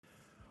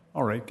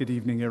All right, good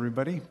evening,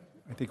 everybody.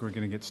 I think we're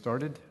going to get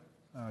started.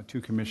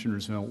 Two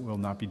commissioners will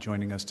not be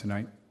joining us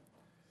tonight.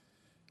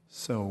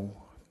 So,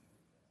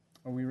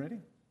 are we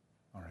ready?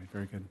 All right,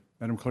 very good.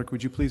 Madam Clerk,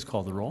 would you please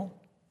call the roll,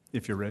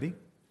 if you're ready?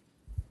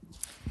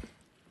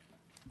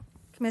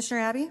 Commissioner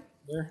Abbey?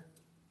 Here.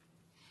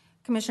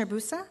 Commissioner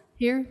Busa?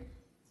 Here.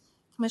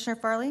 Commissioner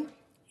Farley?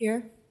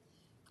 Here.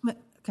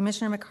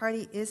 Commissioner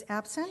McCarty is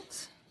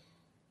absent.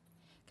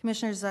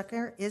 Commissioner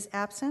Zucker is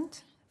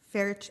absent.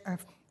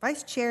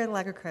 Vice Chair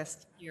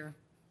Lagercrest? Here.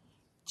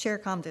 Chair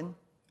Comden?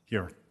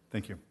 Here,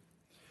 thank you.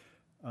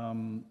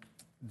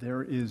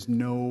 There is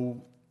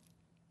no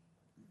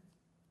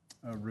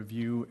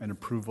review and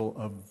approval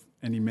of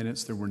any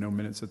minutes. There were no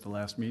minutes at the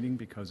last meeting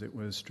because it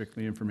was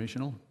strictly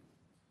informational.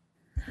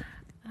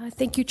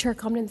 Thank you, Chair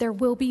Comden. There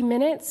will be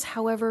minutes.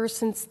 However,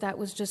 since that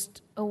was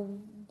just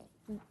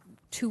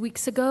 2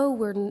 weeks ago,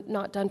 we're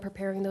not done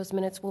preparing those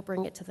minutes. We'll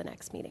bring it to the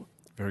next meeting.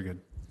 Very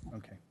good.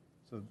 Okay,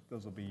 so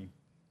those will be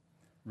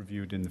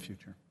reviewed in the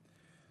future.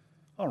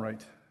 All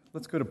right,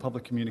 let's go to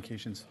public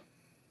communications.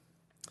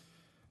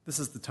 This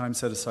is the time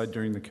set aside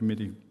during the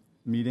committee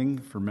meeting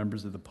for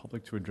members of the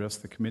public to address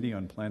the committee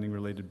on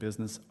planning-related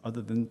business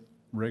other than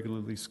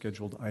regularly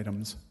scheduled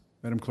items.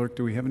 Madam Clerk,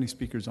 do we have any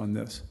speakers on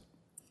this?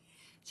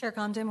 Chair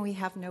Comden, we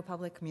have no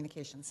public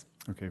communications.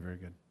 Okay, very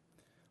good.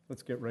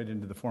 Let's get right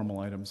into the formal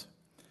items.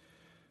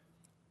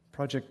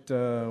 Project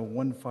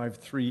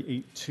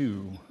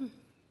 15382.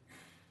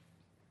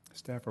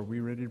 Staff, are we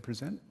ready to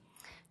present?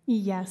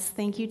 Yes,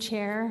 thank you,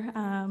 Chair.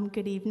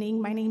 Good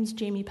evening. My name's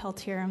Jamie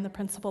Peltier. I'm the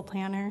principal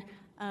planner.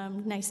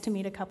 Nice to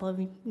meet a couple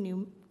of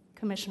new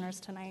commissioners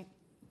tonight.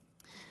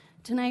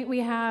 Tonight we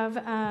have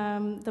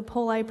the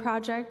Polei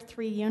project,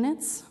 3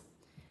 units.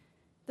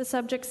 The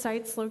subject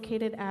site's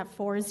located at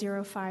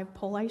 405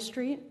 Polei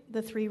Street.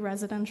 The 3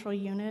 residential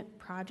unit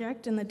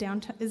project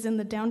is in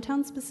the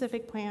downtown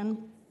specific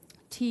plan,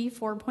 T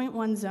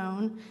 4.1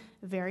 zone,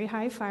 very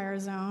high fire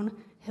zone,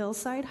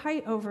 hillside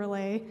height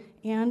overlay,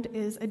 and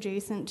is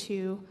adjacent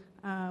to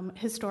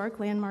historic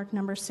landmark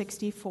number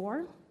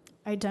 64,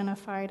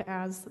 identified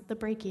as the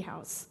Breaky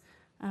House,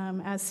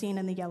 as seen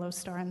in the yellow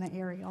star in the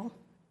aerial.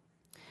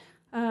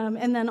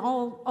 And then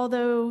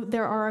although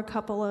there are a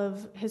couple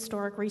of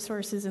historic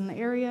resources in the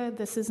area,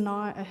 this is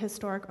not a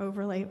historic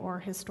overlay or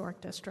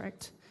historic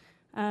district.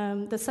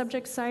 The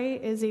subject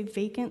site is a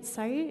vacant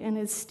site and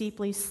is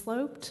steeply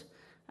sloped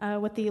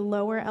with the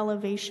lower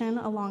elevation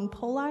along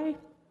Polei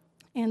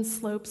and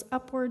slopes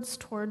upwards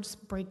towards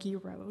Breaky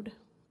Road.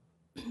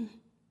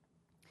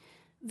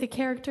 The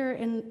character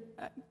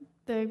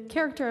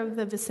of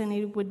the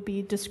vicinity would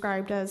be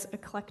described as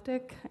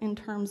eclectic in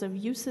terms of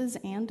uses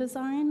and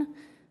design.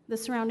 The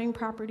surrounding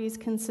properties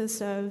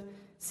consist of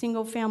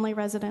single-family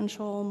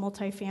residential,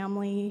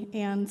 multifamily,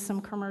 and some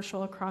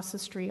commercial across the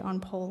street on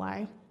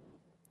Polei,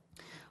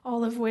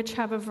 all of which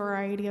have a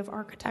variety of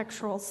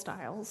architectural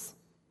styles.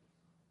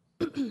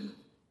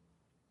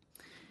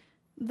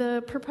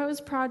 The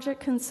proposed project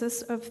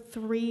consists of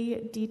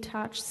 3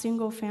 detached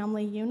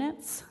single-family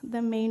units.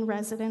 The main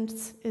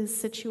residence is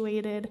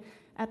situated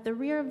at the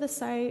rear of the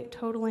site,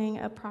 totaling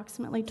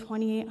approximately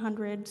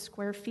 2,800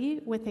 square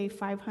feet with a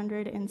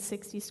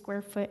 560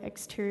 square foot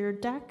exterior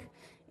deck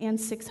and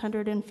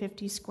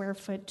 650 square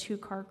foot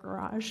 2-car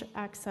garage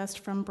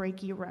accessed from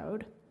Breaky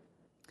Road.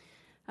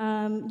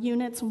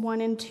 Units 1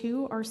 and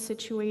 2 are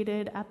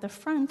situated at the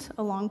front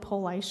along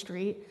Polei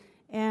Street,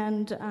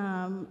 and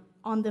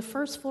on the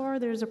first floor,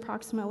 there's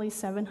approximately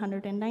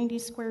 790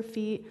 square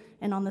feet,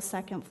 and on the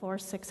second floor,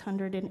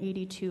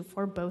 682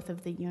 for both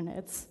of the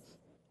units.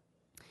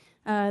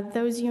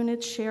 Those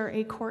units share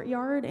a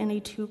courtyard and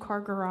a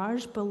 2-car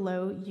garage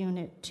below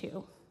Unit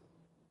 2.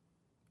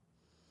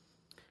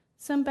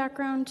 Some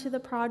background to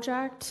the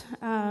project.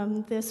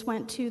 This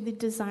went to the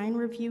Design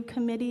Review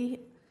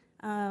Committee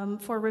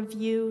for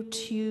review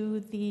to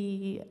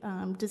the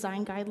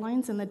design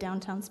guidelines in the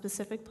downtown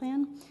specific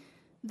plan.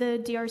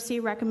 The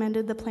DRC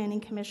recommended the Planning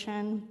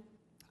Commission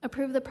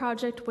approve the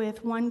project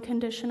with one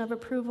condition of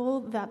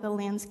approval, that the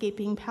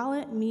landscaping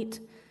palette meet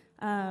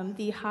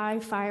the high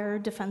fire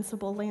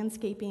defensible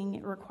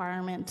landscaping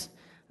requirement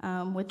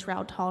with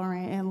drought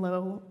tolerant and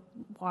low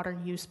water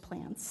use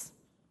plants.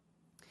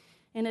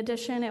 In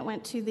addition, it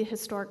went to the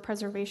Historic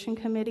Preservation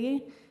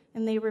Committee,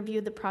 and they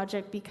reviewed the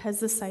project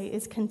because the site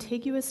is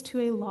contiguous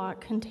to a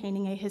lot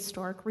containing a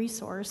historic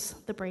resource,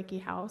 the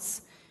Breaky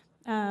House,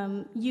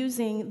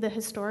 using the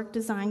historic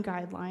design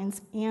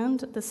guidelines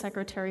and the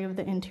Secretary of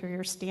the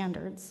Interior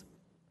standards.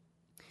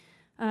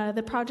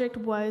 The project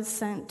was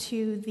sent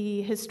to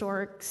the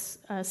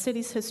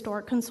city's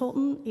historic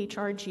consultant,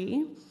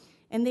 HRG,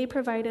 and they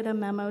provided a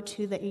memo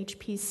to the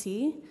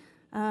HPC,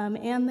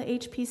 and the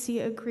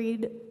HPC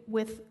agreed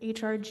with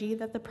HRG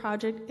that the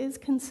project is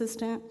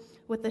consistent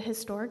with the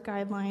historic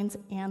guidelines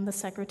and the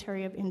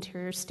Secretary of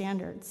Interior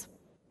standards.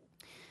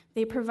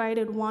 They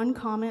provided one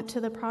comment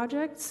to the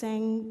project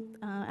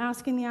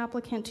asking the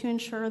applicant to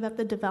ensure that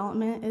the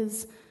development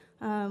is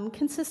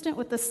consistent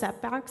with the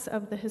setbacks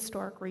of the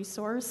historic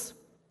resource.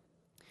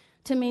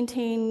 to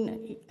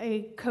maintain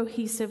a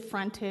cohesive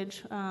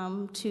frontage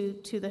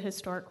to the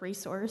historic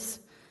resource.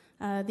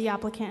 The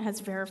applicant has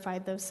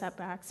verified those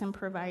setbacks and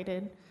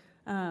provided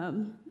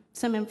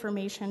some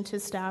information to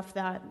staff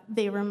that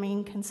they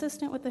remain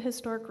consistent with the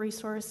historic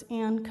resource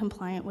and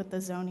compliant with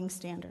the zoning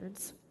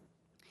standards.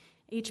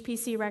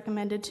 HPC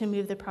recommended to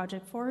move the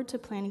project forward to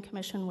Planning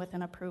Commission with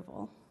an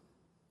approval.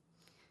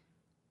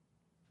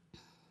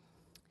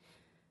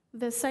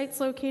 The site's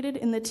located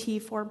in the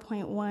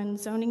T4.1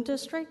 zoning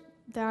district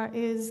that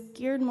is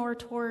geared more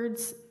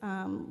towards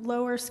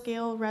lower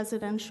scale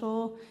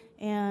residential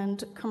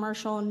and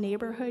commercial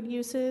neighborhood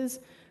uses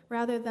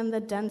rather than the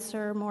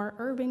denser, more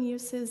urban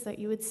uses that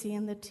you would see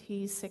in the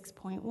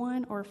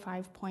T6.1 or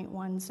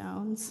 5.1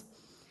 zones.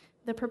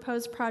 The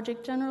proposed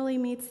project generally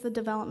meets the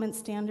development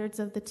standards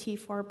of the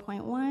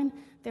T4.1.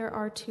 There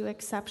are 2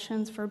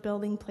 exceptions for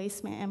building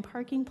placement and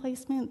parking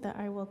placement that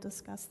I will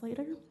discuss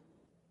later.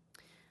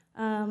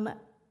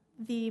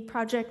 The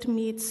project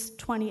meets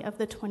 20 of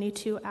the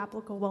 22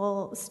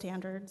 applicable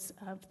standards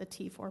of the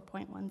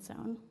T4.1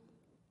 zone.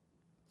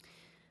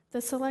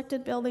 The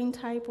selected building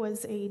type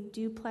was a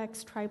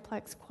duplex,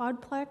 triplex,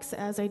 quadplex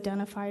as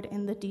identified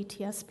in the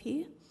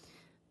DTSP.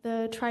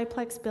 The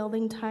triplex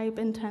building type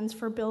intends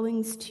for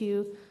buildings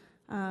to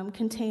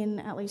contain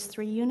at least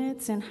 3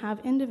 units and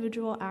have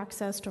individual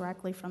access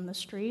directly from the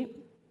street.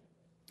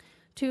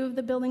 2 of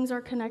the buildings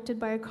are connected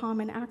by a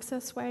common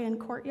accessway and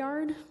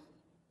courtyard,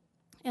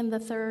 and the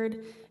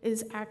 3rd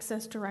is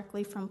accessed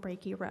directly from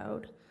Breaky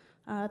Road.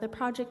 The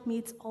project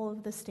meets all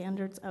of the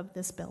standards of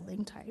this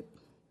building type.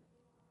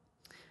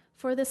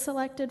 For the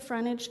selected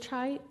frontage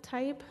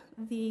type,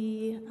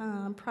 the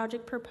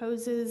project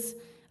proposes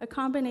a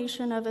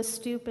combination of a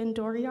stoop and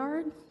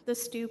dooryard. The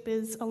stoop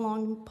is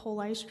along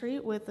Polai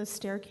Street with a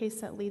staircase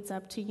that leads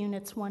up to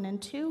units 1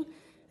 and 2,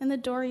 and the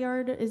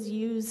dooryard is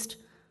used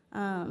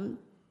in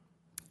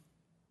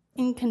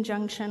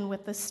conjunction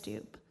with the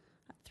stoop.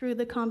 Through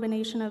the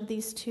combination of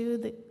these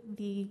 2,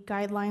 the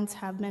guidelines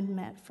have been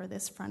met for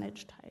this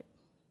frontage type.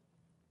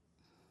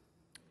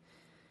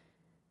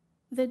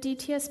 The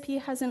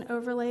DTSP has an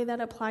overlay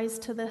that applies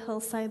to the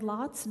hillside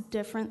lots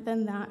different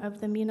than that of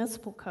the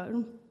municipal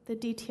code. The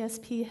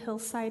DTSP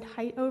hillside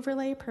height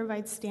overlay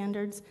provides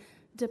standards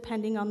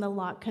depending on the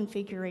lot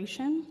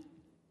configuration.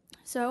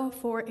 So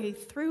for a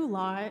through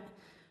lot,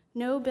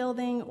 no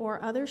building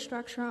or other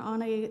structure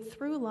on a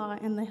through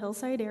lot in the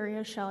hillside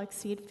area shall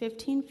exceed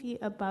 15 feet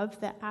above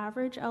the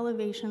average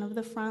elevation of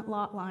the front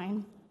lot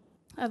line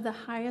of the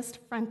highest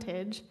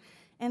frontage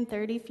and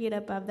 30 feet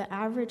above the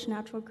average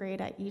natural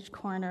grade at each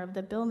corner of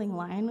the building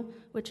line,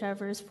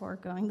 whichever is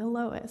foregoing the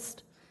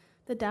lowest.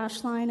 The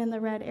dashed line and the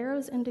red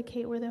arrows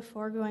indicate where the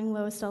foregoing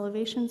lowest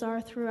elevations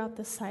are throughout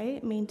the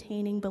site,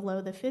 maintaining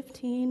below the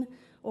 15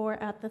 or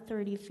at the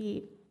 30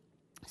 feet.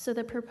 So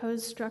the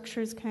proposed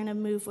structures kind of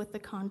move with the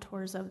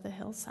contours of the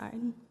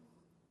hillside.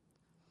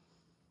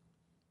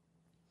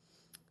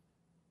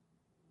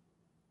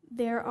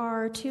 There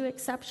are 2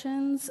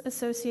 exceptions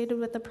associated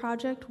with the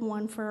project,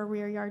 one for a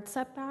rear yard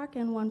setback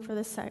and one for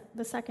the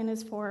second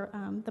is for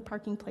the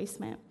parking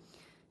placement.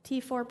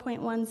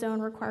 T4.1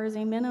 zone requires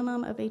a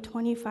minimum of a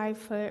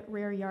 25-foot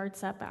rear yard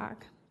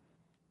setback.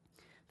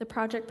 The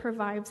project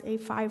provides a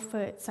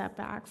 5-foot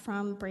setback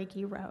from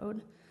Breaky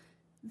Road.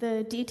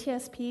 The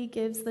DTSP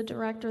gives the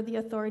director the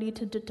authority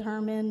to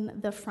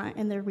determine the front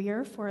and the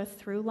rear for a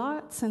through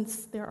lot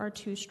since there are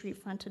 2 street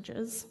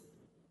frontages.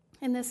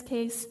 In this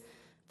case,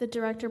 the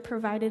director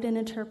provided an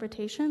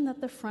interpretation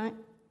that the front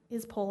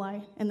is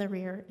Polai and the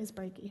rear is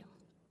Breaky.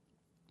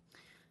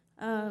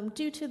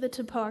 Due to the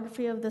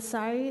topography of the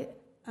site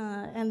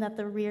and that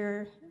the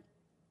rear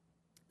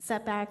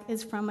setback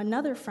is from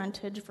another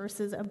frontage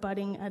versus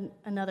abutting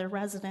another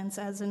residence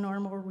as a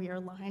normal rear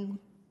line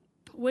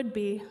would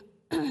be,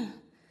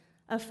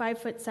 a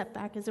 5-foot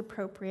setback is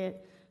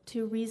appropriate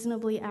to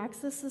reasonably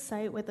access the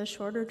site with a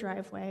shorter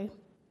driveway.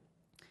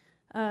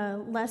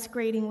 Less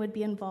grading would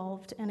be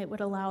involved, and it would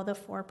allow the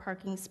 4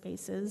 parking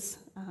spaces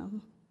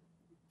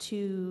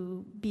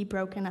to be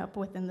broken up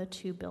within the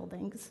 2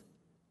 buildings.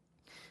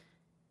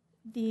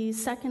 The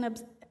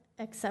second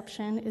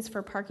exception is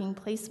for parking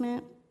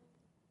placement.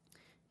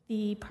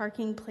 The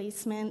parking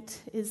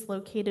placement is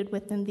located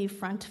within the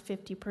front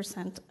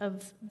 50%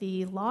 of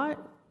the lot,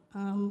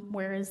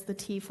 whereas the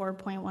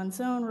T4.1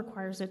 zone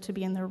requires it to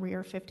be in the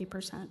rear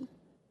 50%.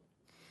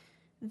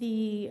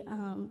 The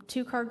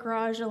 2-car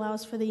garage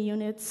allows for the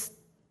units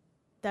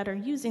that are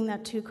using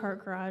that 2-car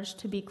garage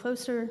to be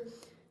closer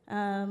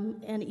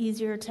and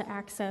easier to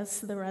access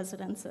the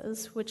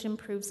residences, which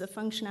improves the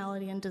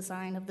functionality and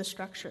design of the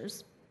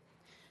structures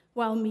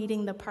while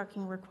meeting the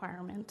parking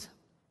requirement.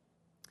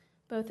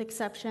 Both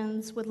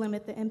exceptions would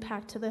limit the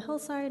impact to the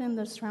hillside and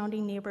the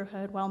surrounding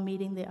neighborhood while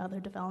meeting the other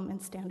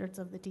development standards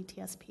of the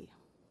DTSP.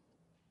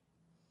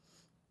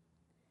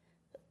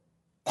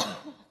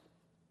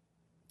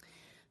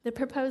 The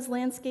proposed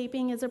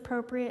landscaping is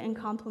appropriate and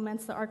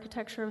complements the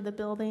architecture of the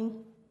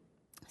building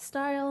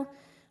style.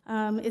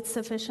 It's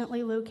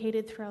sufficiently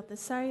located throughout the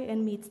site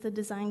and meets the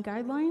design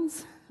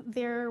guidelines.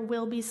 There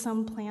will be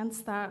some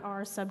plants that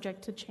are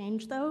subject to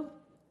change, though,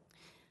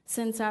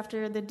 since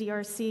after the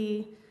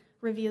DRC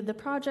reviewed the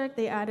project,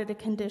 they added a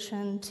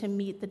condition to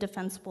meet the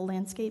defensible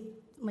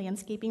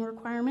landscaping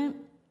requirement.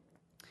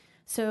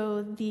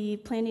 So the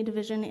planning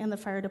division and the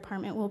fire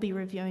department will be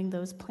reviewing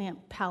those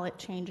plant palette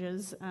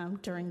changes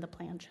during the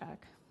plan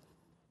check.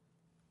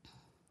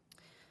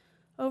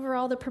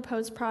 Overall, the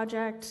proposed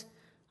project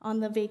on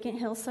the vacant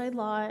hillside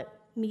lot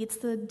meets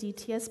the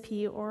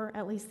DTSP, or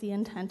at least the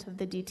intent of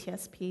the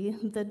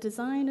DTSP. The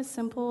design is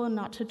simple and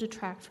not to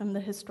detract from the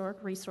historic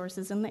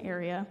resources in the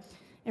area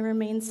and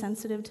remains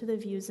sensitive to the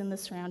views in the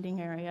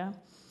surrounding area.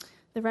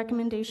 The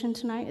recommendation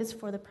tonight is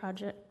for the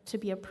project to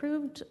be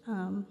approved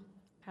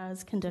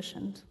as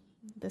conditioned.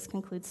 This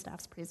concludes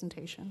staff's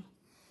presentation.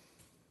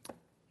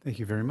 Thank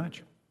you very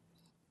much.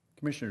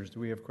 Commissioners, do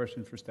we have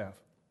questions for staff?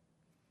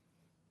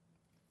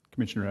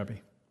 Commissioner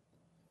Abbey.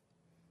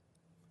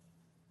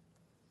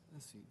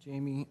 Let's see,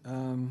 Jamie,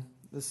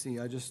 let's see,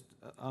 I just,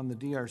 on the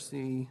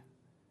DRC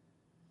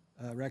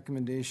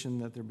recommendation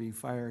that there be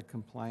fire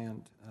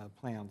compliant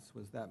plants,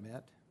 was that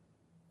met?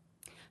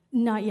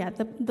 Not yet.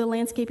 The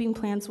landscaping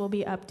plans will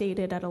be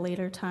updated at a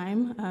later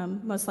time,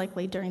 most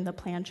likely during the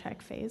plan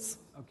check phase.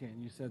 Okay,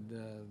 and you said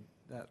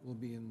that will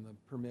be in the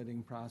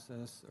permitting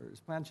process, or is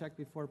plan check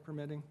before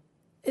permitting?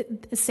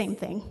 Same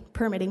thing,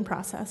 permitting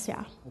process,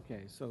 yeah.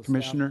 Okay, so.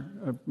 Commissioner,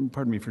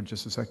 pardon me for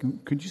just a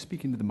second. Could you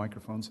speak into the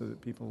microphone so that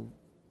people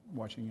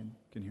watching in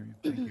can hear you?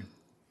 Thank you.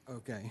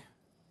 Okay.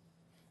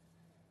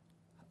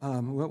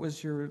 What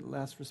was your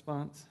last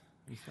response?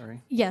 I'm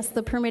sorry. Yes,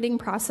 the permitting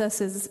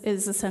process is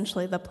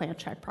essentially the plan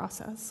check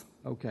process.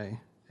 Okay,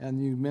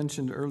 and you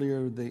mentioned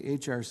earlier the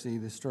HRC,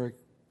 the Historic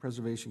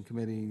Preservation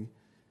Committee,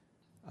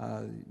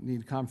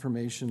 need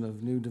confirmation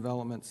of new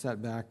development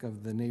setback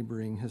of the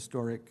neighboring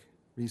historic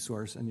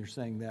resource, and you're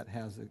saying that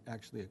has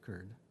actually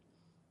occurred?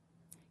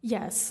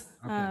 Yes,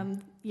 Okay.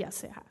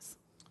 Yes, it has.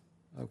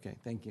 Okay,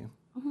 thank you.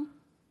 Mm-hmm.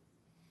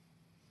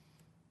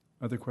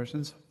 Other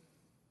questions?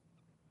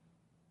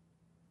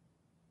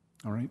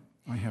 All right,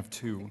 I have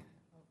two.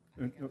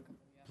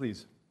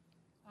 Please,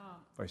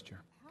 Vice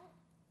Chair.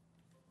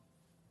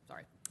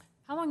 Sorry.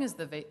 How long has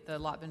the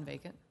lot been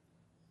vacant?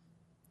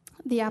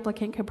 The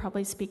applicant could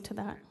probably speak to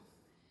that.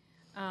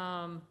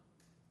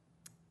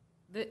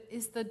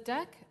 Is the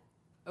deck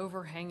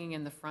overhanging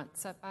in the front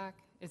setback?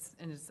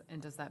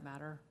 And does that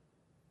matter?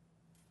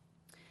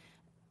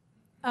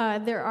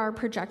 There are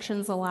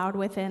projections allowed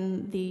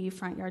within the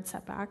front yard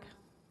setback.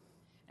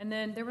 And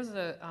then there was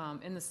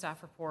in the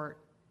staff report,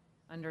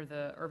 under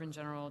the Urban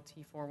General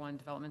T41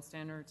 development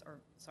standards, or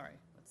sorry,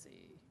 let's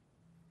see.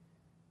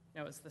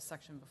 No, it's the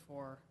section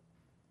before.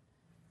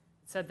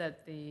 It said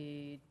that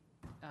the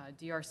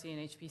DRC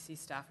and HPC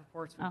staff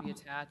reports would be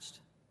attached.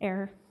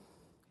 Error.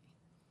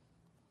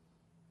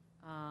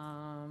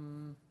 I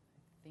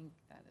think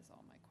that is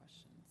all my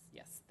questions.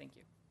 Yes, thank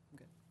you. I'm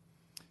good.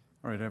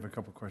 All right, I have a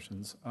couple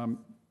questions.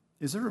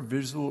 Is there a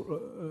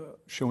visual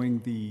showing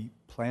the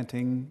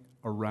planting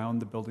around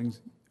the buildings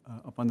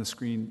up on the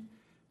screen?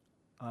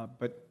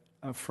 But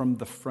from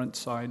the front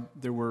side,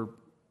 there were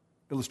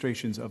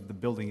illustrations of the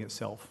building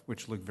itself,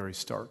 which looked very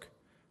stark.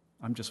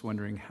 I'm just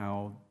wondering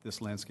how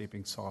this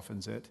landscaping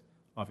softens it.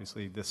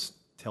 Obviously, this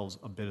tells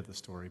a bit of the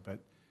story, but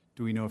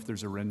do we know if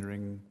there's a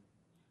rendering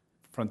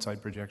front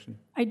side projection?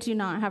 I do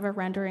not have a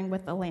rendering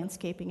with the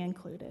landscaping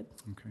included.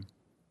 Okay.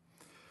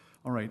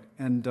 All right,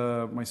 and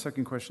my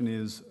second question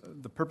is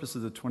the purpose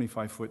of the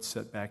 25-foot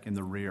setback in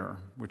the rear,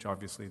 which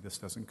obviously this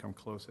doesn't come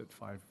close at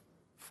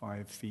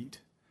 5 feet.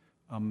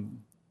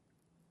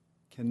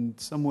 Can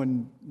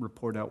someone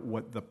report out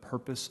what the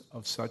purpose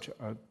of such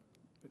a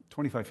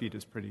 25 feet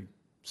is pretty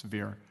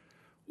severe?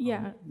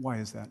 Yeah. Why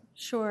is that?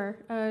 Sure.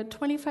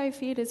 25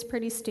 feet is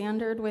pretty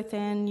standard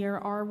within your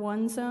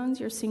R1 zones,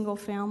 your single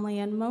family,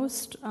 and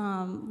most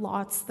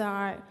lots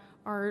that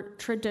are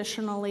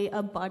traditionally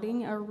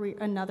abutting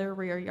another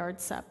rear yard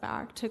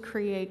setback to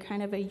create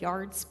kind of a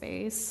yard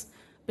space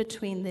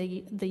between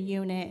the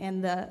unit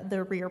and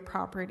the rear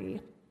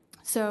property.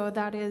 So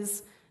that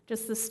is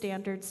just the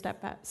standard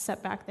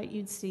setback that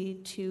you'd see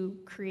to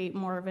create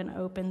more of an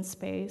open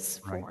space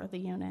for the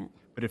unit.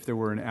 But if there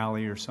were an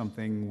alley or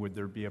something, would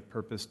there be a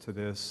purpose to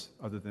this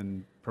other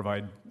than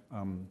provide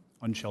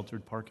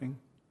unsheltered parking?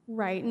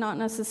 Right, not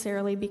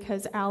necessarily,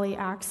 because alley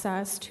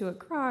access to a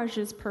garage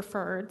is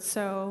preferred.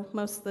 So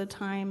most of the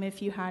time,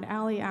 if you had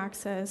alley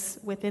access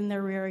within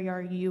the rear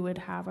yard, you would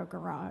have a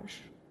garage.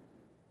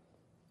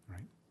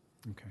 Right,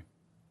 okay.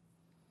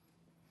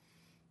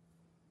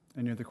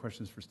 Any other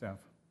questions for staff?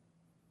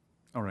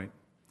 All right,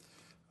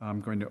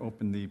 I'm going to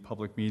open the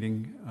public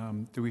meeting.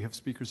 Do we have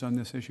speakers on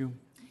this issue?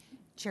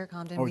 Chair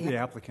Comden, Oh, we the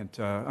have, applicant,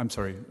 I'm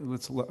sorry,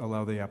 let's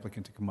allow the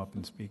applicant to come up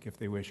and speak if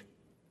they wish.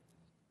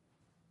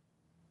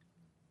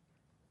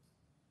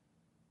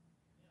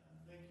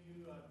 Thank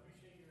you. I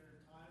appreciate your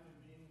time and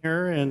being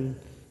here and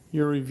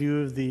your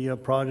review of the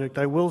project.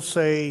 I will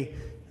say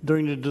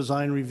during the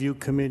design review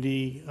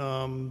committee,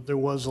 there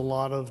was a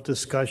lot of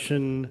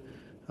discussion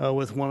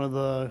with one of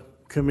the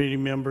committee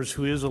members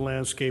who is a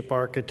landscape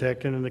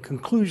architect, and the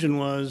conclusion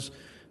was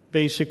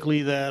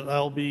basically that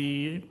I'll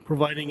be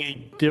providing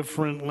a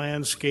different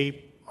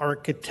landscape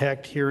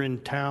architect here in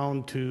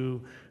town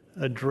to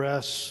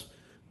address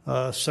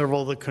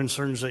several of the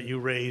concerns that you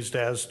raised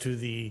as to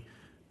the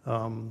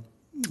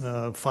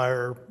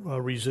fire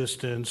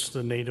resistance,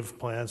 the native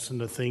plants, and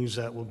the things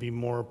that will be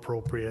more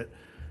appropriate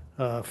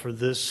for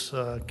this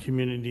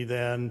community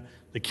than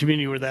the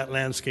community where that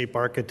landscape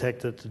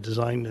architect that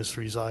designed this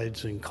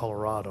resides in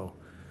Colorado.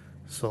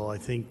 So I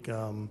think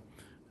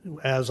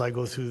as I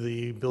go through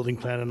the building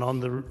plan and on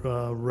the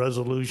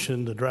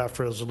resolution, the draft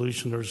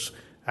resolution, there's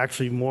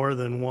actually more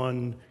than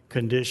one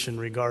condition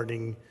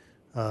regarding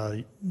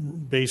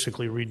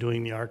basically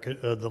redoing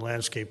the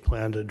landscape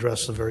plan to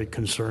address the very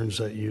concerns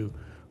that you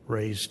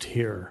raised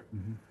here.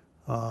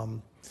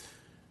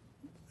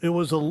 It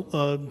was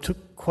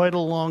took quite a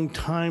long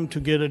time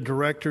to get a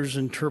director's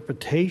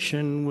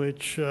interpretation,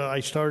 which I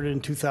started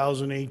in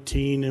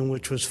 2018 and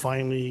which was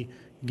finally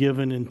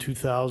given in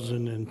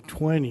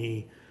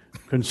 2020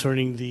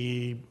 concerning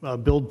the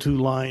build-to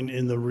line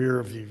in the rear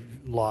of the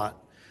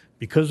lot.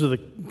 Because of the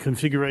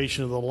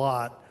configuration of the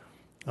lot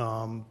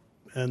and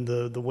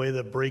the way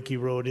that Breaky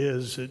Road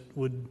is, it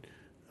would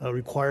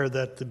require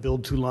that the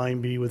build-to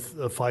line be with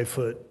a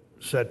 5-foot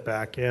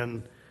setback.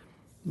 And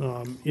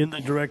in the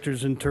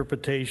director's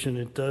interpretation,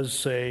 it does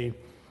say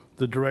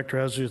the director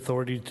has the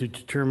authority to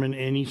determine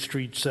any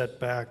street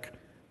setback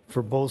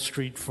for both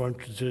street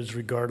frontages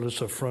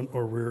regardless of front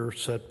or rear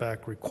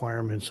setback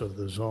requirements of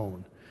the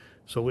zone.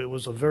 So it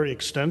was a very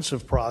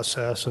extensive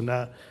process, and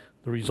that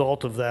the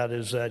result of that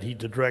is that the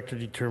director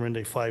determined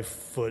a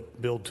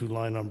 5-foot build-to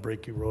line on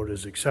Breaky Road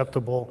is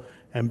acceptable,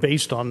 and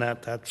based on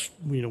that,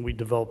 we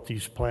developed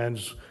these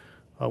plans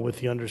with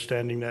the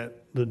understanding that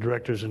the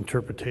director's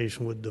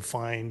interpretation would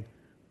define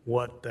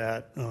what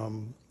that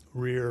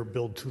rear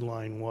build-to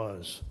line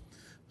was.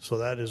 So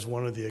that is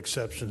one of the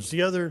exceptions.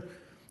 The other,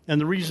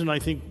 and the reason I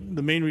think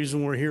the main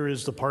reason we're here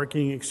is the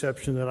parking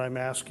exception that I'm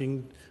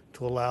asking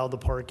to allow the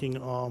parking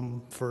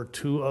for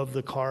 2 of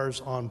the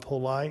cars on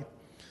Poli.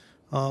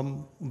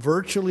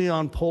 Virtually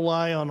on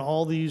Poli, on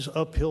all these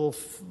uphill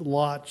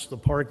lots, the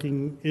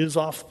parking is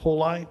off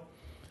Poli.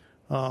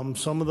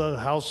 Some of the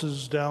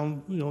houses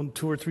down,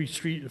 2 or 3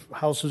 street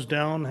houses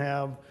down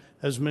have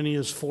as many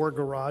as 4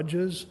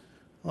 garages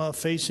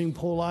facing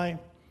Poli.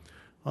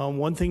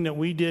 One thing that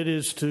we did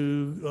is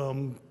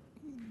to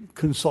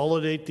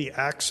consolidate the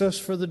access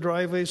for the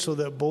driveway so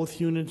that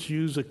both units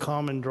use a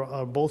common,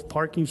 both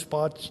parking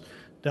spots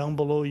down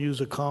below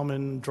use a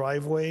common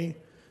driveway,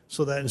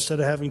 so that instead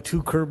of having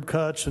 2 curb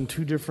cuts and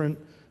 2 different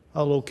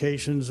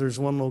locations, there's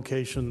 1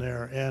 location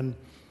there. And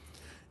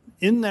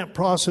in that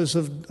process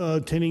of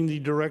obtaining the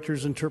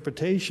director's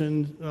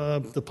interpretation,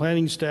 the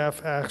planning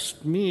staff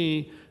asked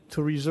me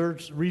to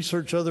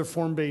research other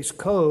form-based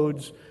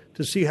codes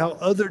to see how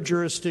other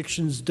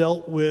jurisdictions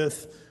dealt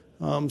with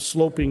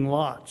sloping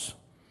lots.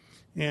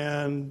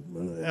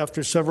 And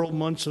after several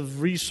months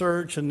of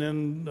research and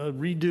then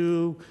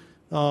redo,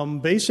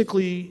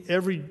 basically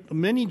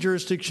many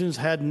jurisdictions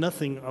had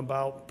nothing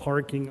about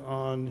parking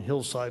on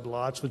hillside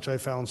lots, which I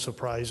found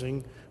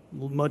surprising,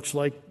 much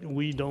like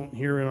we don't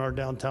here in our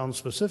downtown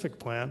specific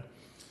plan.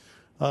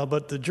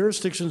 But the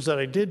jurisdictions that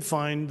I did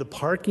find, the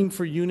parking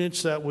for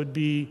units that would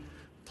be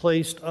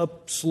placed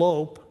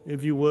upslope,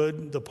 if you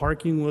would, the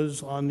parking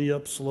was on the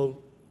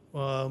upslope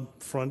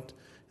front.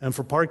 And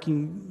for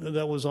parking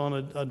that was on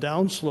a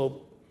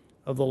downslope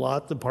of the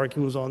lot, the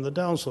parking was on the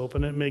downslope.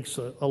 And it makes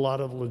a lot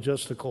of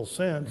logistical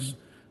sense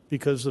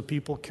because the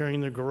people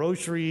carrying their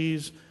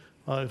groceries,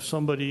 if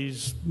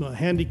somebody's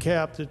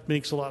handicapped, it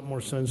makes a lot more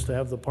sense to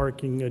have the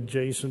parking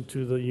adjacent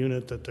to the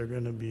unit that they're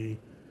going to be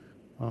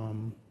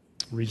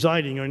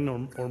residing in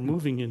or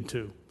moving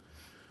into.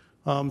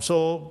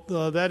 So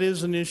that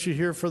is an issue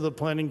here for the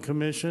Planning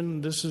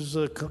Commission. This is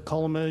a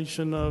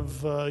culmination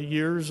of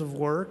years of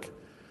work.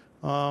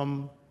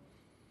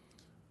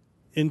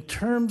 In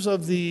terms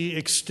of the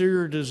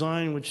exterior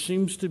design, which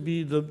seems to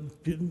be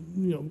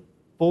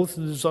both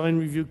the Design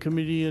Review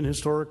Committee and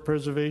Historic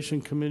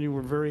Preservation Committee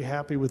were very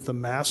happy with the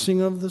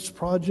massing of this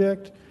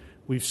project.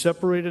 We've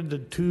separated the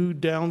 2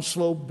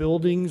 downslope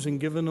buildings and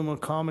given them a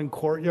common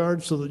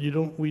courtyard so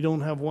that we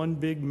don't have one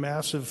big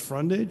massive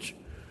frontage.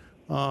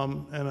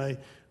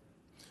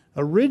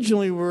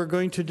 Originally, we were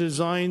going to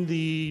design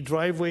the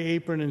driveway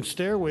apron and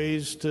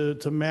stairways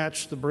to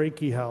match the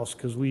Breaky house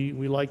because we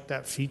liked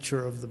that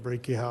feature of the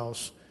Breaky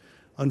house.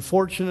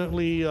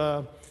 Unfortunately,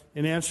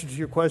 in answer to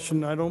your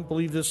question, I don't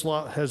believe this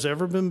lot has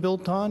ever been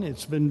built on.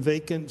 It's been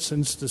vacant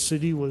since the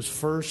city was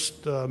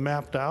first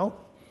mapped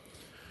out.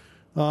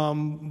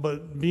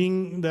 But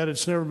being that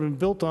it's never been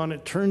built on,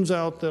 it turns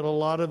out that a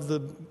lot of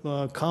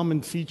the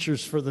common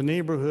features for the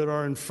neighborhood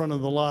are in front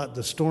of the lot.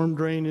 The storm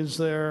drain is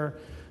there.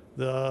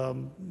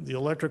 The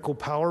electrical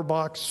power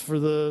box for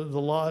the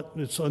lot,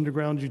 it's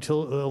underground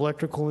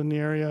electrical in the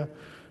area.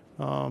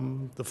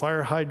 The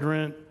fire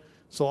hydrant.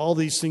 So all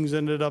these things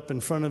ended up in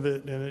front of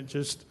it, and it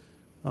just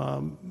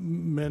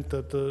meant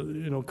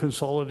that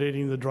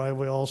consolidating the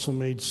driveway also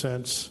made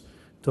sense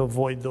to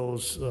avoid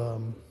those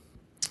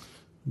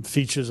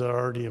features that are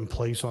already in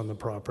place on the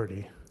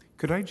property.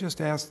 Could I just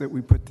ask that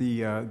we put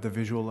the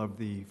visual of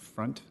the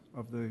front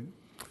of the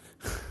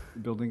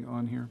building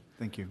on here?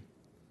 Thank you.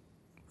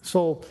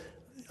 So,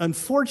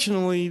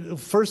 unfortunately,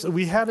 first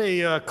we had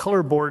a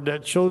color board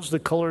that shows the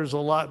colors a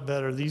lot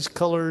better. These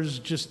colors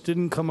just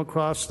didn't come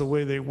across the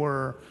way they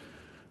were.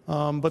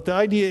 But the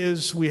idea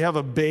is we have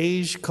a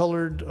beige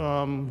colored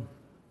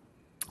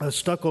a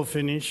stucco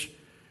finish,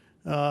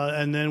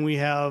 and then we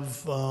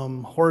have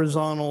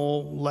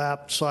horizontal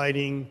lap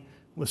siding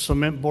with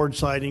cement board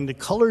siding. The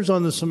colors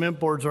on the cement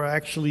boards are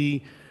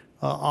actually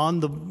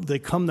they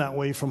come that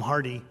way from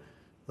Hardie.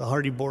 The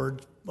Hardie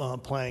board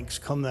planks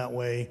come that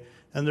way,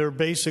 and they're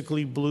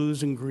basically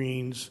blues and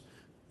greens.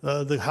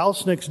 The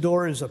house next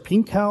door is a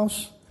pink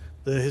house.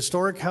 The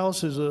historic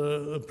house is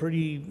a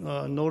pretty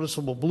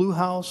noticeable blue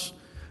house.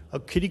 A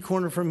kitty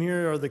corner from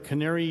here are the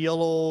canary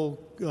yellow,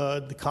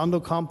 the condo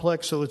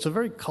complex. So it's a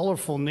very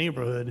colorful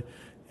neighborhood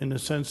in the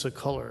sense of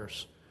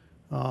colors.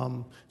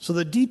 So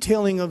the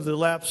detailing of the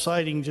lap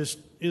siding just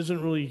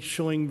isn't really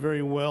showing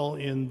very well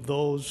in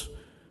those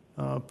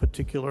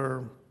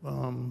particular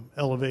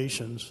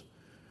elevations.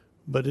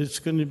 But it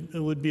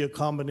would be a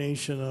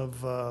combination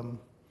of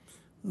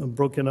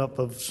broken up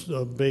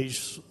of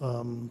beige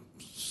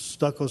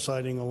stucco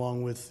siding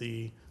along with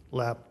the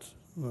lapped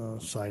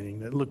siding.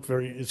 That look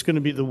it's going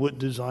to be the wood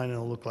design and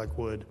it'll look like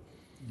wood.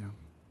 Yeah,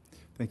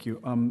 thank you.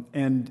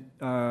 And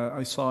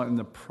I saw in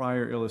the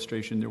prior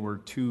illustration there were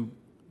two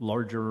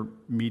larger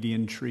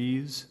median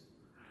trees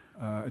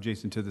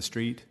adjacent to the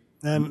street.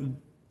 And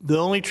the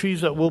only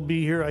trees that will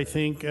be here, I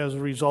think, as a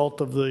result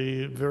of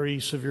the very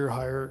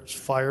severe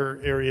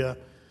fire area,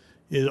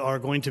 are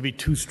going to be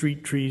two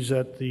street trees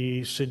that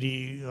the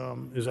city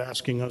is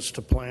asking us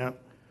to plant.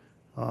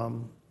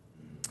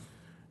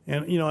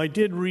 And I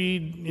did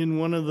read in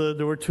one of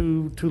there were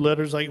two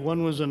letters. Like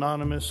one was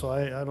anonymous, so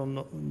I don't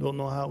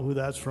know who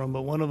that's from.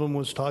 But one of them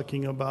was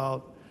talking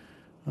about,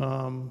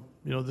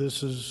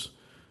 this is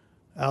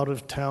out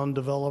of town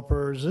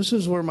developers. This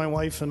is where my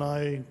wife and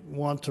I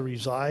want to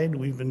reside.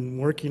 We've been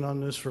working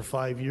on this for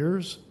 5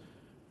 years.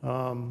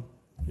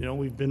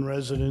 We've been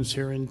residents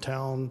here in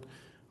town.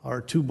 Our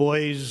two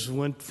boys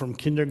went from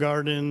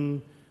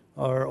kindergarten.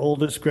 Our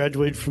oldest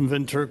graduated from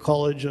Ventura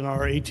College, and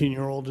our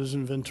 18-year-old is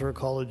in Ventura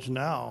College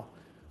now.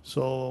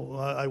 So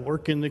I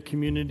work in the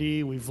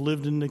community. We've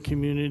lived in the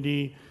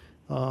community.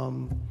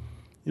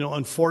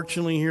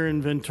 Unfortunately, here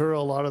in Ventura,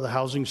 a lot of the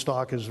housing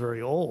stock is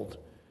very old.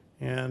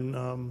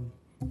 And,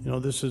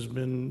 this has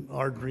been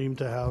our dream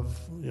to have,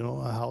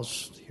 a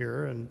house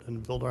here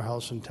and build our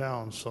house in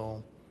town.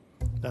 So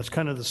that's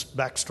kind of the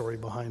backstory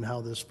behind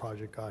how this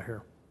project got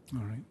here.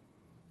 All right.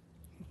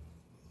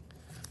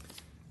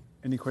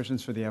 Any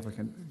questions for the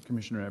applicant,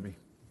 Commissioner Abbey?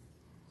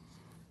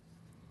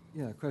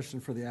 Yeah, a question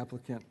for the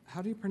applicant.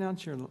 How do you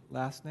pronounce your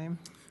last name?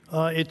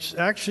 It's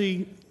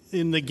actually,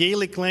 in the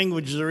Gaelic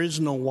language, there is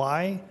no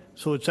Y,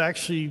 so it's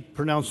actually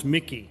pronounced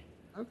Mickey.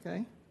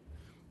 Okay.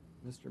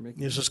 Mr.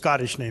 Mickey. It's a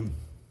Scottish name.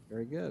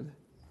 Very good.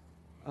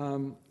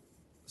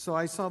 So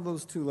I saw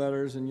those two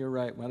letters, and you're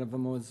right. One of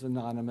them was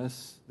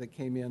anonymous that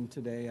came in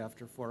today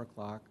after 4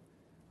 o'clock.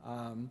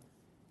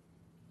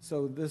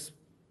 So this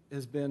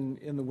has been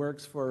in the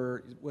works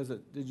for,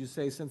 did you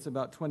say since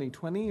about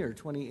 2020 or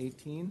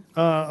 2018?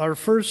 Our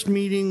first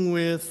meeting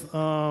with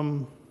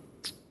Don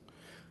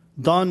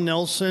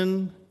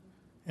Nelson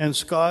and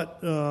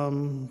Scott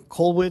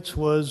Kolwitz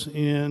was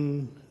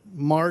in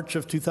March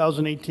of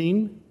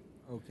 2018.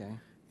 Okay.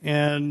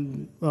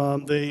 And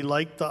they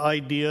liked the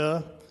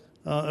idea.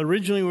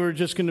 Originally, we were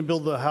just going to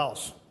build the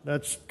house.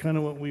 That's kind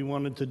of what we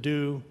wanted to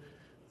do.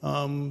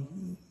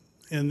 And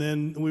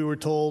then we were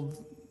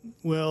told,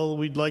 well,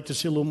 we'd like to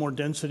see a little more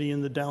density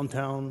in the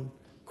downtown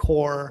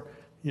core,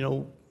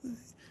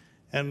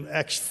 And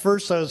at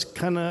first, I was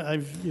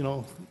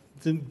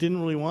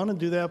didn't really want to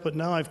do that, but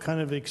now I've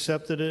kind of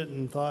accepted it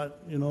and thought,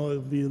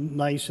 it'd be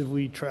nice if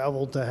we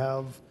traveled to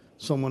have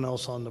someone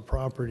else on the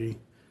property.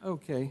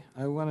 Okay.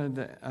 I wanted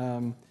to,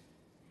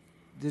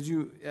 did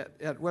you,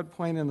 at what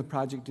point in the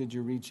project did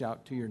you reach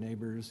out to your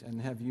neighbors? And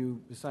have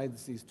you,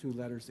 besides these two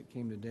letters that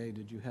came today,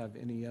 did you have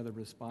any other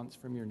response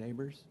from your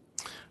neighbors?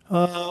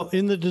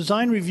 In the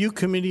design review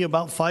committee,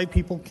 about 5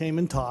 people came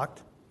and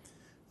talked.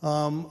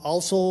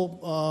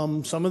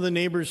 Also, some of the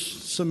neighbors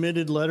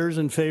submitted letters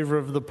in favor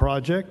of the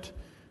project.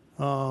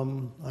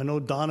 I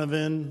know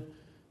Donovan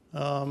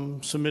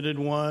submitted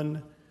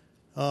one.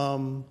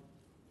 I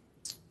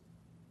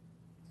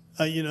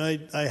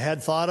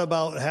had thought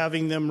about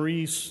having them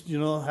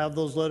have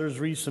those letters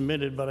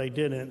resubmitted, but I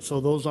didn't.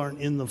 So those aren't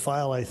in the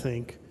file, I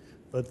think.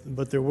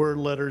 But there were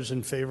letters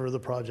in favor of the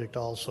project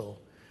also.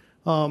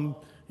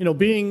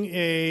 Being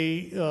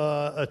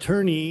a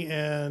attorney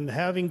and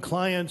having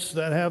clients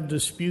that have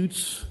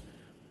disputes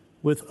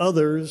with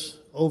others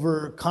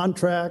over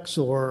contracts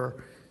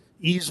or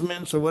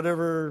easements or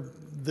whatever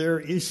their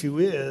issue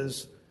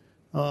is,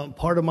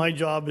 Part of my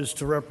job is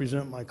to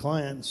represent my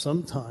client.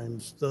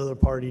 Sometimes the other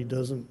party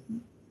doesn't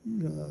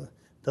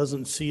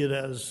see it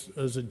as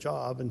a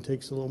job and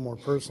takes it a little more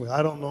personally.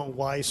 I don't know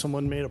why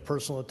someone made a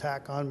personal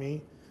attack on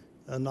me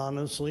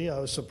anonymously. I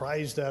was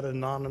surprised that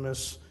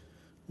anonymous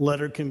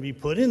letter can be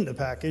put in the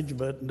package,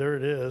 but there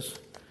it is.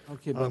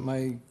 Okay, but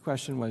my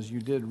question was, you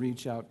did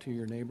reach out to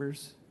your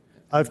neighbors?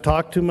 I've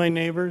talked to my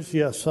neighbors,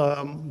 yes.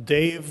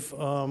 Dave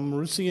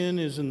Russian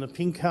is in the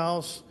pink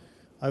house.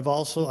 I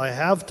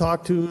have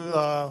talked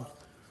to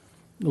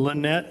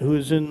Lynette, who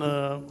is in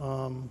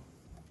the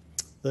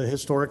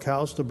historic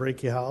house, the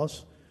Breaky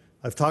house.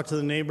 I've talked to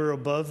the neighbor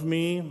above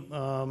me.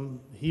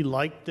 He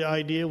liked the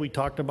idea. We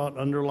talked about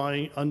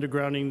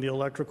undergrounding the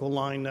electrical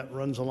line that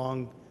runs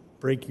along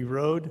Breaky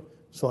Road,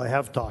 so I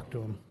have talked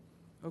to him.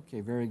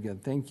 Okay, very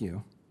good, thank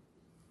you.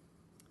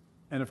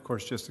 And of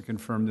course, just to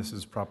confirm, this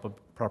is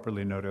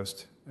properly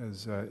noticed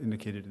as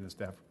indicated in the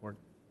staff report.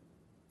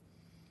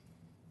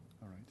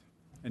 All right.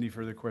 Any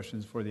further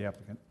questions for the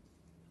applicant?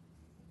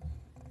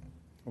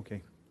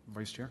 Okay,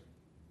 Vice Chair?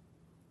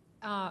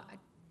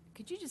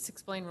 Could you just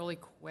explain really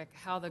quick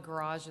how the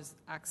garage is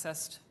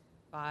accessed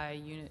by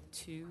Unit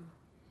 2?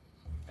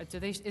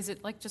 Is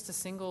it like just a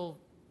single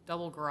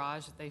double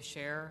garage that they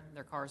share?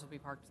 Their cars will be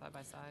parked side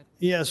by side?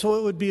 Yeah, so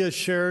it would be a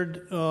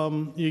shared,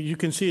 you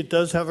can see it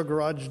does have a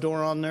garage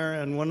door on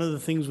there, and one of the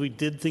things we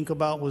did think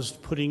about was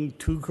putting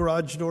 2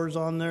 garage doors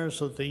on there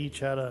so that they each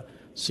had a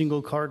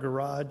single car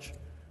garage.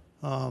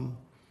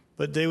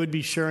 But they would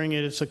be sharing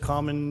it. It's a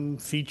common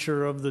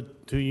feature of the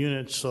 2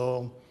 units,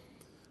 so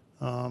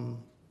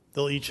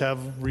they'll each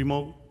have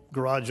remote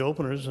garage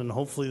openers, and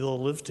hopefully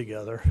they'll live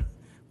together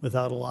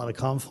without a lot of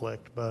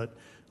conflict. But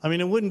I mean,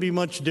 it wouldn't be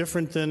much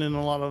different than in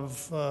a lot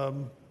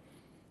of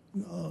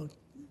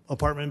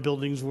apartment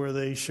buildings where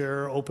they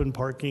share open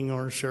parking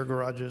or share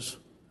garages.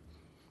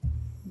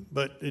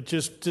 But it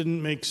just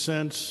didn't make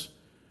sense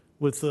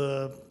with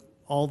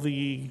all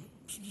the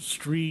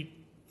street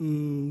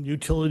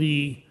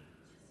utility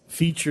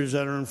features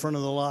that are in front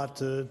of the lot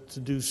to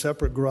do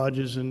separate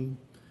garages. And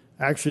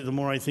actually, the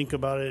more I think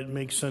about it, it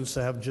makes sense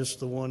to have just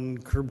the one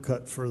curb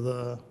cut for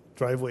the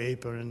driveway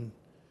apron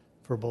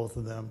for both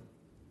of them.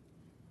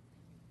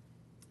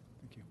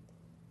 Thank you.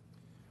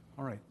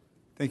 All right.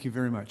 Thank you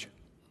very much.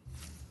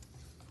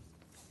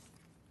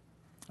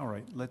 All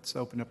right, let's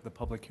open up the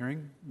public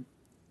hearing.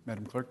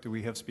 Madam Clerk, do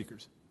we have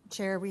speakers?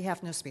 Chair, we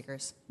have no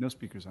speakers. No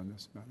speakers on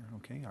this matter.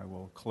 Okay, I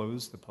will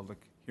close the public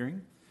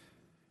hearing.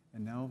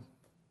 And now,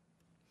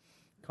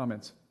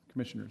 comments,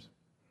 commissioners.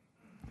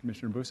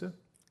 Commissioner Busa?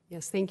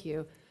 Yes, thank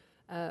you.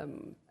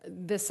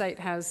 This site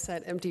has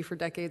sat empty for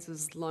decades,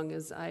 as long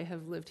as I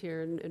have lived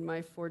here in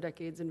my 4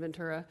 decades in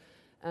Ventura.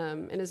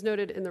 And is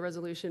noted in the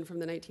resolution from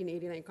the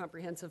 1989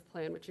 Comprehensive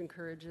Plan, which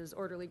encourages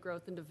orderly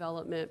growth and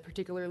development,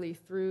 particularly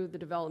through the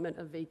development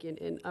of vacant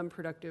and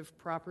unproductive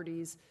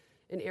properties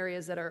in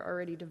areas that are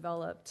already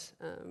developed.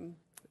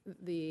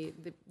 The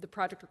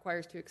project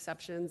requires 2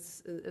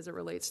 exceptions as it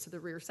relates to the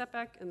rear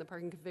setback and the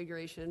parking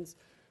configurations,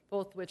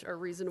 both which are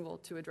reasonable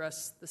to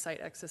address the site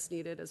access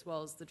needed as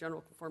well as the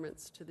general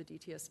conformance to the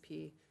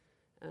DTSP.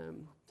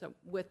 So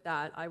with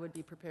that, I would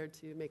be prepared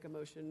to make a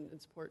motion in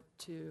support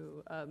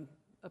to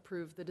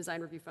approve the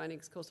design review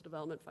findings, coastal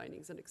development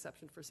findings, and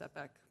exception for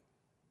setback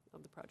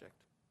of the project.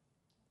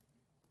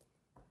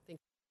 Thank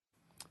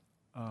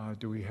you.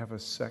 Do we have a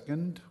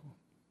second?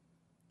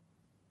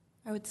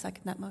 I would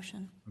second that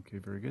motion. Okay,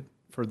 very good.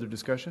 Further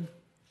discussion?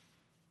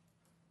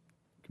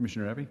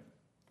 Commissioner Abbey?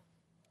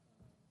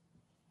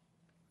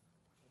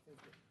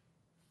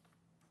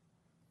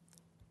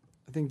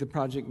 I think the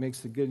project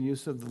makes a good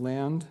use of the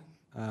land.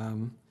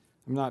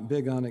 I'm not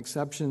big on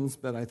exceptions,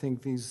 but I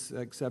think these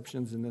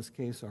exceptions in this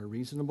case are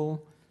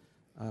reasonable.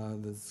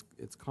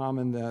 It's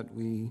common that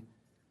we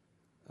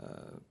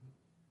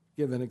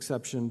give an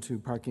exception to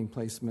parking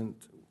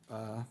placement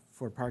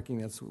for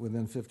parking that's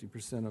within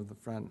 50% of the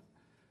front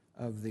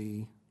of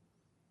the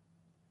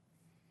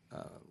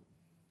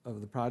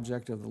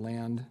project, of the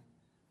land.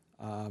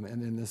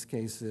 And in this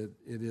case, it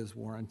is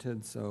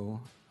warranted, so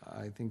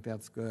I think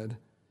that's good.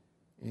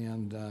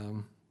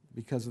 And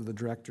because of the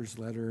director's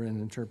letter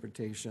and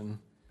interpretation,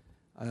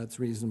 it's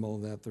reasonable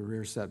that the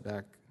rear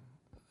setback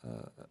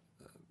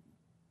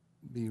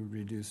be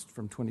reduced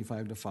from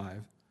 25 to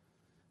 5.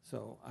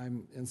 So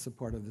I'm in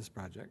support of this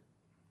project.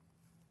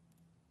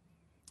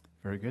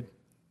 Very good.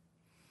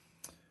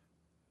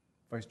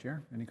 Vice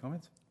Chair, any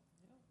comments?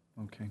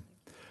 Okay.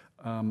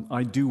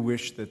 I do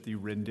wish that the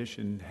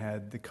rendition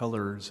had the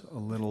colors a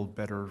little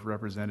better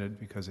represented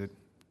because it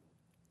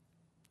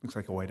looks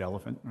like a white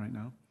elephant right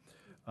now.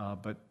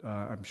 But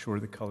I'm sure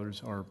the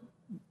colors are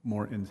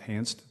more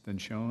enhanced than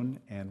shown,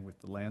 and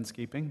with the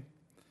landscaping,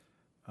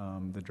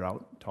 the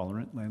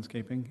drought-tolerant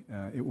landscaping,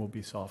 it will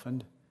be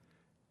softened.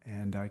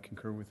 And I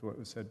concur with what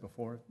was said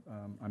before.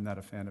 I'm not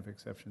a fan of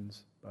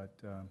exceptions, but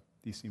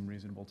these seem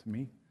reasonable to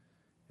me,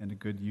 and a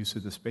good use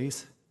of the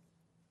space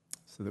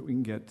so that we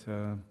can get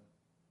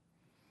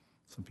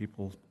some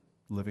people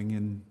living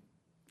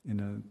in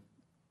a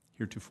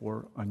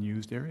heretofore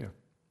unused area.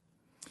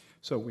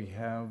 So we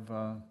have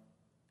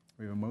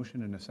We have a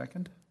motion and a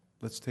second.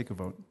 Let's take a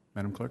vote.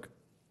 Madam Clerk?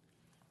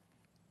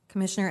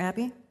 Commissioner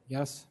Abbey?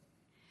 Yes?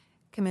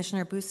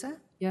 Commissioner Busa?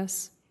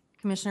 Yes.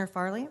 Commissioner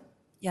Farley?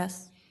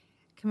 Yes.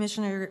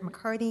 Commissioner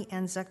McCarty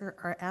and Zucker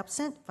are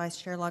absent. Vice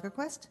Chair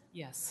Lagerquist?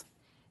 Yes.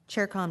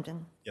 Chair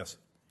Comden? Yes.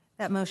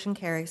 That motion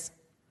carries.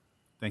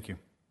 Thank you.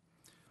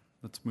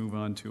 Let's move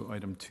on to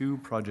item 2,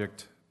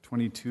 project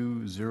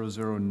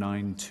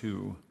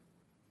 220092.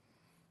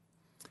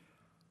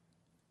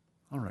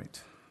 All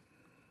right.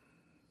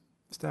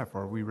 Staff,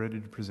 are we ready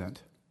to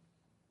present?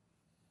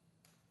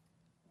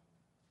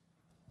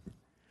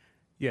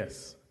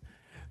 Yes.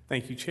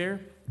 Thank you, Chair.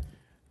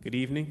 Good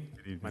evening.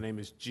 Good evening. My name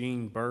is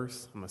Gene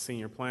Burse. I'm a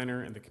senior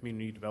planner in the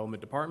Community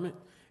Development Department,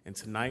 and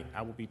tonight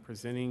I will be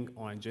presenting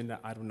on agenda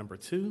item number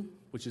 2,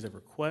 which is a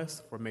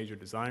request for major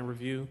design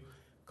review,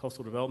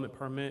 coastal development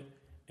permit,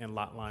 and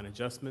lot line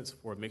adjustments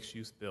for a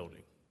mixed-use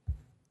building.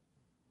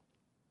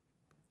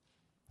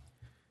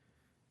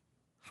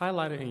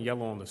 Highlighted in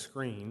yellow on the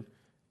screen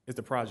is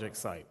the project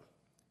site.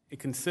 It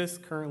consists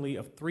currently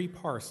of 3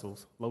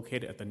 parcels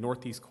located at the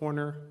northeast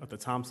corner of the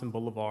Thompson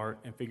Boulevard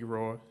and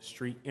Figueroa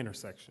Street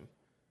intersection.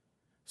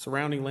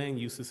 Surrounding land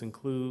uses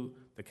include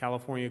the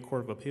California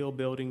Court of Appeal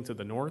building to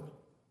the north,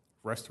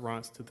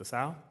 restaurants to the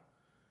south,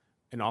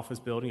 an office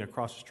building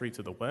across the street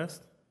to the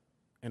west,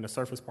 and a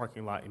surface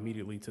parking lot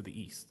immediately to the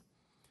east.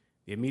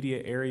 The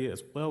immediate area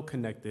is well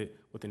connected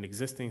with an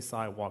existing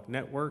sidewalk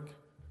network.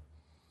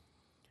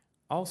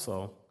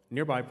 Also,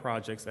 nearby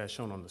projects as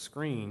shown on the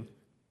screen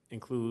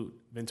include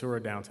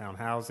Ventura Downtown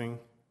Housing,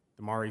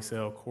 the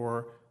Maricel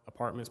Core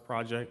Apartments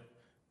project,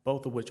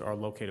 both of which are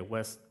located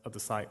west of the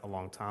site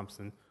along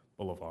Thompson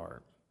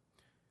Boulevard.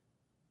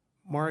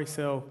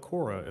 Maricel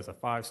Cora is a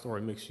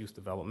 5-story mixed-use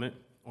development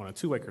on a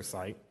 2-acre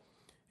site.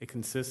 It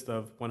consists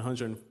of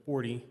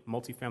 140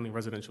 multifamily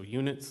residential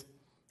units,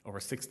 over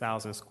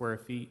 6,000 square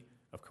feet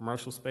of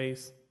commercial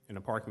space, and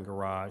a parking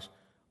garage,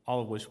 all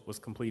of which was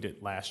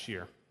completed last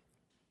year.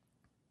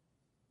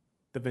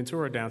 The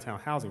Ventura Downtown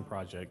Housing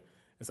project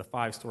is a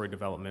 5-story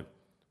development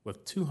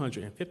with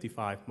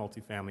 255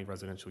 multifamily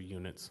residential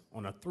units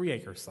on a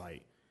 3-acre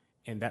site,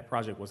 and that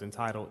project was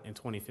entitled in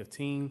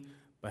 2015,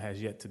 but has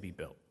yet to be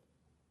built.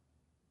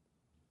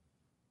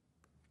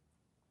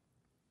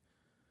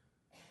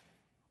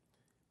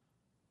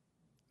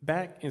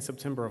 Back in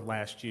September of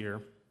last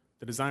year,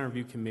 the Design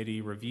Review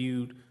Committee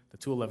reviewed the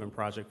 211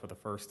 project for the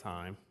first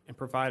time and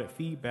provided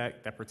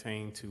feedback that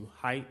pertained to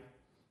height,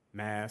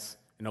 mass,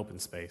 and open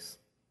space.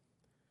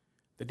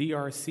 The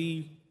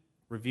DRC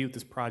reviewed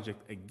this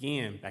project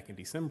again back in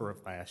December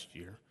of last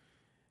year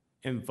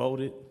and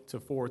voted to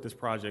forward this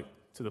project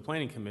to the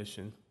Planning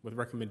Commission with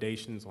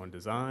recommendations on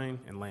design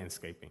and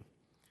landscaping.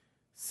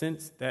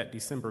 Since that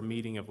December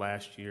meeting of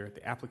last year,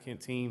 the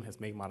applicant team has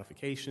made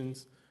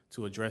modifications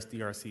to address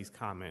DRC's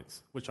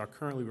comments, which are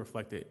currently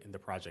reflected in the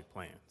project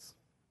plans.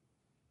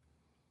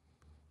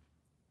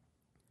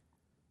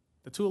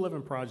 The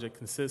 211 project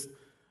consists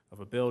of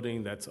a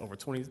building that's over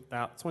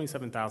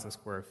 27,000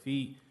 square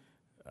feet,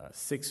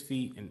 6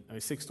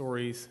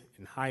 stories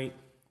in height.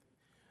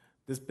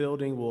 This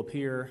building will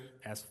appear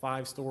as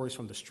 5 stories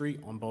from the street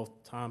on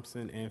both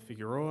Thompson and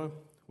Figueroa,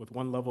 with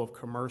 1 level of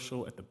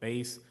commercial at the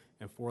base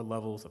and 4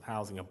 levels of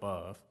housing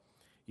above.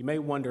 You may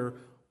wonder,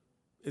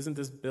 isn't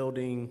this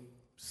building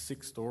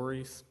 6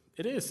 stories?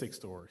 It is 6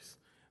 stories,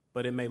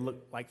 but it may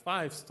look like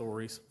 5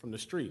 stories from the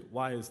street.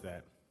 Why is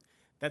that?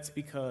 That's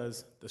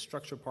because the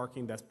structured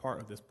parking that's part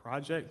of this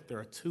project, there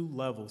are 2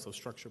 levels of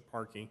structured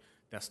parking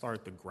that start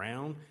at the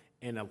ground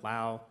and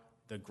allow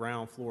the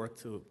ground floor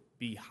to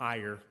be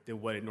higher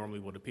than what it normally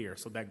would appear.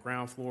 So that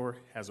ground floor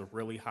has a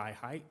really high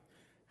height.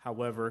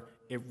 However,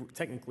 it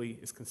technically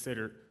is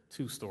considered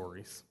 2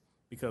 stories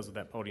because of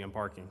that podium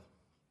parking.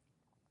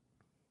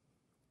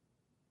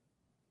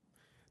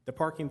 The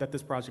parking that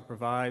this project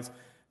provides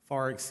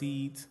far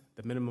exceeds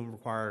the minimum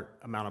required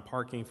amount of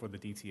parking for the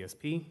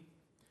DTSP.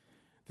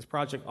 This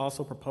project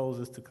also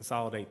proposes to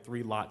consolidate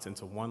 3 lots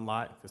into 1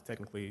 lot, because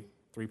technically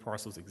 3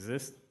 parcels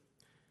exist.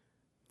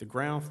 The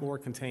ground floor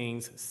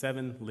contains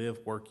 7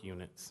 live-work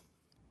units,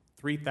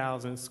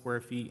 3,000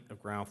 square feet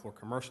of ground floor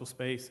commercial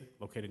space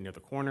located near the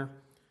corner,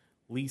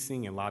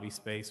 leasing and lobby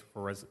space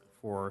for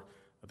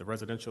the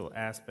residential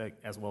aspect,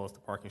 as well as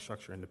the parking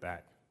structure in the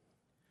back.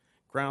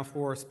 Ground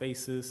floor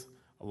spaces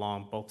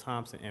along both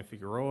Thompson and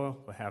Figueroa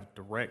will have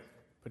direct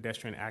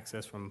pedestrian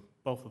access from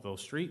both of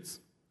those streets.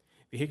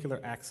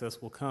 Vehicular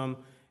access will come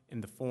in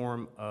the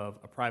form of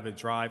a private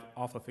drive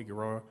off of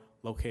Figueroa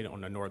located on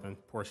the northern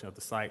portion of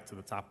the site to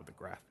the top of the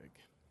graphic.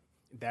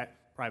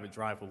 That private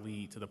drive will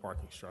lead to the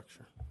parking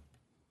structure.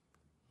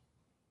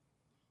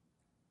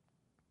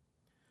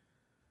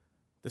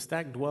 The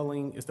stacked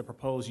dwelling is the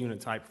proposed unit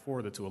type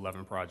for the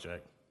 211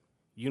 project.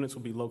 Units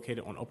will be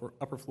located on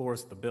upper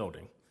floors of the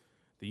building.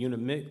 The unit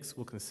mix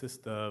will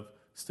consist of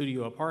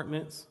studio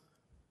apartments,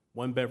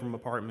 1-bedroom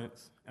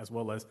apartments, as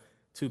well as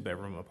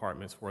 2-bedroom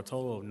apartments for a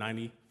total of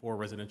 94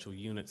 residential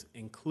units,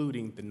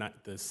 including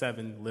the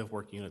 7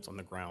 live-work units on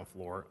the ground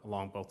floor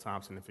along both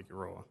Thompson and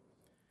Figueroa.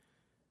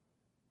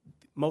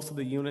 Most of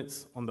the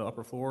units on the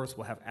upper floors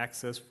will have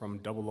access from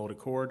double-loaded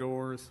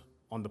corridors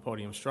on the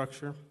podium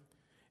structure.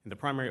 And the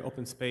primary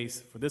open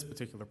space for this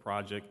particular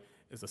project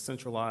is a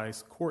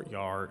centralized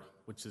courtyard,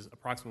 which is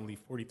approximately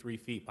 43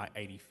 feet by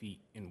 80 feet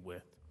in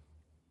width.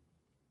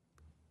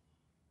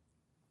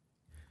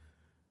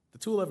 The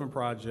 211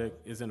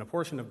 project is in a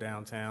portion of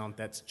downtown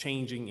that's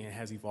changing and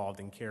has evolved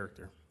in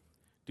character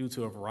due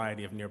to a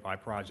variety of nearby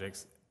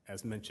projects,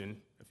 as mentioned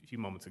a few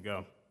moments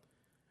ago.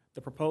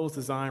 The proposed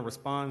design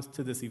responds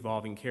to this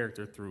evolving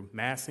character through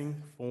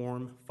massing,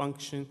 form,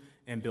 function,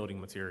 and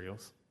building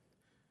materials.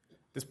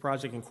 This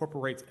project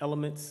incorporates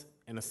elements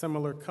in a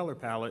similar color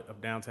palette of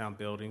downtown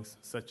buildings,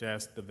 such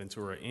as the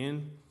Ventura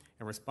Inn,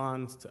 and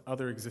responds to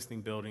other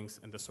existing buildings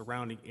in the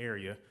surrounding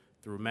area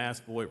through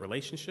mass-void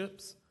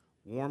relationships,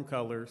 warm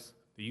colors,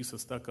 the use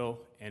of stucco,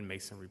 and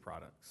masonry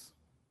products.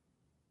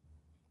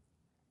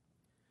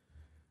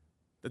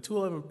 The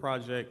 211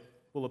 project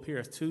will appear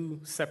as two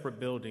separate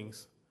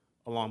buildings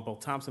along both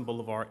Thompson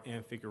Boulevard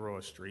and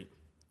Figueroa Street.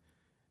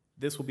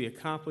 This will be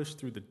accomplished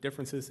through the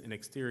differences in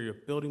exterior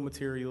building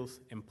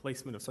materials and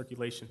placement of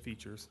circulation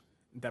features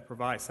that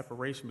provide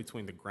separation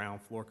between the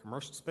ground floor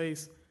commercial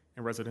space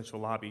and residential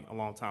lobby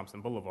along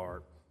Thompson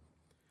Boulevard.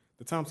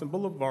 The Thompson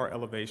Boulevard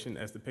elevation,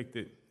 as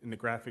depicted in the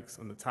graphics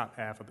on the top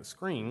half of the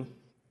screen,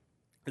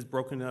 is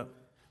broken up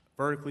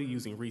vertically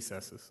using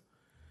recesses.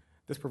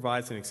 This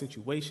provides an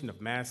accentuation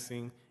of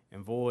massing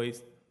and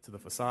voids to the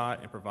facade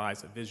and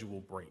provides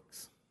visual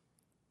breaks.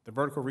 The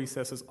vertical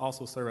recesses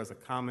also serve as a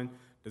common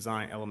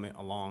design element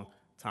along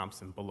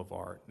Thompson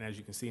Boulevard. And as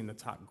you can see in the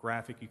top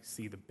graphic, you can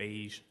see the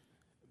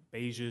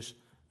beigeish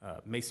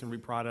masonry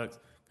products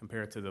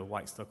compared to the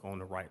white stucco on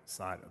the right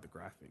side of the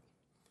graphic.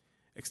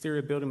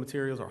 Exterior building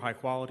materials are high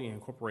quality and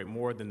incorporate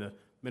more than the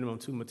minimum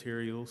two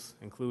materials,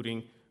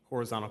 including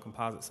horizontal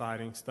composite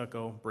siding,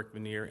 stucco, brick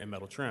veneer, and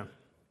metal trim.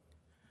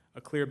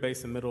 A clear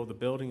base in the middle of the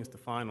building is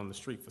defined on the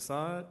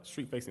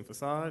street-facing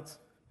facades,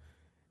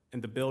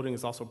 and the building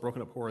is also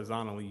broken up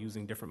horizontally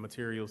using different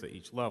materials at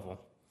each level.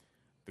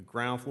 The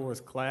ground floor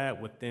is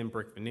clad with thin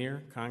brick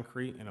veneer,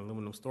 concrete, and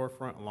aluminum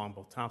storefront along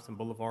both Thompson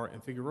Boulevard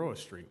and Figueroa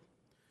Street.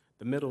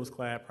 The middle is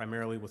clad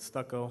primarily with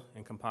stucco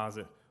and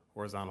composite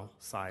horizontal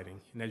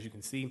siding. And as you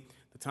can see,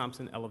 the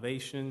Thompson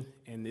elevation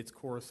and its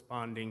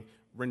corresponding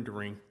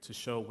rendering to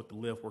show what the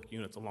live-work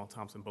units along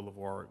Thompson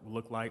Boulevard will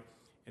look like,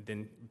 and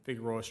then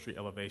Figueroa Street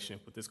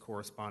elevation with this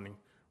corresponding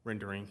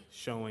rendering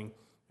showing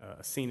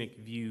a scenic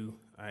view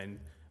and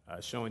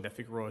showing that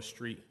Figueroa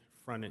Street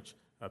frontage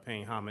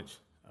paying homage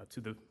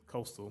to the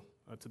coastal,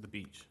 to the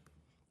beach.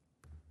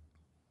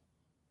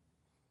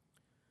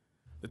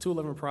 The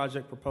 211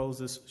 project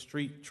proposes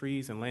street,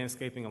 trees, and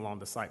landscaping along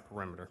the site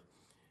perimeter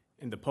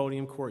in the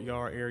podium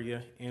courtyard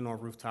area and on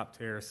rooftop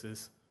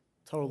terraces,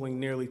 totaling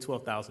nearly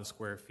 12,000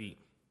 square feet.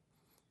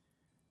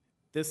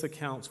 This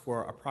accounts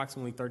for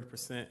approximately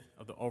 30%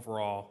 of the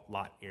overall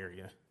lot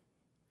area.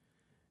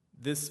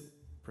 This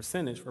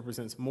percentage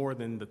represents more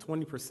than the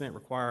 20%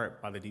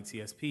 required by the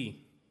DTSP.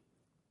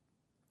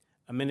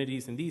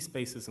 Amenities in these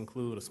spaces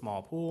include a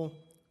small pool,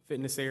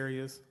 fitness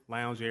areas,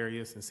 lounge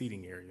areas, and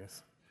seating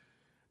areas.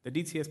 The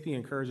DTSP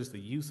encourages the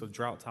use of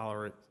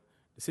drought-tolerant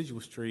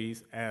deciduous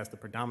trees as the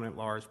predominant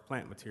large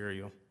plant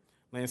material.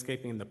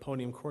 Landscaping in the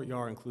podium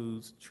courtyard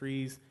includes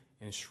trees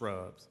and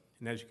shrubs.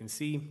 And as you can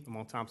see,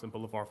 along Thompson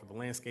Boulevard for the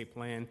landscape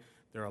plan,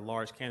 there are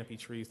large canopy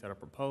trees that are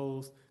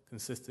proposed,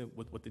 consistent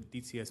with what the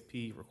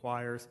DTSP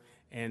requires,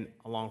 and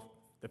along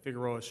the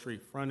Figueroa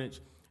Street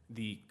frontage,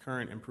 the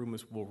current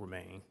improvements will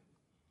remain.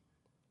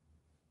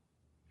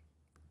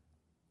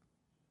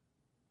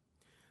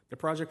 The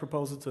project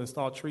proposes to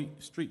install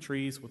street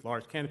trees with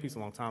large canopies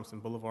along Thompson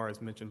Boulevard,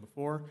 as mentioned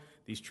before.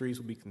 These trees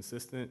will be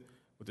consistent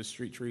with the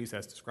street trees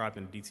as described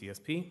in the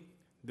DTSP.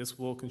 This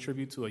will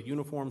contribute to a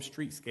uniform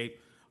streetscape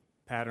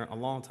pattern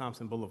along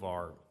Thompson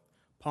Boulevard.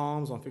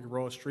 Palms on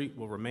Figueroa Street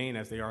will remain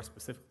as they are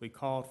specifically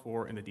called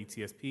for in the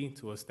DTSP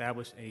to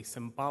establish a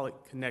symbolic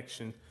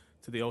connection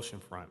to the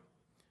oceanfront.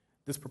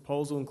 This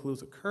proposal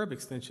includes a curb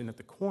extension at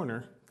the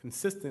corner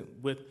consistent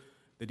with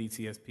the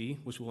DTSP,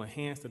 which will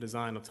enhance the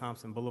design of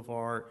Thompson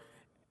Boulevard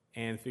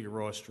and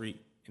Figueroa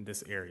Street in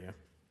this area.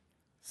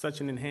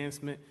 Such an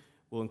enhancement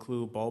will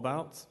include bulb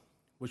outs,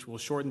 which will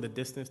shorten the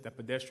distance that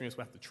pedestrians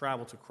will have to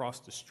travel to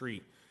cross the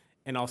street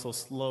and also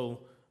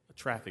slow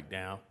traffic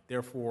down,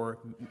 therefore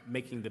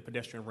making the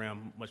pedestrian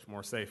realm much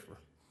more safer.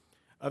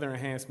 Other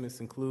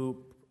enhancements include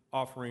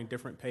offering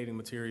different paving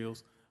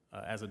materials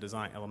as a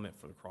design element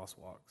for the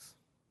crosswalks.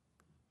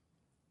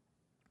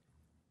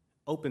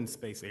 Open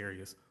space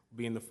areas will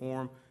be in the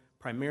form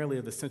primarily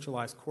of the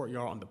centralized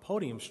courtyard on the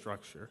podium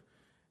structure.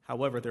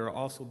 However, there will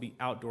also be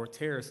outdoor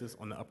terraces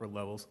on the upper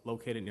levels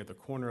located near the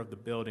corner of the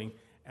building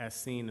as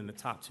seen in the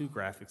top two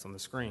graphics on the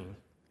screen,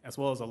 as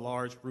well as a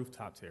large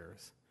rooftop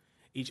terrace.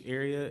 Each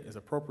area is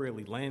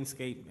appropriately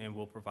landscaped and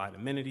will provide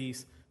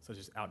amenities such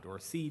as outdoor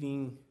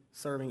seating,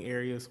 serving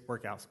areas,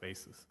 workout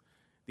spaces.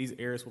 These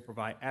areas will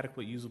provide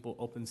adequate usable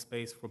open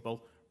space for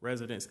both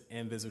residents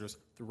and visitors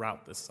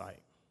throughout the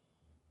site.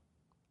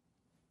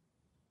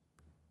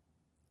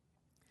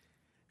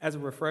 As a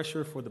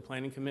refresher for the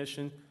Planning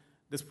Commission,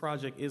 this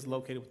project is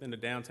located within the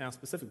Downtown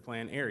Specific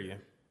Plan area,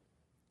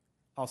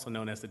 also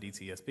known as the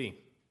DTSP.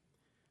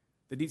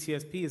 The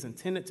DTSP is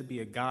intended to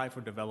be a guide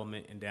for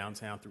development in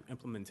downtown through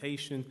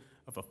implementation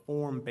of a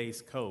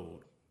form-based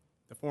code.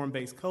 The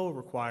form-based code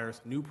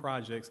requires new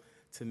projects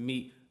to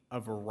meet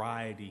a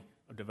variety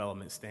of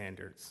development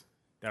standards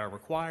that are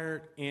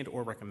required and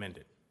or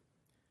recommended.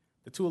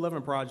 The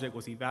 211 project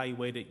was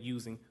evaluated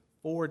using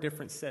 4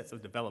 different sets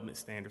of development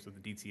standards of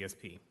the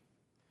DTSP.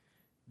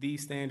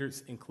 These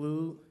standards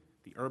include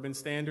the urban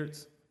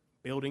standards,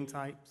 building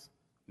types,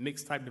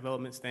 mixed type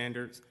development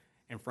standards,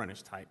 and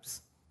frontage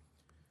types.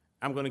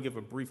 I'm going to give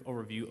a brief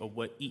overview of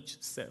what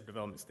each set of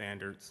development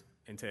standards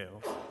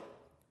entails.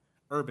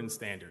 Urban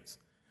standards.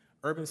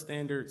 Urban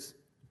standards,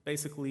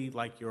 basically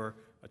like your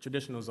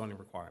traditional zoning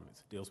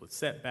requirements, deals with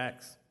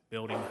setbacks,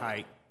 building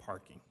height,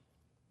 parking.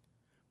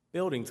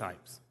 Building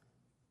types.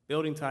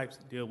 Building types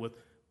deal with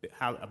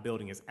how a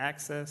building is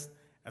accessed,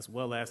 as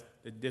well as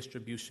the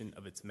distribution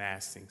of its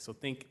massing. So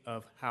think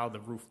of how the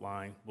roof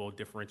line will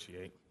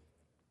differentiate.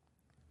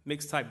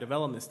 Mixed type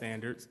development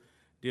standards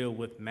deal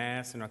with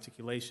mass and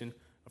articulation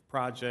of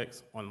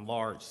projects on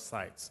large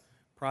sites.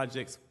 A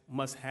project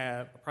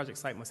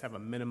site must have a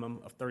minimum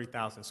of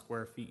 30,000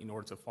 square feet in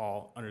order to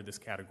fall under this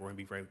category and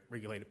be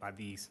regulated by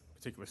these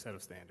particular set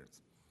of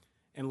standards.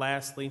 And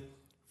lastly,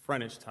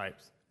 frontage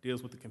types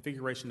deals with the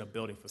configuration of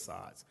building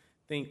facades.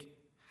 Think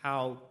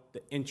how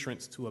the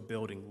entrance to a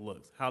building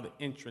looks, how the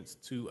entrance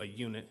to a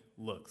unit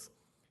looks.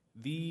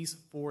 These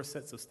 4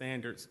 sets of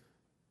standards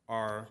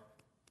are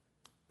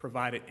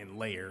provided in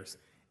layers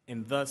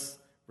and thus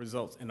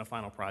results in a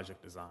final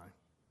project design.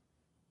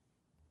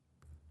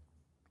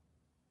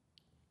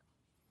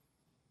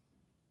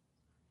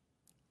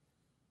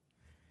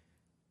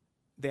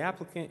 The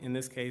applicant in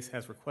this case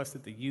has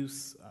requested the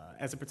use,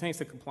 as it pertains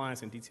to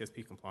compliance and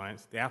DTSP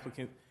compliance, the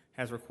applicant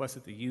has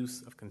requested the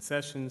use of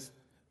concessions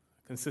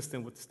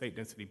consistent with the state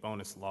density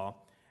bonus law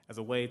as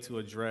a way to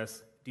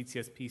address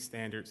DTSP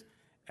standards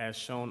as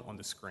shown on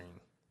the screen.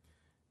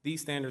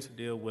 These standards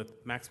deal with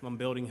maximum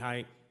building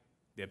height,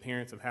 the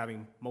appearance of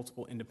having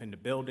multiple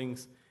independent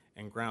buildings,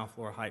 and ground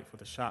floor height for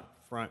the shop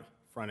front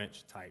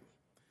frontage type.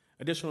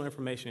 Additional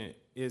information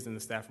is in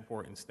the staff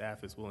report, and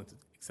staff is willing to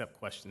accept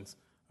questions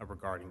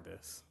regarding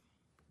this.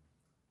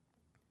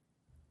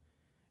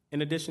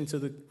 In addition to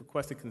the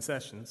requested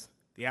concessions,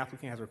 the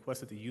applicant has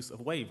requested the use of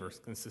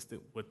waivers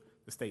consistent with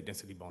the state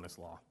density bonus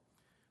law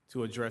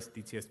to address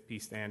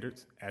DTSP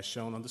standards as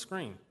shown on the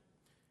screen.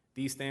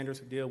 These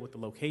standards deal with the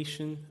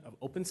location of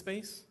open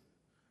space,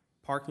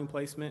 parking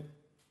placement,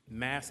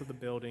 mass of the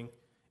building,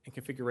 and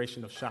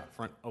configuration of shop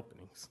front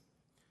openings.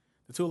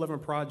 The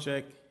 211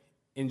 project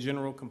in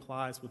general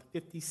complies with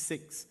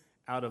 56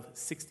 out of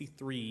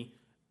 63,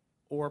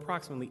 or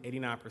approximately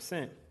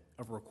 89%,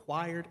 of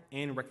required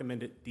and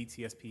recommended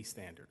DTSP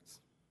standards.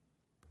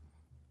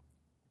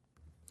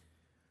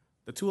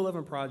 The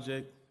 211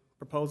 project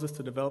proposes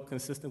to develop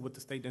consistent with the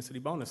state density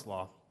bonus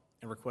law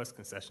and requests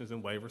concessions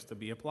and waivers to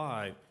be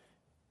applied,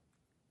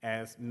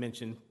 as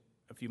mentioned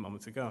a few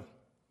moments ago.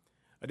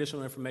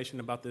 Additional information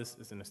about this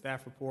is in the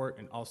staff report,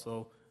 and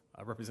also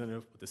a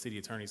representative with the city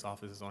attorney's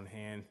office is on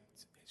hand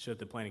should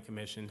the Planning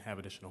Commission have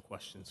additional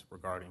questions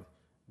regarding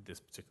this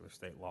particular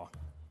state law.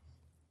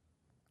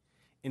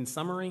 In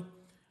summary,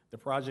 the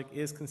project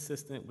is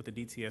consistent with the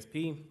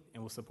DTSP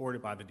and was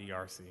supported by the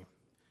DRC.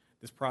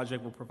 This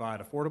project will provide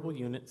affordable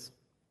units,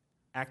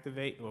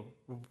 will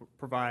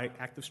provide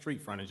active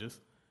street frontages,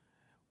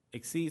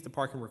 exceeds the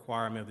parking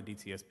requirement of the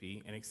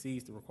DTSP, and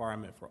exceeds the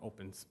requirement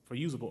for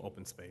usable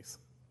open space.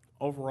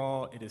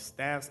 Overall, it is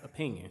staff's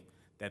opinion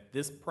that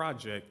this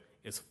project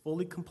is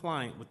fully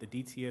compliant with the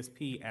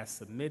DTSP as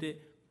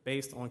submitted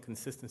based on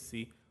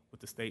consistency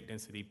with the state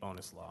density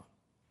bonus law.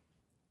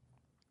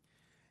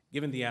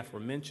 Given the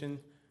aforementioned,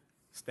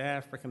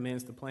 staff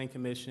recommends the Planning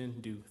Commission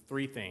do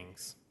 3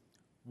 things.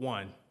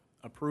 1,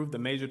 approve the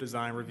major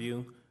design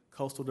review,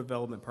 coastal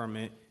development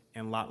permit,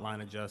 and lot line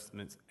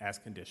adjustments as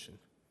conditioned.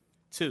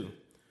 2,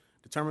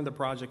 determine the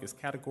project is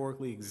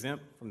categorically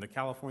exempt from the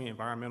California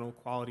Environmental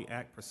Quality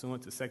Act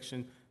pursuant to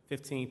Section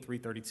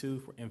 15332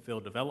 for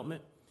infill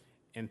development.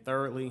 And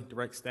thirdly,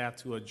 direct staff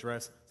to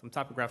address some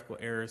typographical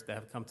errors that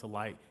have come to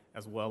light,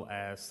 as well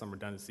as some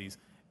redundancies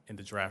in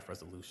the draft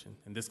resolution.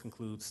 And this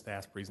concludes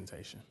staff's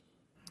presentation.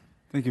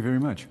 Thank you very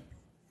much.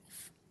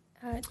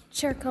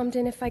 Chair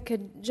Comden, if I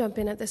could jump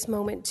in at this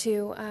moment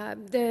too.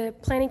 The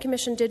Planning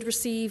Commission did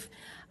receive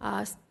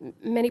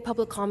many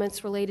public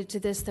comments related to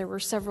this. There were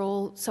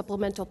several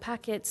supplemental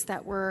packets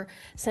that were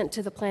sent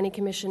to the Planning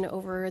Commission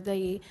over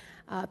the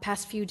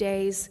past few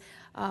days.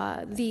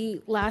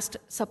 The last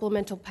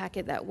supplemental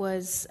packet that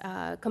was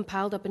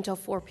compiled up until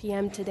 4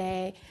 p.m.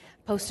 today,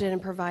 posted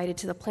and provided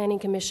to the Planning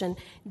Commission,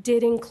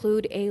 did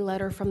include a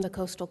letter from the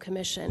Coastal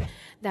Commission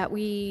that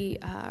we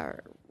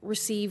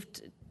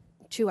received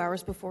 2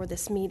 hours before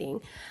this meeting.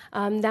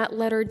 That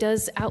letter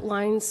does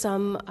outline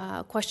some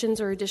questions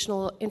or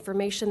additional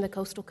information the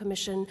Coastal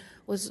Commission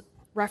was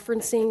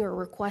referencing or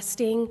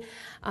requesting,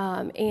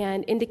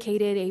 and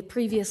indicated a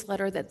previous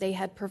letter that they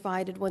had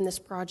provided when this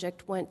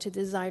project went to the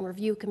Design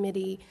Review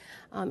Committee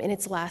in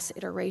its last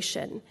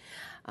iteration.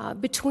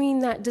 Between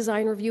that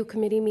Design Review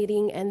Committee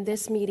meeting and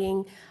this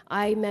meeting,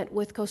 I met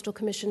with Coastal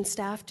Commission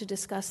staff to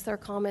discuss their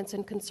comments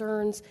and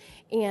concerns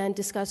and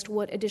discussed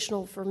what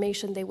additional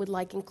information they would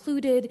like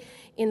included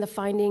in the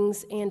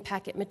findings and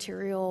packet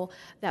material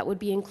that would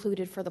be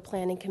included for the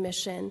Planning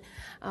Commission.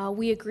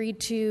 We agreed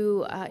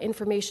to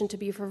information to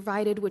be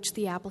provided, which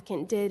the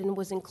applicant did and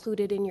was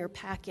included in your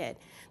packet.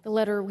 The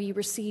letter we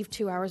received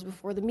 2 hours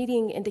before the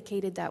meeting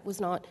indicated that was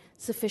not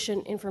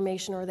sufficient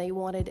information, or they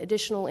wanted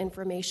additional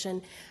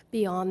information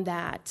beyond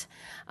that.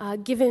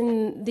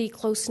 Given the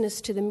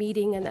closeness to the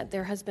meeting and that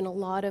there has been a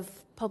lot of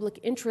public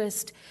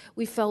interest,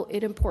 we felt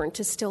it important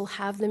to still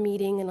have the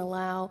meeting and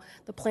allow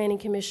the Planning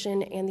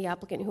Commission and the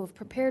applicant who have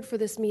prepared for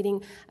this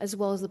meeting, as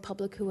well as the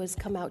public who has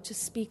come out to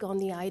speak on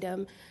the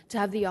item, to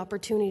have the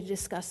opportunity to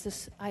discuss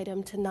this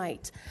item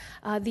tonight.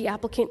 The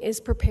applicant is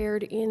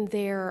prepared in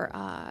their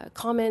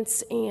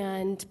comments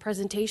and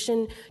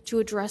presentation to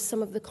address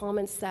some of the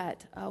comments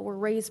that were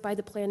raised by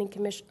the Planning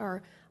Commission,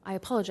 or I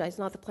apologize,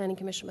 not the Planning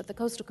Commission, but the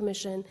Coastal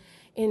Commission,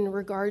 in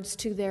regards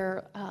to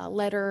their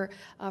letter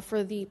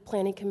for the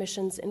Planning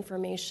Commission's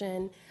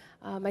information.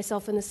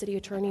 Myself and the City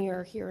Attorney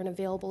are here and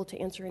available to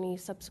answer any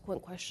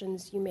subsequent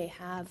questions you may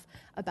have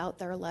about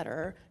their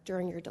letter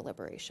during your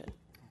deliberation.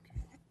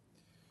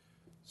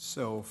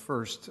 So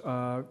first,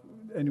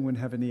 anyone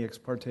have any ex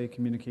parte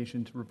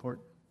communication to report?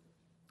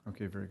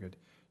 Okay, very good.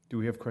 Do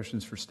we have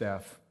questions for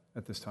staff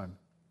at this time?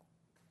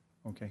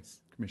 Okay,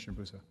 Commissioner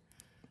Busa.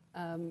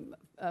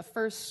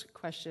 First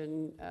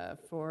question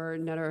for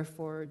Netta or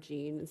for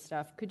Jean and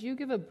staff. Could you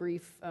give a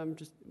brief,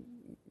 just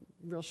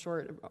real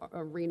short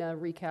RHNA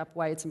recap,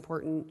 why it's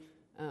important?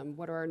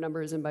 What are our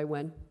numbers and by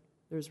when?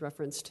 There's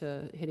reference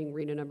to hitting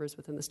RHNA numbers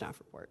within the staff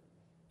report.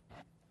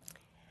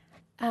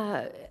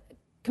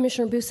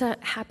 Commissioner Busa,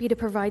 happy to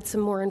provide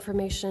some more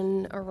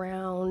information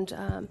around,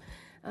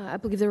 I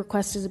believe the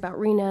request is about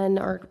RHNA and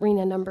our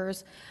RHNA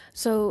numbers.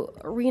 So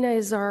RHNA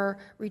is our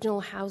regional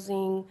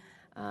housing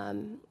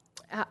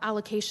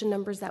allocation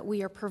numbers that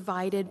we are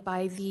provided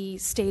by the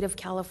state of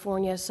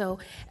California. So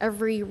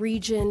every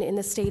region in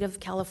the state of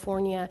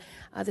California,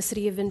 the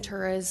city of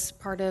Ventura is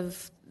part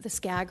of the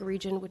SCAG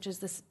region, which is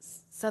the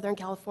Southern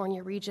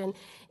California region,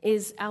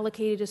 is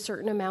allocated a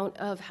certain amount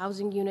of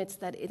housing units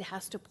that it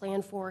has to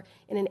plan for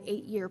in an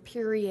 8-year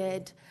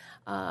period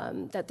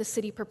that the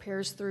city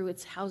prepares through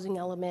its housing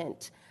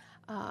element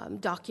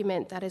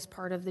document that is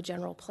part of the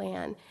general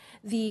plan.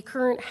 The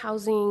current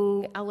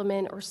housing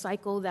element or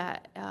cycle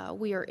that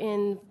we are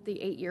in, the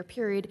 8-year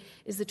period,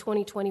 is the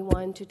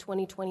 2021 to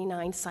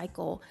 2029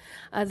 cycle.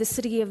 The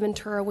city of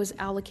Ventura was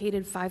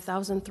allocated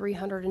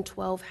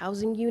 5,312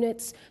 housing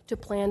units to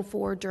plan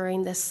for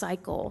during this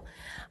cycle.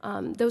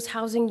 Those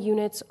housing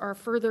units are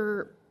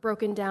further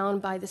broken down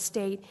by the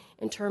state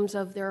in terms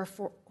of their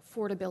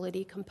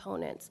affordability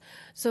components.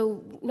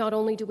 So not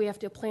only do we have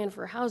to plan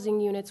for housing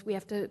units, we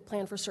have to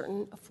plan for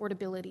certain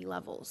affordability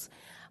levels,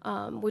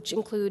 which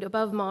include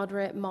above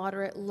moderate,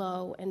 moderate,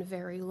 low, and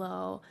very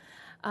low.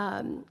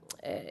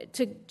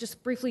 To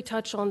just briefly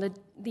touch on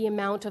the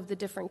amount of the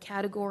different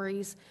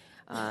categories,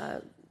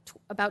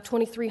 about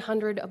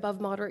 2,300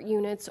 above moderate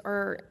units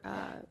are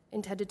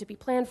intended to be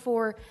planned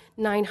for,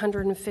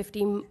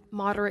 950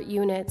 moderate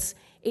units,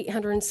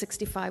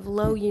 865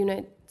 low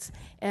units,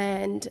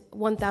 and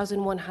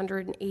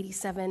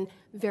 1,187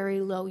 very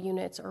low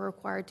units are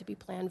required to be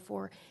planned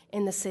for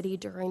in the city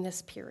during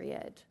this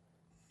period.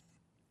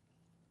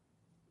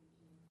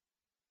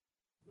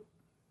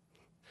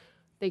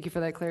 Thank you for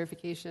that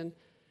clarification.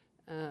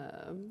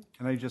 Can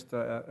I just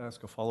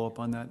ask a follow-up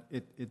on that?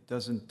 It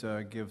doesn't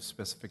give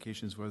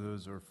specifications whether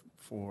those are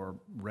for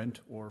rent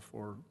or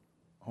for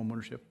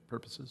homeownership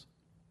purposes,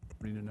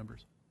 RHNA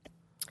numbers?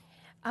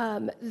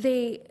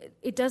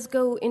 It does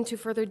go into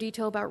further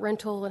detail about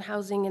rental and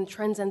housing and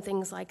trends and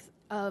things like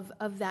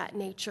of that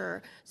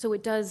nature. So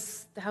it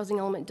does, the housing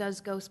element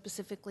does go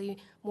specifically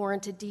more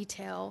into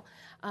detail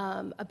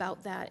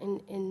about that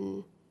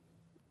in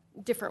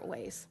different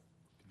ways.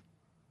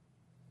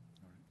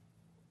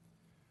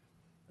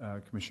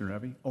 Commissioner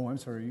Abbey? Oh, I'm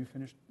sorry, are you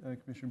finished,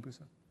 Commissioner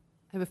Busa?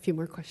 I have a few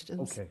more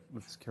questions. Okay,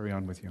 let's carry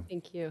on with you.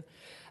 Thank you.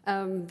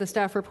 The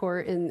staff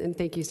report, and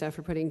thank you, staff,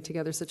 for putting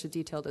together such a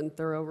detailed and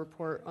thorough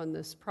report on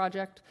this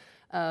project.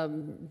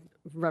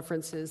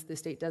 References the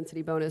state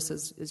density bonus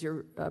as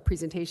your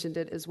presentation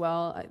did as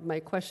well. My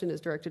question is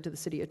directed to the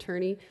city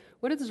attorney.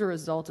 What is the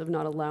result of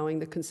not allowing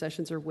the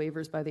concessions or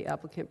waivers by the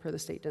applicant per the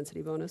state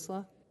density bonus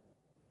law?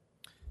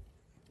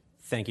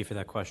 Thank you for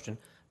that question.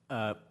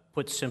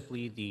 Put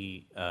simply,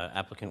 the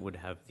applicant would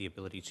have the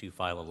ability to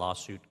file a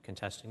lawsuit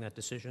contesting that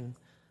decision.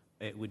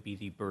 It would be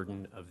the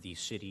burden of the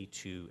city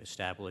to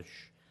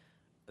establish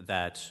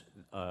that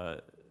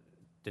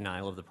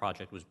denial of the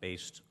project was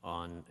based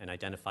on an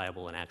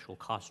identifiable and actual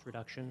cost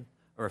reduction,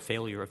 or a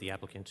failure of the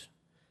applicant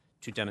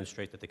to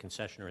demonstrate that the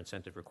concession or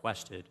incentive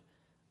requested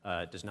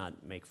does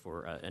not make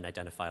for an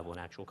identifiable and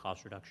actual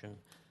cost reduction,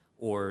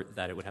 or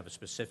that it would have a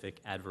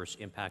specific adverse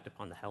impact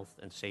upon the health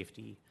and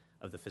safety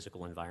of the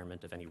physical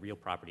environment of any real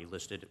property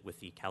listed with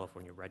the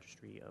California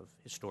Registry of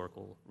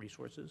Historical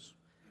Resources,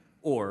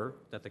 or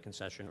that the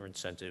concession or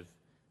incentive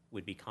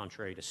would be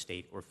contrary to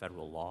state or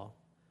federal law.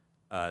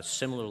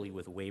 Similarly,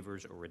 with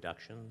waivers or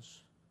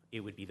reductions, it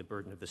would be the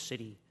burden of the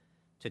city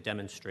to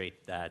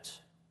demonstrate that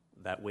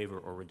that waiver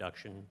or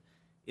reduction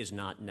is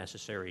not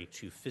necessary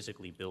to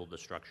physically build the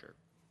structure.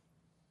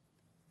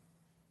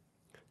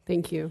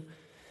 Thank you.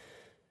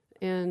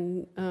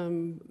 And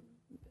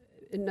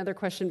another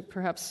question,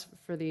 perhaps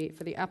for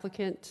the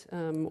applicant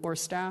or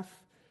staff,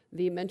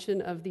 the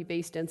mention of the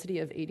base density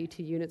of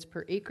 82 units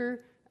per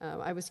acre.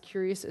 I was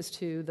curious as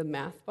to the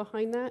math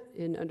behind that.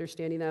 In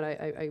understanding that,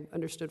 I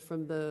understood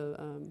from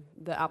the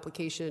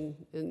application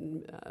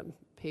in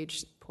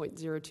page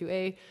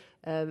 0.02a,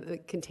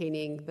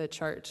 containing the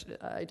chart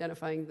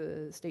identifying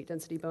the state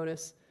density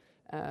bonus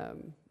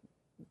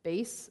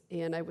base,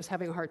 and I was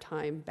having a hard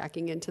time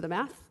backing into the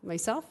math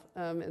myself,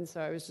 and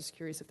so I was just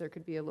curious if there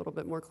could be a little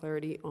bit more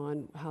clarity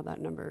on how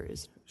that number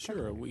is.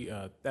 Sure,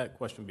 that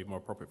question would be more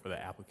appropriate for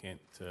the applicant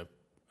to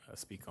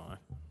speak on.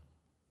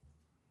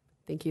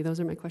 Thank you. Those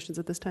are my questions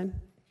at this time.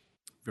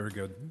 Very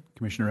good.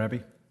 Commissioner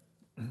Abbey?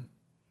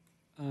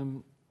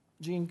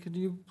 Jean, could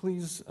you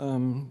please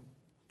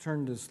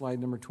turn to slide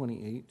number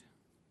 28?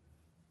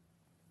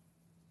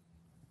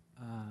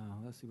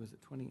 Let's see, was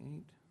it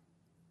 28?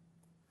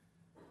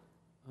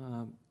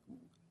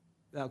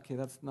 Okay,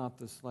 that's not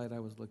the slide I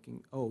was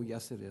looking. Oh,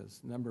 yes, it is.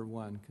 Number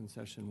 1,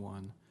 concession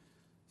 1.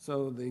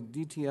 So the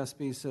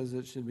DTSB says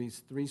it should be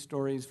 3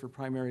 stories for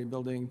primary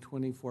building,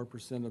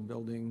 24% of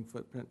building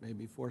footprint may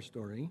be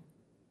 4-story.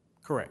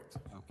 Correct.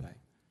 Okay.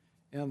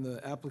 And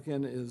the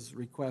applicant is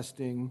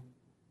requesting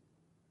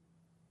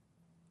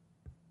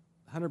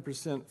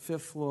 100%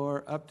 5th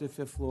floor, up to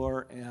 5th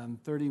floor,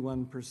 and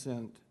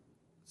 31%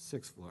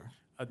 6th floor.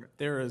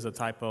 There is a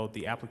typo.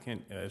 The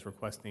applicant is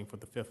requesting for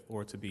the 5th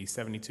floor to be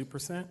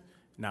 72%,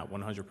 not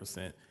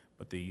 100%,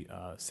 but the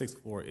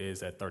 6th floor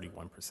is at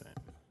 31%.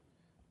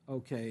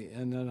 Okay,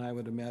 and then I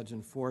would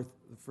imagine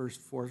the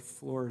first 4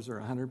 floors are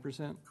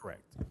 100%?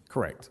 Correct.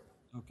 Correct.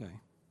 Okay.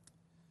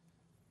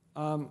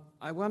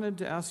 I wanted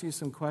to ask you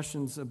some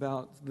questions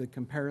about the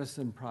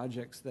comparison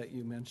projects that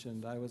you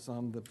mentioned. I was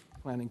on the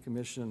Planning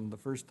Commission the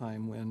first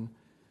time when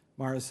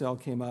Maricel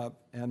came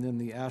up, and then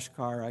the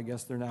Ashcar, I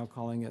guess they're now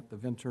calling it the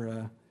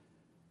Ventura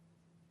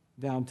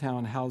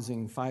Downtown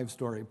Housing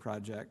 5-story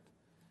project.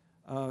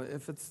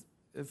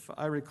 If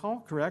I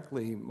recall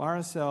correctly,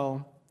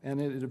 Maricel, and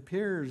it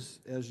appears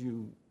as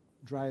you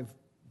drive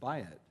by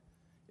it,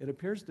 it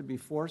appears to be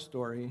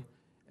 4-story,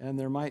 and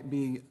there might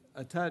be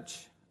a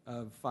touch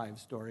of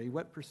 5-story.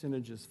 What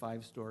percentage is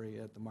 5-story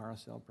at the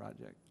Maricel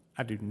project?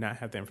 I do not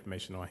have the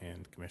information on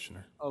hand,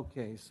 Commissioner.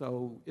 Okay,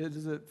 so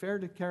is it fair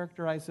to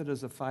characterize it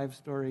as a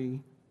 5-story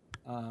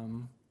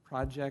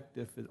project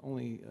if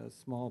only a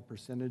small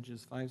percentage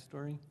is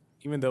 5-story?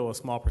 Even though a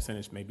small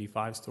percentage may be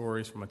 5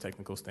 stories, from a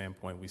technical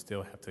standpoint, we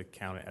still have to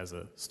count it as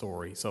a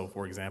story. So,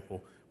 for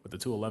example, with the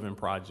 211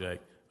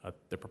 project,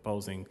 they're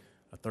proposing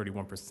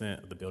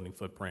 31% of the building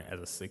footprint as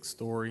a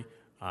 6-story.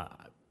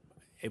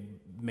 It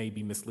may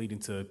be misleading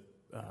to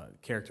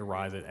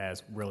characterize it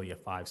as really a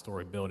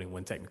 5-story building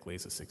when technically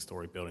it's a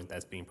 6-story building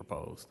that's being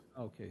proposed.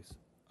 Okay,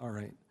 all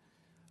right.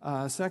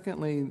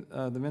 Secondly,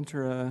 the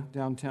Ventura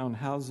Downtown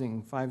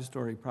Housing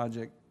 5-story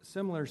project,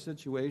 similar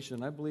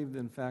situation. I believe,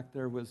 in fact,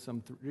 there was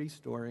some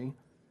 3-story,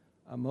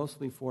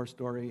 mostly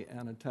 4-story,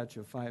 and a touch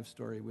of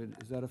 5-story.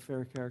 Is that a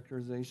fair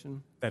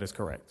characterization? That is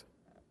correct.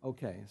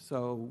 Okay,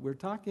 so we're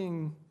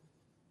talking,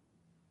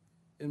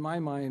 in my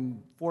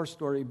mind,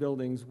 4-story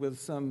buildings with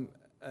some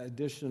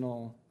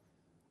additional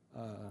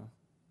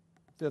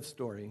 5th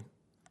story.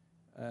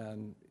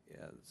 And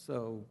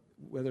so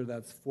whether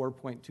that's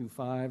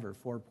 4.25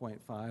 or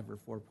 4.5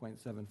 or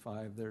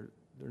 4.75, they're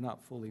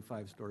not fully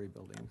 5-story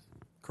buildings.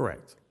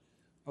 Correct.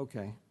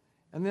 Okay.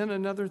 And then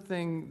another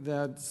thing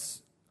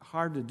that's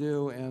hard to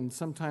do, and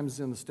sometimes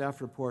in the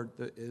staff report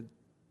that it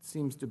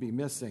seems to be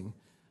missing.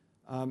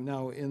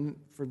 Now,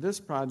 for this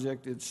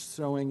project, it's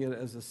showing it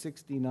as a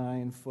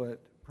 69-foot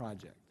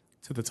project.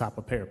 To the top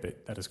of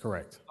parapet, that is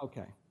correct.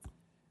 Okay.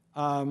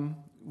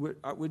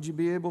 Would you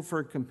be able,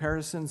 for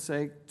comparison's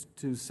sake,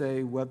 to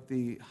say what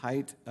the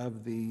height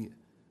of the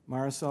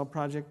Maricel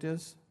project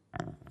is?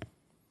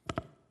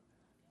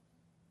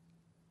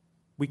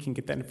 We can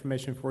get that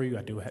information for you.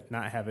 I do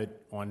not have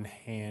it on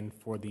hand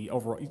for the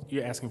overall.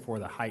 You're asking for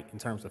the height in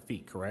terms of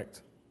feet,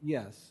 correct?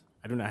 Yes.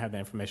 I do not have that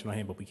information on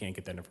hand, but we can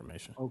get that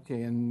information.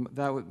 Okay, and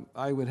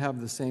I would have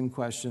the same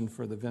question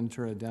for the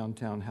Ventura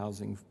Downtown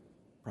Housing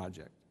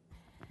project.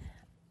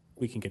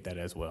 We can get that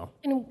as well.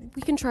 And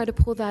we can try to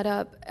pull that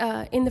up.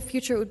 In the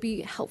future, it would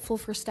be helpful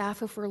for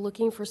staff if we're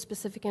looking for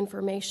specific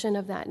information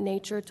of that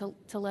nature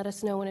to let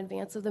us know in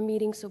advance of the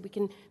meeting so we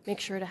can make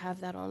sure to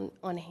have that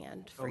on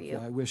hand for you.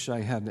 I wish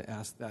I had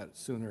asked that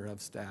sooner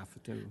of staff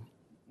too.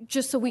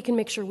 Just so we can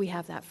make sure we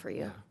have that for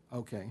you. Yeah.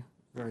 Okay,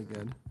 very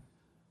good.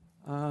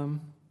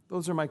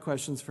 Those are my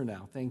questions for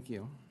now. Thank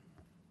you.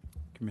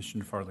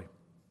 Commissioner Farley.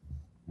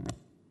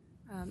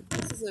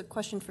 This is a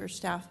question for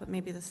staff, but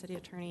maybe the city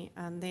attorney.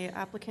 The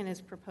applicant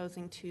is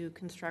proposing to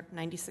construct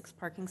 96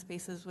 parking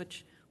spaces,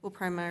 which will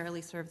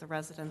primarily serve the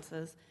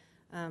residences.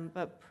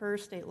 But per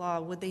state law,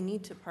 would they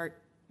need to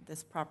park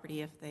this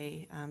property if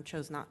they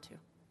chose not to?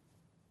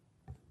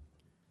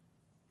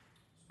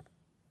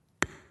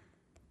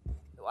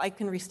 I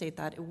can restate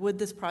that. Would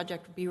this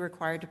project be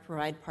required to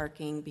provide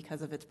parking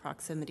because of its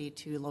proximity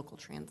to local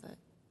transit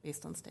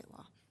based on state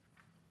law?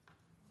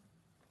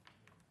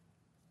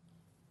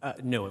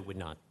 No, it would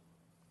not.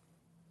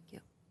 Thank you.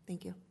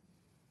 Thank you.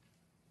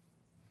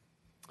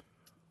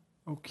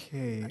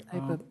 Okay. I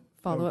have a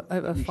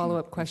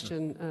follow-up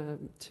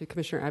question to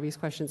Commissioner Abbey's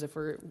questions. If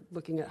we're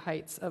looking at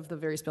heights of the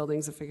various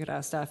buildings, if we could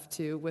ask staff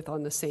to, with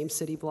on the same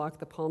city block,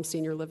 the Palm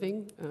Senior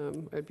Living,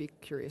 I'd be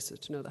curious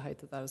to know the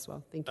height of that as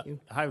well. Thank you.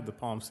 The height of the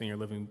Palm Senior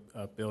Living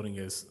building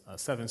is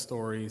 7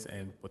 stories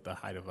and with a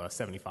height of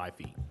 75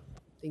 feet.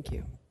 Thank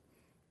you.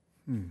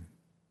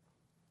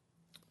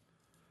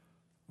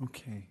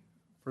 Okay.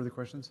 Further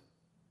questions?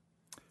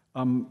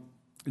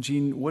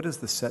 Jean, what is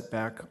the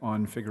setback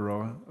on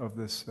Figueroa of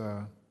this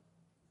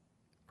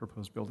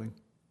proposed building?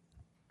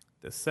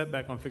 The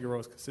setback on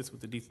Figueroa is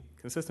consistent with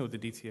the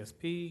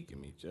DTSP. Give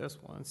me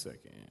just 1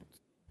 second.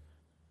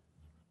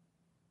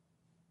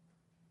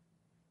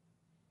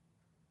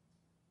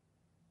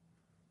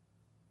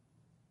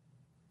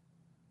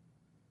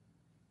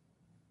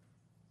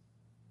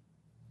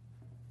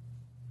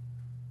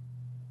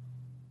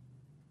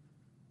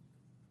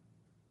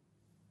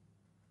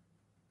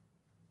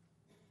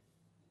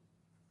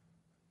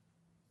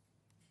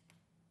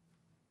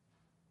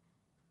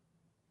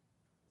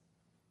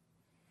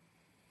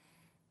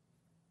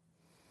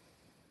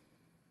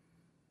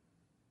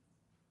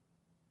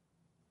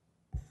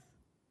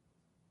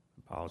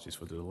 Apologies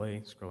for the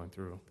delay, scrolling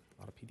through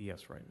a lot of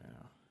PDFs right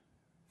now.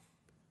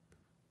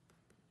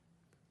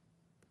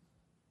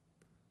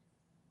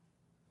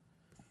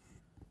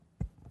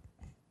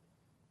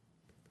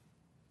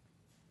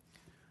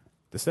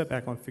 The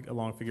setback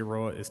along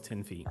Figueroa is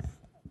 10 feet.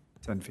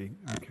 10 feet,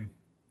 okay.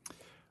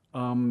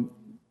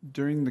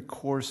 During the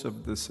course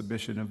of the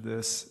submission of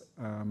this,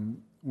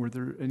 were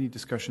there any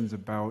discussions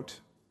about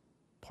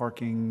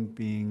parking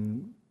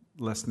being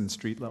less than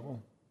street level,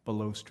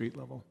 below street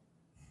level?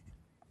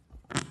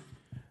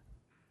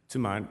 To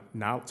my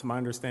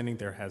understanding,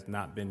 there has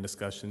not been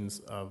discussions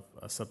of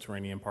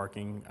subterranean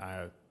parking.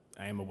 I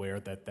am aware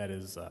that that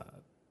is a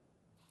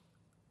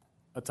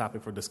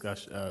topic for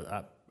discussion,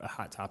 a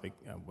hot topic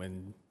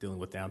when dealing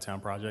with downtown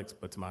projects,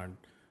 but to my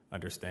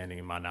understanding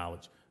and my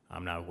knowledge,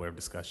 I'm not aware of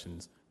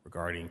discussions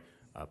regarding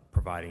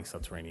providing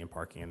subterranean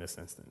parking in this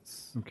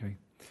instance. Okay.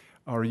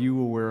 Are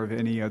you aware of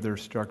any other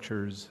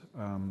structures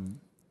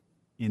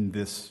in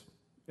this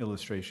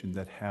illustration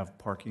that have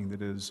parking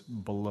that is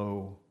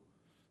below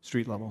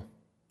street level?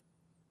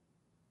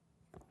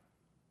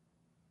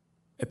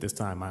 At this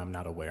time, I am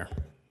not aware.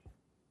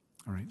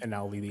 All right. And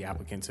I'll leave the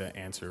applicant to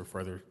answer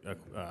further, to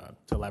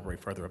elaborate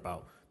further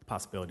about the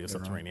possibility of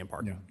subterranean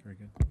parking. Yeah, very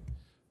good.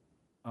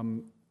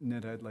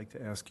 Ned, I'd like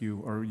to ask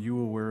you, are you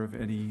aware of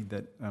any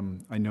that,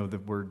 I know the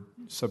word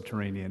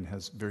subterranean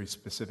has very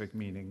specific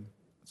meaning,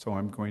 so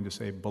I'm going to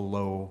say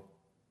below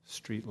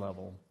street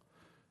level,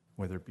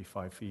 whether it be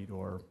 5 feet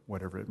or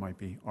whatever it might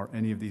be. Are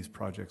any of these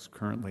projects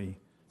currently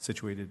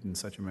situated in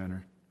such a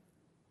manner?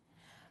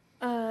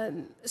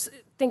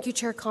 Thank you,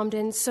 Chair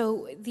Comden.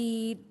 So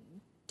the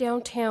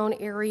downtown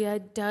area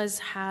does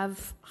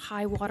have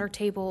high water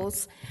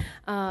tables,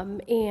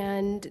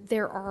 and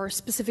there are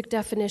specific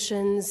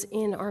definitions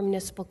in our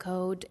municipal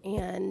code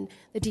and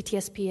the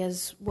DTSP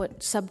as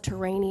what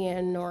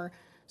subterranean or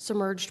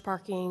submerged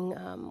parking,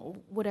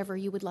 whatever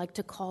you would like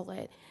to call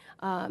it,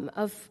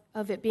 of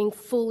it being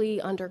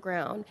fully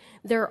underground.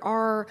 There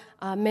are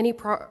many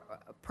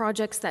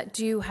projects that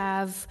do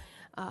have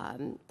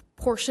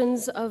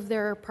portions of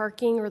their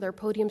parking or their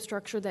podium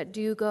structure that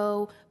do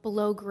go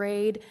below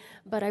grade,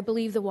 but I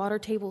believe the water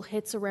table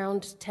hits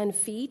around 10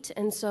 feet,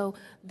 and so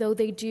though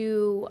they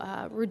do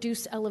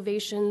reduce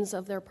elevations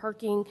of their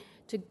parking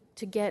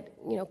to get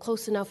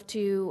close enough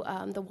to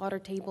the water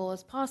table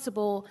as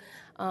possible,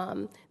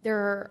 I'm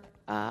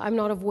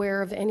not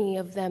aware of any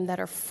of them that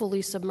are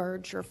fully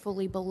submerged or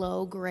fully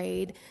below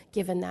grade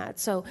given that.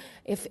 So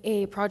if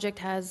a project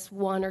has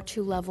 1 or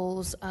 2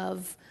 levels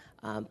of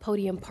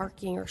podium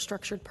parking or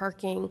structured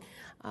parking,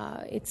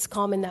 it's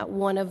common that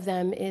one of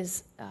them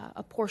is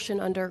a portion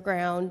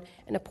underground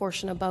and a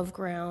portion above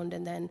ground,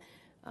 and then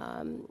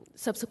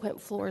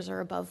subsequent floors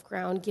are above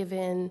ground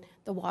given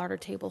the water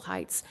table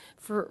heights.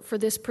 For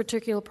this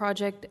particular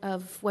project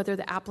of whether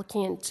the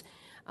applicant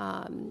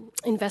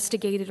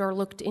investigated or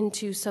looked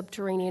into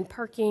subterranean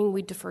parking,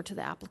 we defer to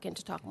the applicant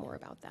to talk more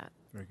about that.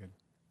 Very good.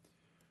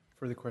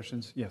 Further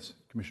questions? Yes,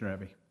 Commissioner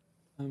Abbey.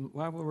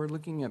 While we're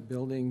looking at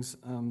buildings,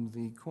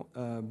 the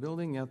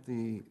building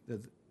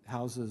that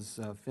houses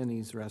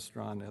Finney's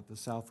Restaurant at the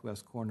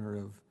southwest corner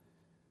of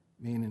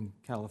Maine and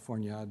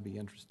California, I'd be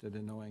interested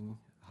in knowing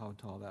how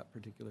tall that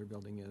particular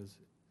building is.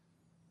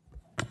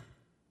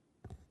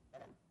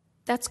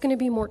 That's going to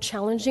be more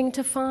challenging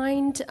to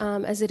find,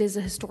 as it is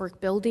a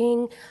historic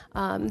building.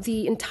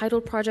 The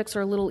entitled projects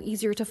are a little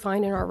easier to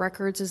find in our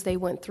records as they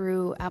went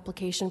through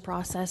application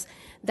process.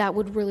 That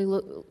would really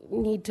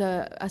need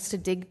us to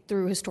dig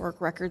through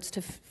historic records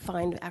to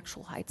find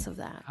actual heights of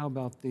that. How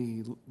about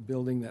the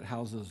building that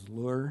houses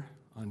Lure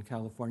on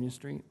California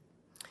Street?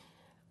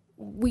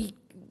 We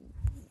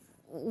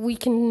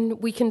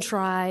can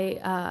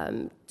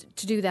try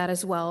to do that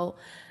as well.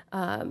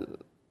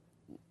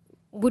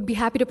 Would be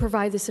happy to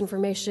provide this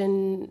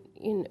information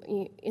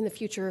in the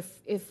future.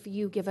 If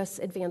you give us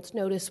advance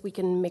notice, we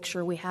can make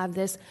sure we have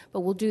this,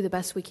 but we'll do the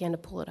best we can to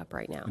pull it up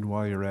right now. And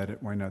while you're at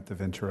it, why not the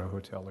Ventura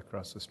Hotel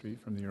across the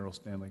street from the Earl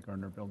Stanley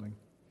Gardner Building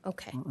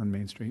Okay. on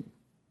Main Street?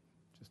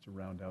 Just to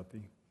round out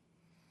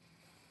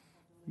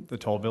the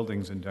tall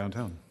buildings in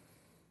downtown.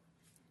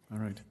 All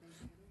right.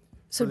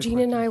 So Further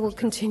Gina and I questions will for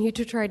continue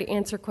to try to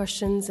answer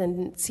questions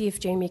and see if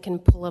Jamie can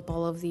pull up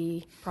all of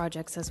the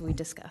projects as we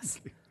discuss.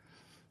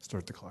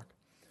 Start the clock.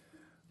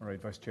 All right,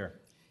 Vice Chair.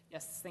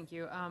 Yes, thank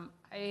you.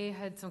 I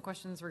had some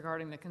questions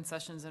regarding the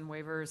concessions and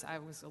waivers. I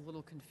was a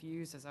little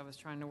confused as I was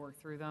trying to work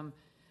through them.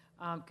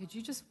 Could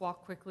you just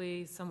walk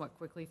somewhat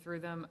quickly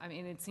through them? I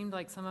mean, it seemed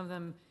like some of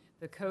them,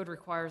 the code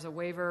requires a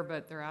waiver,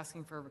 but they're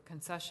asking for a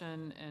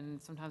concession, and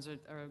sometimes an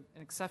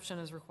exception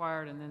is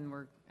required, and then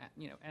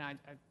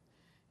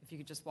if you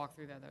could just walk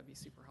through that, that would be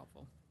super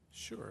helpful.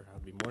 Sure,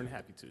 I'd be more than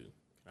happy to.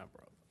 Can I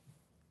borrow?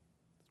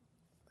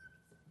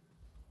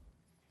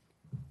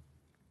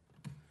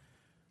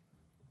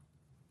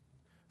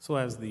 So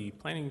as the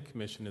Planning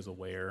Commission is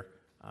aware,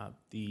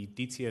 the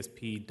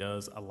DTSP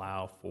does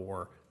allow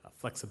for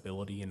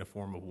flexibility in the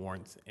form of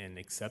warrants and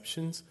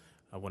exceptions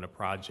when a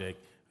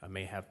project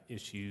may have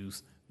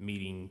issues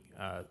meeting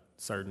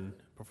certain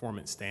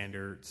performance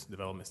standards,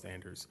 development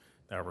standards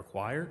that are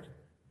required.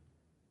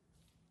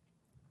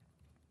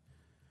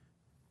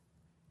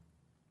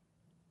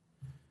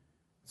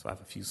 So I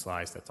have a few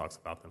slides that talks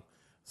about them.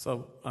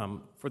 So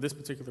for this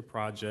particular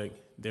project,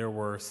 there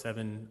were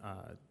 7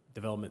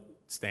 development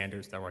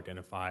standards that were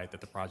identified that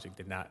the project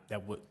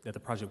that the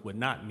project would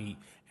not meet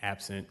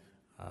absent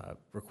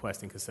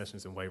requesting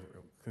concessions and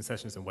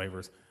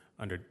waivers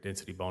under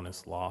density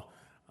bonus law.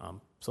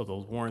 So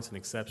those warrants and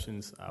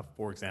exceptions,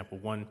 for example,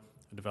 one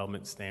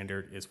development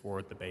standard is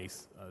for the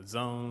base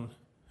zone,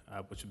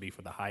 which would be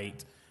for the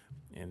height.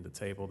 In the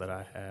table that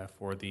I have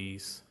for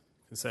these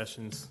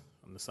concessions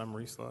on the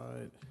summary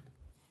slide.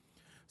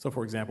 So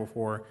for example,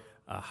 for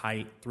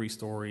height 3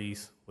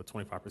 stories with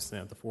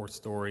 25% of the 4th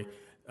story,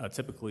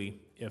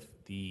 typically if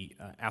the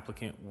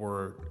applicant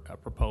were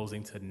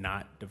proposing to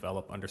not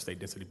develop under state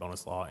density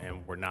bonus law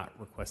and were not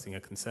requesting a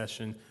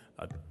concession,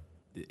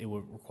 it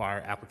would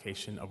require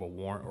application of a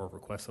warrant or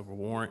request of a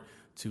warrant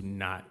to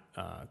not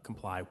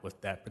comply with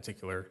that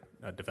particular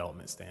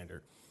development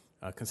standard.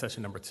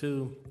 Concession number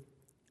 2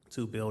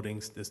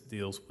 buildings. This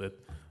deals with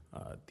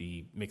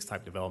the mixed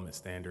type development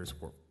standards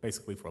for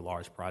basically for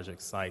large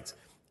project sites.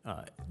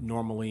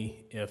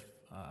 Normally, if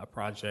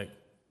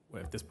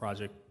this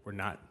project were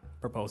not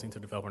proposing to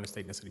develop under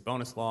state density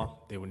bonus law,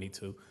 they would need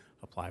to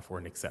apply for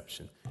an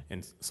exception,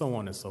 and so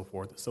on and so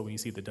forth. So when you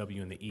see the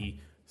W and the E,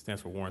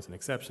 stands for warrants and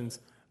exceptions,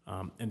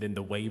 and then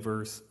the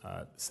waivers,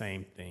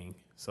 same thing.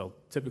 So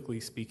typically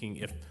speaking,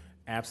 if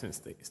absent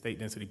state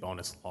density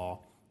bonus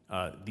law,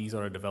 these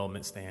are the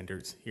development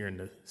standards here in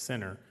the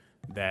center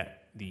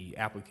that the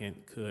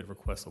applicant could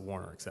request a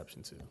warrant or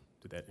exception to.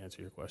 Did that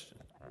answer your question?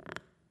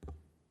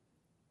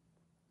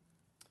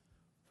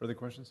 Further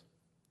questions?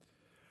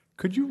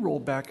 Could you roll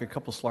back a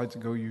couple slides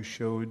ago? You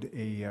showed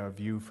a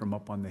view from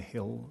up on the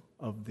hill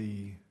of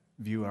the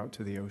view out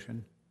to the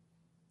ocean.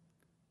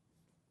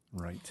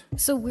 Right.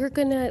 So we're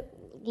going to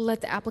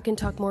let the applicant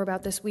talk more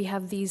about this. We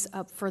have these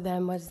up for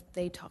them as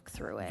they talk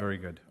through it. Very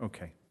good.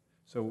 Okay.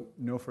 So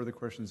no further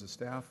questions of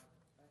staff?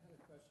 I had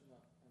a question.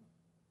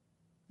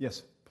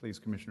 Yes, please,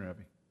 Commissioner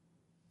Abbey.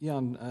 Yeah,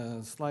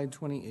 on slide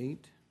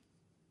 28,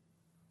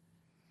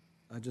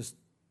 just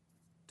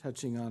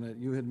touching on it,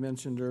 you had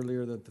mentioned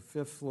earlier that the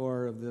 5th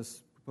floor of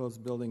this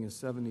proposed building is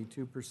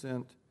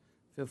 72%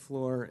 5th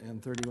floor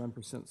and 31%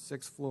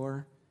 6th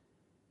floor.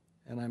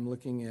 And I'm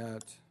looking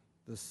at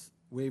this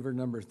waiver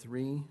number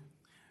 3.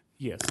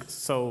 Yes,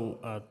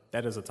 so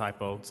that is a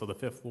typo. So the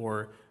 5th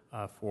floor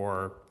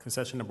for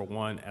concession number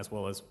 1 as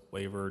well as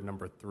waiver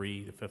number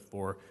 3, the 5th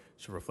floor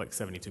should reflect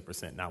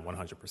 72%, not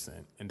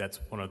 100%. And that's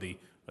one of the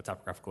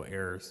typographical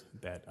errors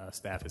that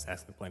staff is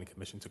asking the Planning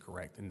Commission to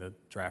correct in the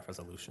draft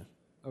resolution.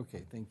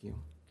 Okay, thank you. Okay,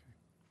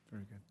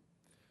 very good.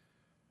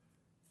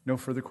 No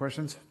further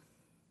questions?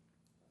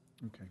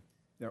 Okay.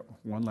 Yeah,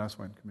 one last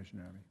one,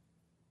 Commissioner Abbey.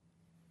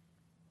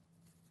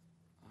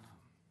 I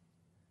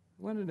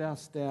wanted to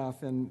ask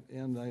staff, and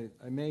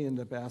I may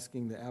end up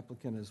asking the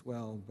applicant as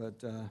well, but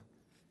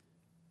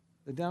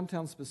the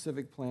downtown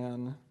specific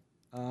plan,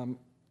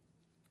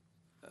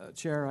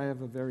 Chair, I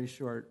have a very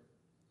short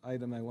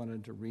item I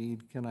wanted to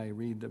read. Can I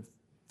read the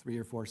 3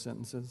 or 4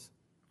 sentences?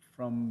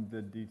 From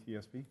the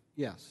DTSP?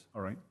 Yes.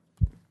 All right.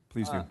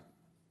 Please do.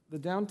 The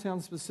downtown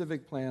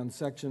specific plan,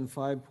 section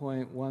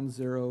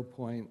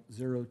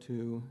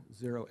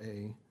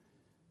 5.10.020A,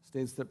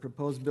 states that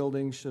proposed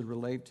buildings should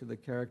relate to the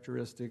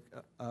characteristic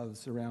of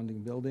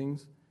surrounding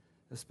buildings,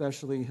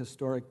 especially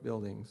historic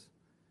buildings.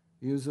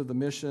 Views of the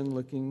mission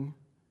looking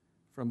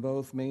from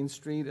both Main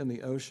Street and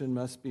the ocean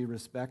must be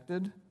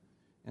respected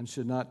and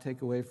should not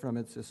take away from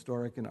its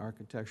historic and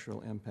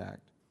architectural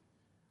impact.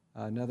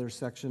 Another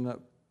section,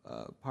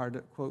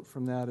 quote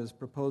from that is,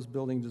 proposed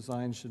building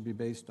design should be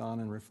based on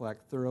and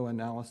reflect thorough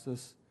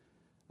analysis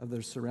of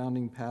their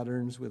surrounding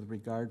patterns with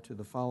regard to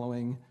the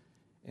following,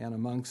 and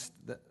amongst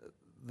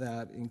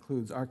that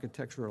includes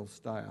architectural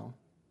style.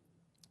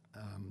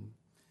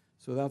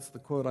 So that's the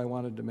quote I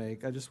wanted to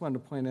make. I just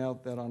wanted to point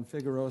out that on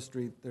Figueroa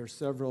Street, there are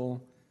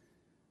several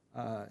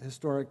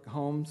historic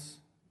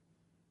homes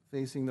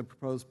facing the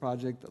proposed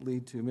project that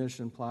lead to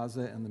Mission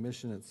Plaza and the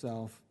Mission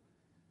itself.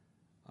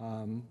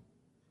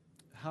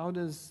 How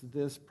does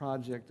this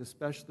project,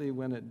 especially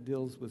when it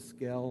deals with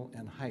scale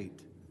and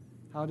height,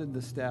 how did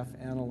the staff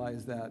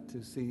analyze that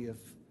to see if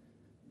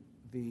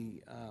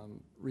the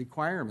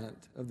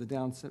requirement of the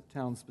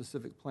downtown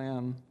specific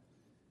plan?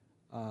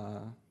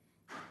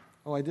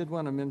 I did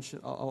want to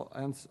mention,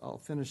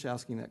 I'll finish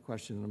asking that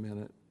question in a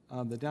minute.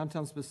 The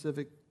downtown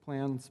specific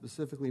plan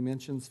specifically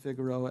mentions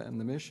Figueroa and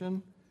the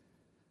Mission.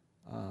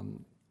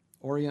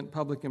 Orient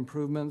public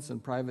improvements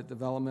and private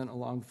development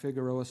along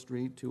Figueroa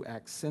Street to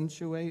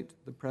accentuate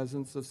the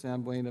presence of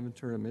San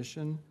Buenaventura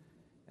Mission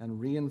and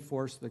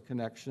reinforce the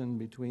connection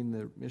between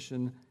the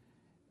Mission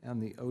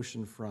and the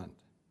ocean front.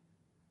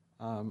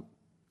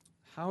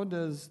 How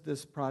does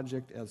this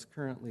project as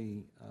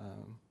currently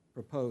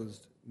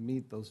proposed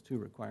meet those two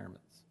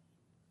requirements?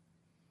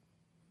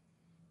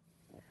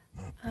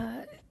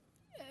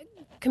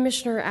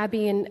 Commissioner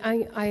Abbey, and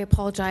I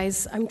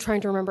apologize, I'm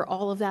trying to remember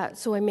all of that,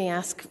 so I may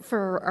ask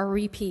for a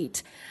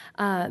repeat.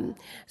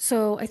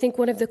 So I think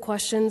one of the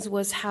questions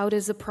was, how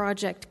does the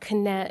project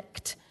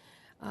connect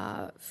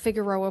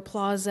Figueroa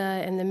Plaza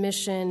and the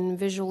Mission,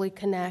 visually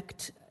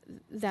connect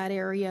that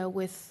area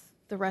with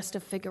the rest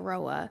of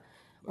Figueroa,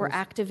 or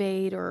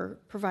activate or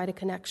provide a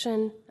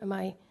connection? Am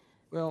I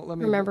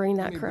remembering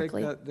that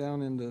correctly? Let me break that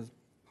down into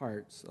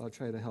parts. I'll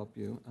try to help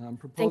you.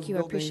 Thank you, I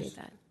appreciate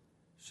that.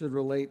 Should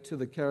relate to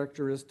the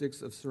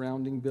characteristics of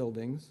surrounding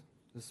buildings,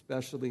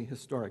 especially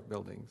historic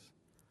buildings.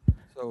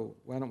 So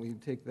why don't we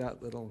take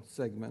that little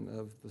segment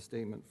of the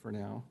statement for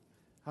now?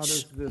 How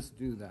does this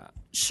do that?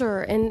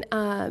 Sure, and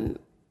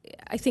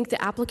I think the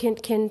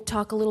applicant can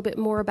talk a little bit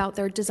more about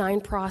their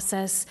design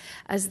process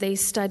as they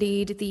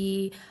studied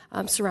the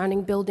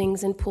surrounding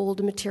buildings and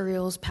pulled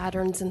materials,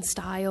 patterns, and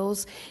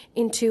styles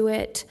into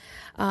it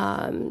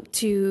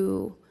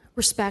to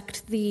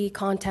respect the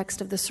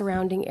context of the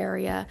surrounding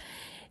area.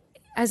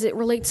 As it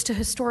relates to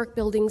historic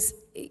buildings,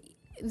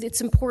 it's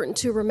important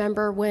to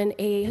remember when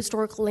a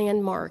historic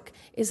landmark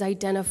is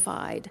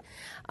identified.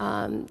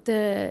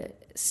 The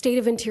State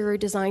of Interior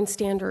Design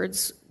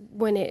Standards,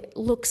 when it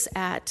looks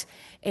at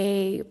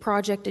a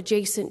project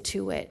adjacent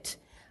to it,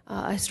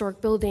 a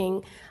historic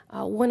building,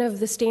 one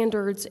of the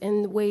standards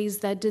and ways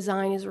that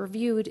design is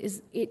reviewed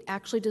is it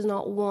actually does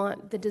not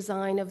want the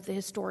design of the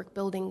historic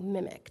building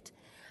mimicked.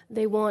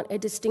 They want a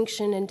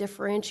distinction and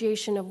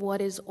differentiation of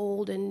what is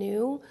old and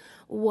new.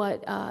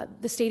 What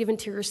the State of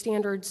Interior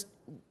Standards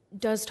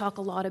does talk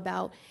a lot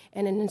about,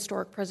 and in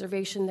historic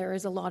preservation there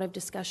is a lot of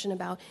discussion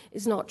about,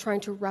 is not trying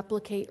to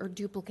replicate or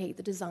duplicate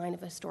the design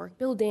of a historic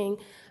building,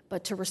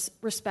 but to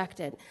respect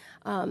it.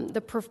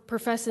 The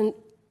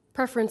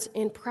preference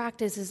in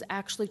practice is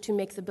actually to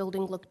make the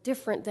building look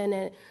different than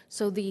it,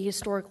 so the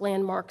historic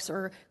landmarks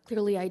are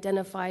clearly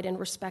identified and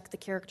respect the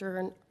character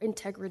and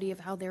integrity of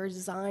how they're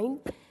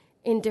designed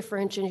in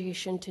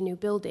differentiation to new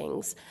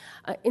buildings.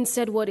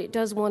 Instead, what it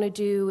does want to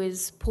do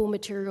is pull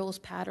materials,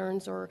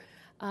 patterns, or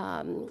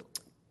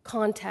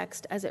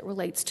context as it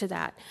relates to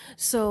that.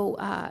 So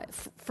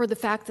for the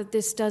fact that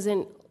this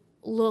doesn't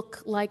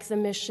look like the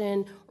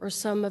Mission or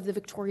some of the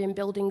Victorian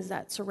buildings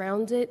that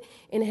surround it,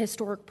 in a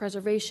historic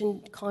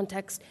preservation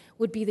context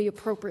would be the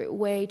appropriate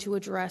way to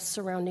address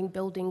surrounding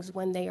buildings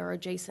when they are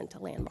adjacent to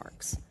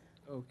landmarks.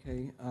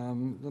 Okay,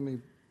 let me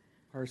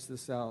parse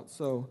this out.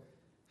 So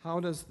how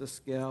does the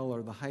scale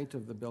or the height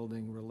of the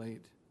building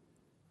relate?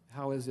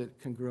 How is it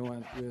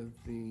congruent with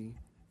the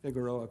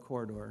Figueroa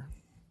corridor?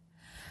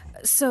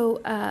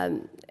 So,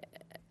 and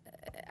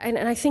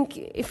I think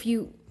if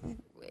you,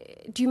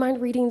 do you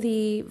mind reading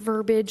the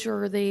verbiage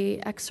or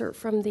the excerpt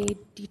from the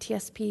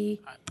DTSP?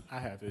 I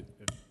have it.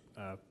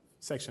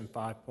 Section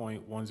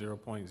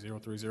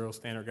 5.10.030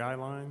 Standard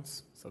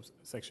Guidelines,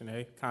 Section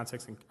A,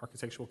 Context and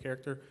Architectural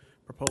Character.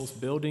 Proposed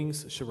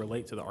buildings should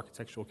relate to the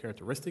architectural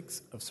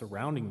characteristics of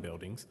surrounding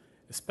buildings,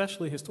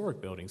 especially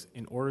historic buildings,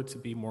 in order to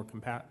be more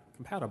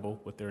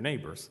compatible with their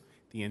neighbors.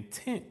 The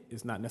intent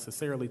is not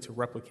necessarily to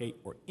replicate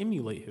or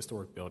emulate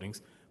historic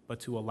buildings, but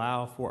to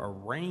allow for a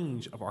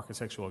range of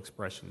architectural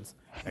expressions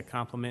that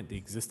complement the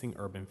existing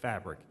urban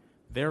fabric.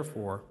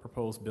 Therefore,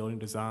 proposed building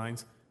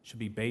designs should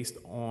be based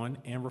on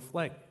and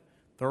reflect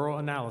thorough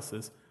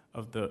analysis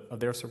of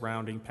their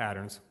surrounding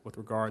patterns with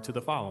regard to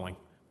the following: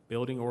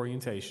 building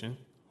orientation,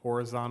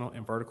 horizontal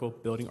and vertical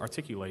building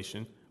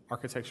articulation,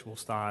 architectural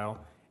style,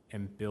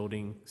 and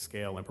building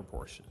scale and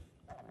proportion.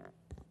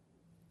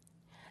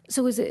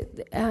 So is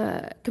it,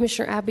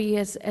 Commissioner Abbey,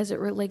 as it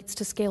relates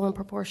to scale and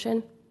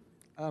proportion?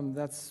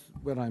 That's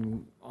what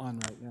I'm on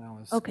right now,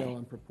 is Okay. scale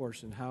and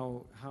proportion.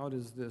 How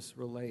does this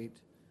relate,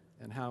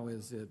 and how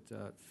does it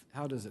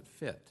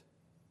fit?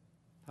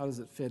 How does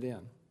it fit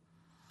in?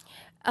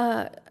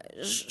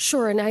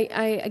 Sure, and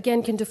I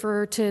again can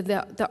defer to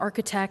the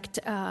architect,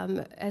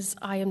 as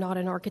I am not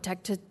an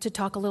architect, to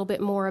talk a little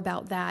bit more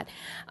about that.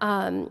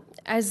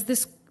 As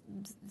the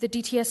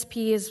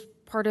DTSP is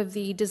part of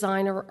the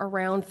design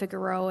around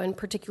Figueroa, and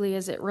particularly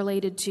as it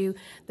related to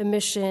the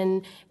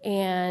mission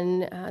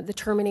and the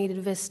terminated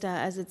vista,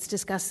 as it's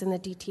discussed in the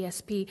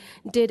DTSP,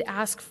 did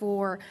ask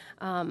for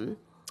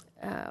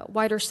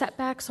wider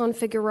setbacks on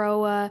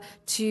Figueroa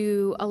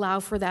to allow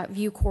for that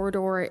view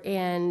corridor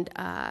and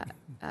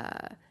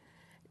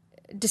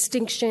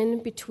distinction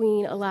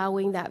between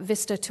allowing that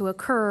vista to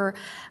occur,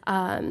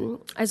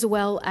 as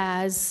well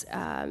as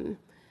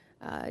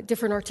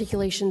different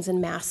articulations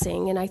and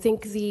massing. And I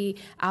think the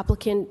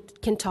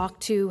applicant can talk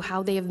to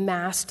how they have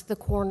masked the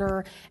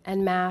corner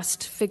and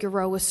masked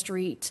Figueroa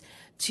Street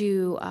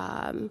to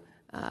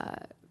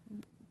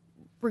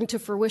bring to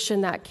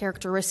fruition that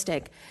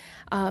characteristic.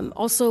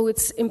 Also,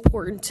 it's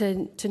important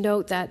to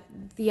note that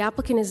the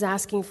applicant is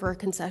asking for a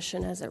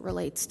concession as it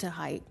relates to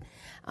height.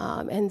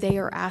 And they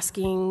are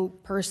asking,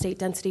 per state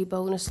density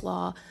bonus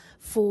law,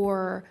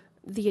 for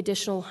the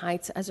additional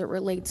heights as it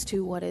relates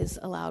to what is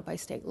allowed by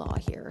state law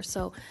here.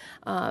 So,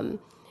 and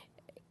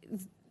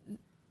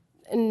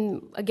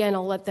again,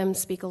 I'll let them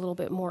speak a little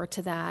bit more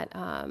to that,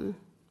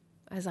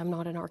 as I'm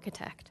not an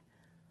architect.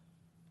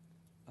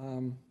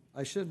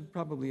 I should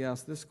probably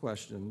ask this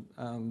question.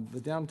 The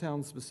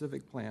downtown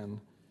specific plan,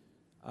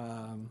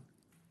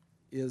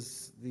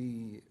 is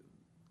the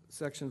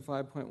section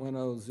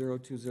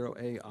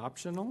 5.10020A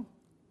optional?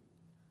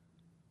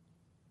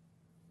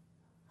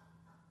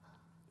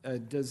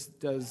 Does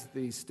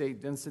the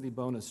state density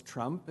bonus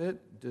trump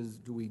it?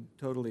 Do we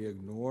totally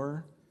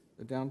ignore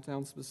the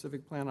downtown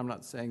specific plan? I'm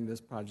not saying this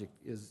project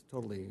is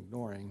totally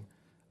ignoring,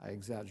 I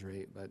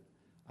exaggerate, but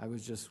I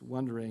was just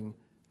wondering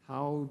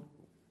how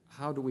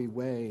do we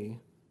weigh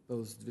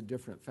those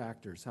different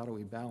factors? How do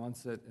we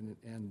balance it?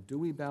 And do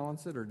we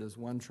balance it, or does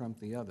one trump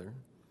the other?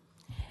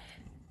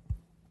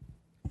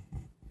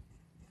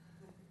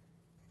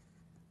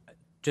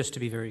 Just to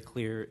be very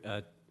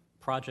clear,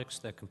 projects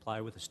that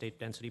comply with the state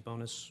density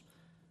bonus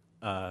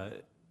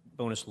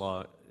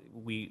law,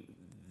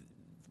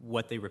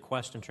 what they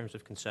request in terms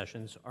of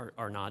concessions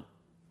are not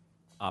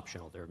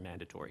optional, they're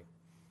mandatory.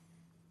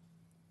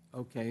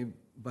 Okay,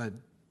 but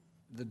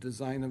the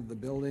design of the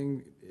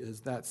building,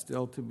 is that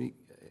still to be,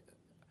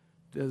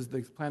 does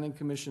the Planning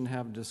Commission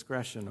have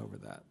discretion over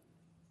that?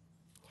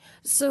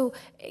 So,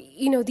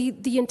 you know,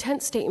 the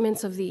intent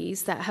statements of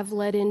these that have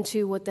led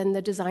into what then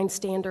the design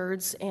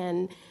standards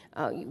and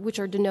which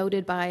are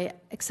denoted by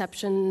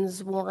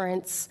exceptions,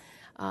 warrants,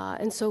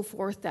 and so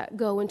forth that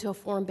go into a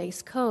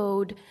form-based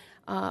code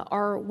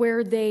are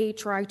where they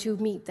try to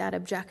meet that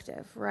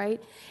objective, right?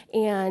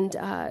 And,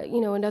 you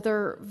know,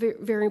 another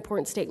very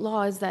important state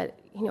law is that,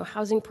 you know,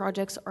 housing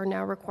projects are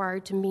now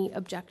required to meet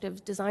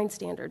objective design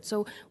standards.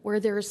 So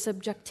where there is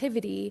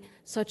subjectivity,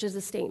 such as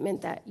the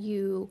statement that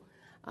you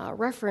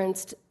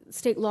referenced,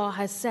 state law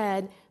has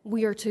said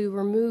we are to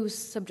remove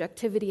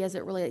subjectivity as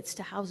it relates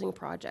to housing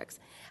projects.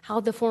 How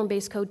the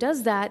form-based code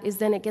does that is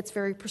then it gets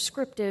very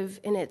prescriptive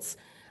in its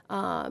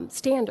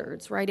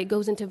standards, right? It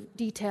goes into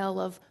detail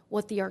of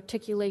what the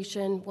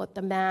articulation, what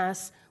the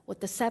mass,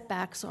 what the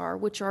setbacks are,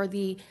 which are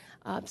the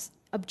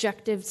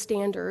objective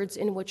standards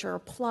in which are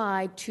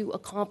applied to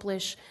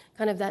accomplish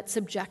kind of that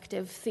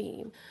subjective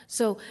theme.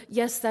 So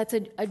yes, that's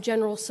a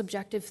general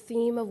subjective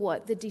theme of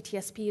what the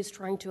DTSP is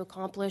trying to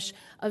accomplish,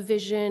 a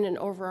vision, an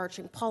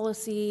overarching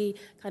policy,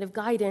 kind of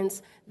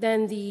guidance.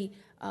 Then the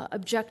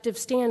objective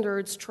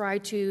standards try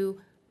to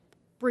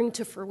bring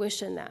to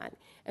fruition that.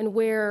 And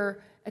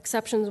where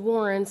exceptions,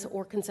 warrants,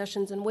 or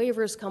concessions and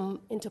waivers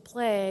come into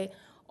play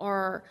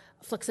are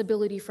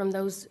flexibility from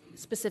those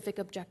specific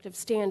objective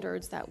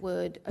standards that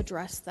would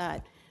address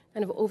that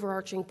kind of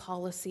overarching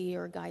policy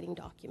or guiding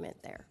document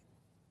there.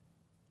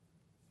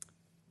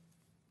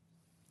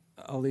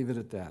 I'll leave it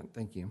at that.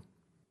 Thank you.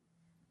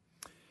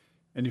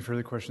 Any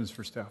further questions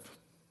for staff?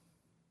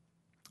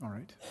 All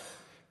right.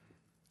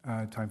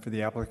 Time for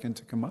the applicant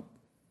to come up,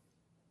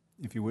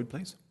 if you would,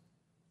 please.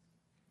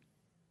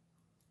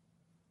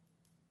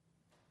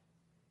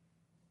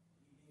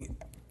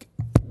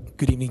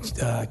 Good evening,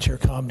 Chair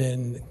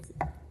Comden,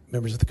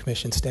 members of the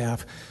commission,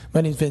 staff.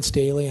 My name is Vince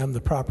Daly. I'm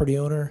the property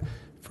owner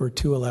for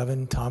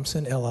 211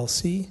 Thompson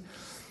LLC.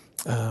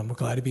 We're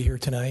glad to be here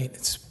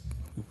tonight.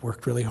 We've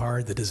worked really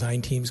hard. The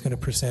design team is going to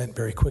present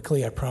very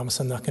quickly. I promise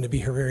I'm not going to be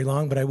here very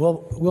long, but I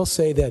will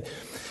say that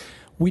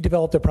we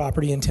developed a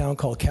property in town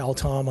called Cal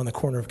Tom on the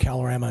corner of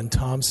Calorama and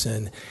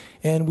Thompson,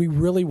 and we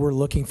really were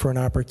looking for an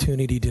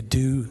opportunity to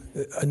do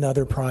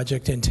another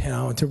project in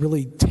town to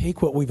really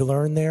take what we've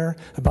learned there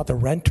about the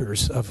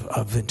renters of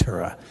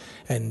Ventura,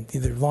 and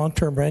the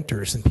long-term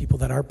renters and people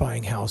that aren't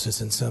buying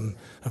houses in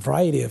a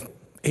variety of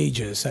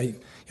ages.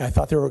 I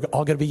thought they were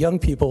all going to be young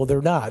people.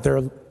 They're not.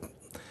 They're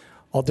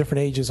all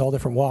different ages, all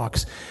different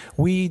walks.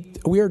 We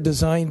are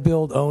design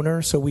build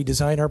owners, so we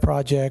design our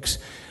projects.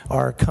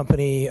 Our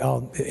company,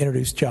 I'll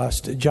introduce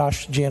Josh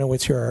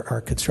Janowitz here,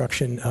 our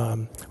construction,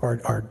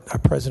 our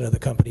president of the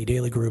company,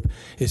 Daily Group,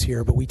 is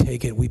here, but we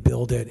take it, we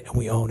build it, and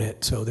we own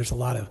it. So there's a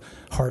lot of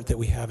heart that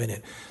we have in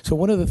it. So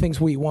one of the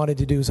things we wanted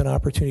to do is an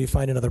opportunity to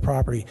find another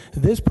property.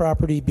 This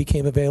property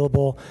became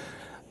available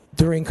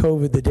during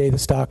COVID, the day the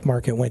stock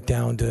market went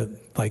down to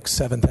like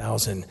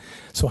 7,000.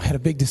 So I had a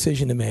big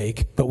decision to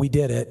make, but we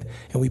did it,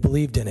 and we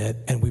believed in it,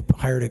 and we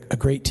hired a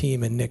great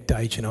team in Nick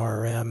Deitch and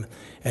RRM,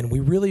 and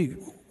we really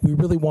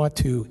want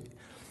to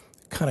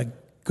kind of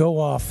go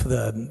off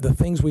the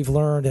things we've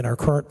learned in our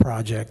current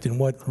project and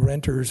what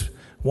renters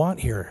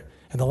want here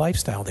and the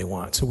lifestyle they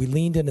want. So we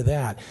leaned into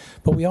that.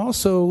 But we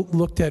also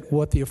looked at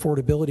what the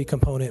affordability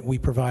component we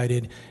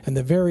provided, and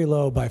the very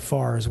low by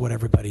far is what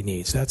everybody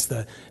needs. That's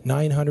the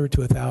 $900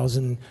 to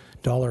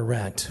 $1,000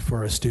 rent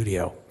for a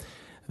studio.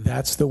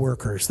 That's the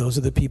workers. Those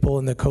are the people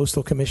in the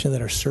Coastal Commission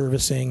that are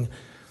servicing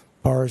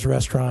bars,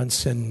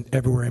 restaurants, and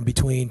everywhere in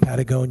between,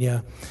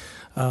 Patagonia.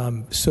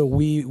 So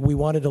we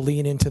wanted to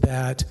lean into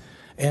that.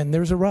 And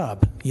there's a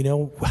rub.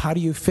 How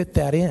do you fit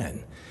that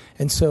in?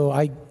 And so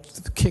I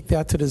kicked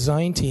that to the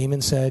design team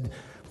and said,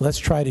 let's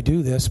try to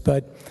do this,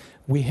 but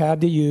we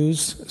had to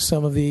use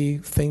some of the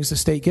things the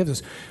state gives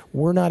us.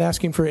 We're not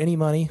asking for any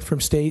money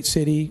from state,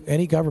 city,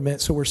 any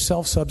government, so we're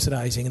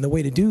self-subsidizing, and the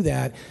way to do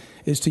that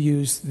is to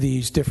use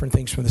these different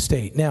things from the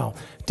state. Now,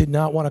 did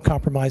not want to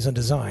compromise on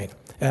design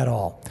at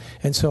all,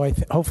 and so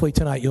hopefully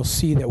tonight you'll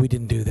see that we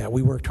didn't do that.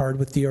 We worked hard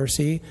with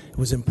DRC. It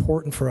was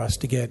important for us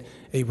to get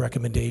a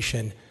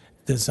recommendation.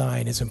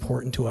 Design is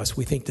important to us.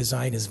 We think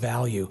design is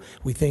value.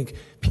 We think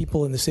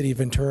people in the city of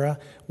Ventura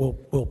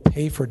will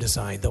pay for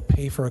design. They'll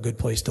pay for a good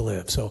place to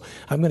live. So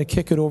I'm going to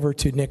kick it over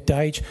to Nick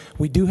Deitch.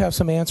 We do have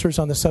some answers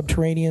on the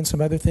subterranean, some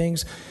other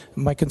things.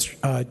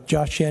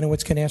 Josh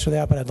Janowitz can answer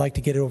that, but I'd like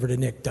to get it over to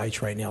Nick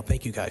Deitch right now.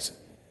 Thank you, guys.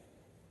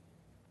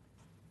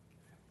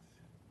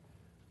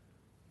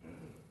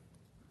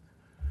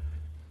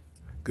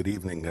 Good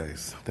evening,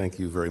 guys. Thank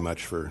you very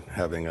much for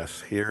having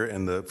us here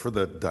and for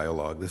the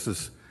dialogue. This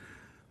is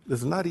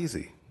not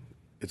easy.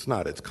 It's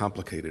not. It's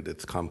complicated.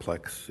 It's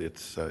complex.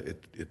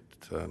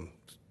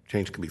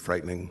 Change can be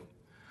frightening.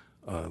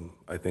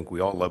 I think we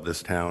all love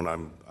this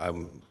town.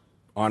 I'm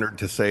honored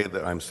to say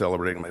that I'm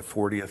celebrating my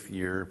 40th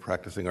year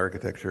practicing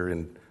architecture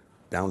in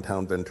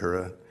downtown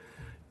Ventura.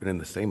 Been in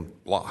the same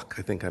block.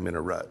 I think I'm in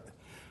a rut.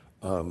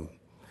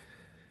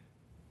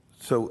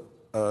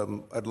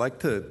 I'd like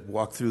to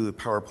walk through the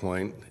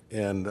PowerPoint,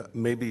 and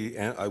maybe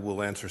I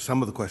will answer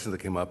some of the questions that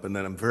came up, and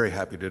then I'm very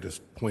happy to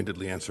just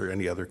pointedly answer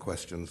any other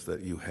questions that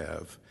you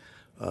have.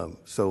 As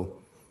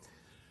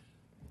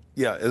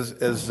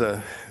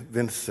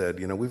Vince said,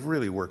 we've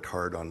really worked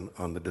hard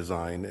on the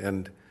design,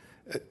 and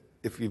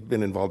if you've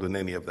been involved in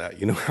any of that,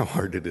 you know how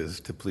hard it is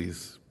to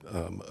please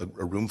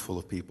a room full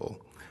of people,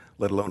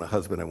 let alone a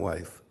husband and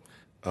wife.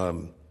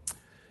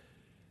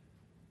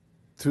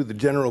 Through the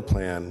general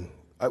plan,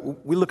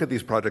 we look at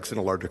these projects in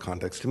a larger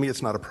context. To me,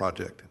 it's not a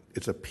project.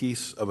 It's a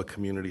piece of a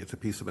community. It's a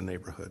piece of a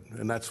neighborhood.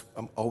 And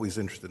I'm always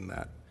interested in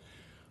that,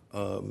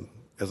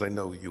 as I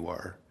know you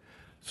are.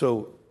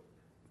 So,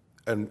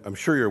 and I'm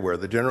sure you're aware,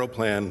 the general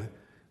plan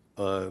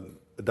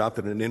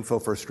adopted an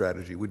info-first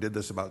strategy. We did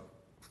this about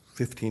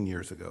 15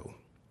 years ago.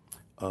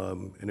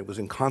 And it was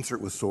in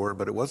concert with SOAR,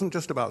 but it wasn't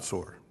just about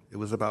SOAR. It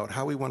was about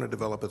how we want to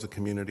develop as a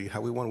community,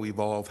 how we want to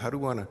evolve, how do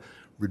we want to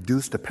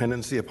reduce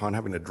dependency upon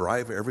having to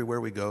drive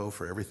everywhere we go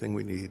for everything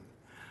we need,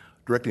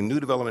 directing new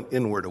development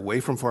inward, away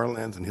from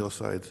farmlands and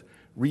hillsides,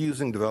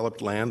 reusing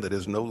developed land that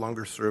is no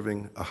longer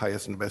serving a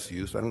highest and best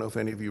use. I don't know if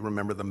any of you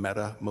remember the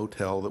Meta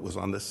Motel that was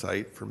on this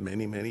site for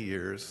many, many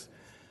years.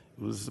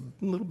 It was a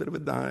little bit of a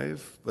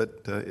dive,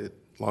 but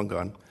long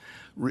gone.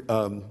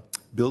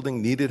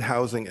 Building needed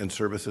housing and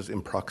services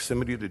in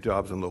proximity to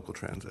jobs and local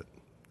transit.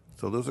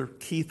 So those are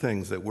key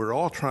things that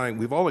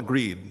we've all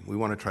agreed we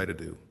want to try to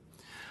do.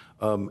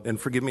 And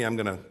forgive me, I'm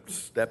going to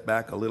step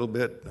back a little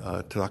bit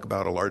to talk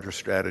about a larger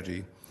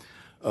strategy.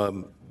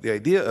 The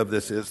idea of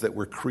this is that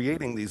we're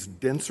creating these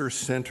denser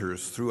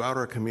centers throughout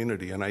our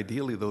community, and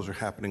ideally those are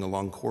happening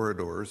along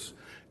corridors,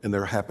 and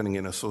they're happening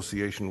in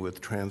association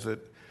with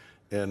transit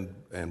and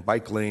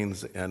bike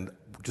lanes and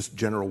just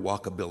general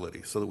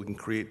walkability so that we can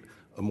create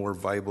a more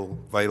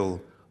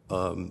vital,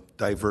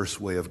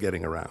 diverse way of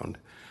getting around.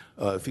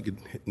 If you could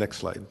hit next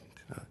slide.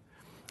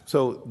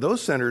 So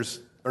those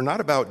centers are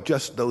not about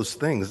just those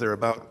things. They're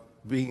about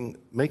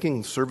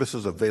making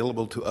services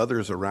available to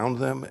others around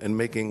them and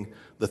making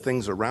the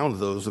things around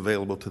those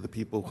available to the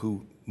people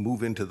who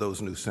move into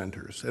those new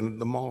centers. And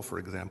the mall, for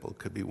example,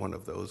 could be one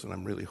of those, and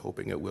I'm really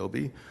hoping it will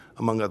be,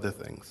 among other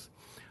things.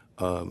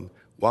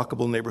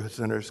 walkable neighborhood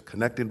centers,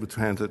 connected with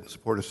transit and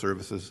supportive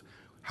services,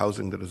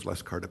 housing that is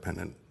less car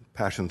dependent,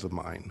 passions of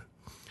mine.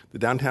 The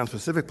Downtown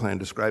Specific Plan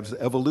describes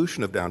the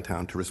evolution of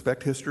downtown to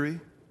respect history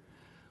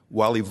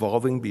while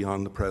evolving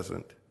beyond the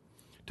present,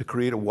 to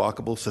create a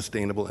walkable,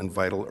 sustainable, and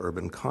vital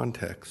urban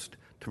context,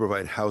 to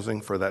provide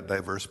housing for that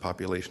diverse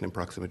population in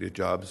proximity to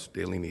jobs,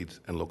 daily needs,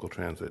 and local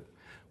transit.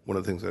 One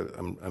of the things that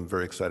I'm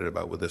very excited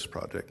about with this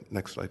project.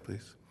 Next slide,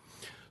 please.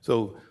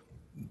 So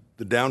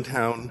the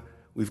downtown,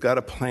 we've got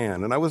a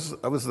plan, and I was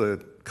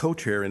the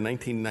co-chair in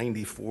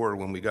 1994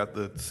 when we got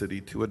the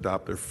city to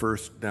adopt their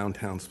first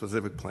downtown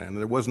specific plan. And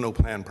there was no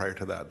plan prior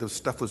to that. This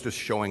stuff was just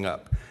showing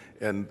up,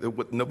 and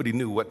nobody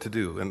knew what to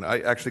do. And I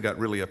actually got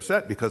really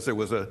upset because there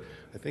was I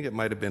think it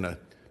might have been a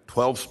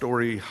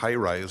 12-story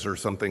high-rise or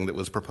something that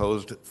was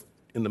proposed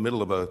in the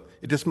middle of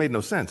it just made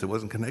no sense. It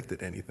wasn't connected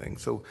to anything.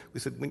 So we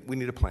said, we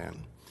need a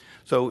plan.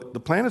 So the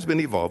plan has been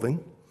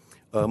evolving,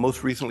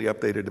 most recently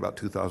updated about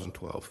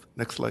 2012.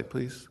 Next slide,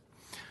 please.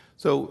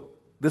 So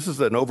this is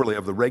an overlay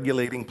of the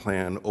regulating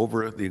plan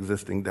over the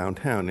existing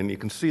downtown. And you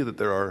can see that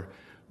there are,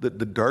 the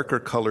darker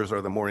colors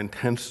are the more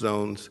intense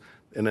zones,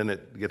 and then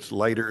it gets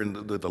lighter and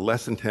the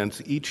less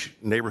intense. Each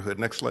neighborhood,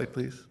 next slide,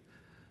 please.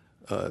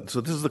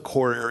 So this is the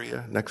core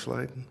area. Next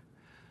slide.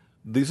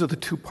 These are the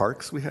two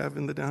parks we have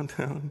in the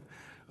downtown.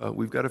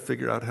 We've got to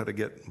figure out how to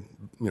get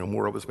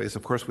more open space.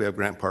 Of course, we have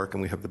Grant Park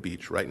and we have the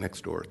beach right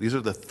next door. These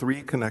are the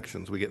three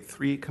connections. We get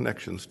three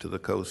connections to the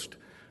coast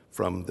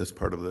from this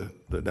part of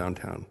the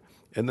downtown.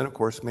 And then, of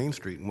course, Main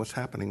Street and what's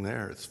happening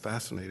there. It's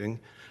fascinating.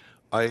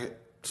 I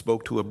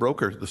spoke to a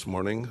broker this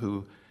morning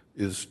who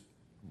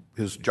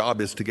his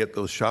job is to get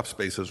those shop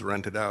spaces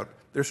rented out.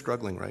 They're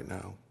struggling right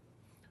now.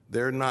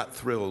 They're not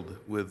thrilled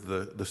with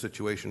the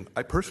situation.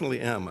 I personally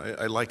am.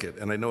 I like it,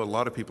 and I know a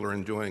lot of people are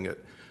enjoying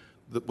it.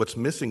 What's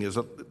missing is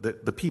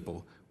the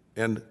people.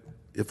 And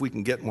if we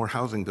can get more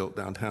housing built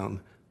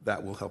downtown,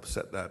 that will help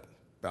set that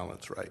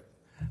balance right.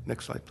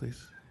 Next slide,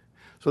 please.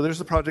 So there's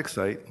the project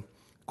site,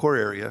 core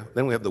area.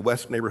 Then we have the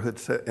West Neighborhood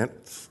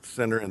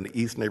Center and the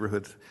East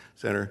Neighborhood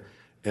Center.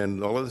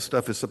 And all of this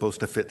stuff is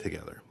supposed to fit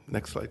together.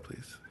 Next slide,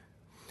 please.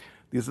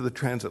 These are the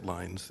transit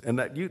lines. And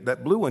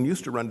that blue one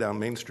used to run down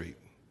Main Street.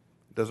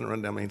 It doesn't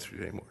run down Main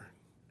Street anymore.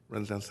 It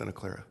runs down Santa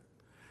Clara.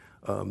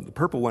 The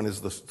purple one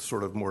is the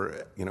sort of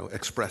more,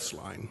 express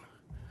line.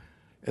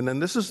 And then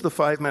this is the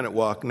 5-minute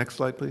walk. Next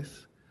slide,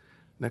 please.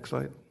 Next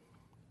slide.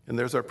 And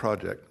there's our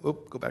project. Oh,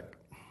 go back.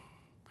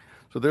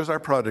 So there's our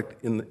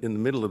project in the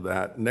middle of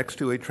that, next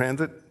to a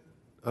transit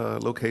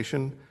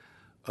location.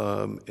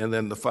 And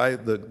then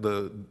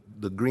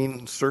the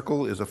green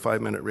circle is a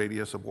 5-minute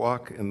radius of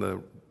walk, and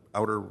the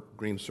outer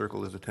green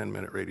circle is a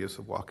 10-minute radius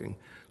of walking.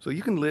 So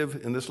you can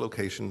live in this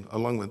location,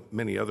 along with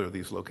many other of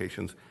these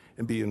locations,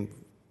 and be in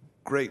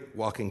great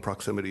walking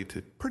proximity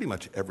to pretty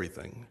much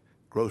everything: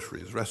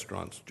 groceries,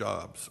 restaurants,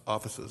 jobs,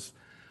 offices,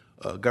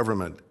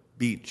 government,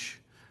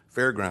 beach,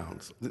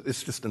 fairgrounds.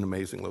 It's just an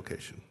amazing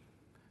location.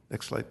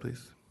 Next slide,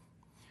 please.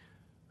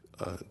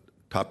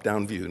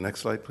 Top-down view. Next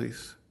slide,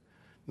 please.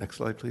 Next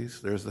slide,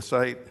 please. There's the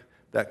site,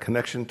 that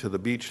connection to the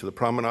beach, to the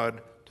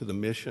promenade, to the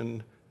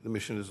Mission. The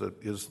Mission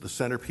is the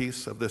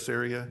centerpiece of this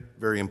area,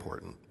 very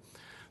important.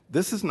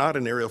 This is not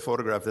an aerial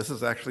photograph. This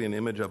is actually an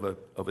image of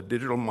a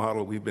digital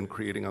model we've been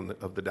creating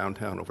of the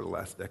downtown over the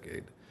last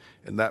decade.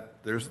 And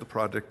there's the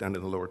project down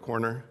in the lower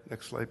corner.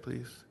 Next slide,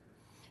 please.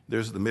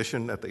 There's the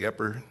Mission at the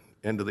upper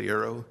end of the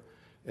arrow,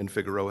 and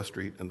Figueroa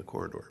Street and the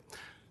corridor.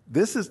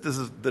 This is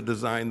the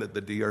design that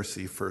the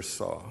DRC first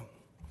saw.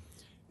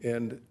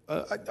 And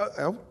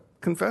I'll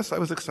confess I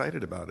was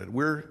excited about it.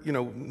 We're,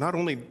 not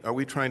only are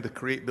we trying to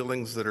create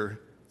buildings that are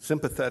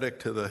sympathetic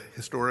to the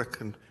historic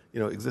and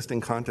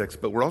existing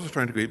context, but we're also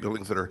trying to create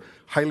buildings that are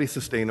highly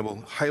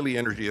sustainable, highly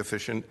energy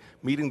efficient,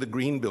 meeting the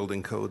green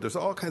building code. There's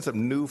all kinds of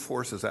new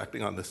forces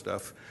acting on this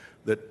stuff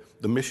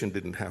that the Mission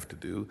didn't have to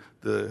do,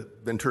 the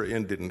Ventura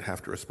Inn didn't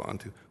have to respond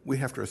to. We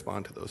have to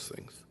respond to those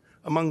things,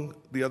 among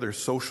the other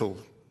social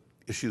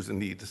issues and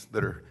needs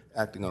that are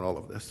acting on all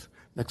of this.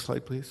 Next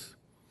slide, please.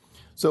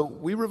 So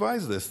we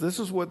revised this. This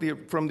is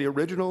from the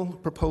original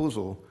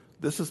proposal,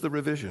 this is the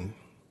revision.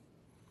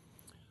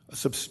 A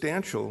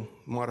substantial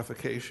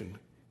modification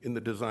in the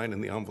design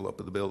and the envelope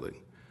of the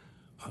building.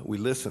 We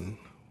listen.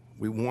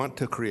 We want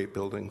to create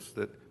buildings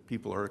that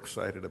people are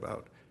excited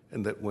about,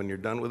 and that when you're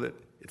done with it,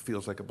 it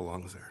feels like it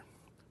belongs there.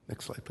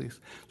 Next slide,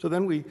 please. So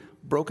then we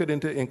broke it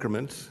into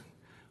increments,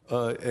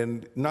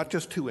 and not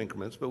just 2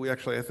 increments, but we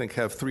actually, I think,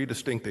 have 3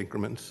 distinct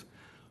increments,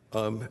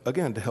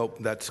 again, to help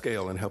that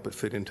scale and help it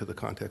fit into the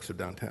context of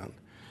downtown.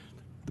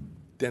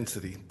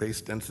 Density,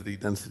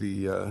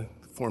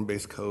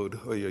 form-based code,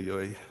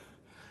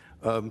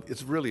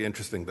 it's really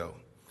interesting, though.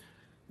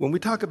 When we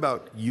talk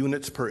about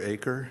units per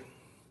acre,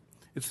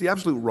 it's the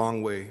absolute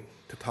wrong way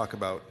to talk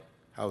about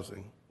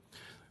housing.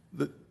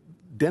 The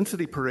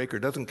density per acre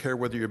doesn't care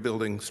whether you're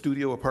building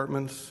studio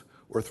apartments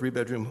or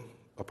 3-bedroom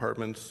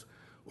apartments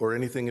or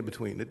anything in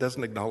between. It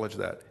doesn't acknowledge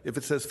that. If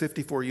it says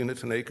 54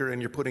 units an acre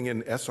and you're putting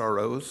in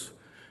SROs,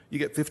 you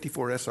get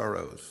 54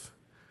 SROs.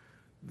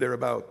 They're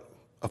about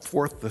a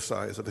fourth the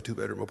size of a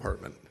two-bedroom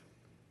apartment.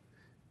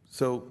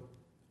 So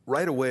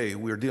right away,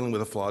 we're dealing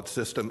with a flawed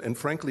system, and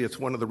frankly, it's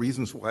one of the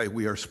reasons why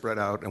we are spread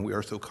out and we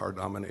are so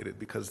car-dominated,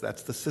 because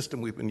that's the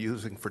system we've been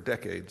using for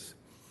decades.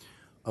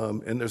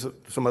 And there's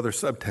some other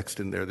subtext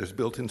in there. There's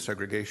built-in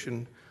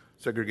segregation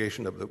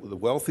of the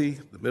wealthy,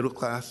 the middle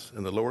class,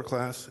 and the lower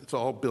class. It's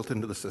all built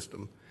into the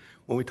system.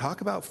 When we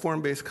talk about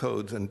form-based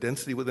codes and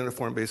density within a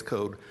form-based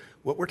code,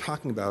 what we're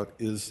talking about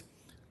is,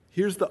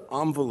 here's the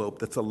envelope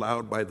that's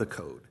allowed by the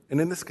code.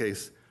 And in this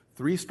case,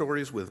 3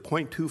 stories with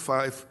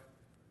 0.25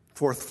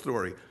 fourth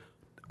story.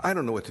 I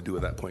don't know what to do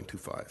with that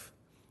 0.25.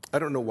 I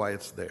don't know why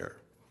it's there.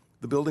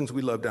 The buildings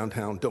we love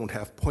downtown don't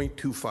have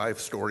 0.25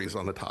 stories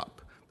on the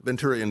top.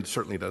 Ventura Inn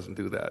certainly doesn't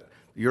do that.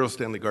 The Earl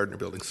Stanley Gardner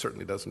building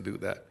certainly doesn't do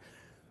that.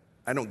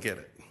 I don't get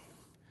it.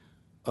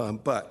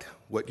 But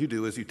what you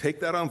do is you take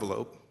that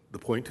envelope, the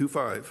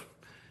 0.25,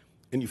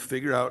 and you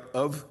figure out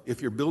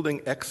if you're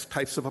building X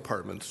types of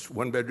apartments,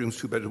 1 bedrooms,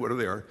 2 bedrooms,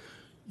 whatever they are,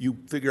 you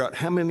figure out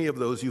how many of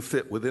those you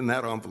fit within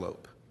that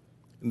envelope,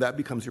 and that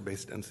becomes your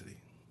base density.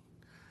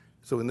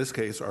 So in this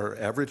case, our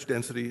average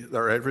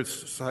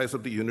size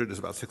of the unit is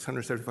about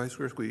 675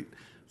 square feet,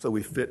 so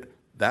we fit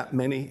that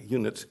many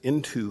units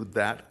into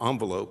that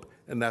envelope,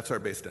 and that's our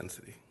base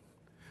density.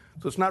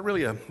 So it's not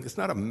really it's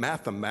not a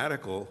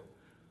mathematical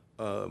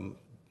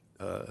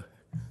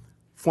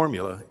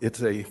formula,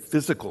 it's a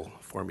physical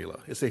formula.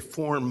 It's a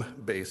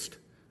form-based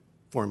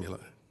formula.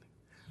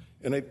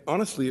 And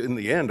honestly, in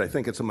the end, I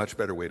think it's a much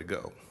better way to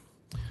go.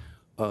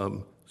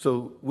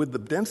 So with the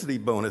density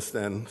bonus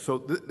then,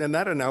 and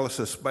that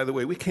analysis, by the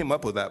way, we came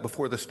up with that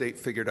before the state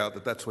figured out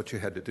that that's what you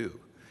had to do.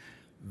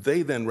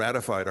 They then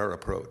ratified our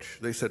approach.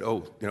 They said,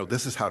 oh,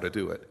 this is how to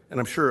do it. And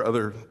I'm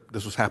sure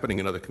this was happening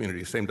in other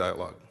communities, same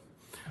dialogue.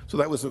 So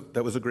that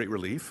was a great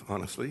relief,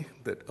 honestly,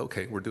 that,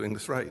 okay, we're doing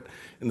this right.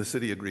 And the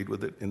city agreed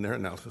with it in their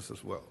analysis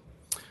as well.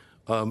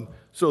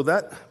 So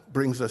that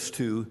brings us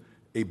to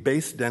a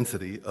base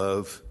density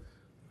of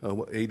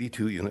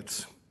 82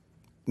 units,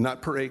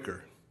 not per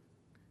acre,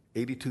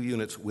 82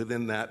 units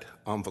within that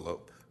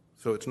envelope.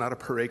 So it's not a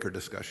per acre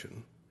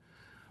discussion.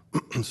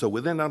 So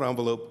within that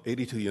envelope,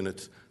 82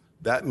 units,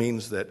 that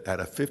means that at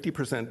a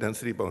 50%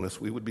 density bonus,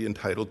 we would be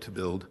entitled to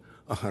build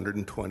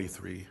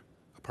 123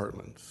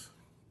 apartments,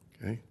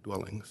 okay,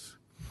 dwellings.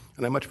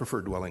 And I much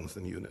prefer dwellings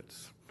than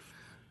units.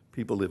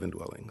 People live in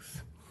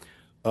dwellings.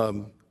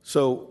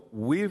 So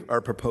we are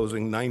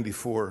proposing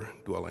 94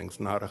 dwellings,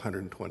 not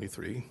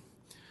 123.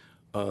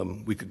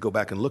 We could go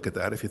back and look at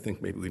that if you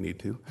think maybe we need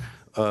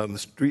to.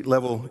 Street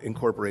level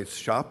incorporates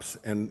shops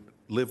and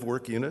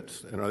live-work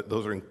units, and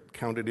those are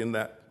counted in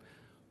that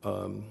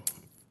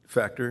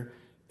factor.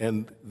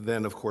 And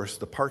then, of course,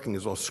 the parking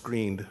is all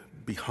screened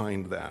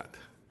behind that.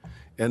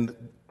 And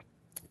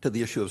to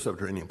the issue of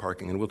subterranean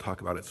parking, and we'll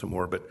talk about it some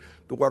more, but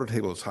the water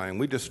table is high, and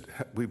we just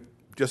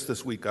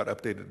this week got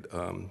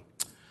updated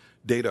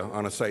data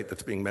on a site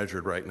that's being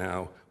measured right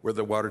now where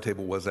the water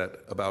table was at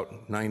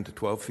about 9 to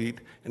 12 feet,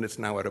 and it's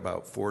now at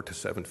about 4 to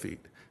 7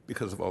 feet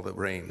because of all the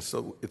rain.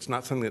 So it's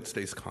not something that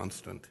stays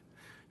constant.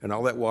 And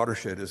all that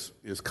watershed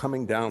is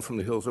coming down from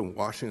the hills and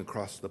washing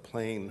across the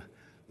plain,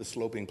 the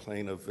sloping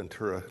plain of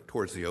Ventura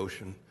towards the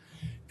ocean.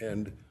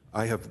 And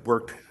I have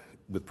worked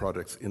with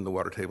projects in the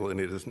water table, and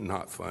it is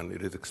not fun.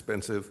 It is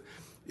expensive.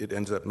 It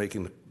ends up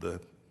making the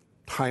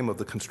time of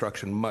the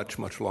construction much,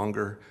 much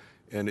longer,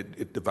 and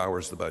it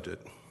devours the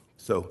budget.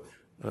 So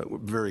we're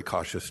very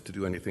cautious to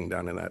do anything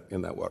down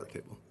in that water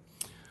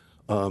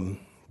table.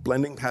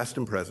 Blending past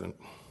and present.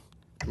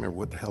 Remember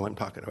what the hell I'm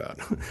talking about.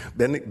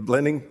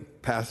 Blending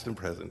past and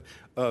present.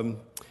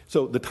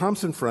 So the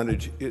Thompson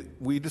frontage,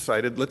 we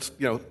decided,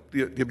 the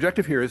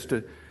objective here is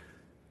to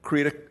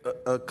create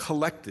a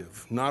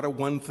collective, not a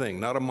one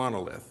thing, not a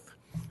monolith.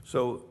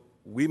 So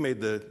we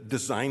made the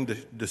design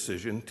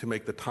decision to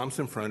make the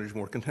Thompson frontage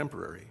more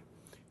contemporary.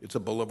 It's a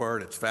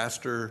boulevard, it's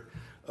faster.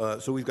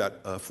 So we've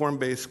got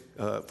form-based,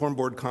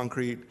 form-board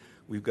concrete,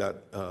 we've got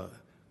a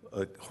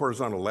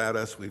horizontal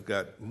lattice, we've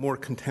got more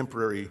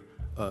contemporary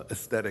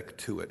aesthetic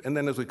to it. And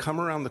then as we come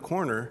around the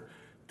corner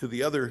to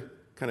the other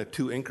kind of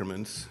 2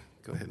 increments,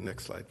 go ahead,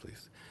 next slide,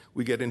 please,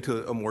 we get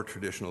into a more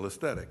traditional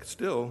aesthetic.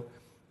 Still,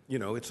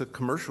 it's a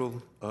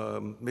commercial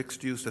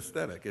mixed-use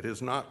aesthetic. It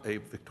is not a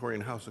Victorian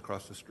house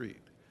across the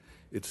street.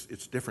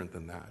 It's different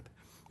than that.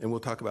 And we'll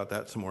talk about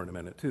that some more in a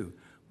minute, too.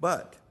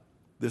 But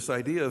this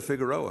idea of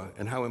Figueroa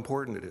and how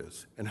important it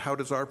is, and how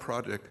does our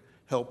project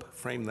help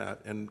frame that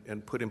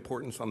and put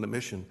importance on the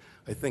mission,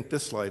 I think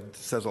this slide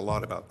says a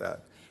lot about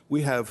that.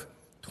 We have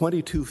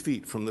 22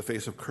 feet from the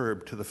face of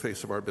curb to the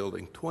face of our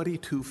building,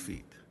 22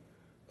 feet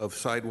of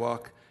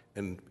sidewalk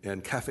and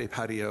cafe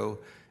patio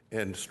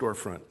and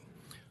storefront.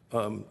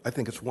 I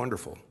think it's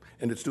wonderful,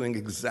 and it's doing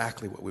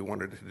exactly what we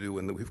wanted it to do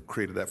when we've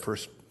created that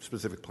first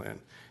specific plan.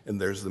 And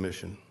there's the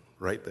mission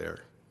right there.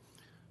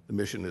 The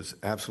mission is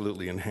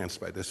absolutely enhanced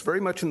by this, very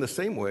much in the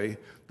same way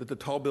that the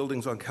tall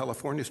buildings on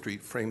California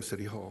Street frame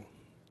City Hall.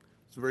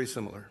 It's very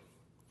similar.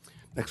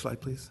 Next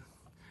slide, please.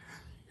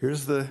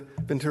 Here's the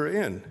Ventura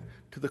Inn.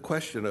 To the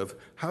question of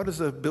how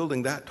does a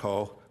building that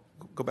tall,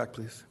 go back,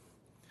 please.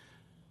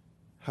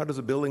 How does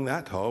a building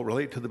that tall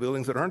relate to the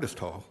buildings that aren't as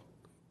tall?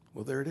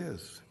 Well, there it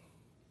is.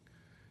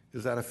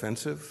 Is that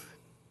offensive?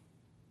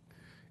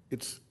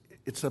 It's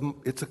a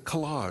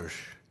collage.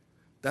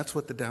 That's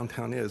what the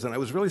downtown is. And I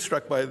was really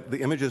struck by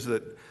the images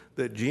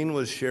that Jean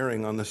was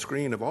sharing on the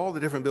screen of all the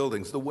different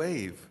buildings. The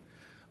Wave.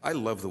 I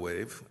love the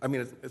Wave. I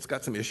mean, it's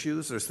got some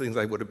issues. There's things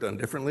I would have done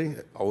differently,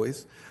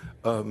 always.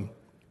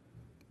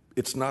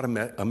 It's not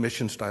a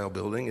mission-style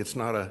building. It's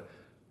not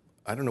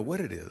I don't know what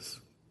it is,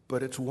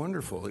 but it's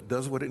wonderful. It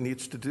does what it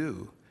needs to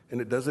do,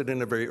 and it does it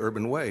in a very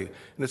urban way.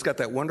 And it's got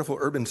that wonderful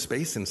urban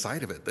space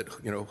inside of it that,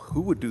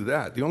 who would do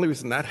that? The only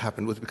reason that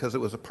happened was because it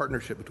was a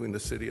partnership between the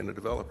city and the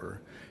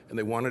developer, and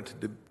they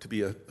wanted it to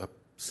be a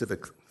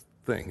civic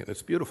thing, and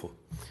it's beautiful.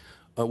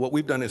 What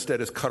we've done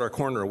instead is cut our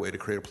corner away to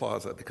create a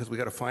plaza because we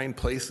got to find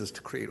places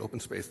to create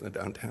open space in the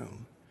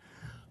downtown.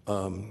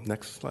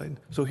 Next slide.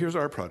 So here's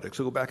our project.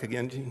 So go back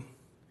again, Jean.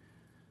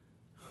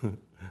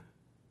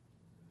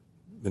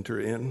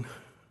 Ventura Inn.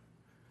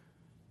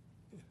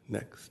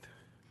 Next,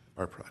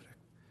 our project.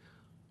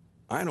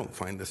 I don't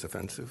find this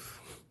offensive.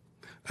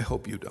 I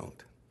hope you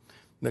don't.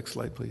 Next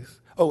slide, please.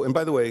 Oh, and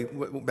by the way,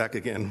 back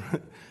again.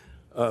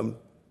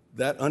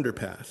 That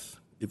underpass,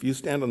 if you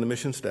stand on the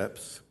Mission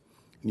Steps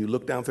and you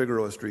look down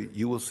Figueroa Street,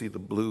 you will see the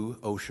blue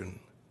ocean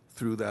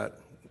through that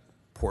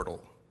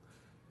portal.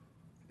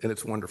 And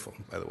it's wonderful,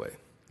 by the way.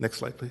 Next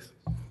slide, please.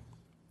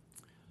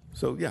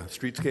 So yeah,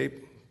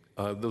 streetscape.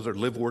 Those are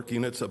live-work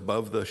units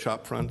above the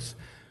shop fronts.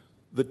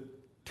 I'm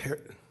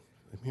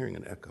hearing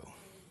an echo.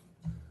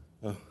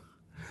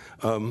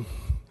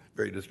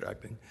 Very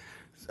distracting.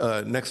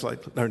 Next slide,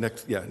 or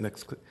next.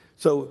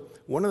 So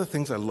one of the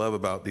things I love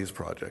about these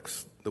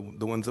projects,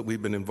 the ones that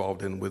we've been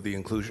involved in with the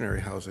inclusionary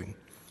housing.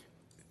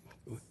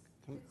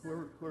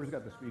 Whoever's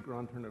got the speaker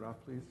on, turn it off,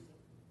 please.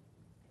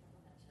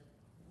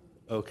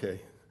 Okay.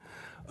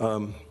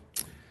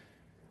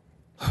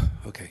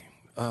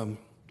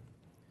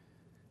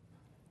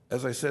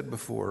 As I said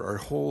before, our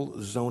whole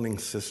zoning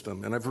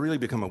system, and I've really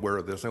become aware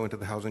of this. I went to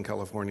the Housing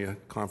California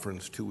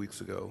conference 2 weeks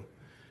ago,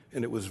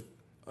 and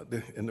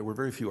there were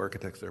very few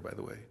architects there, by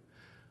the way.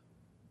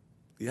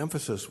 The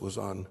emphasis was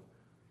on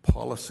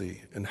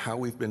policy and how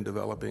we've been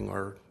developing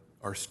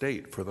our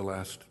state for the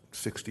last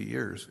 60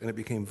 years, and it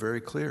became very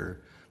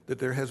clear that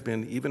there has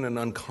been even an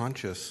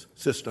unconscious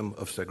system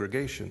of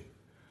segregation,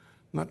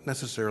 not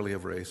necessarily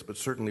of race, but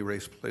certainly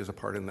race plays a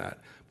part in that,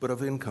 but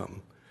of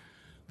income.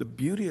 The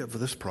beauty of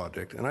this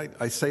project, and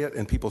I say it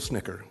and people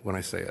snicker when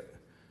I say it,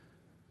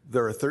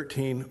 there are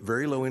 13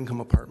 very low-income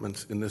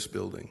apartments in this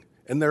building,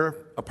 and there are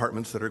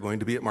apartments that are going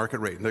to be at market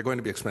rate, and they're going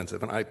to be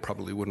expensive, and I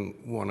probably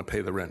wouldn't want to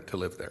pay the rent to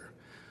live there.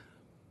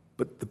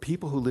 But the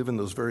people who live in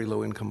those very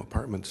low-income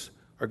apartments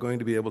are going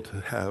to be able to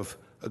have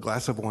a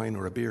glass of wine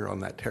or a beer on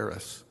that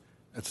terrace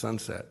at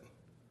sunset,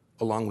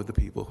 along with the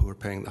people who are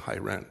paying the high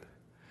rent.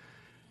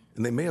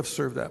 And they may have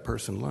served that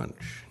person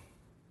lunch.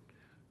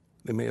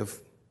 They may have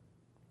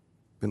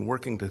been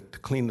working to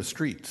clean the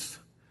streets.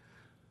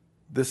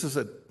 This is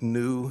a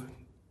new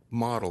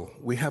model.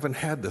 We haven't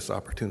had this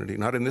opportunity,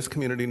 not in this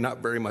community, not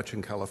very much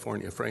in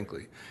California,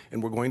 frankly,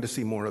 and we're going to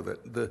see more of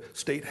it. The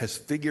state has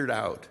figured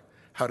out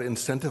how to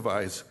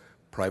incentivize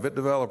private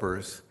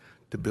developers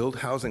to build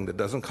housing that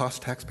doesn't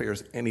cost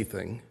taxpayers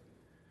anything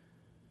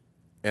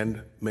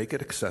and make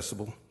it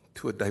accessible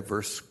to a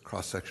diverse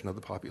cross-section of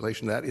the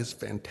population. That is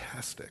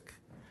fantastic.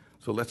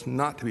 So let's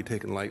not to be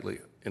taken lightly,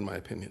 in my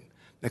opinion.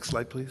 Next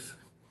slide, please.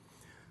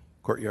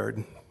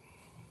 Courtyard.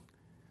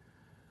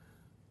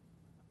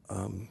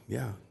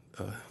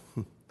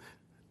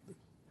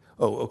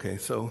 Okay.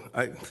 So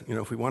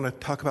if we want to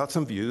talk about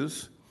some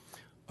views,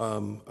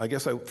 I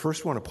guess I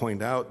first want to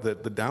point out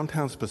that the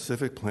downtown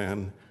specific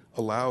plan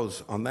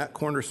allows, on that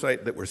corner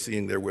site that we're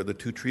seeing there where the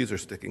two trees are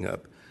sticking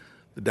up,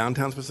 the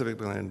downtown specific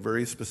plan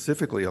very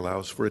specifically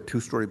allows for a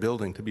two-story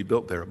building to be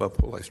built there above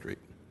Poli Street.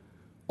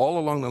 All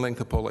along the length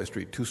of Poli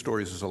Street, 2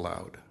 stories is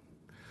allowed.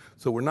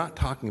 So we're not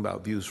talking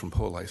about views from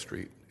Poli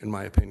Street, in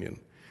my opinion.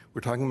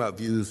 We're talking about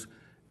views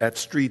at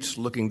streets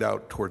looking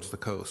out towards the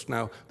coast.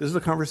 Now, this is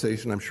a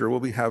conversation I'm sure we'll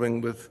be having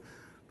with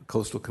the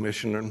Coastal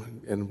Commission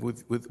and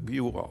with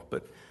you all,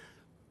 but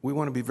we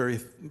want to be very,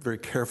 very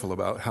careful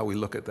about how we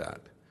look at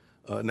that.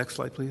 Next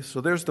slide, please.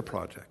 So there's the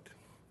project.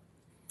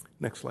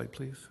 Next slide,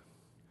 please.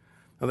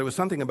 Now, there was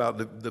something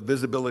about the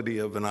visibility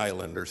of an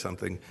island or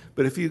something,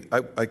 but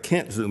I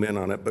can't zoom in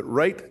on it, but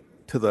right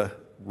to the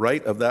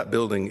right of that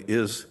building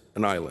is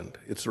an island.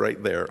 It's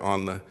right there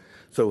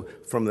so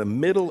from the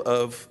middle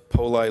of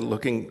Poli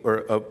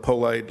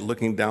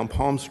looking down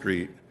Palm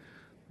Street,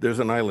 there's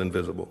an island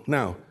visible.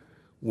 Now,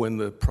 when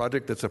the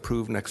project that's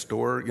approved next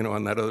door,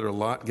 on that other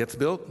lot gets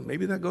built,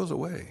 maybe that goes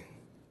away.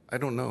 I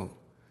don't know.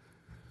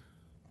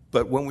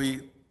 But when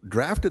we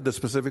drafted the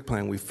specific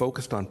plan, we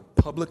focused on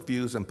public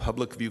views and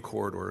public view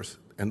corridors,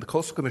 and the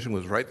Coastal Commission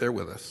was right there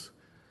with us.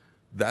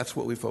 That's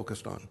what we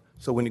focused on.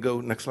 So when you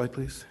go, next slide,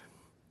 please.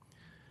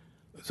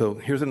 So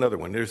here's another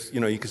one. There's, you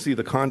can see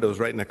the condos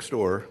right next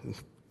door,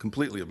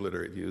 completely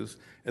obliterate views.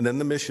 And then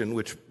the Mission,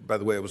 which, by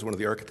the way, I was one of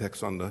the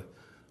architects on the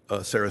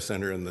Sarah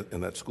Center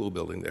in that school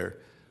building there.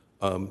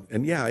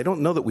 And yeah, I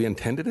don't know that we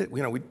intended it.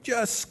 We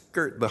just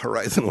skirt the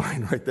horizon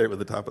line right there with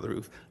the top of the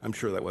roof. I'm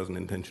sure that wasn't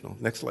intentional.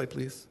 Next slide,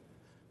 please.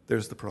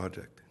 There's the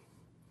project.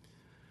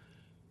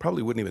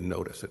 Probably wouldn't even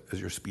notice it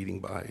as you're speeding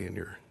by in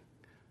your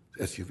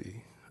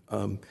SUV.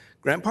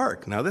 Grant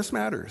Park, now this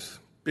matters.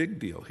 Big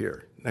deal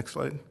here. Next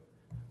slide.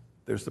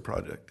 There's the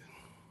project.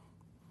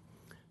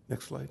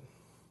 Next slide.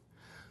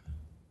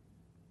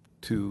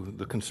 To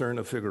the concern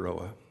of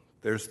Figueroa.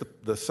 There's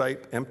the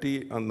site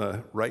empty on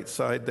the right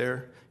side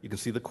there. You can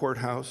see the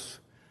courthouse.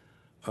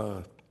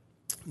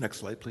 Next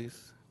slide,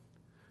 please.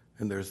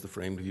 And there's the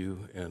framed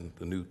view and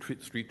the new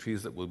street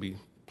trees that we'll be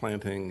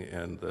planting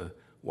and the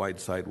wide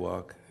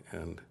sidewalk.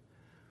 And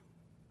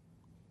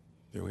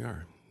there we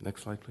are.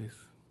 Next slide, please.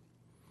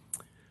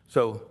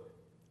 So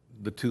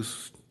the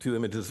two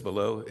images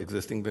below,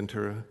 existing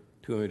Ventura,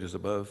 2 images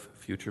above,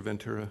 future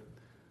Ventura.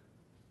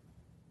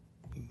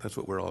 That's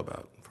what we're all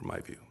about, from my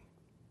view.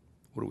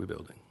 What are we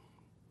building?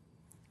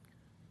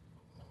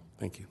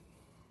 Thank you.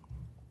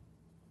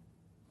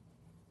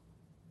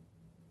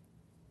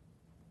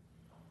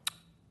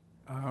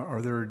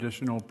 Are there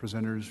additional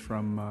presenters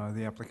from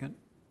the applicant?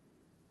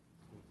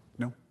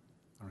 No?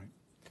 All right.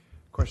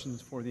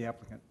 Questions for the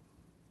applicant?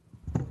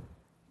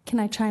 Can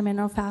I chime in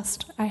real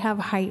fast? I have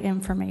height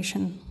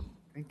information.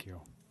 Thank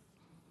you.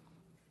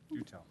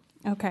 Do tell.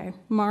 Okay,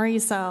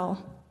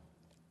 Maricel.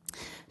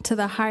 To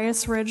the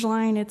highest ridge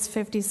line, it's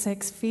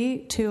 56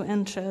 feet, 2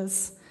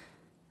 inches.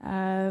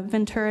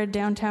 Ventura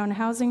Downtown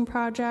Housing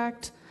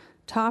Project,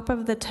 top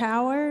of the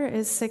tower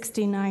is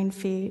 69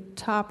 feet.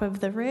 Top of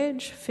the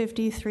ridge,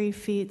 53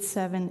 feet,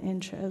 7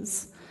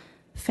 inches.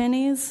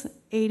 Finney's,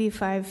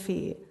 85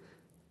 feet.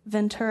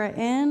 Ventura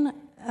Inn,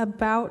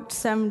 about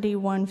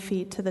 71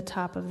 feet to the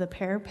top of the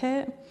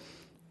parapet.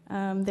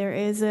 There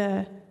is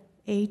a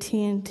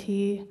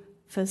AT&T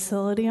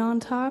facility on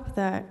top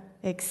that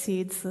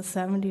exceeds the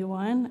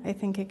 71. I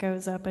think it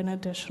goes up an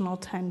additional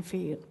 10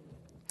 feet.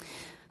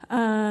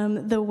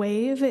 The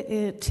wave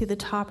to the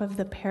top of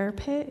the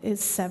parapet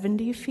is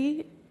 70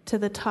 feet. To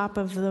the top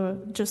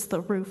of just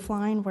the roof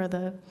line where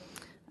the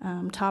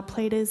top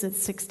plate is,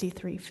 it's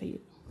 63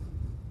 feet.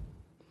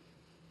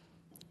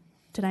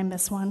 Did I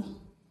miss one?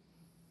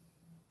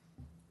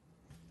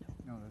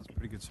 No, that's a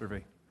pretty good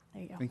survey.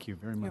 There you go. Thank you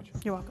very much.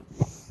 You're welcome.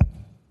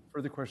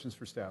 Further questions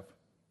for staff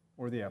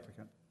or the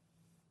applicant?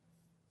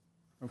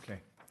 Okay.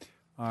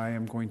 I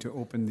am going to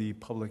open the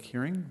public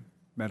hearing.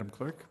 Madam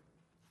Clerk,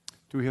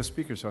 do we have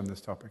speakers on this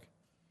topic?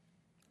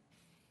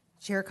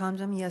 Chair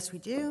Condon, yes, we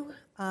do.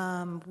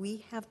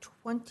 We have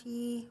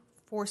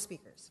 24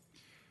 speakers.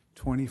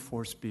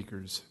 24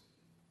 speakers.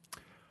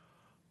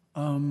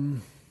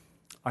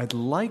 I'd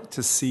like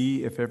to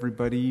see if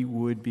everybody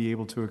would be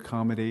able to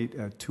accommodate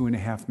a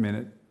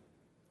 2.5-minute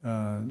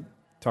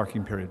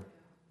talking period.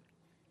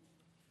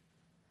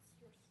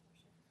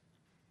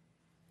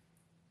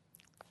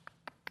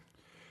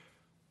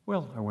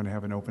 Well, I want to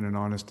have an open and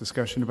honest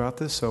discussion about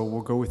this, so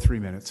we'll go with 3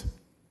 minutes.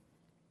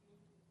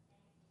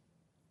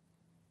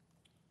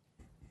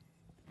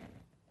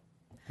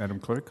 Madam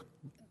Clerk,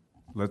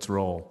 let's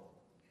roll.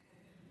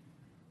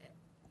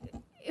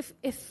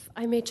 If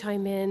I may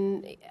chime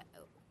in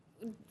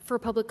for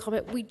public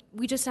comment,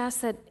 we just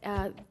ask that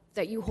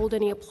that you hold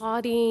any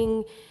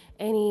applauding,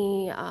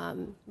 any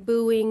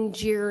booing,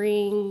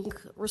 jeering,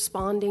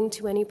 responding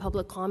to any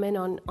public comment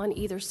on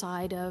either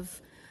side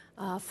of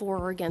for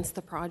or against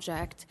the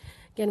project.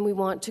 Again, we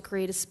want to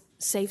create a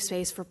safe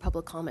space for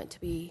public comment to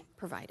be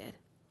provided.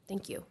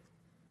 Thank you.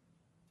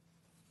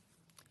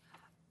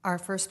 Our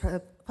first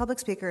public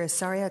speaker is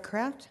Saria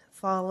Kraft,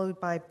 followed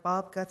by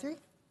Bob Guthrie.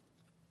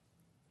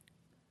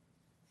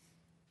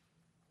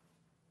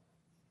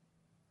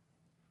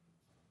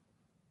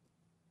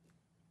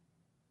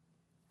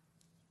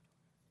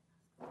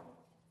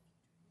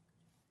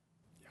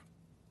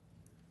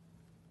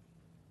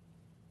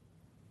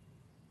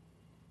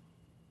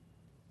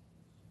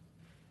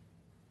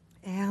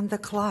 And the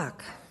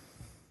clock.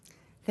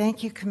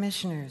 Thank you,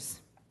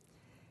 commissioners.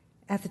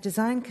 At the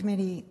design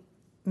committee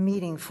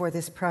meeting for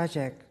this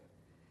project,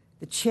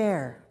 the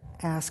chair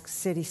asked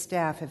city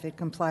staff if it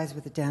complies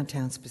with the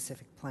downtown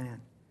specific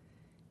plan.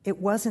 It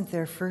wasn't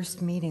their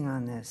first meeting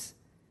on this.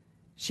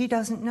 She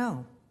doesn't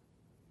know.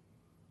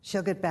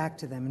 She'll get back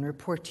to them and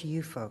report to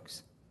you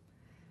folks.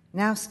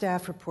 Now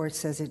staff report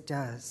says it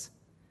does.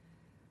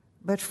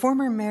 But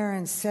former mayor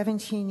and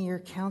 17-year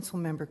council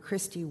member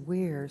Christy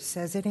Weir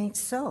says it ain't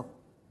so.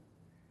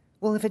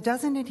 Well, if it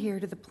doesn't adhere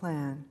to the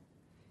plan,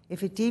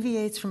 if it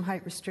deviates from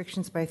height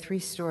restrictions by 3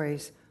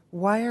 stories,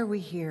 why are we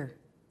here?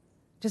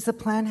 Does the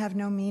plan have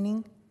no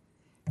meaning?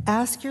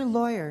 Ask your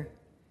lawyer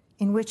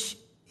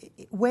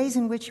ways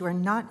in which you are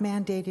not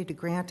mandated to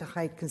grant a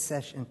height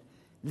concession.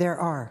 There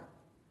are.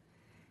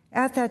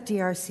 At that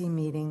DRC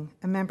meeting,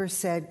 a member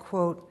said,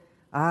 quote,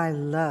 "I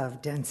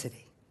love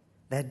density.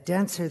 The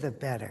denser, the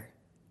better."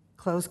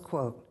 Close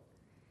quote.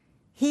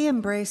 He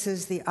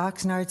embraces the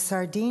Oxnard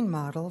sardine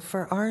model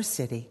for our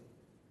city.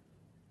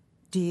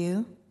 Do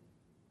you?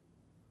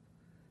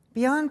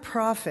 Beyond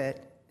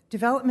profit,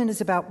 development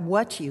is about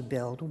what you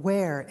build,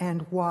 where,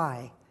 and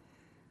why.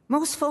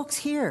 Most folks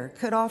here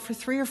could offer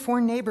 3 or 4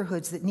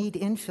 neighborhoods that need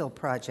infill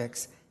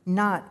projects,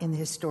 not in the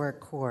historic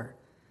core.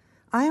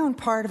 I own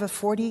part of a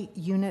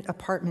 40-unit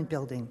apartment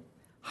building,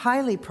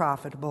 highly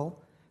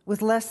profitable,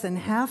 with less than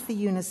half the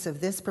units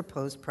of this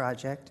proposed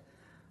project,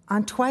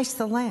 on twice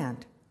the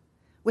land,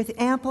 with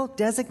ample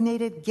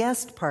designated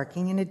guest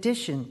parking in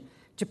addition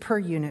to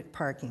per-unit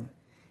parking.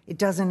 It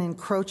doesn't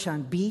encroach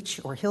on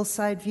beach or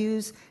hillside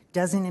views,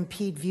 doesn't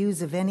impede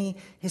views of any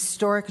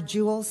historic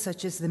jewels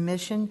such as the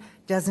Mission,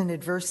 doesn't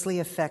adversely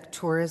affect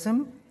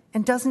tourism,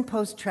 and doesn't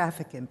pose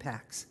traffic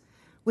impacts.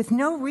 With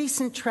no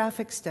recent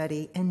traffic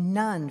study and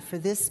none for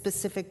this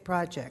specific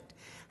project,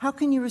 how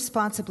can you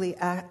responsibly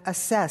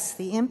assess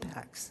the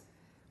impacts?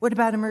 What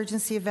about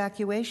emergency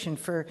evacuation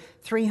for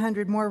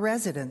 300 more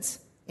residents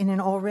in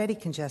an already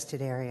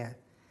congested area?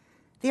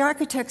 The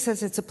architect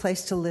says it's a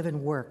place to live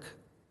and work.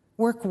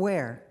 Work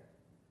where?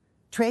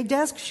 Trade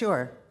desk?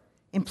 Sure.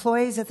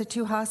 Employees at the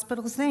 2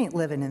 hospitals, they ain't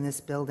living in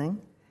this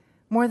building.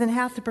 More than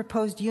half the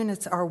proposed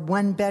units are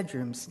 1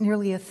 bedrooms.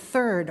 Nearly a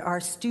third are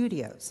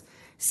studios.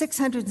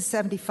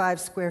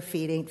 675 square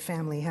feet ain't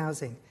family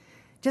housing.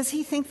 Does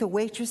he think the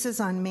waitresses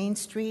on Main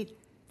Street,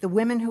 the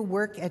women who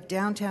work at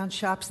downtown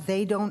shops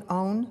they don't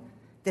own,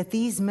 that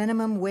these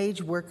minimum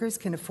wage workers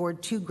can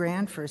afford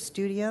 $2,000 for a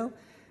studio?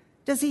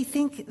 Does he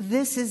think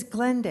this is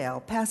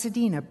Glendale,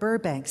 Pasadena,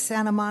 Burbank,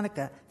 Santa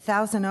Monica,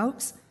 Thousand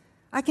Oaks?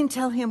 I can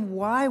tell him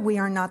why we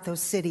are not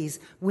those cities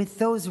with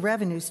those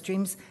revenue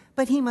streams,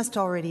 but he must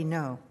already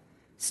know.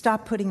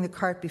 Stop putting the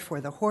cart before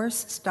the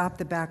horse, stop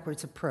the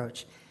backwards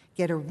approach.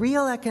 Get a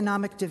real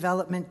economic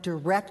development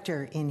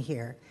director in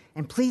here,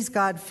 and please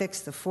God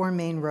fix the 4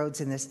 main roads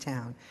in this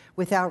town.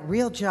 Without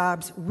real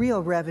jobs,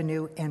 real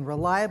revenue, and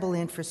reliable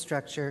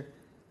infrastructure,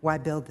 why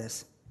build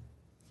this?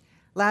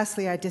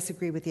 Lastly, I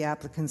disagree with the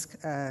applicant's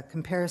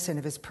comparison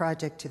of his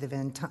project to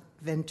the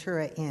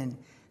Ventura Inn.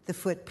 The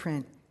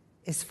footprint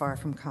is far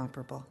from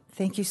comparable.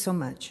 Thank you so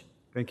much.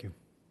 Thank you.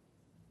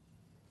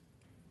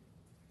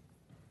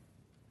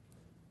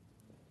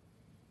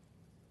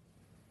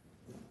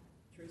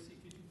 Tracy,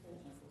 could you pull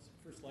up my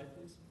first slide,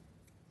 please?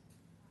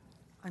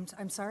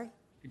 I'm sorry?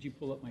 Could you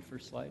pull up my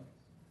first slide?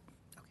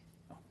 Okay.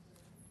 Oh,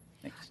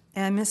 thanks.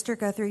 And Mr.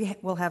 Guthrie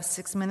will have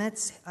 6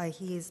 minutes.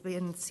 He has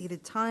been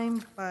ceded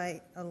time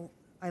by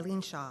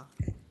Eileen Shaw.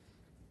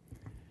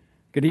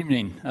 Good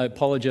evening. I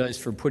apologize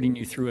for putting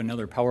you through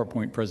another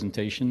PowerPoint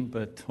presentation,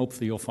 but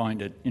hopefully you'll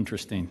find it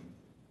interesting.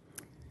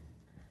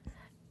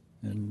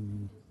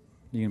 And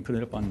you can put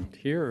it up on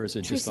here, or is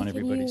it just on Tracy,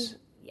 everybody's?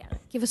 Yeah,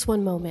 give us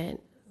 1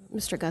 moment,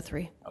 Mr.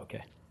 Guthrie.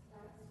 Okay.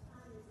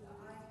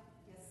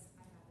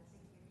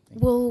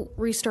 We'll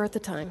restart the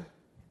time.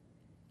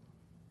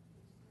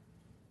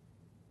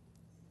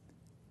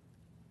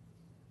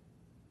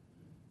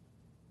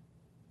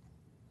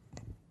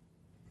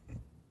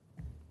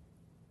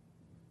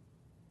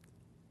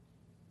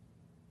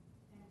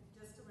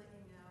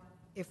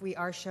 If we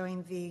are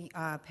showing the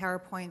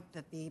PowerPoint,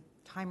 that the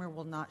timer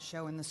will not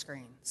show in the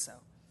screen, so.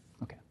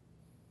 Okay.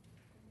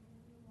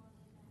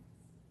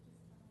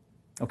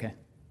 Okay.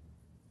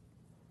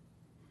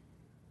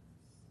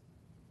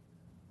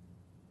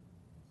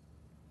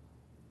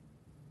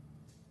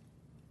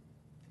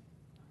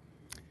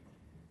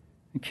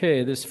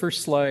 Okay, this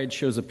first slide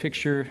shows a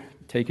picture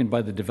taken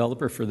by the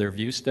developer for their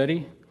view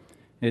study.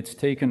 It's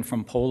taken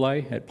from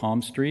Poli at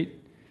Palm Street.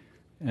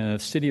 The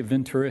City of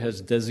Ventura has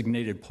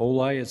designated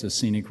Poli as a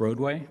scenic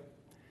roadway.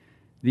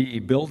 The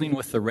building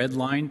with the red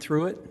line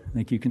through it, I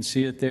think you can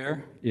see it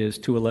there, is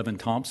 211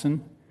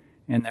 Thompson,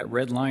 and that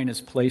red line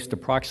is placed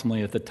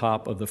approximately at the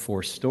top of the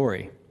 4th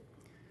story.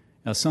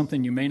 Now,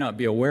 something you may not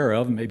be aware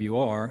of, maybe you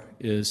are,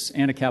 is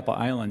Anacapa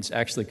Island's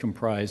actually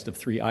comprised of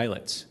 3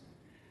 islets.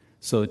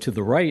 So to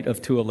the right of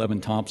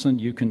 211 Thompson,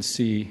 you can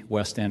see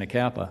West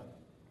Anacapa.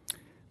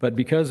 But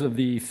because of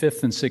the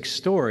 5th and 6th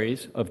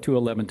stories of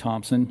 211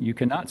 Thompson, you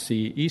cannot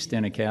see East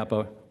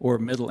Anacapa or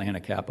Middle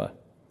Anacapa.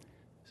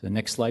 So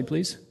next slide,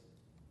 please.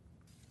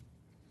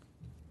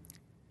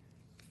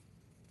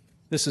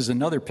 This is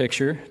another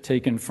picture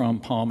taken from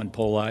Palm and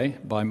Poli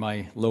by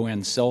my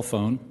low-end cell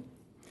phone.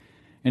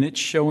 And it's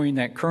showing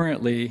that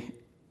currently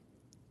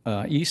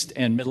East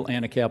and Middle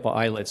Anacapa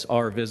islets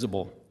are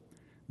visible.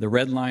 The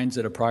red line's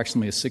at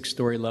approximately a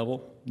 6-story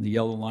level, the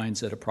yellow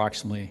line's at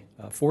approximately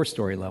a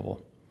 4-story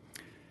level.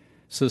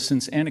 So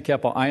since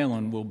Anacapa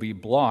Island will be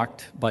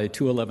blocked by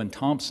 211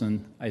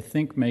 Thompson, I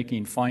think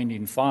making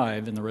finding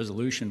 5 in the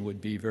resolution would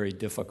be very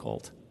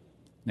difficult.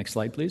 Next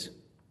slide, please.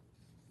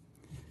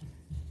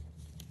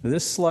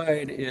 This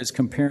slide is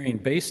comparing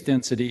base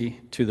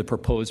density to the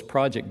proposed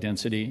project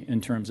density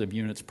in terms of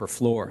units per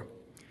floor.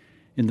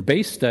 In the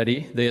base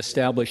study, they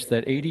established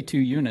that 82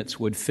 units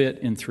would fit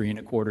in 3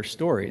 1/4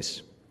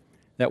 stories.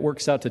 That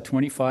works out to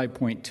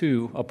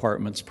 25.2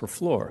 apartments per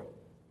floor.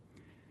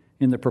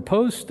 In the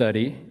proposed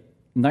study,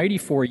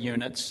 94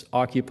 units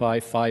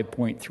occupy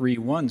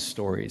 5.31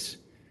 stories.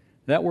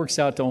 That works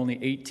out to only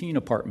 18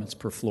 apartments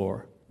per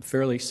floor, a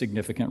fairly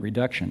significant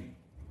reduction.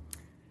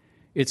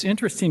 It's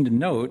interesting to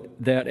note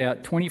that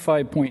at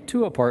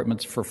 25.2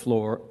 apartments per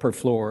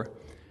floor,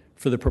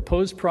 For the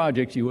proposed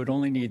project, you would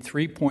only need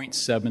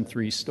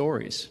 3.73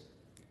 stories.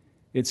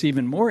 It's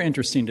even more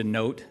interesting to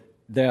note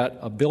that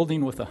a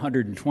building with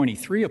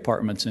 123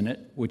 apartments in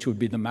it, which would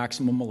be the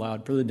maximum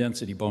allowed per the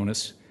density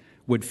bonus,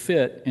 would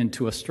fit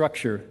into a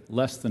structure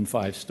less than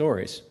 5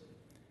 stories.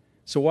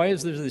 So why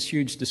is there this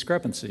huge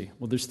discrepancy?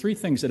 Well, there's 3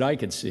 things that I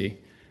could see.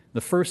 The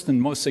first and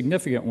most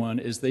significant one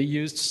is they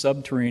used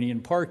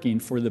subterranean parking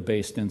for the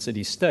base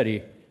density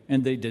study,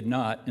 and they did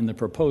not in the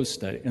proposed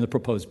study, in the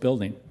proposed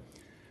building.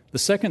 The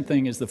second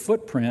thing is the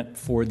footprint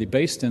for the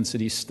base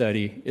density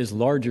study is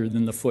larger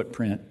than the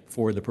footprint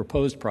for the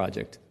proposed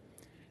project.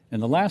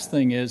 And the last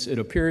thing is it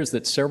appears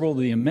that several of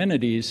the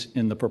amenities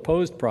in the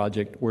proposed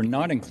project were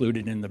not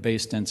included in the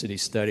base density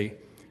study,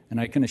 and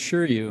I can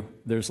assure you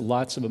there's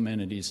lots of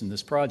amenities in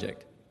this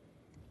project.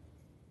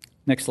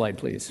 Next slide,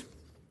 please.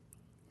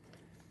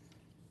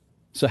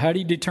 So how do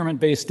you determine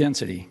base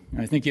density?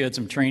 I think you had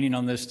some training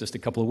on this just a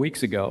couple of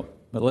weeks ago,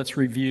 but let's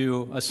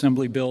review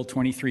Assembly Bill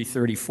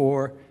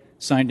 2334,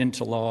 signed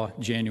into law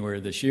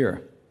January this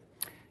year.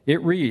 It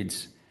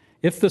reads,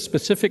 if the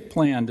specific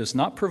plan does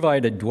not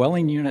provide a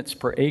dwelling units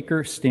per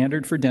acre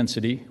standard for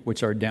density,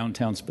 which our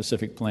downtown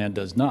specific plan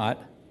does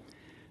not,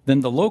 then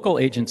the local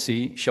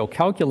agency shall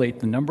calculate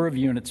the number of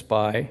units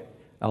by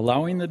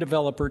allowing the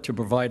developer to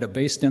provide a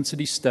base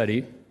density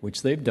study,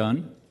 which they've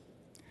done.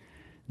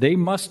 They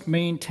must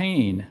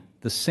maintain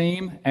the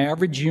same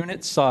average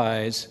unit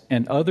size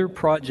and other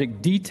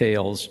project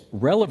details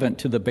relevant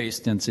to the base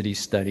density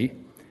study,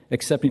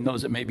 excepting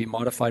those that may be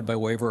modified by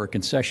waiver or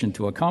concession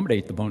to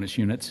accommodate the bonus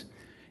units,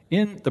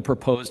 in the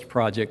proposed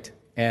project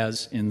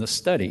as in the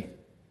study.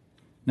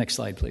 Next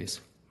slide,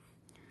 please.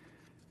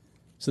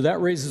 So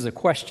that raises a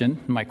question.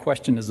 My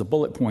question is the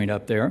bullet point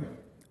up there.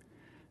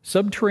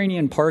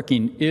 Subterranean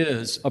parking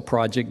is a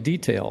project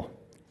detail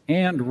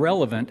and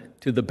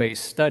relevant to the base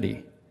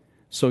study.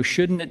 So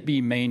shouldn't it be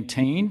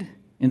maintained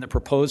in the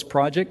proposed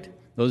project?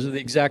 Those are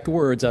the exact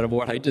words out of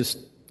what I just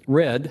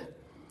read.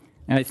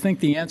 And I think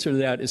the answer to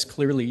that is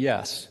clearly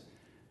yes.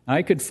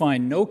 I could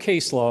find no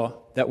case law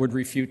that would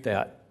refute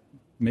that.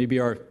 Maybe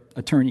our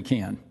attorney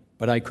can,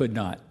 but I could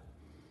not.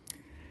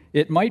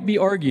 It might be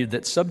argued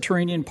that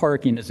subterranean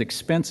parking is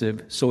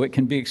expensive, so it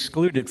can be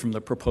excluded from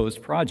the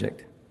proposed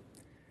project.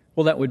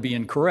 Well, that would be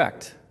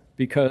incorrect,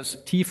 because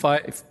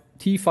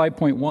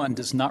T5.1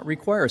 does not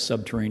require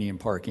subterranean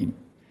parking.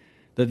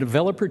 The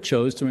developer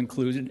chose to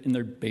include it in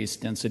their base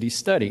density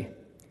study.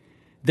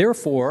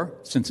 Therefore,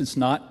 since it's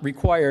not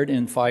required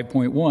in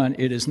 5.1,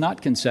 it is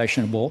not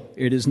concessionable,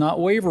 it is not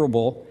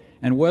waiverable,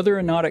 and whether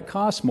or not it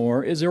costs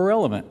more is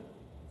irrelevant.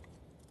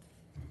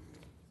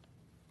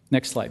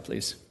 Next slide,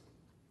 please.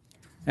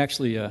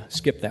 Actually,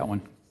 skip that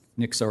one.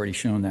 Nick's already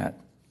shown that.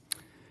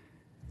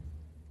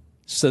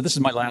 So this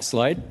is my last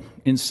slide.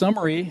 In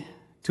summary,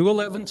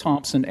 211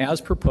 Thompson, as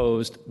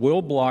proposed,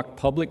 will block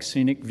public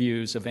scenic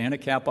views of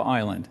Anacapa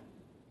Island.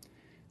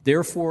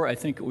 Therefore, I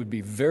think it would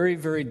be very,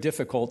 very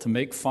difficult to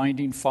make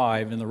finding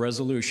 5 in the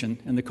resolution,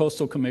 and the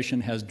Coastal Commission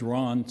has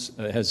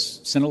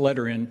sent a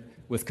letter in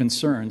with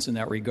concerns in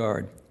that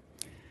regard.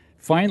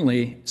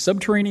 Finally,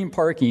 subterranean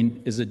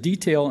parking is a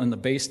detail in the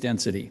base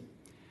density.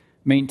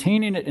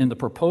 Maintaining it in the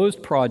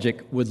proposed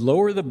project would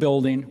lower the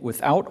building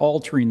without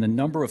altering the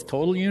number of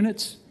total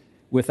units,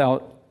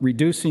 without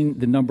reducing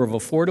the number of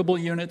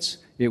affordable units.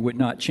 It would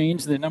not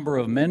change the number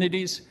of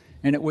amenities,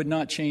 and it would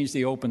not change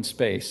the open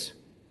space.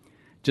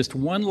 Just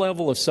one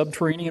level of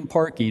subterranean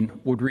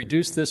parking would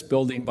reduce this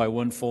building by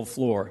 1 full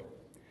floor.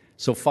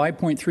 So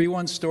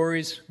 5.31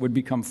 stories would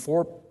become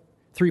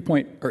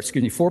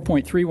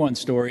 4.31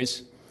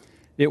 stories.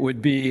 It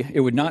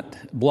would not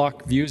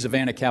block views of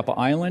Anacapa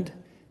Island,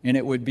 and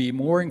it would be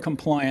more in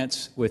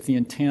compliance with the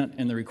intent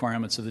and the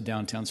requirements of the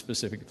downtown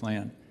specific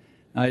plan.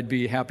 I'd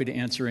be happy to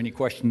answer any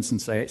questions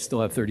since I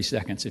still have 30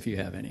 seconds if you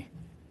have any.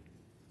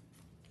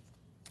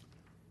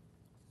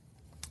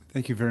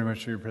 Thank you very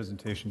much for your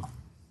presentation.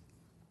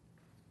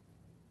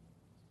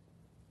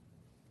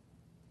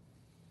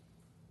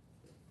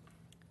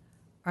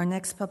 Our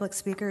next public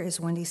speaker is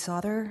Wendy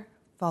Sother,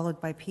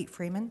 followed by Pete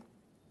Freeman.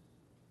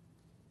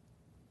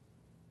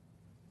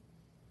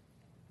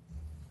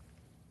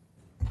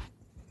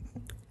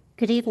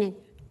 Good evening.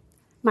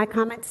 My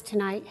comments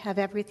tonight have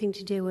everything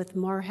to do with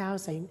more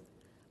housing,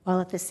 while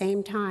at the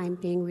same time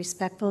being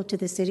respectful to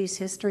the city's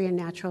history and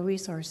natural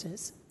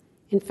resources.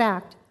 In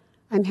fact,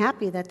 I'm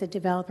happy that the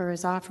developer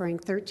is offering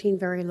 13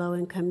 very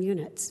low-income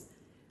units.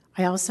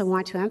 I also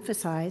want to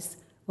emphasize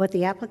what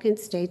the applicant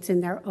states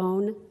in their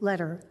own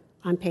letter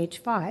on page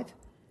 5,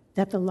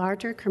 that the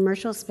larger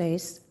commercial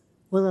space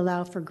will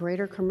allow for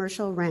greater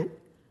commercial rent,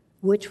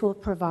 which will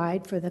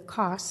provide for the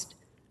cost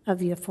of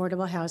the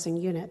affordable housing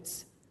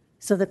units.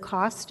 So the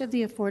cost of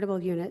the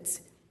affordable units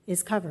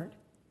is covered.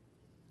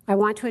 I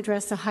want to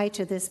address the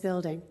height of this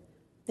building.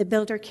 The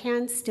builder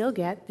can still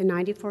get the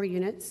 94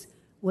 units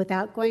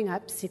without going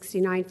up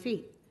 69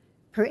 feet.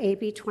 Per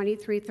AB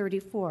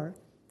 2334,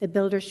 the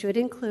builder should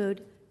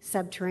include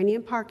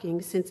subterranean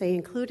parking since they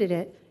included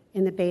it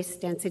in the base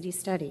density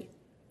study.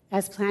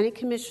 As planning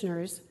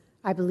commissioners,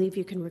 I believe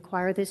you can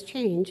require this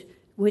change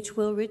which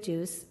will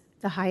reduce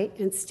the height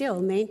and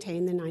still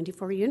maintain the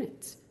 94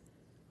 units.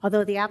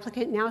 Although the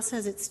applicant now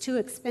says it's too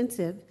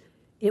expensive,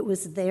 it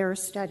was their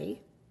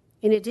study.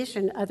 In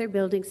addition, other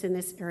buildings in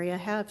this area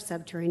have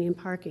subterranean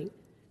parking.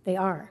 They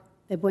are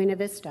the Buena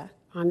Vista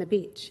on the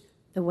beach,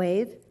 the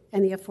Wave,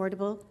 and the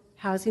affordable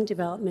housing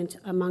development,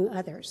 among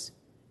others.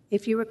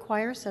 If you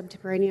require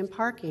subterranean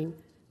parking,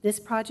 this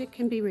project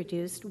can be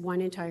reduced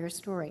one entire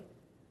story.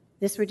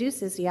 This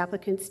reduces the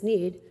applicant's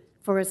need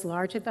for as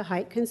large of a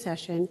height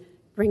concession,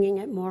 bringing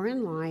it more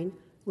in line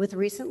with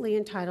recently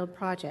entitled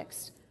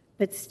projects,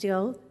 but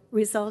still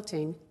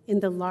resulting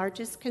in the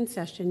largest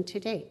concession to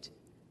date.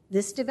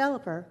 This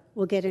developer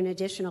will get an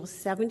additional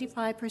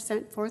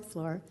 75% fourth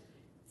floor,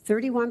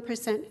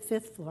 31%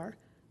 fifth floor,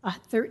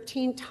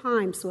 13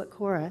 times what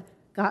Cora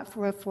got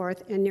for a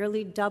fourth, and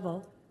nearly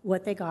double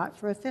what they got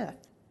for a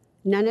fifth.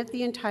 None of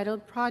the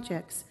entitled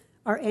projects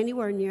are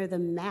anywhere near the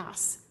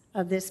mass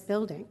of this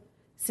building,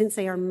 since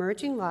they are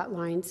merging lot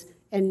lines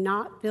and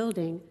not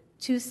building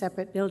two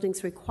separate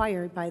buildings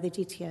required by the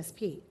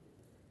DTSP.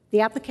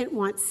 The applicant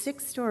wants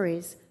 6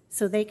 stories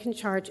so they can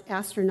charge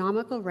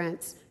astronomical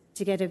rents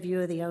to get a view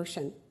of the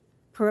ocean.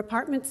 Per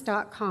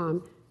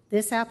apartments.com,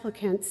 this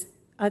applicant's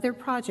other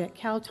project,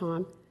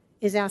 CalTom,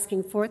 is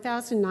asking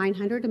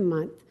 $4,900 a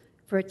month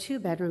for a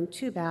 2-bedroom,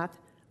 2-bath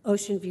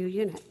ocean view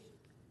unit.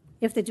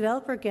 If the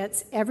developer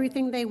gets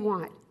everything they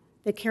want,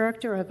 the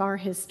character of our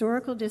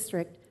historical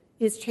district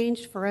is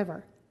changed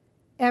forever.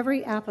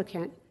 Every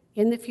applicant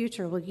in the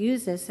future will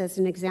use this as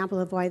an example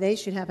of why they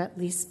should have at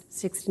least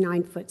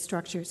 69-foot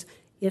structures,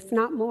 if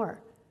not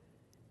more.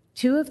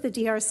 2 of the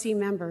DRC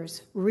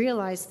members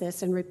realized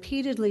this and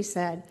repeatedly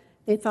said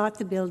they thought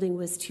the building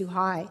was too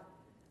high.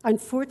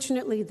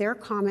 Unfortunately, their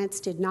comments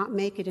did not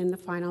make it in the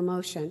final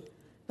motion,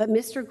 but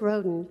Mr.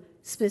 Groden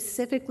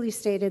specifically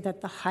stated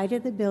that the height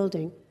of the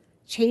building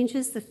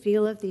changes the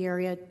feel of the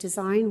area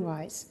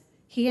design-wise.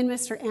 He and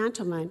Mr.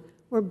 Antelman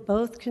were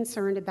both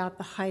concerned about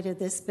the height of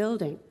this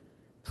building.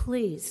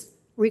 Please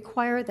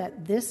require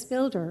that this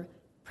builder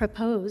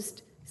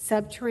proposed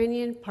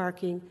subterranean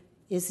parking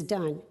is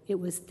done. It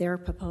was their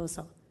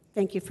proposal.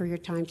 Thank you for your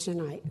time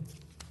tonight.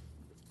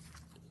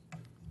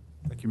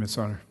 Thank you, Ms.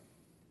 Sauter.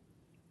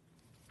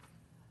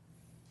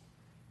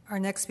 Our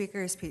next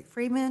speaker is Pete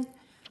Friedman,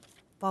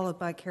 followed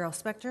by Carol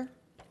Spector.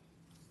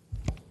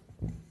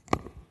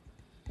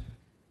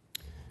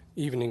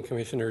 Evening,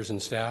 commissioners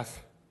and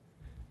staff.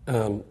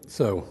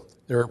 So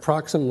there are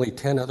approximately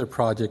 10 other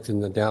projects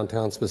in the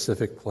Downtown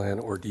Specific Plan,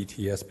 or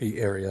DTSP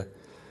area,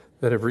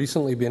 that have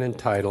recently been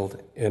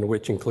entitled and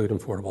which include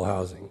affordable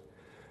housing.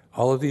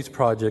 All of these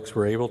projects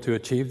were able to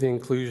achieve the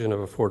inclusion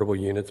of affordable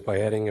units by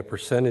adding a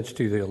percentage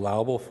to the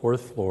allowable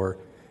 4th floor,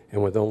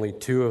 and with only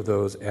 2 of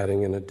those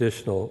adding an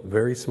additional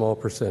very small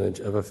percentage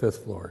of a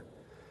 5th floor.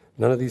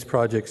 None of these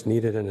projects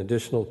needed an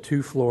additional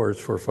 2 floors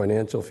for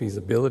financial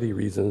feasibility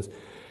reasons,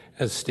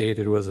 as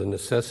stated was a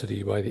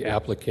necessity by the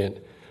applicant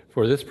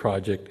for this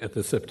project at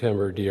the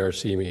September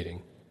DRC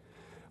meeting.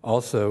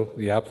 Also,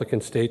 the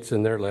applicant states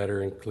in their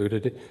letter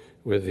included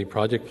with the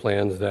project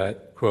plans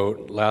that,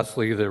 quote,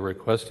 lastly, the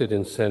requested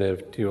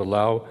incentive to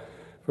allow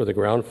for the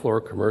ground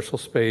floor commercial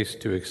space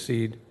to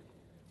exceed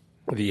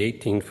the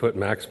 18-foot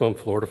maximum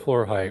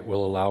floor-to-floor height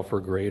will allow for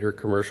greater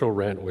commercial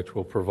rent, which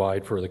will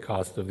provide for the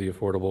cost of the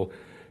affordable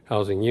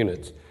housing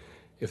units.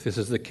 If this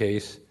is the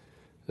case,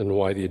 then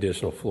why the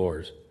additional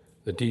floors?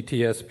 The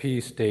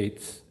DTSP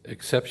states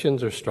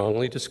exceptions are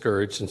strongly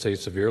discouraged since they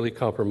severely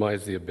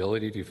compromise the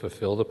ability to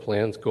fulfill the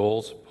plan's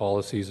goals,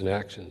 policies, and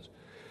actions.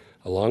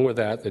 Along with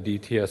that, the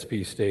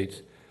DTSP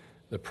states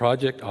the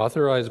project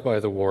authorized by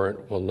the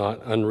warrant will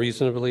not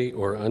unreasonably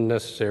or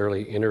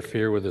unnecessarily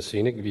interfere with the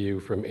scenic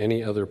view from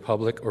any other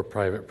public or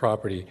private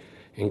property,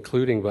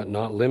 including but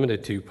not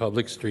limited to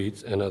public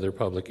streets and other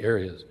public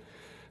areas.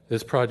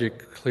 This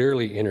project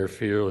clearly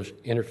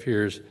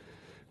interferes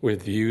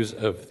with views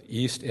of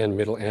East and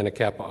Middle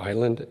Anacapa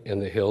Island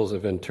and the hills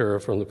of Ventura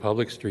from the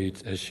public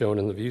streets as shown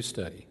in the view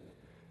study.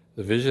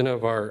 The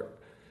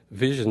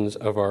visions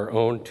of our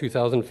own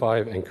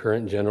 2005 and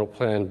current general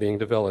plan being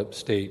developed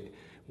state,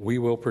 we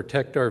will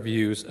protect our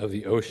views of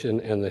the ocean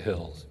and the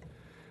hills.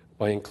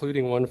 By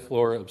including 1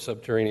 floor of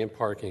subterranean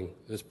parking,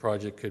 this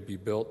project could be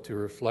built to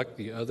reflect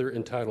the other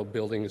entitled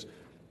buildings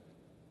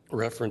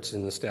referenced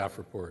in the staff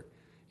report.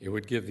 It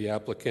would give the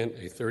applicant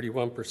a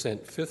 31%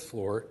 5th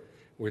floor,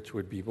 which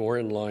would be more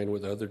in line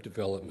with other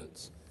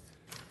developments.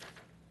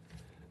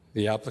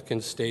 The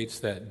applicant states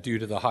that due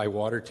to the high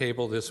water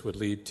table, this would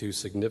lead to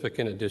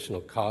significant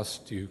additional costs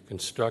to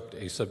construct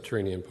a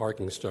subterranean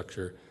parking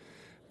structure.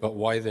 But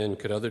why then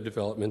could other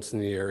developments in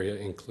the area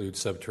include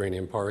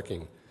subterranean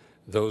parking,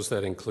 those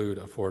that include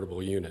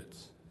affordable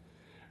units?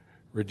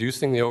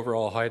 Reducing the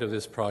overall height of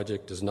this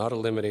project does not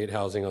eliminate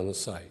housing on the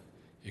site.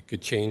 It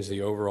could change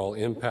the overall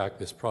impact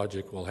this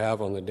project will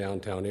have on the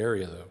downtown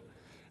area, though.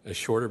 A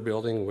shorter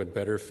building would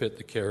better fit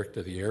the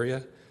character of the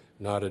area,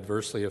 not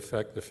adversely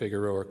affect the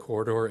Figueroa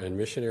corridor and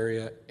Mission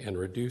area, and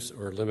reduce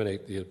or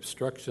eliminate the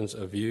obstructions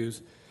of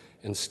views,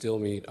 and still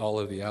meet all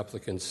of the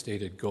applicant's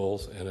stated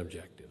goals and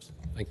objectives.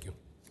 Thank you.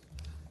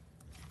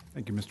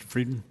 Thank you, Mr.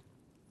 Frieden.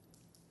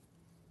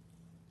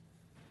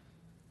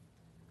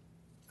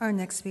 Our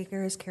next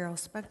speaker is Carol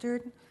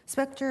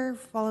Spector,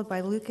 followed by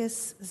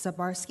Lucas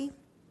Zabarski.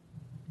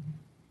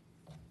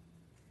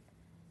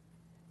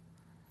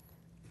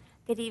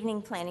 Good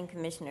evening, Planning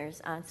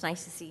Commissioners. It's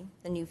nice to see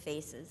the new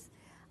faces.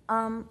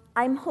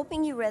 I'm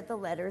hoping you read the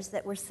letters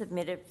that were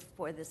submitted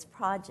for this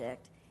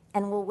project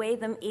and will weigh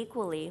them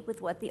equally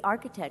with what the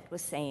architect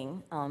was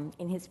saying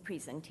in his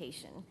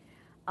presentation.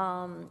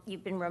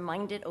 You've been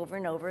reminded over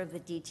and over of the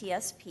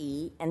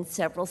DTSP and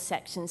several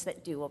sections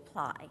that do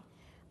apply.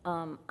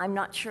 I'm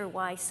not sure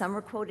why some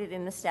are quoted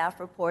in the staff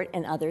report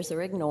and others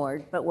are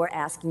ignored, but we're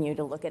asking you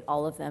to look at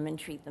all of them and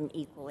treat them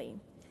equally.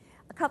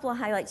 A couple of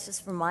highlights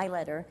just from my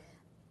letter.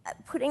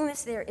 Putting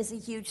this there is a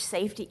huge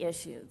safety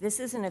issue.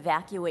 This is an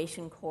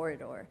evacuation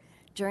corridor.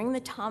 During the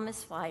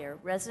Thomas fire,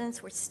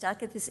 residents were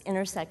stuck at this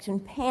intersection,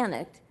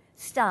 panicked,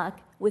 stuck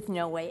with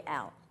no way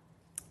out.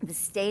 The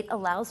state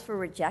allows for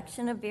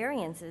rejection of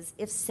variances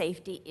if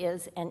safety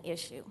is an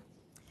issue.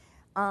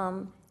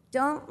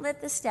 Don't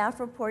let the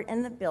staff report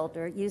and the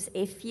builder use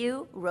a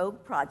few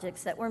rogue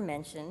projects that were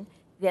mentioned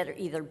that are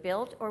either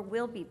built or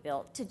will be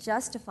built to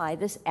justify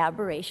this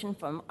aberration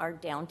from our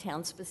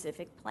downtown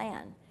specific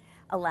plan.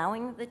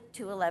 Allowing the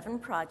 211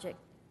 project,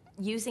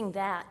 using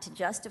that to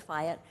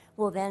justify it,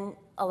 will then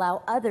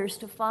allow others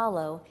to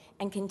follow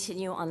and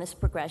continue on this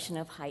progression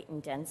of height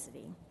and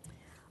density.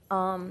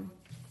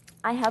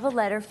 I have a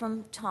letter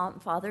from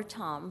Father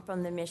Tom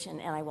from the Mission,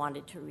 and I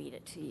wanted to read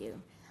it to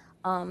you.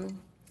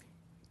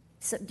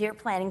 So, dear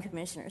Planning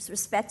Commissioners,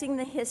 respecting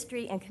the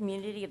history and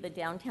community of the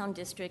downtown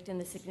district and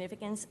the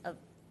significance of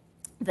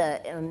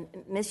the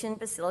Mission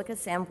Basilica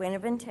San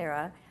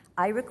Buenaventura,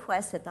 I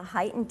request that the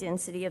height and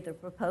density of the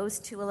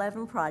proposed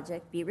 211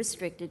 project be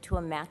restricted to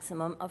a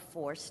maximum of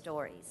 4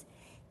 stories.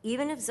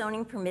 Even if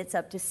zoning permits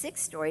up to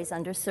 6 stories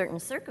under certain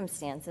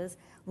circumstances,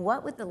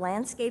 what would the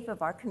landscape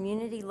of our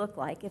community look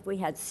like if we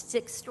had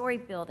 6-story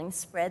buildings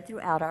spread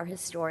throughout our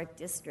historic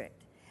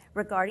district?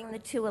 Regarding the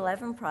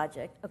 211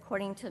 project,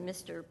 according to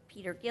Mr.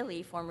 Peter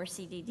Gilley, former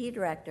CDD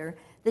director,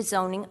 the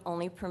zoning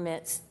only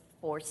permits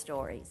 4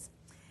 stories.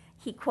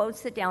 He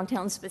quotes the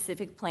downtown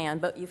specific plan,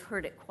 but you've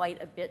heard it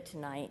quite a bit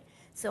tonight,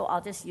 so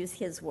I'll just use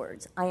his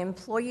words. I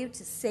implore you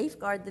to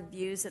safeguard the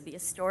views of the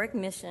historic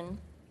Mission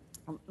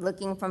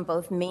looking from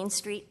both Main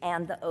Street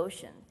and the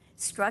ocean.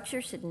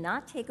 Structure should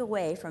not take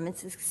away from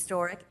its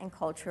historic and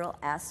cultural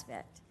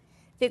aspect.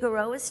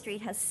 Figueroa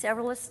Street has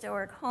several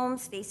historic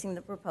homes facing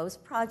the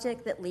proposed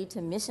project that lead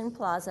to Mission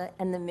Plaza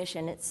and the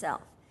Mission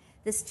itself.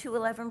 This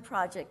 211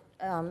 project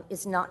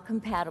is not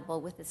compatible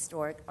with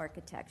historic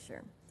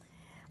architecture.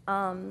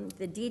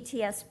 The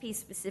DTSP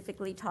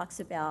specifically talks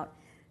about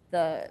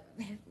the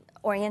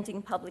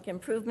orienting public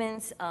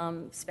improvements,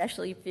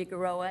 especially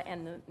Figueroa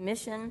and the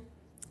Mission.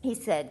 He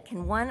said,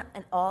 can one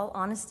in all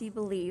honesty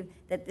believe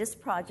that this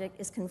project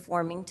is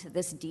conforming to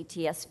this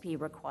DTSP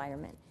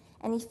requirement?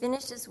 And he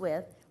finishes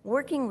with,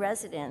 working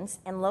residents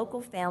and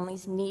local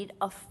families need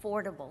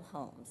affordable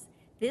homes.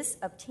 This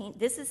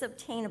is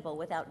obtainable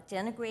without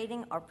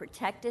denigrating our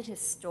protected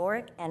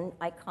historic and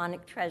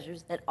iconic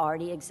treasures that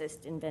already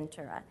exist in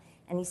Ventura.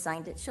 And he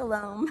signed it,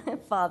 Shalom,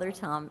 Father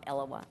Tom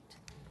Elawat.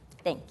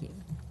 Thank you.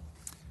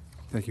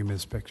 Thank you,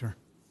 Ms. Spector.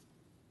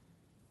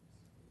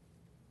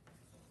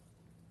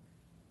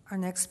 Our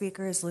next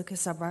speaker is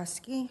Lucas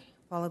Zabarski,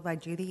 followed by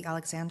Judy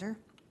Alexander.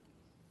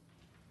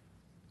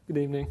 Good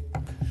evening.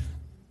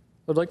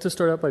 I'd like to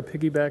start out by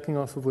piggybacking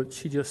off of what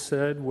she just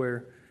said,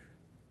 where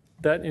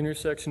that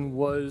intersection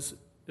was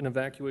an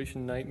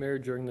evacuation nightmare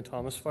during the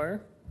Thomas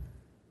fire.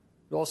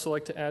 I'd also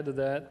like to add to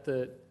that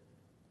that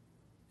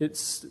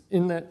it's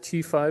in that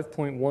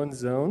T5.1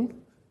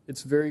 zone.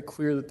 It's very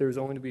clear that there's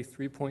only to be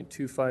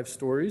 3.25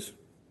 stories.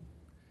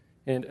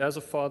 And as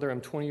a father,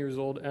 I'm 20 years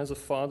old. As a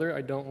father,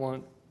 I don't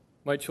want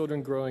my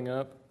children growing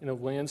up in a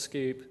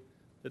landscape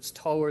that's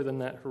taller than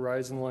that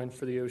horizon line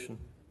for the ocean.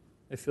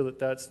 I feel that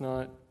that's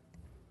not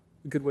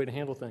a good way to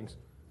handle things.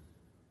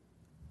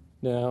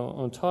 Now,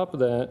 on top of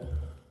that,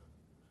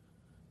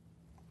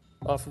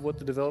 off of what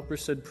the developer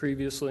said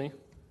previously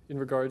in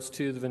regards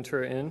to the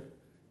Ventura Inn,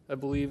 I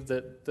believe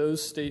that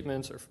those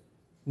statements are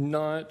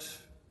not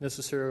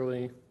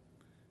necessarily,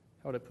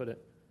 how would I put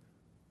it?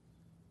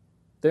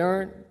 They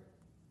aren't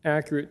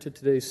accurate to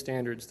today's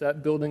standards.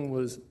 That building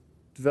was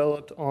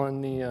developed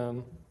on the,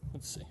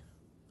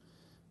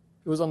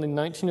 it was on the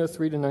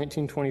 1903 to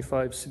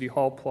 1925 City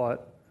Hall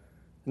plot,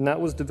 and that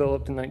was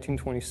developed in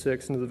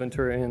 1926 into the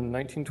Ventura Inn.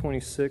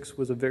 1926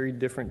 was a very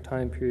different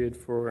time period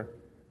for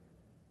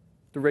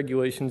the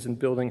regulations in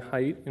building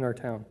height in our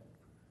town.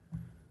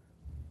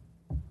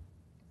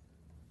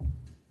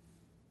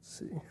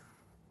 See.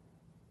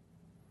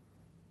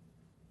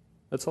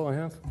 That's all I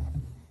have.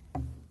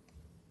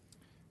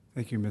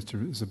 Thank you,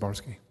 Mr.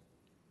 Zabarski.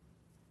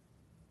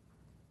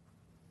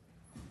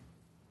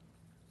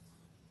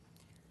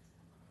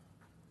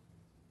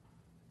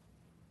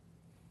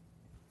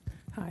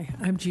 Hi,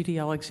 I'm Judy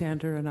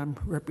Alexander, and I'm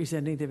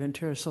representing the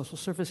Ventura Social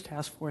Service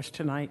Task Force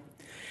tonight,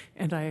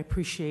 and I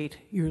appreciate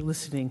your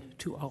listening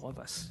to all of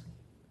us.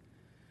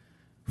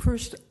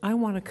 First, I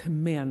want to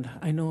commend,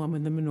 I know I'm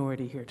in the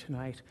minority here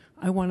tonight,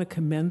 I want to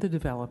commend the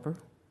developer.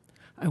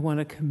 I want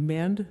to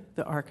commend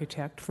the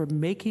architect for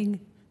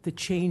making the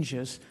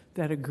changes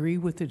that agree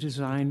with the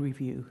design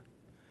review.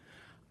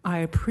 I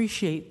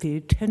appreciate the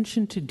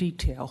attention to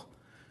detail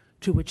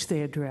to which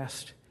they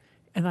addressed,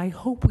 and I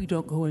hope we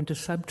don't go into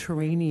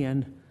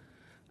subterranean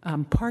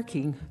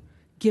parking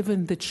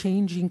given the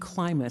changing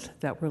climate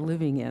that we're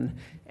living in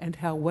and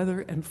how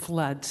weather and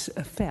floods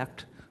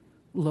affect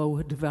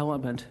low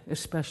development,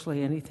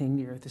 especially anything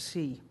near the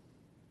sea.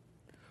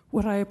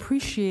 What I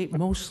appreciate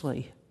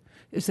mostly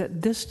is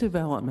that this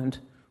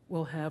development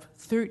will have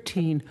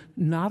 13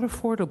 not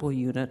affordable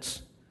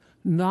units,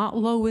 not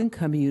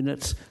low-income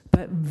units,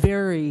 but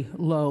very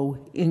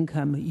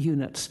low-income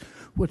units,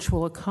 which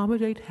will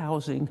accommodate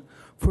housing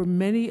for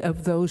many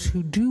of those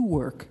who do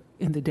work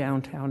in the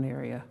downtown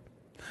area.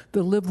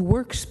 The Live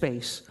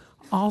Workspace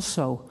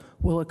also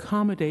will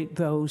accommodate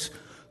those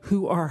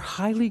who are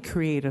highly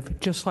creative,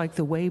 just like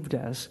the Wave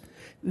does,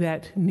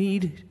 that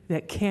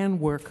can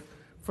work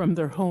from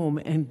their home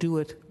and do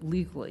it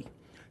legally.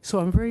 So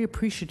I'm very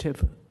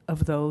appreciative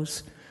of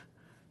those.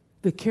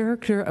 The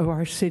character of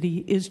our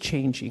city is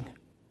changing,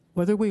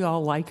 whether we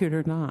all like it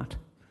or not.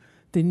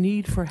 The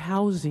need for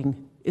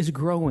housing is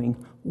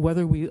growing,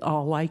 whether we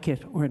all like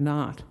it or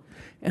not.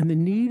 And the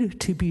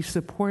need to be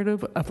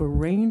supportive of a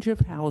range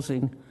of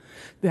housing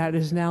that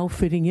is now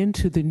fitting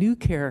into the new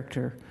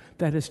character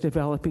that is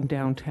developing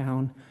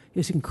downtown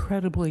is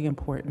incredibly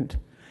important.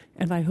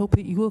 And I hope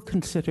that you will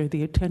consider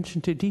the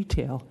attention to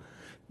detail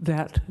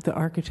that the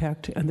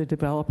architect and the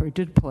developer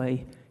did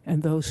play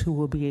and those who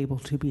will be able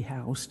to be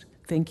housed.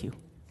 Thank you.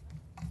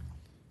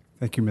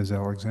 Thank you, Ms.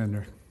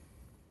 Alexander.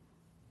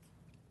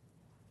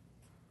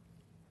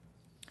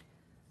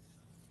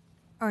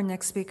 Our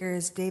next speaker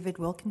is David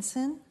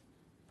Wilkinson,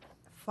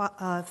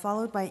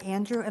 followed by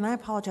Andrew, and I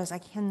apologize, I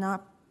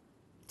cannot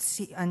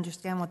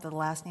understand what the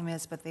last name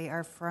is, but they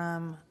are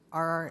from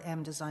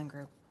RRM Design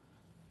Group.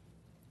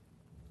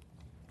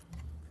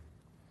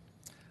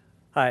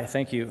 Hi,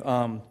 thank you.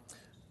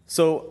 Let's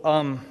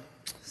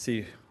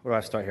see, where do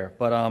I start here?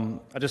 But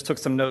I just took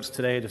some notes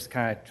today just to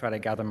kind of try to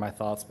gather my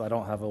thoughts, but I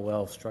don't have a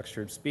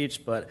well-structured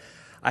speech. But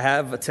I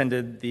have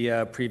attended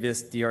the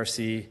previous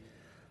DRC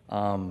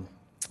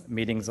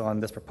meetings on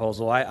this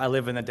proposal. I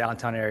live in the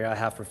downtown area. I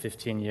have for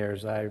 15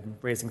 years. I'm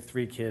raising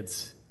 3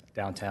 kids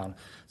downtown.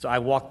 So I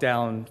walk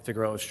down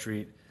Figueroa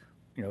Street,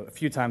 a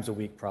few times a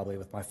week probably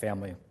with my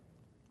family.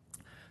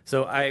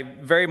 So I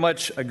very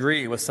much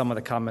agree with some of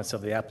the comments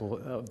of the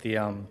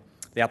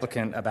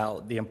applicant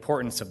about the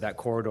importance of that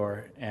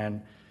corridor.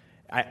 And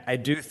I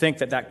do think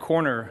that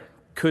corner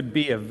could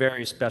be a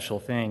very special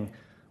thing,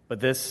 but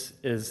this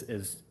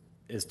is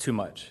too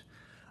much.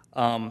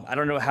 I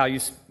don't know how you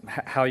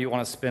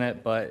want to spin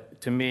it,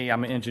 but to me,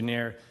 I'm an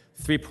engineer.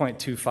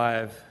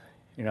 3.25,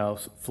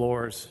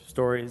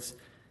 stories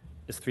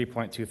is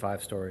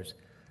 3.25 stories.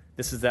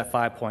 This is at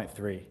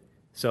 5.3.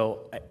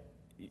 So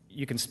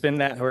you can spin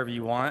that however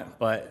you want,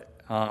 but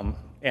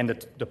and the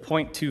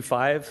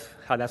 0.25,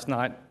 how that's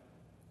not,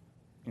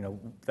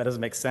 that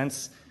doesn't make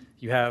sense.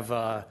 You have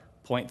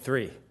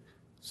 0.3.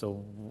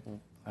 So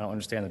I don't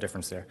understand the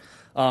difference there.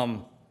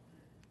 In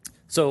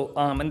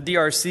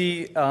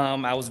DRC,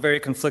 I was very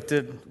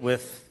conflicted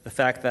with the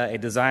fact that a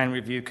design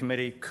review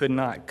committee could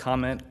not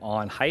comment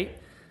on height.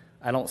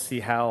 I don't see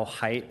how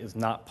height is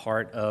not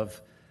part of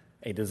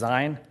a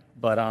design,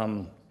 but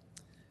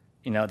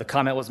the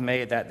comment was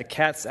made that the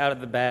cat's out of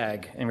the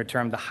bag in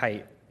return to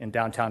height in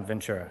downtown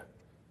Ventura.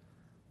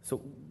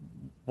 So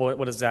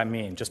what does that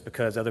mean? Just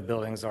because other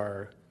buildings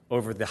are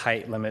over the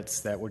height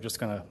limits that we're just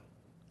going to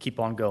keep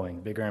on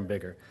going, bigger and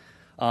bigger.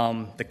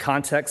 The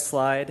context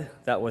slide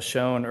that was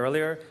shown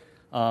earlier,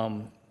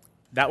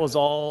 that was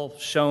all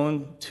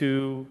shown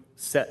to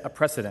set a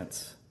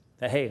precedence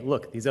that, hey,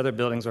 look, these other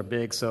buildings are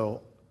big,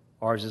 so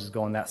ours is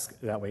going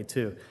that way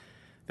too.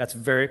 That's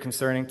very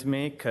concerning to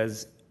me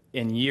because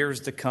in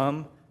years to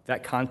come,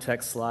 that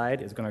context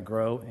slide is going to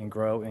grow and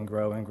grow and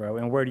grow and grow.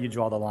 And where do you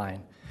draw the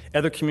line?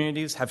 Other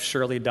communities have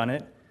surely done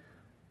it,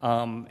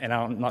 and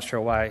I'm not sure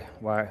why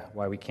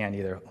we can't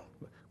either.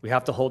 We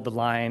have to hold the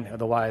line,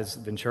 otherwise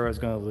Ventura is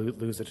going to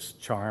lose its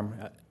charm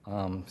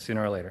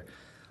sooner or later.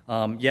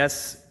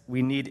 Yes,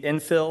 we need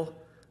infill.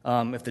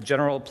 If the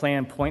general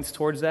plan points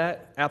towards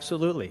that,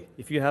 absolutely.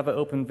 If you have an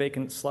open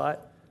vacant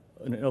slot,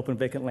 an open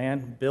vacant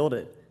land, build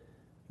it.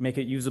 Make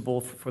it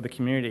usable for the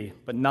community,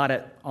 but not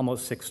at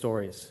almost 6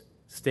 stories.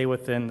 Stay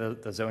within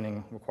the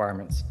zoning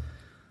requirements.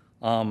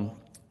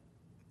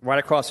 Right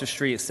across the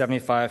street,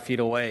 75 feet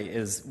away,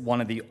 is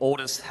one of the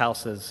oldest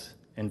houses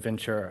in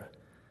Ventura.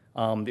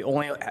 The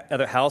only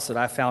other house that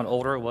I found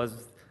older was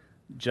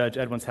Judge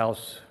Edwin's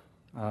house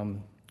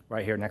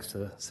right here next to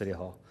the City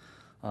Hall.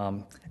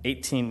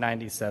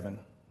 1897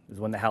 is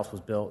when the house was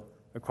built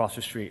across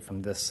the street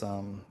from this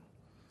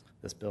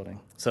building.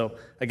 So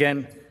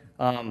again,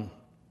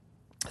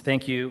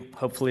 thank you.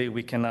 Hopefully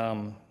we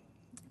can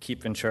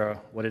keep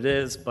Ventura what it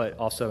is, but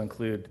also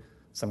include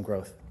some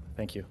growth.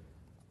 Thank you.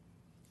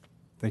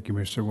 Thank you,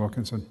 Mr.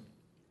 Wilkinson.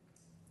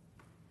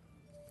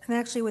 And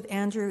actually with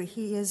Andrew,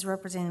 he is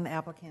representing the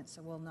applicant,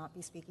 so will not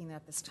be speaking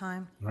at this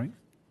time. Right?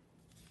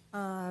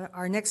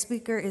 Our next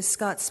speaker is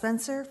Scott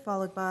Spencer,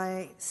 followed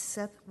by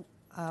Seth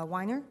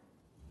Weiner.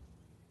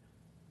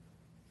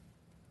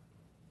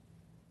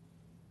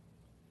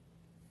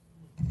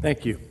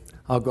 Thank you.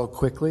 I'll go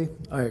quickly.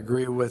 I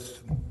agree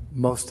with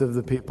most of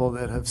the people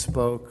that have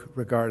spoke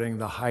regarding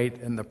the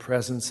height and the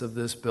presence of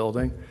this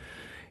building.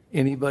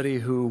 Anybody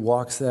who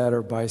walks that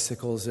or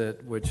bicycles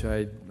it, which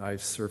I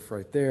surf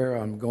right there,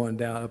 I'm going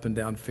down up and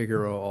down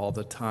Figueroa all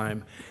the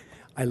time.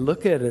 I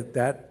look at it,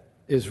 that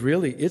is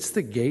really, it's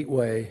the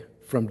gateway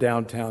from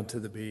downtown to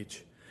the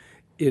beach.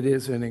 It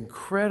is an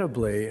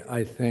incredibly,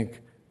 I think,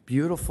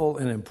 beautiful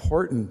and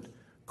important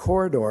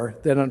corridor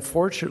that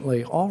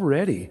unfortunately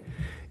already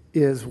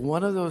is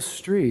one of those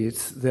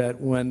streets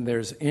that when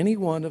there's any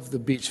one of the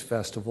beach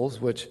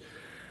festivals, which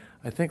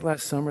I think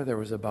last summer there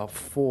was about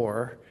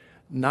 4,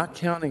 not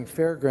counting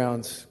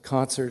fairgrounds,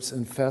 concerts,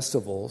 and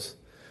festivals,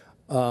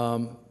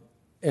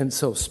 and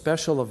so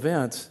special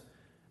events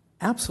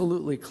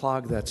absolutely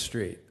clog that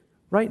street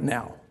right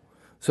now.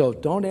 So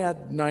don't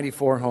add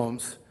 94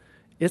 homes.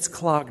 It's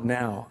clogged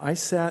now. I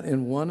sat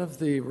in one of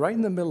the, right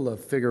in the middle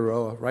of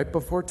Figueroa, right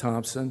before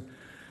Thompson,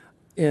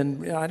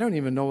 and I don't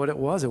even know what it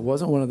was. It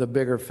wasn't one of the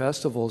bigger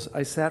festivals.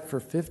 I sat for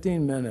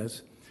 15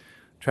 minutes.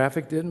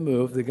 Traffic didn't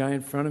move. The guy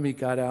in front of me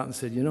got out and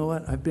said, you know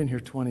what? I've been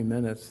here 20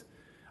 minutes.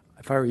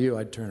 If I were you,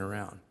 I'd turn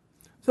around.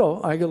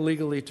 So I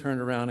illegally turned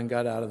around and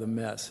got out of the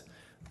mess.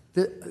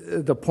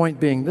 The point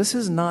being, this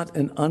is not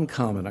an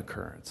uncommon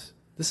occurrence.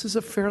 This is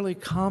a fairly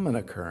common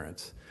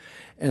occurrence.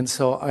 And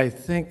so I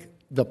think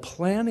the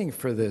planning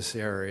for this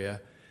area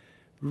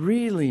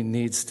really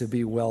needs to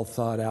be well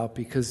thought out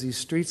because these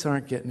streets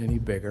aren't getting any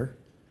bigger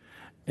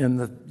and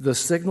the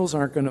signals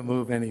aren't going to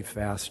move any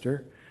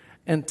faster.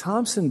 And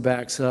Thompson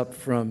backs up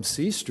from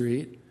C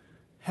Street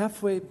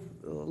halfway,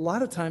 a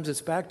lot of times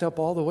it's backed up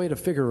all the way to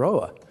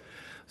Figueroa.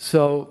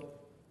 So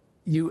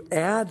you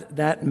add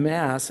that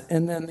mass,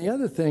 and then the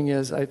other thing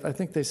is, I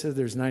think they said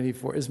there's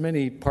 94, as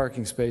many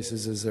parking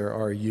spaces as there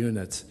are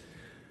units.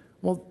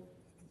 Well,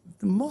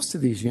 most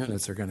of these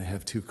units are going to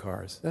have 2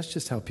 cars. That's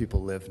just how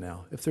people live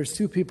now. If there's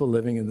 2 people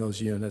living in those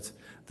units,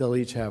 they'll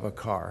each have a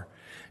car.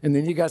 And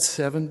then you got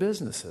 7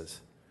 businesses.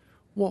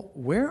 Well,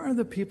 where are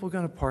the people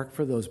going to park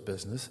for those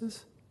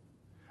businesses?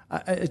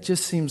 It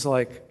just seems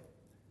like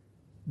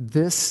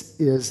this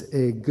is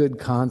a good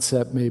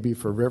concept maybe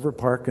for River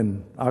Park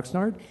and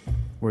Oxnard,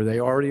 where they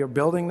already are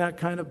building that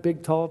kind of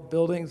big, tall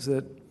buildings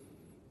that,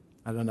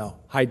 I don't know,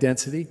 high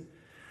density.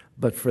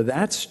 But for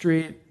that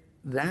street,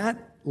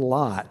 that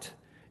lot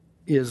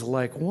is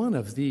like one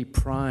of the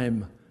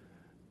prime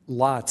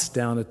lots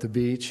down at the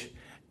beach.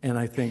 And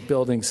I think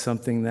building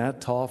something that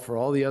tall for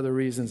all the other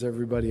reasons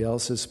everybody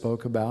else has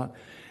spoke about,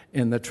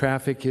 and the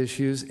traffic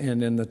issues,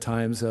 and in the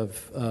times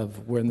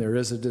of when there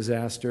is a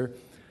disaster,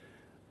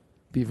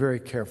 be very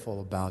careful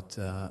about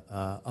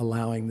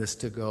allowing this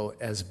to go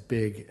as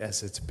big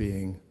as it's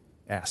being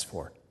asked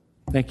for.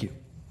 Thank you.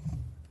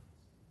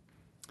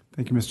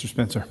 Thank you, Mr.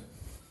 Spencer.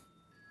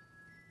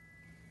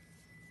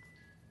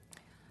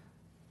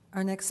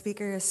 Our next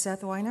speaker is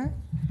Seth Weiner,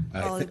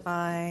 followed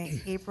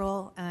by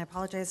April, and I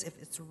apologize if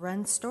it's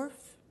Rensdorf.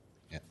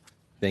 Yeah.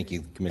 Thank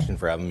you, Commissioner,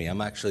 for having me. I'm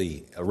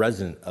actually a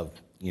resident of,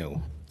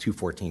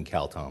 214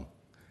 Caltom.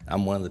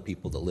 I'm one of the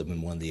people that live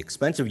in one of the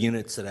expensive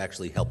units that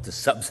actually help to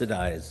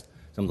subsidize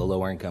some of the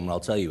lower income. And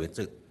I'll tell you, it's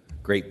a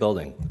great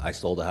building. I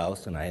sold a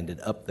house and I ended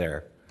up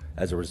there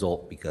as a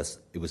result because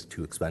it was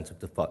too expensive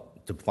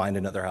to find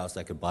another house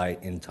I could buy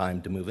in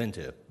time to move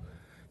into.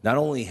 Not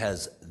only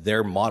has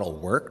their model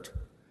worked,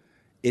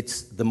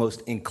 it's the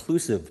most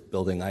inclusive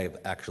building I have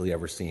actually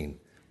ever seen.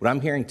 What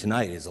I'm hearing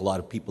tonight is a lot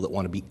of people that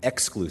want to be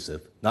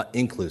exclusive, not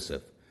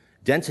inclusive.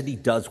 Density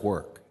does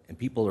work, and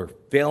people are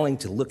failing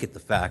to look at the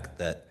fact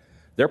that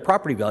their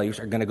property values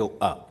are going to go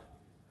up.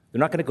 They're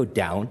not going to go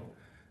down.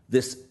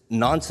 This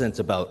nonsense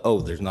about,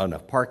 there's not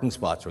enough parking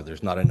spots or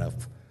there's not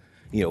enough,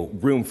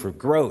 room for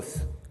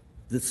growth.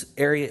 This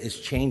area is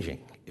changing.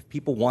 If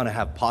people want to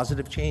have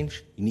positive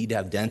change, you need to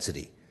have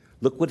density.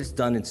 Look what it's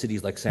done in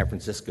cities like San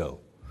Francisco.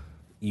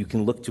 You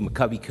can look to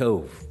McCovey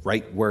Cove,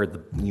 right where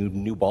the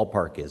new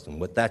ballpark is, and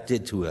what that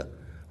did to a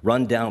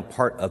rundown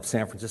part of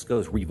San Francisco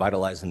is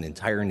revitalizing the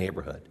entire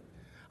neighborhood.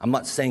 I'm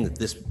not saying that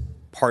this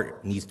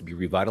part needs to be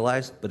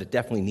revitalized, but it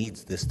definitely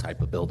needs this type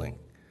of building.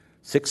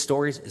 6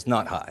 stories is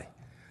not high.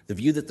 The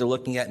view that they're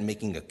looking at and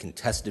making a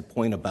contested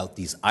point about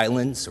these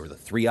islands or the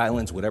 3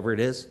 islands, whatever it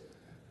is,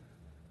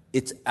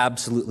 it's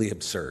absolutely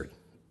absurd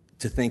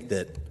to think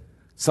that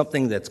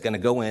something that's going to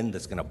go in,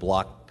 that's going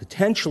to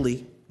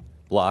potentially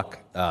block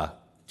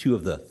 2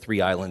 of the 3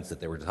 islands that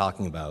they were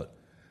talking about,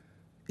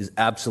 is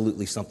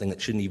absolutely something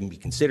that shouldn't even be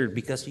considered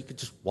because you could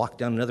just walk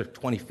down another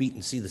 20 feet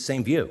and see the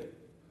same view.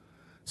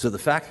 So the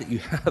fact that you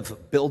have a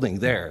building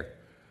there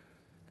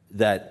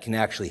that can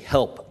actually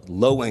help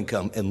low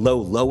income and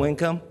low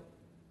income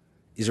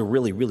is a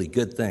really, really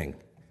good thing.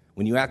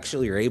 When you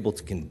actually are able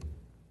to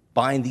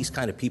combine these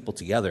kind of people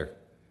together,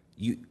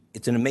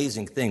 it's an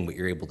amazing thing what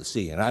you're able to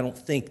see. And I don't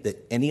think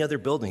that any other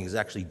building is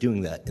actually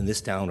doing that in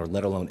this town or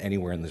let alone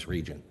anywhere in this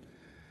region.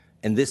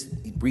 And this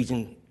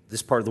region,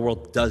 this part of the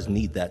world does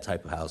need that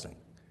type of housing.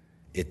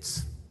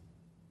 It's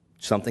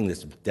something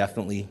that's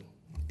definitely,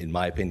 in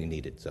my opinion,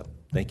 needed. So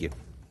thank you.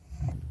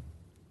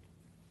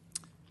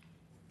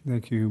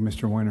 Thank you,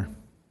 Mr. Weiner.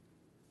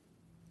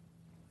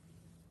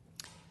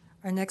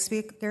 Our next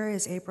speaker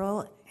is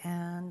April,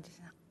 and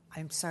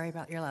I'm sorry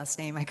about your last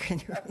name. I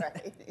couldn't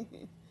read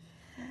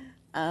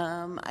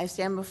I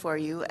stand before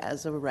you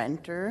as a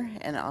renter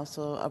and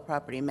also a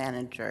property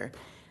manager.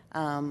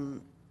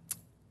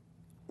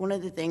 One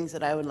of the things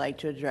that I would like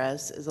to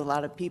address is a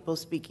lot of people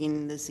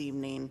speaking this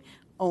evening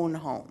own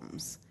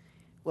homes.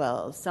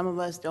 Well, some of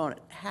us don't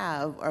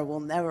have or will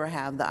never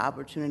have the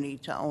opportunity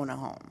to own a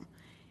home.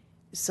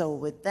 So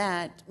with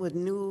that, with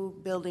new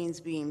buildings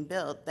being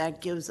built,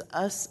 that gives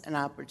us an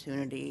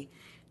opportunity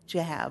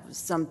to have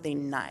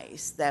something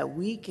nice that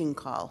we can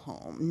call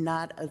home,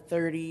 not a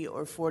 30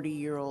 or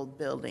 40-year-old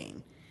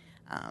building.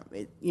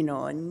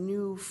 A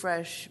new,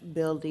 fresh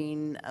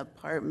building,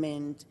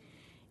 apartment,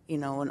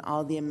 and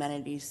all the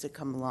amenities to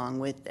come along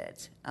with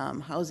it.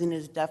 Housing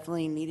is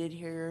definitely needed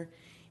here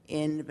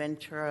in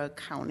Ventura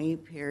County,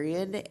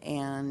 period,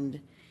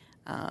 and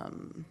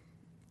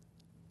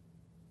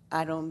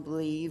I don't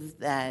believe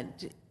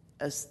that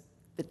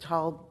the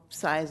tall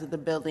size of the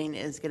building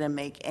is going to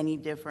make any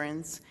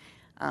difference.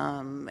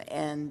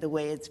 And the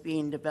way it's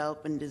being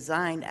developed and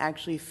designed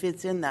actually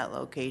fits in that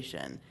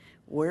location.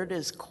 Where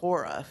does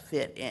Cora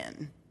fit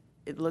in?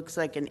 It looks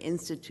like an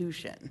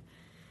institution.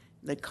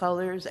 The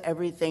colors,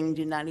 everything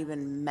do not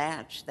even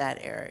match that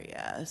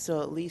area.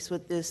 So at least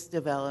with this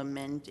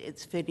development,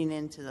 it's fitting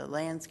into the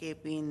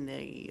landscaping,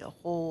 the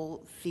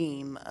whole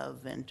theme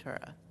of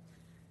Ventura.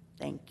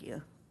 Thank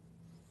you.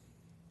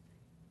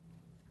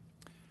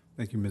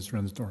 Thank you, Ms.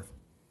 Rensdorf.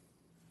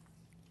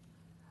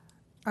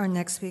 Our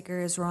next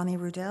speaker is Ronnie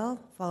Rudell,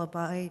 followed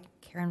by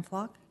Karen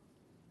Flock.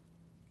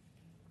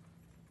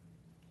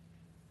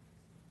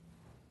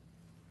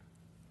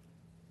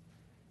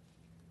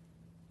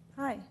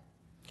 Hi.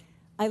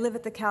 I live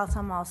at the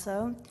Caltham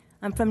also.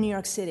 I'm from New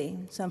York City,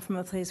 so I'm from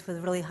a place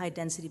with really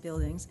high-density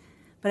buildings.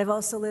 But I've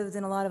also lived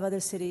in a lot of other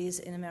cities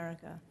in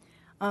America.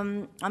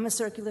 I'm a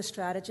circular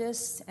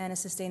strategist and a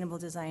sustainable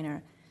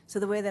designer.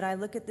 So the way that I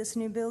look at this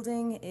new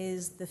building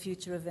is the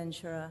future of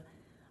Ventura.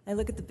 I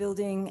look at the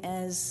building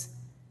as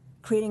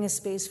creating a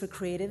space for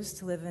creatives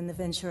to live in the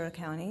Ventura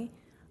County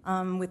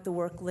with the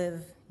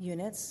work-live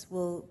units.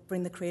 We'll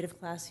bring the creative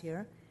class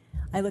here.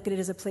 I look at it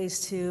as a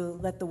place to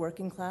let the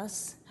working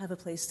class have a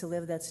place to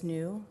live that's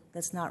new,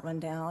 that's not run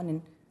down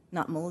and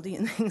not moldy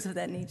and things of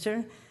that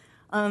nature.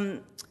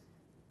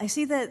 I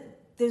see that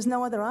there's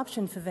no other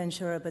option for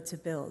Ventura but to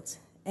build,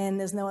 and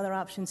there's no other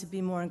option to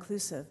be more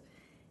inclusive.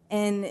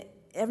 And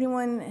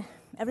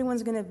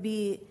everyone's going to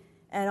be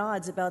at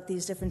odds about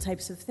these different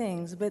types of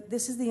things, but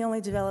this is the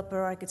only developer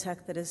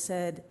architect that has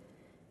said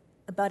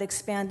about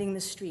expanding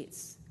the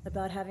streets,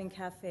 about having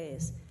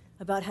cafes,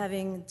 about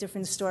having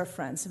different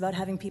storefronts, about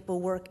having people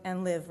work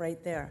and live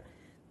right there.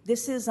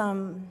 This is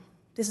an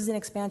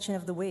expansion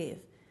of the wave.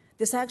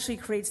 This actually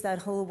creates that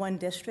whole one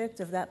district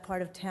of that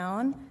part of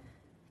town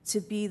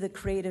to be the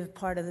creative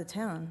part of the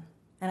town,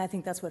 and I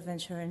think that's what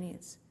Ventura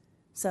needs.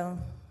 So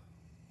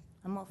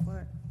I'm all for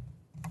it.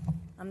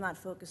 I'm not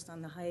focused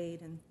on the height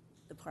and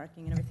the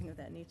parking and everything of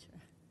that nature.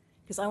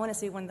 Because I want to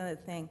say one other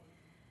thing.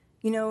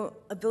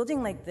 A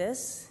building like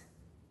this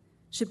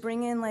should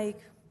bring in like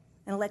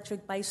an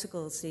electric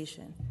bicycle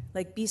station,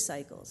 like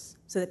B-cycles,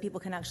 so that people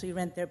can actually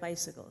rent their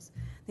bicycles.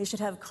 They should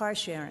have car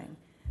sharing.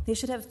 They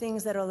should have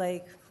things that are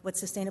like what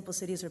sustainable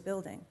cities are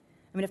building.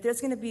 I mean, if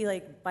there's going to be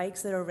like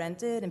bikes that are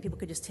rented and people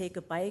could just take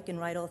a bike and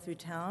ride all through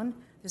town,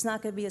 there's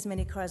not going to be as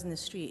many cars in the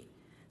street.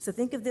 So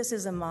think of this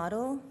as a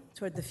model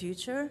toward the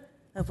future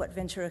of what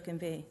Ventura can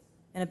be.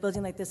 And a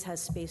building like this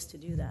has space to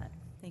do that.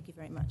 Thank you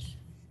very much.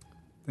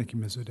 Thank you,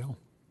 Ms. Odell.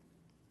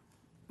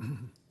 Good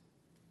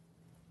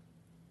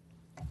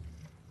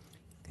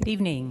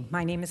evening.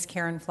 My name is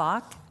Karen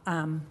Flock.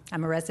 I'm a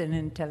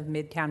resident of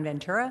Midtown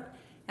Ventura,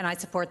 and I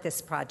support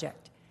this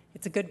project.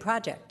 It's a good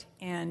project,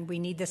 and we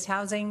need this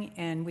housing,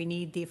 and we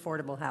need the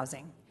affordable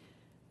housing.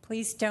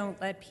 Please don't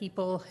let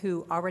people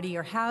who already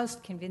are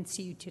housed convince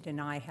you to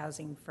deny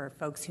housing for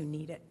folks who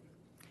need it.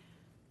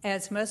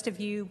 As most of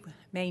you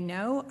may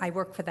know, I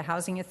work for the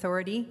Housing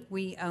Authority.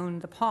 We own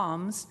the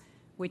Palms,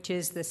 which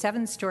is the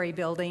 7-story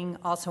building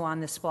also on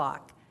this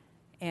block.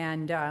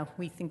 And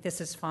we think this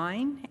is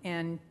fine,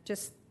 and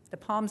just the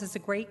Palms is a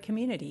great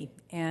community,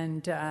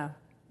 and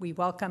we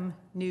welcome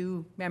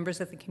new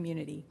members of the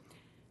community.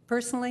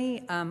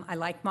 Personally, I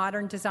like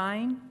modern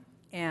design,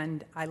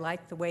 and I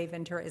like the way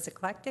Ventura is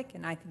eclectic,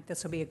 and I think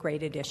this will be a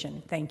great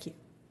addition. Thank you.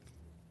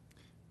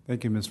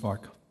 Thank you, Ms.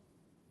 Flock.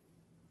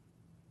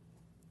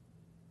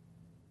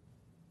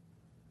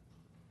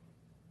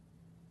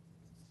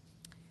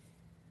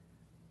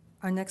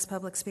 Our next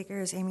public speaker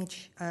is Amy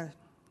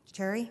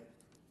Cherry,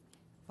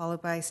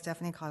 followed by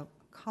Stephanie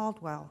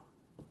Caldwell.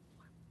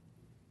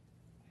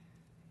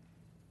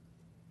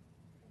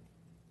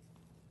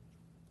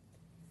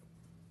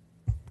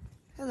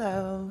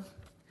 Hello,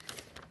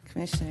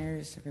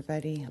 commissioners,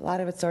 everybody. A lot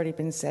of it's already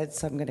been said,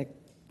 so I'm going to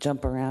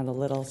jump around a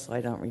little so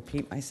I don't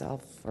repeat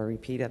myself or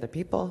repeat other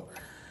people.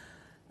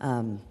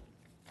 I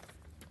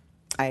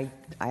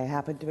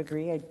happen to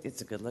agree.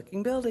 It's a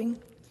good-looking building,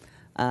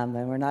 and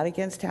we're not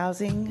against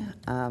housing.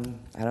 I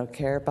don't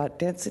care about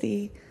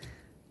density,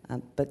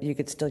 but you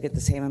could still get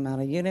the same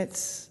amount of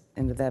units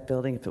into that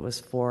building if it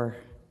was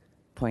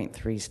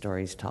 4.3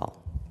 stories tall.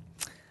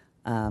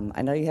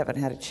 I know you haven't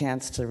had a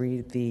chance to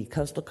read the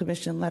Coastal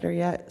Commission letter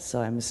yet,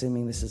 so I'm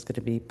assuming this is going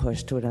to be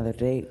pushed to another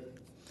date.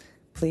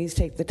 Please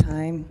take the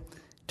time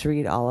to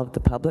read all of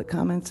the public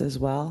comments as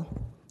well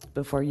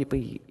before you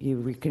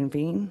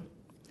reconvene.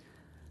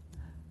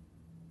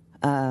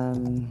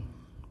 And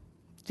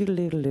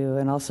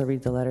also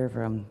read the letter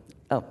from,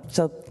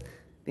 so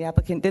the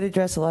applicant did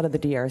address a lot of the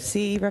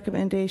DRC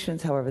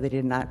recommendations, however, they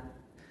did not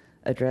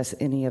address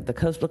any of the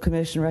Coastal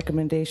Commission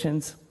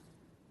recommendations,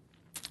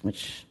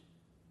 which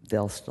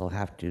they'll still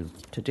have to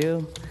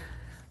do.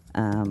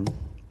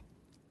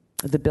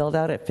 The build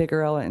out at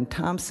Figueroa and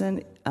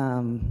Thompson,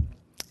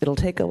 it'll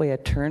take away a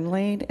turn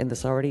lane in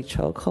this already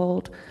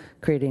chokehold,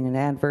 creating an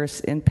adverse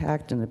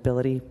impact and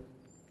ability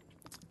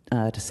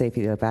to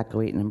safely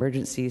evacuate in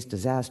emergencies,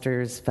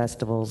 disasters,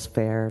 festivals,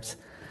 fairs.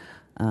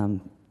 I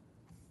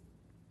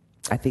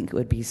think it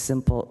would be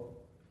simple.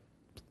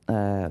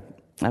 I'm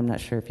not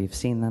sure if you've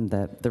seen them,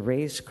 the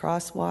raised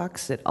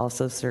crosswalks. It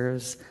also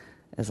serves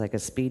as like a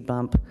speed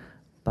bump,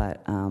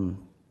 but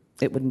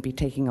it wouldn't be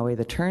taking away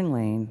the turn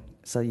lane,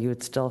 so you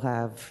would still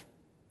have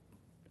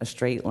a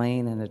straight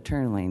lane and a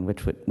turn lane,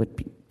 which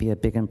would be a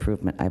big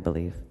improvement, I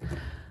believe.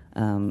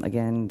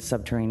 Again,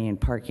 subterranean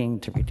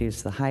parking to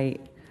reduce the height.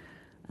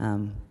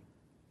 And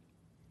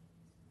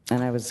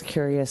I was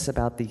curious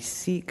about the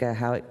SECA,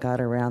 how it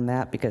got around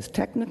that, because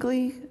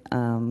technically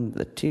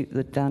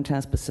the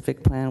downtown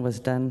specific plan was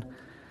done,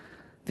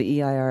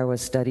 the EIR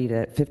was studied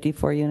at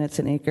 54 units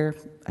an acre.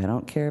 I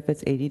don't care if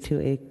it's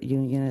 82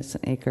 units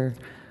an acre,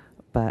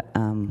 but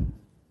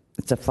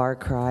it's a far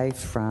cry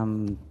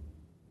from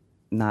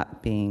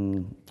not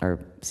being, or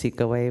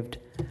SECA waived.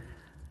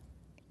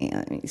 And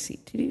let me see,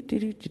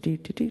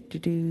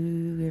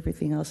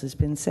 everything else has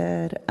been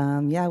said.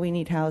 Yeah, we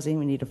need housing,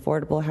 we need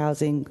affordable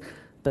housing,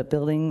 but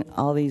building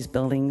all these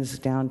buildings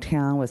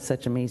downtown with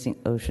such amazing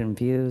ocean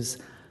views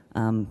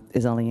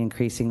is only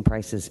increasing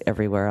prices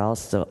everywhere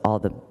else, so all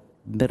the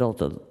middle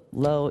to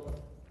low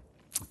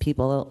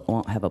people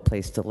won't have a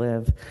place to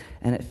live.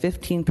 And at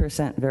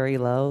 15% very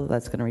low,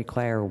 that's going to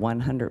require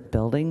 100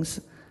 buildings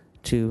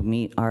to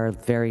meet our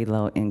very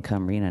low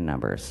income RHNA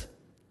numbers.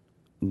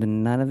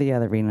 None of the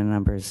other RHNA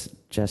numbers,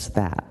 just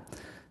that.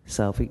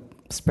 So if we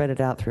spread it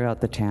out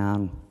throughout the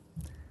town,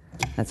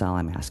 that's all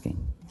I'm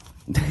asking.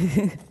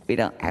 We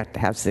don't have to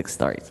have 6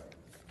 stories.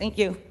 Thank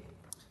you.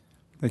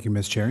 Thank you,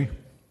 Ms. Cherry.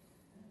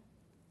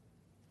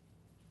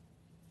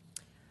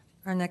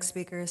 Our next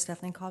speaker is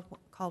Stephanie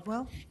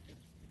Caldwell.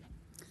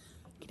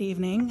 Good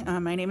evening.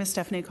 My name is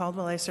Stephanie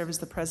Caldwell. I serve as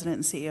the president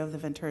and CEO of the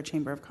Ventura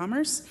Chamber of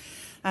Commerce.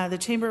 The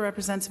Chamber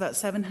represents about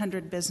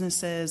 700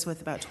 businesses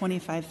with about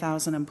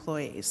 25,000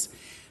 employees.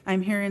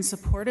 I'm here in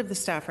support of the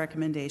staff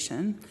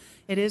recommendation.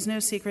 It is no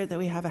secret that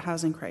we have a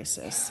housing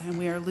crisis, and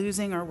we are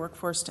losing our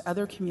workforce to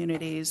other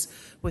communities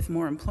with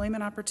more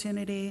employment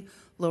opportunity,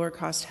 lower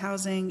cost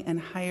housing, and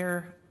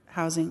higher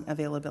housing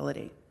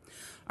availability.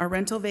 Our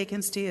rental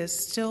vacancy is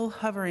still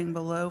hovering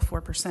below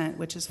 4%,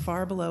 which is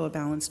far below a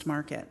balanced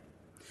market.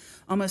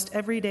 Almost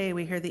every day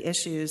we hear the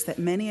issues that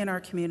many in our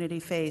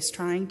community face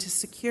trying to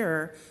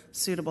secure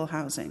suitable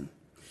housing,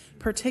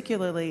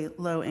 particularly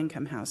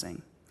low-income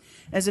housing.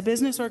 As a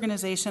business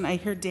organization, I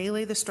hear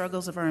daily the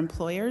struggles of our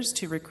employers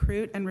to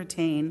recruit and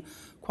retain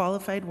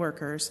qualified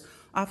workers,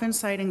 often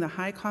citing the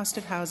high cost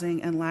of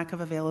housing and lack of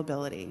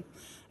availability.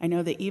 I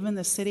know that even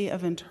the city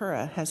of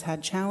Ventura has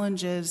had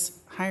challenges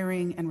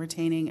hiring and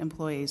retaining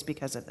employees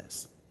because of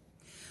this.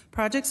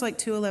 Projects like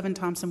 211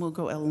 Thompson will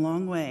go a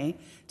long way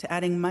to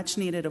adding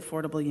much-needed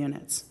affordable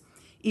units,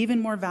 even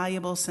more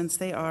valuable since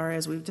they are,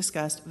 as we've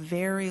discussed,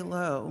 very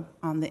low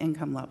on the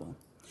income level.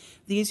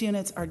 These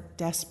units are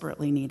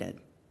desperately needed.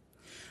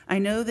 I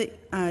know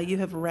that you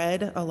have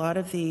read a lot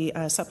of the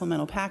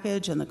supplemental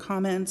package and the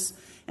comments,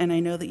 and I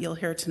know that you'll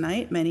hear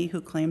tonight many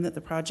who claim that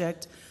the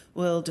project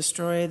will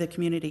destroy the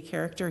community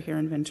character here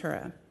in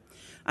Ventura.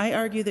 I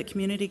argue that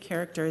community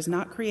character is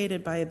not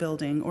created by a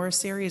building or a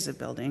series of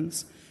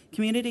buildings.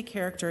 Community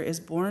character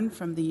is born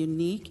from the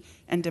unique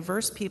and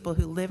diverse people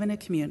who live in a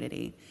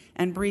community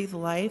and breathe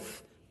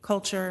life,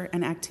 culture,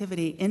 and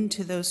activity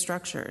into those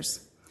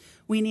structures.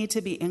 We need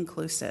to be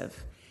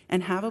inclusive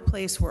and have a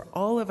place where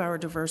all of our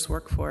diverse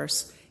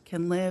workforce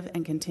can live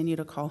and continue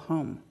to call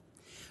home.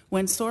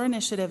 When SOAR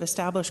Initiative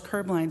established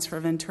curb lines for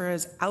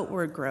Ventura's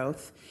outward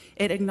growth,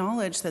 it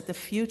acknowledged that the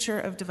future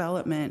of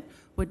development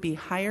would be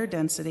higher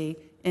density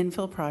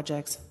infill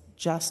projects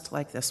just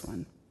like this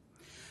one.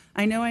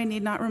 I know I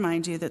need not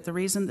remind you that the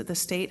reason that the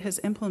state has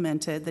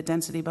implemented the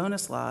density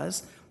bonus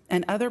laws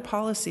and other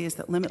policies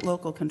that limit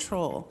local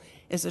control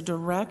is a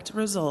direct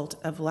result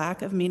of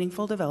lack of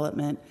meaningful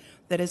development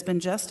that has been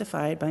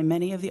justified by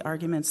many of the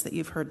arguments that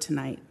you've heard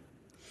tonight.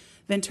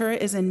 Ventura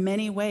is in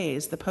many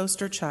ways the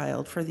poster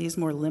child for these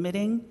more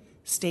limiting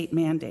state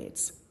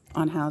mandates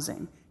on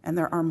housing, and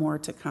there are more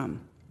to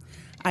come.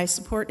 I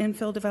support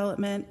infill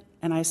development,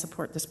 and I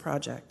support this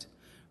project.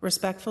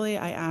 Respectfully,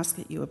 I ask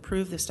that you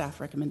approve the staff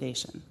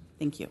recommendation.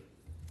 Thank you.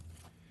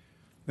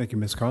 Thank you,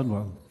 Ms.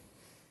 Caldwell.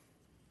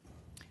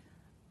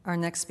 Our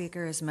next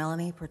speaker is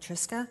Melanie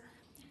Petriska,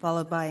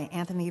 followed by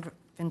Anthony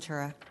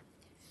Ventura.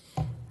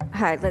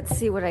 Hi, let's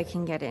see what I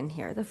can get in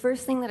here. The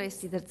first thing that I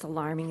see that's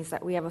alarming is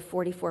that we have a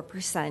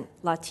 44%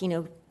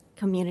 Latino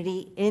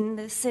community in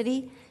the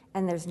city,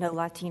 and there's no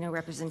Latino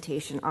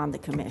representation on the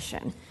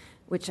commission,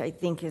 which I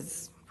think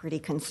is pretty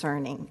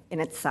concerning in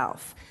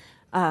itself.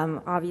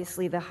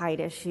 Obviously, the height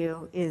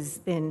issue has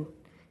been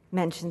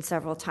mentioned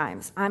several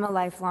times. I'm a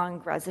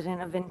lifelong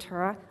resident of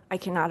Ventura. I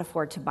cannot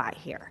afford to buy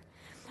here.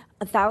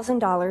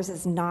 $1,000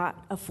 is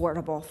not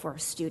affordable for a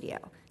studio.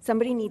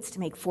 Somebody needs to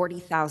make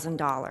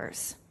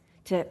 $40,000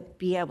 to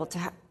be able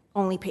to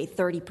only pay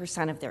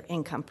 30% of their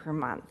income per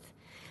month.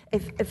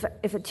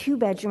 If a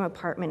two-bedroom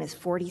apartment is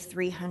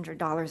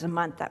 $4,300 a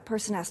month, that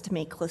person has to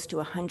make close to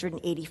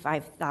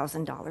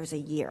 $185,000 a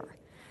year.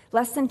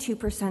 Less than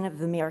 2% of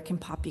the American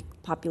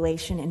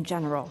population in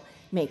general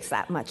makes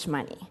that much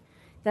money.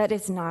 That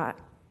is not,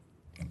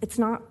 it's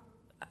not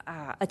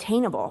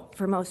attainable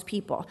for most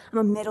people. I'm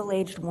a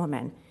middle-aged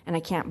woman, and I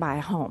can't buy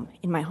a home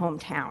in my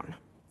hometown.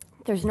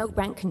 There's no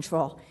rent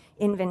control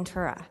in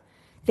Ventura.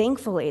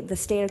 Thankfully, the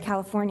state of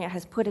California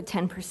has put a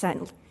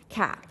 10%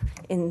 cap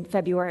in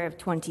February of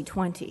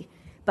 2020,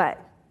 but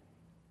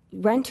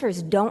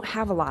renters don't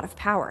have a lot of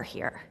power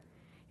here.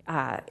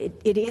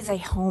 It is a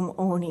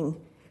home-owning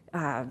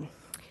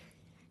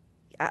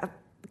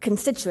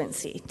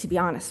constituency, to be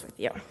honest with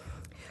you.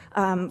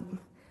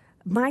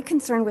 My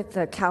concern with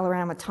the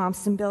Kalorama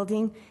Thompson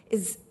building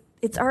is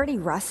it's already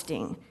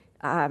rusting.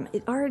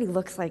 It already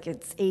looks like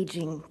it's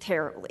aging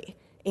terribly.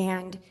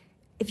 And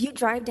if you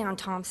drive down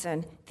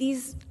Thompson,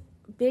 these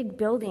big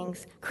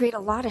buildings create a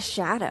lot of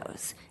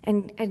shadows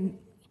and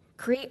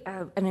create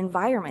an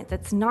environment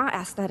that's not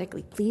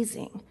aesthetically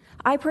pleasing.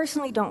 I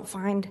personally don't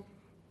find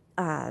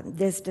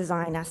this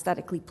design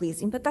aesthetically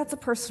pleasing, but that's a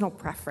personal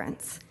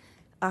preference.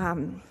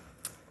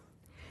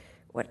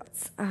 What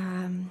else?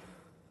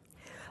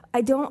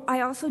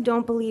 I also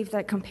don't believe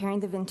that comparing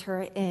the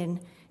Ventura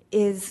Inn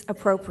is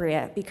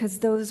appropriate because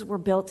those were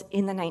built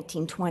in the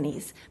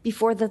 1920s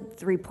before the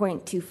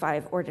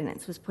 3.25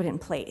 ordinance was put in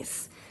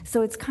place.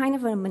 So it's kind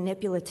of a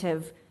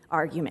manipulative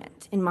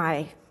argument, in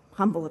my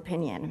humble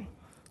opinion.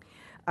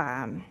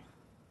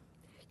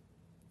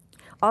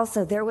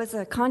 Also, there was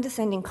a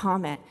condescending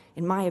comment,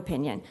 in my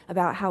opinion,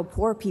 about how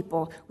poor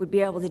people would be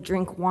able to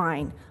drink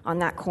wine on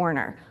that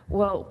corner.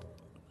 Well,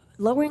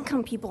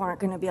 lower-income people aren't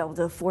going to be able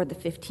to afford the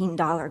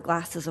 $15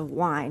 glasses of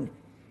wine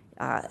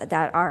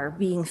that are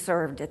being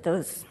served at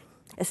those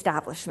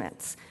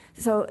establishments.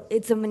 So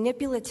it's a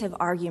manipulative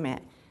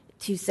argument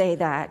to say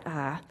that,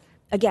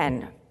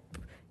 again,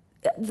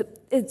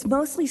 it's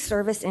mostly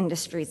service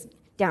industries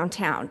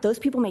downtown. Those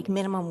people make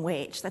minimum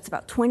wage. That's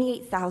about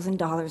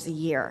 $28,000 a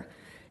year.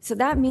 So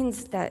that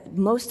means that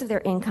most of their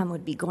income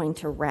would be going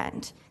to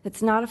rent.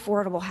 It's not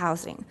affordable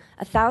housing.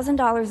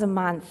 $1,000 a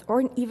month,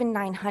 or even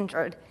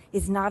 $900,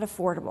 is not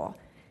affordable.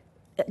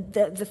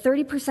 The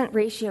 30%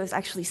 ratio is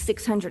actually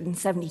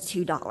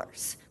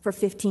 $672 for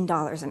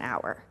 $15 an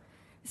hour.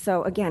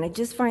 So again, I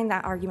just find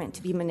that argument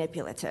to be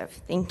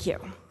manipulative. Thank you.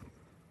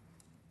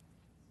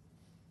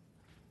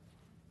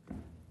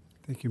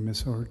 Thank you,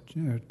 Ms.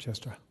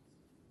 Chestra.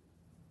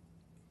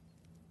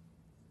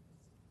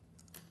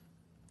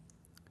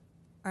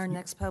 Our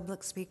next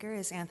public speaker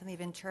is Anthony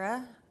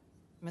Ventura.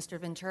 Mr.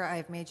 Ventura, I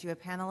have made you a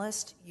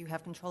panelist. You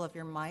have control of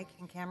your mic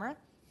and camera.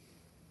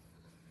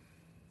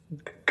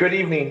 Good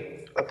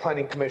evening,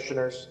 planning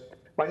commissioners.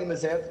 My name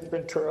is Anthony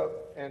Ventura,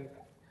 and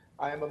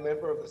I am a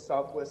member of the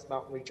Southwest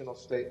Mountain Regional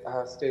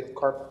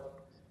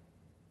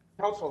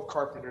Council of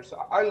Carpenters.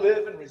 I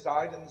live and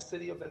reside in the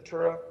city of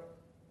Ventura.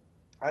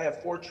 I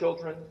have 4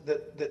 children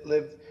that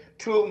live,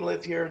 2 of them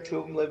live here, 2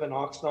 of them live in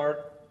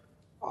Oxnard.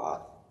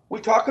 We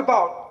talk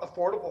about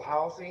affordable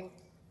housing,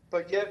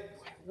 but yet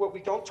what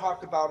we don't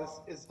talk about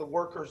is the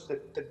workers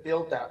that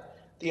build that.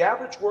 The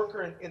average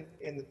worker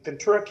in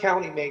Ventura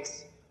County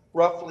makes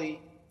roughly,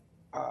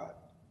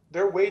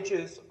 their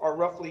wages are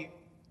roughly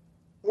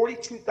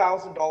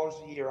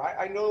 $42,000 a year.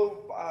 I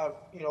know,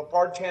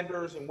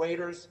 bartenders and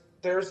waiters,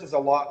 theirs is a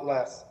lot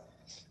less.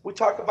 We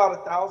talk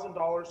about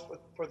 $1,000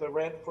 for the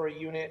rent for a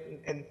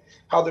unit and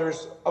how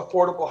there's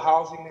affordable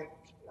housing. And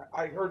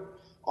I heard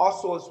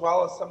also, as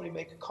well as somebody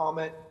make a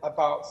comment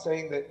about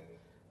saying that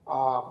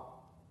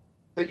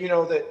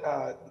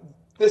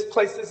this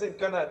place isn't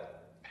going to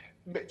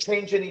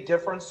change any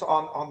difference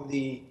on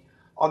the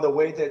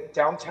way that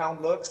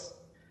downtown looks.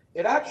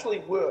 It actually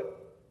would.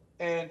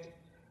 And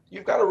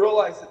you've got to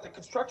realize that the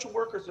construction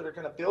workers that are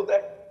going to build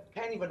that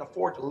can't even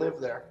afford to live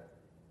there.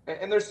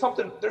 And there's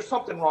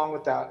something wrong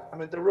with that. I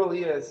mean, there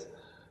really is.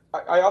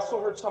 I also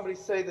heard somebody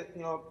say that,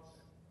 you know,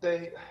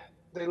 they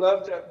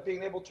loved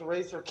being able to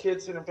raise their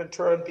kids in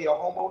Ventura and be a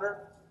homeowner.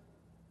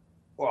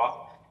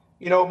 Well,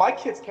 you know, my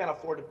kids can't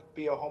afford to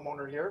be a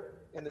homeowner here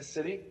in the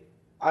city.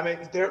 I mean,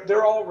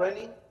 they're all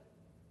renting.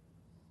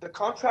 The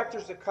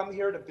contractors that come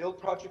here to build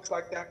projects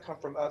like that come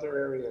from other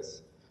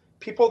areas.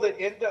 People that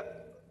end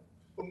up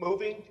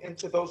moving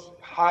into those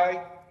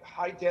high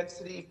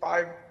density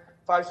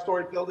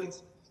five-story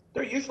buildings,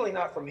 they're usually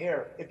not from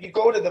here. If you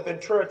go to the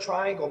Ventura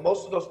Triangle,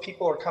 most of those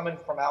people are coming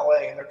from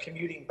LA and they're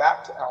commuting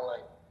back to LA.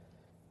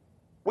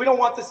 We don't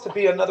want this to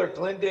be another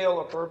Glendale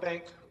or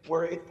Burbank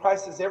where it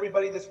prices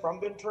everybody that's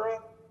from Ventura,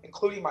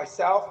 including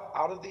myself,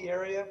 out of the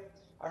area.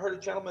 I heard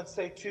a gentleman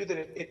say too that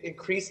it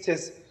increased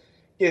his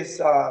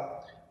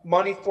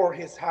money for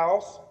his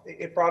house.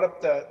 It brought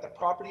up the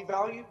property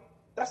value.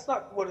 That's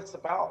not what it's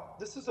about.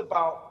 This is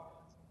about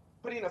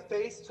putting a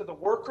face to the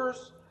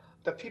workers,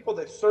 the people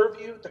that serve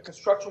you, the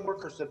construction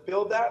workers that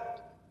build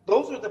that.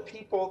 Those are the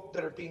people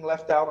that are being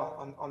left out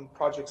on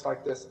projects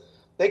like this.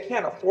 They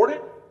can't afford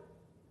it.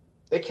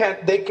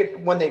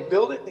 When they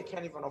build it, they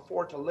can't even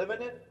afford to live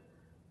in it.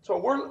 So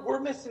we're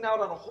missing out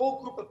on a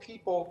whole group of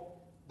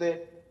people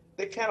that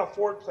they can't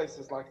afford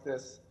places like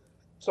this.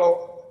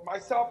 So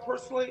myself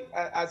personally,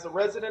 as a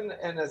resident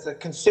and as a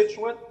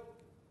constituent,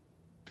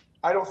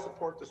 I don't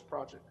support this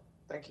project.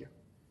 Thank you.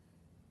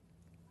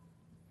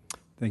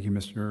 Thank you,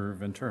 Mr.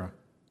 Ventura.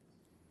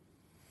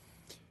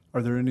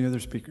 Are there any other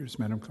speakers,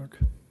 Madam Clerk?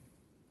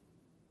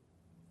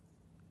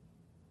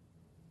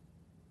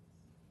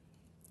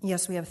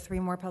 Yes, we have 3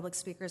 more public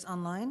speakers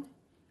online.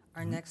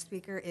 Our next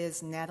speaker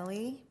is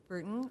Natalie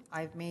Bruton.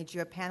 I've made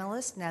you a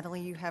panelist.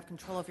 Natalie, you have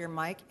control of your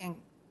mic and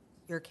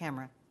your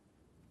camera.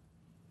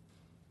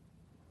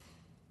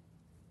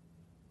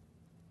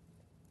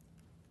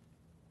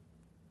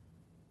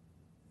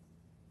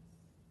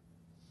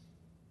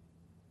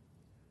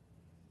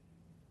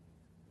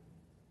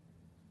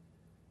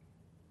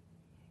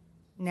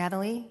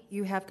 Natalie,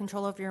 you have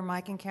control of your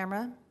mic and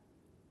camera.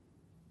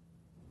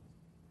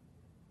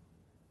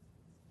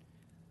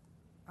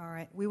 All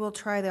right, we will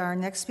try our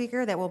next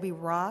speaker. That will be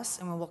Ross,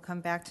 and we'll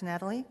come back to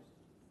Natalie.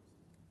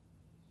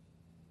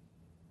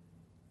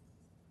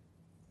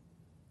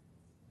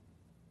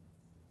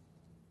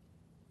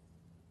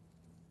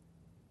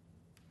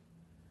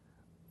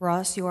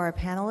 Ross, you are a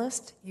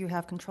panelist. You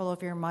have control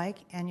of your mic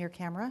and your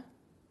camera.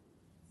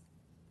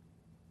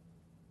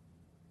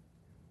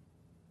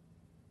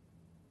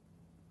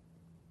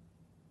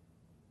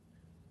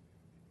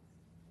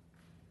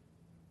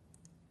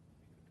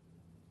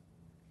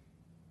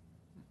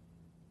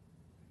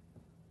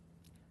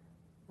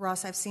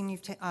 Ross, I've seen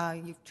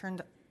you've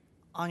turned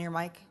on your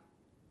mic.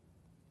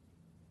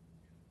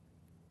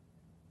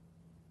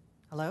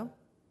 Hello?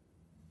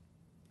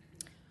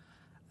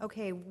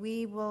 Okay,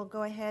 we will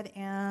go ahead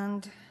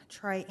and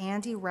try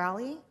Andy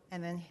Rowley,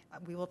 and then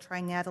we will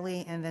try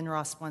Natalie, and then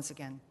Ross once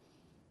again.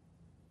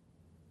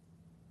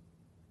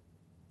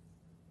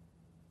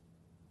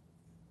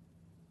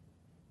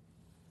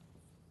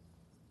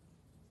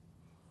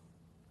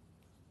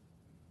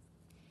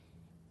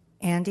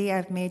 Andy,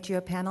 I've made you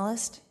a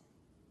panelist.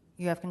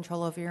 You have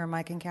control over your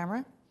mic and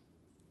camera.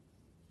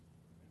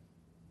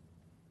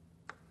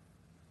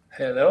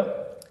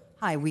 Hello?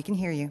 Hi, we can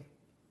hear you.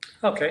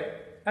 Okay,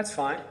 that's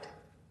fine.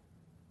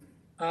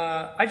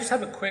 I just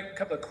have a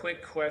couple of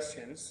quick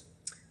questions.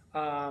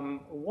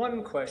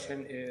 One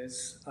question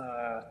is,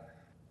 I'd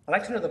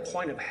like to know the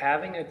point of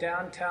having a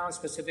downtown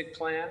specific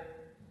plan,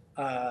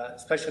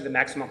 especially the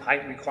maximum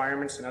height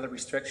requirements and other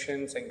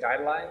restrictions and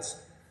guidelines.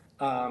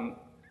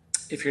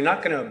 If you're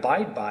not going to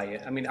abide by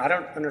it, I mean, I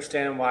don't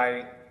understand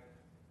why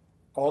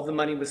all the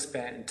money was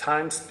spent and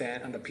time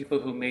spent on the people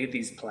who made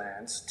these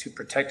plans to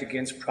protect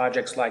against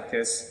projects like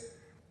this.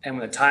 And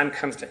when the time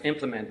comes to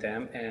implement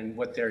them and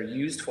what they're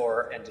used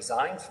for and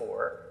designed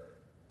for,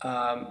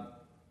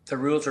 the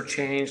rules are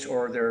changed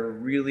or they're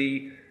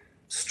really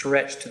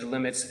stretched to the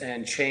limits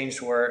and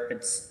changed where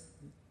it's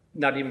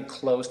not even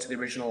close to the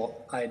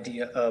original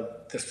idea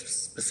of the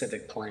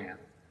specific plan.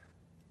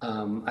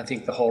 I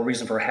think the whole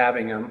reason for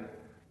having them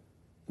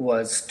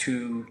was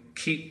to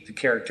keep the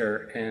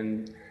character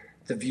and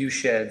the view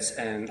sheds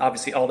and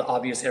obviously all the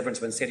obvious everyone's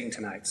been stating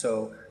tonight.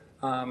 So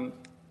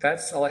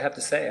that's all I have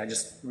to say. I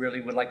just really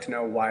would like to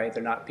know why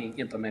they're not being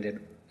implemented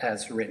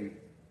as written.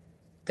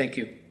 Thank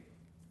you.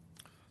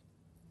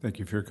 Thank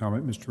you for your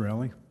comment, Mr.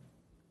 Rowley.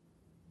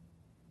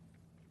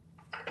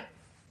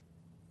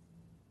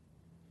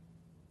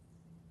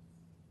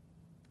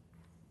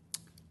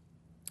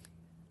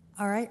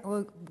 All right,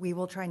 well, we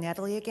will try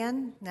Natalie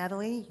again.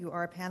 Natalie, you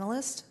are a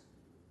panelist.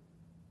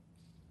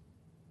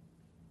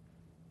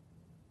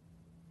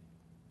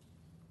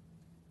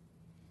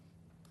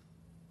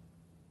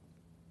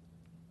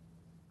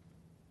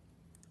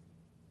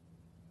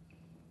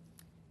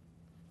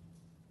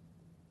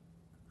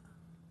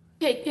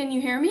 Okay, can you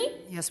hear me?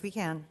 Yes, we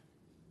can.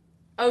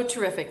 Oh,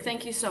 terrific.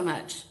 Thank you so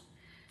much.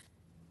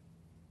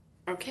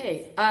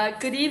 Okay,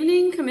 good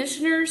evening,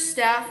 commissioners,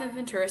 staff, and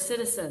Ventura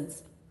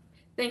citizens.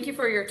 Thank you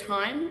for your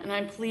time, and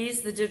I'm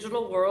pleased the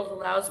digital world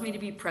allows me to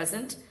be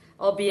present,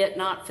 albeit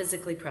not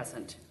physically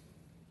present.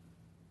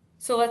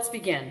 So let's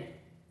begin.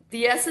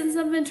 The essence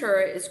of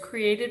Ventura is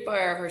created by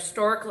our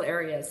historical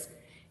areas.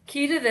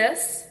 Key to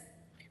this,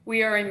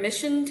 we are a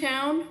mission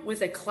town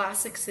with a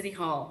classic city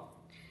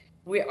hall.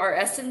 Our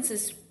essence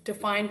is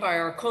defined by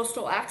our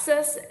coastal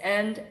access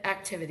and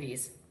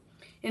activities.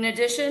 In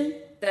addition,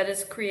 that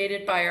is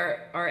created by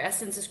our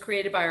essence is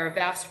created by our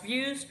vast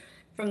views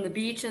from the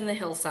beach and the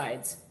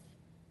hillsides.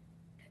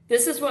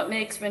 This is what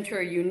makes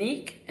Ventura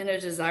unique and a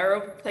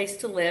desirable place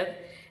to live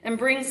and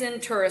brings in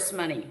tourist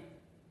money.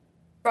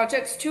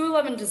 Project's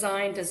 211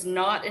 design does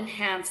not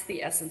enhance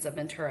the essence of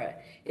Ventura.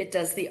 It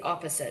does the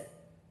opposite.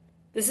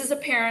 This is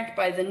apparent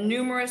by the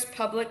numerous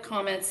public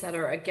comments that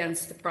are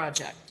against the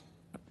project.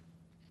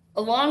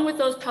 Along with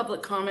those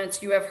public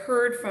comments, you have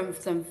heard from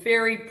some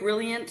very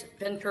brilliant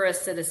Ventura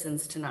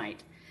citizens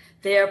tonight.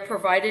 They have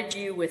provided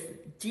you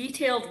with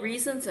detailed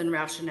reasons and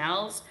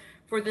rationales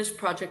for this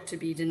project to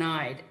be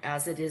denied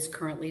as it is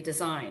currently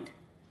designed.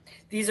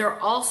 These are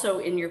also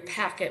in your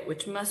packet,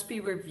 which must be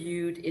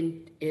reviewed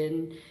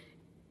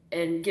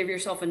and give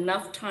yourself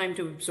enough time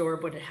to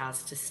absorb what it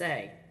has to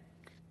say.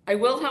 I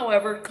will,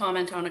 however,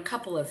 comment on a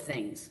couple of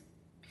things.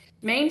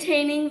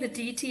 Maintaining the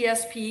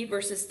DTSP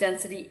versus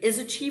density is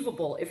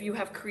achievable if you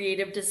have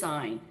creative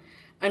design.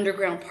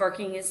 Underground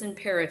parking is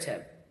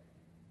imperative.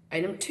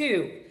 Item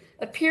 2,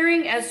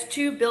 appearing as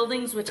two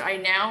buildings, which I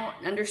now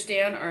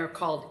understand are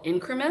called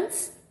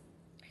increments,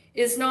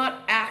 is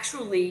not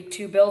actually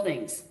two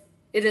buildings.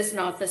 It is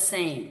not the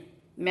same.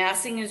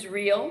 Massing is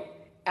real.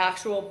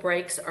 Actual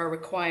breaks are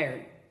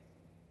required.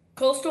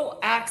 Coastal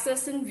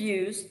access and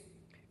views,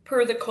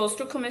 per the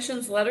Coastal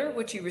Commission's letter,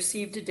 which you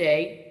received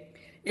today,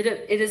 it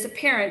is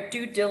apparent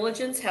due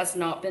diligence has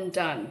not been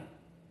done.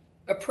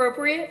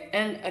 Appropriate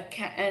and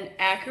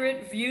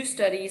accurate view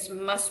studies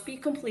must be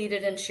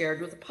completed and shared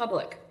with the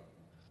public.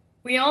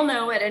 We all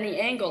know at any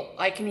angle,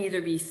 I can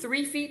either be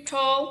 3 feet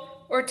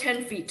tall or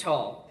 10 feet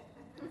tall.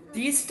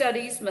 These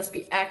studies must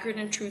be accurate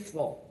and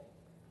truthful.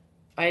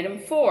 Item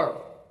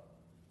 4,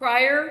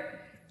 prior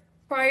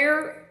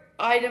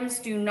items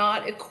do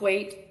not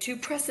equate to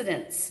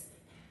precedents.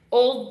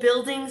 Old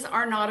buildings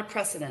are not a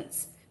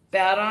precedence.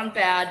 Bad on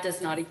bad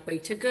does not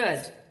equate to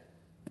good.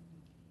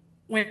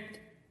 When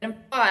too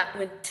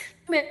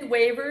many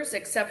waivers,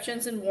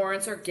 exceptions, and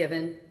warrants are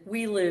given,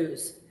 we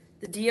lose.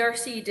 The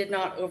DRC did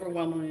not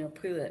overwhelmingly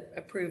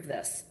approve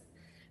this.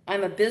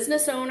 I'm a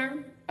business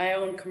owner. I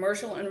own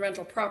commercial and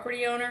rental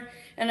property owner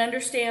and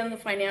understand the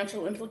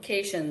financial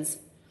implications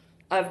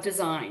of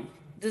design.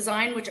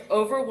 Design which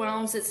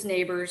overwhelms its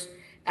neighbors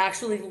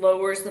actually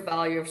lowers the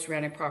value of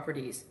surrounding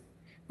properties.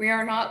 We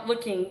are not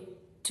looking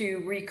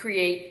to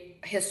recreate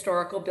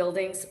historical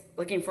buildings,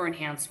 looking for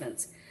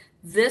enhancements.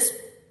 This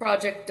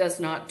project does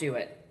not do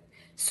it.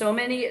 So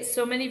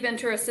many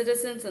Ventura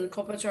citizens and the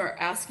Commission are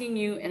asking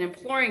you and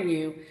imploring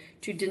you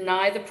to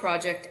deny the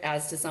project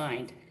as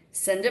designed.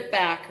 Send it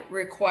back,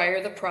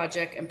 require the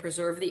project, and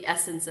preserve the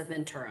essence of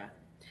Ventura.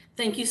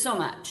 Thank you so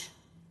much.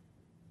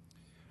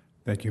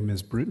 Thank you,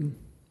 Ms. Bruton.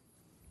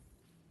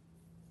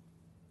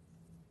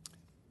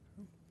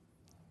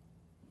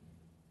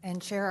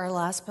 And Chair, our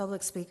last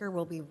public speaker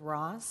will be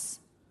Ross.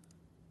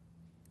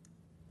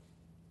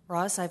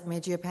 Ross, I've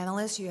made you a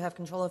panelist. You have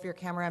control of your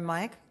camera and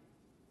mic.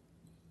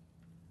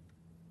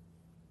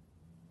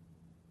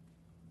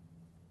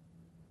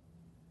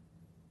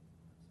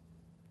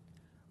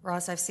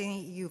 Ross, I've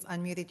seen you've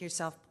unmuted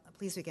yourself.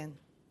 Please begin.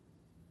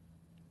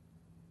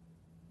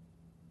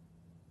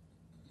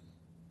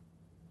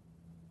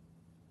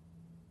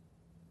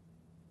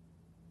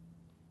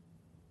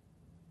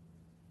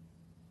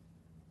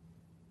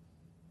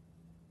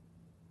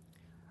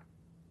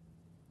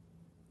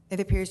 It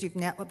appears you've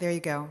now, there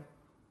you go.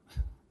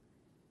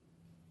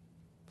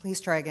 Please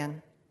try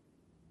again.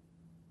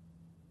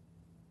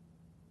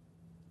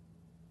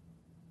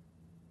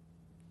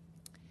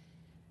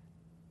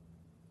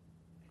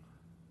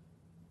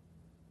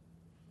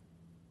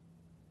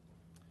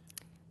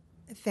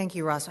 Thank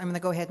you, Ross. I'm going to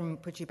go ahead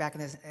and put you back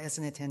as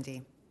an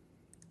attendee.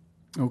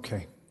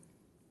 Okay.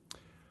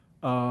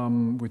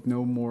 With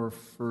no more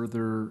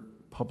further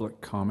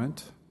public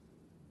comment,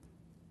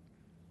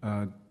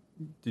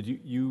 did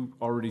you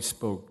already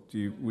spoke?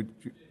 Would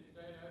you?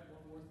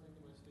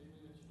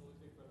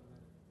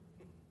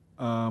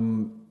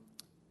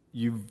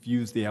 You've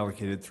used the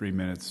allocated 3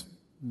 minutes.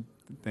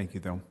 Thank you,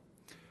 though.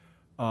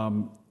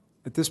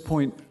 At this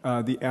point,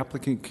 the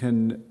applicant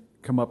can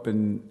come up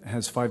and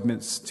has 5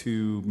 minutes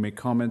to make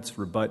comments,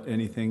 rebut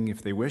anything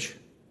if they wish.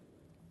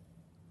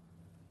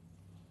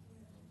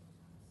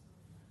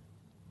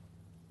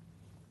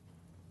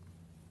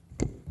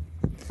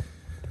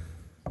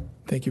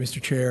 Thank you,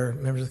 Mr. Chair,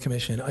 members of the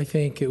commission. I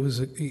think it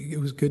was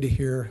good to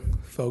hear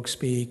folks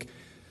speak.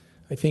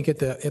 I think at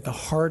the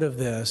heart of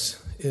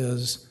this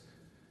is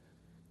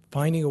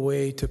finding a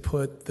way to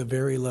put the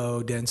very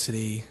low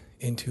density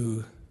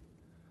into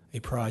a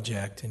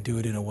project and do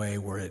it in a way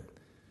where it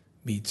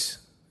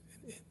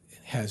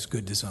has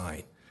good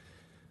design.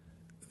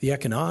 The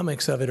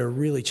economics of it are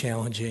really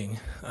challenging.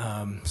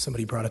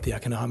 Somebody brought up the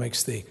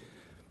economics. The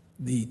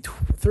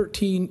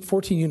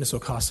 14 units will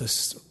cost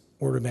us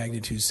order of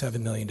magnitude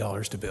 $7 million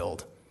to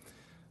build.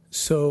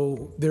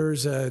 So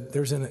there's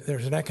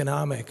an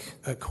economic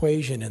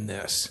equation in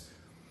this.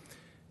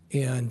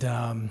 And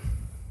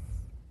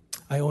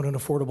I own an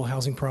affordable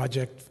housing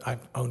project.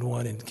 I've owned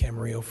one in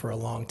Camarillo for a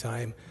long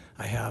time.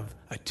 I have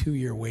a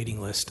 2-year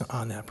waiting list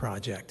on that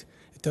project.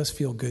 It does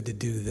feel good to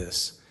do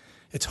this.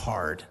 It's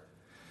hard.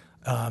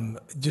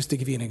 Just to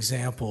give you an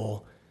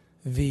example,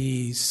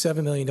 the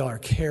 $7 million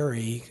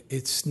carry,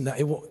 it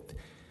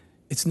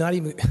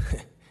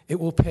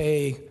will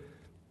pay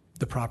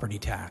the property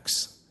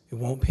tax. It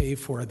won't pay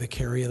for the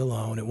carry of the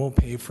loan. It won't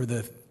pay for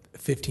the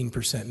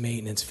 15%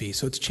 maintenance fee.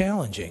 So it's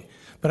challenging.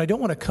 But I don't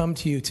want to come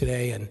to you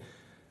today and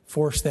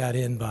force that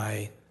in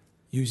by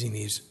using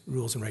these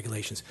rules and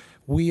regulations.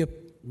 We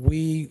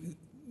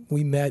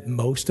met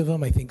most of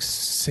them. I think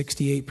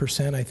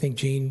 68%. I think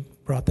Gene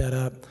brought that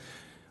up.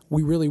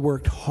 We really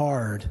worked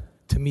hard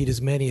to meet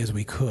as many as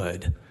we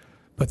could.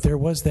 But there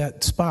was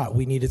that spot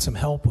we needed some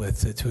help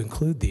with to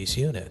include these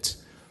units.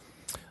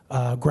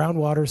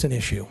 Groundwater is an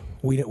issue.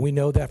 We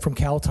know that from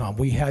CalTom.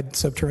 We had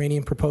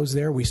subterranean proposed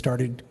there. We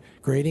started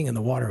grading, and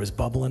the water was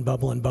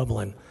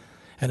bubbling.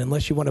 And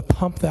unless you want to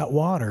pump that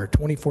water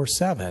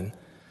 24/7,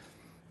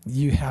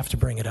 you have to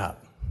bring it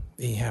up.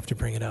 You have to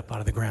bring it up out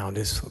of the ground.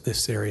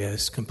 This area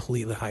is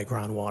completely high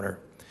groundwater.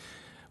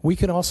 We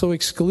can also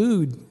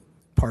exclude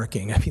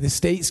parking. I mean, the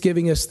state's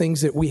giving us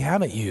things that we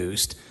haven't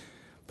used,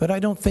 but I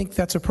don't think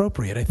that's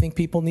appropriate. I think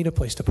people need a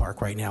place to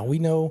park right now. We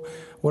know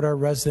what our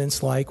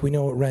residents like. We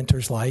know what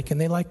renters like, and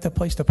they like the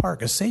place to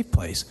park, a safe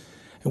place.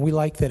 And we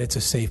like that it's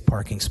a safe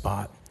parking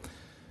spot.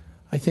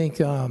 I think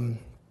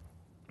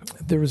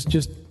there was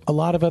just a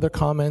lot of other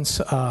comments,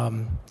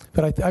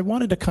 but I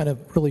wanted to kind of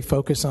really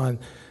focus on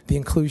the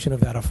inclusion of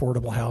that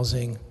affordable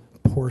housing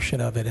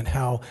portion of it and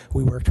how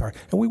we worked hard.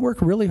 And we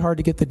worked really hard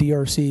to get the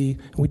DRC.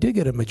 We did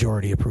get a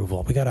majority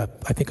approval. We got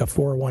I think a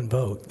 4-1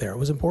 vote there. It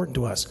was important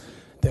to us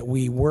that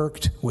we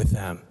worked with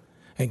them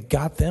and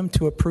got them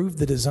to approve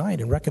the design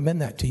and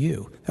recommend that to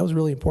you. That was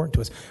really important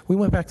to us. We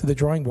went back to the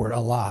drawing board a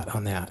lot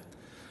on that.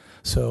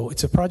 So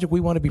it's a project we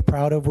want to be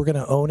proud of. We're going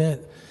to own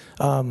it.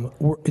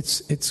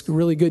 It's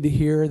really good to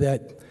hear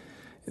that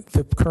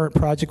the current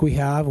project we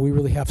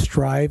really have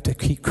strived to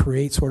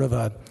create sort of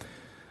a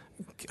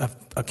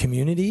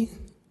community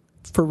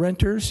for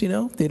renters. You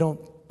know, they don't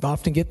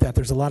often get that.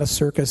 There's a lot of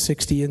circa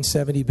 60 and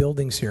 70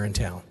 buildings here in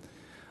town.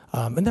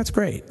 And that's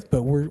great,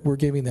 but we're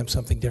giving them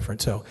something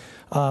different. So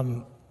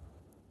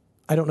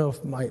I don't know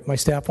if my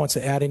staff wants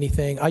to add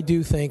anything. I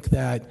do think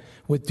that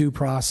with due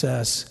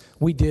process,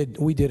 we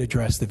did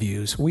address the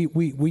views.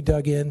 We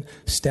dug in,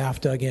 staff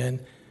dug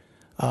in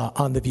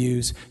on the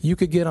views. You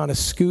could get on a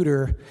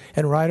scooter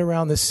and ride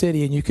around the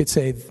city and you could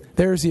say,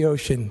 there's the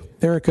ocean,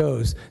 there it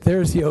goes.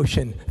 There's the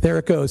ocean, there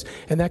it goes.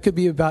 And that could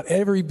be about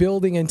every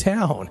building in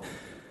town.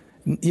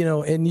 You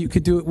know, and you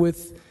could do it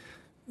with,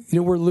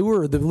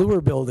 we're the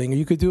Lure building.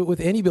 You could do it with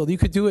any building. You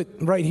could do it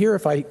right here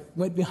if I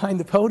went behind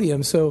the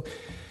podium. So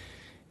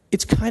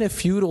it's kind of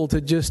futile to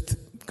just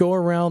go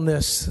around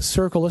this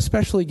circle,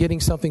 especially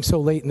getting something so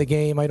late in the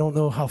game. I don't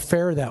know how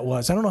fair that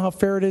was. I don't know how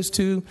fair it is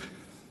to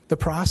the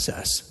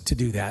process to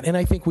do that. And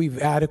I think we've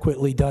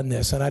adequately done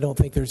this, and I don't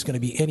think there's going to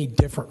be any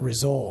different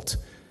result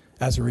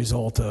as a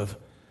result of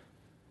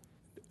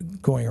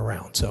going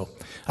around. So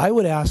I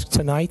would ask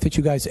tonight that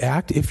you guys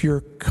act if you're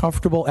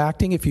comfortable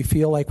acting, if you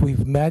feel like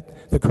we've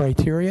met the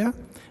criteria,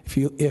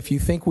 if you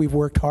think we've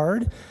worked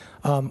hard.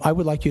 I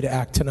would like you to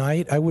act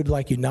tonight. I would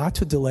like you not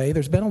to delay.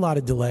 There's been a lot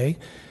of delay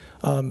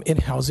in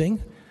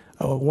housing.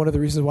 One of the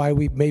reasons why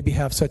we maybe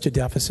have such a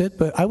deficit,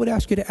 but I would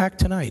ask you to act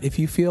tonight if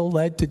you feel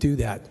led to do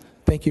that.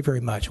 Thank you very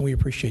much, and we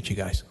appreciate you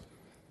guys.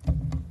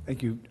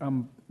 Thank you.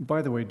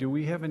 By the way, do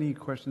we have any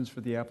questions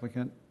for the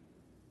applicant?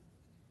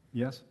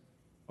 Yes?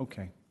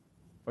 Okay.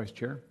 Vice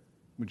Chair,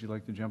 would you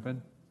like to jump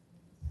in?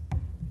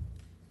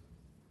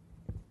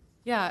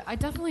 Yeah, I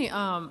definitely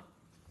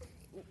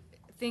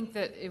think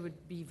that it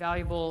would be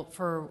valuable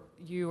for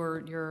you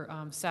or your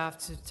staff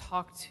to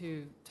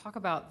talk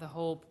about the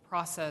whole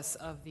process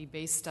of the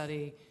base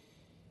study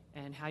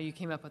and how you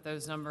came up with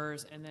those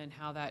numbers, and then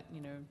how that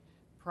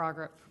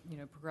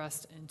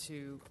progressed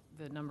into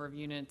the number of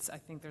units. I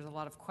think there's a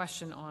lot of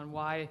question on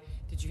why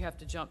did you have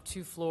to jump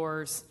 2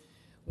 floors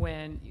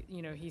when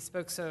he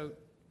spoke so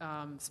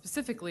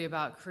specifically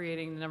about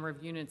creating the number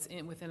of units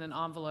within an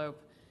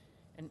envelope,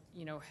 and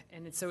I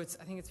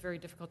think it's very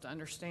difficult to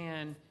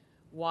understand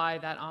why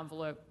that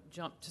envelope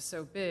jumped to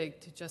so big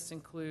to just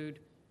include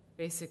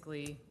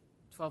basically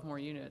 12 more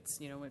units.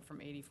 Went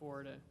from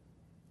 82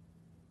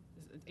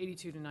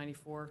 to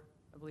 94,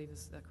 I believe.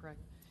 Is that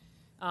correct?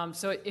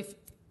 So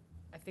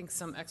I think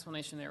some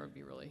explanation there would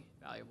be really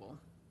valuable.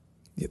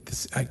 Yeah,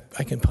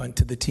 I can punt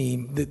to the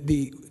team.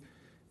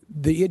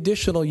 The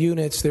additional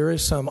units, there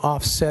is some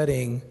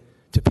offsetting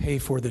to pay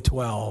for the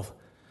 12.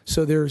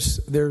 So there's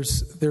a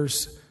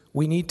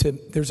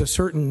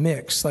certain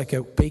mix,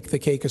 like bake the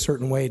cake a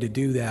certain way to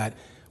do that.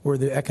 where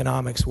the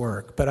economics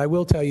work. But I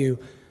will tell you,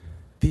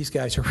 these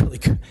guys are really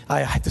good. I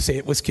have to say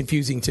it was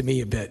confusing to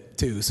me a bit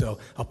too, so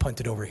I'll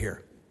punt it over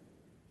here.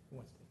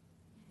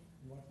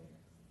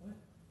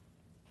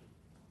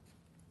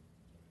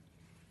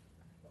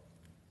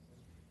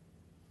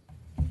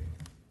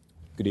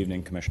 Good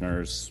evening,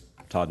 Commissioners.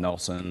 Todd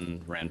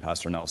Nelson, Rand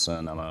Pastor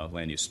Nelson. I'm a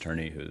land use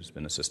attorney who's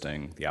been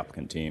assisting the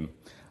applicant team.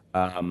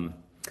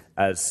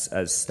 As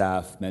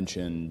staff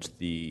mentioned,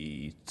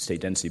 the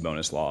state density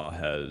bonus law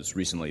has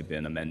recently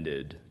been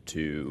amended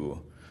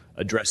to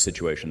address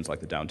situations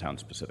like the downtown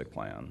specific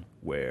plan,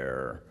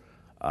 where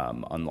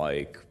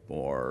unlike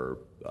more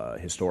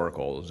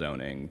historical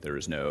zoning, there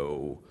is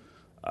no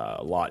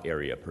lot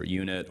area per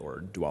unit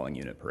or dwelling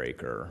unit per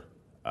acre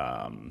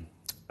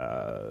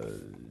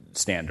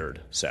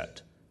standard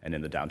set. And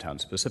in the downtown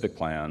specific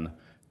plan,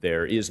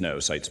 there is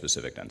no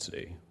site-specific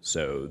density.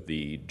 So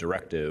the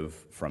directive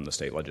from the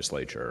state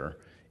legislature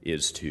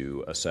is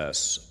to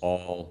assess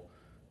all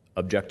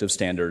objective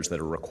standards that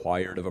are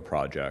required of a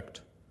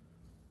project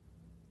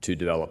to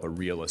develop a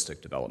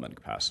realistic development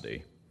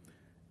capacity.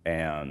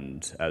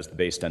 And as the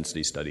base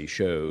density study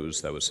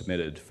shows that was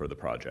submitted for the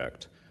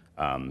project,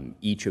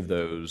 each of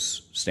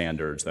those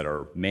standards that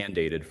are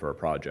mandated for a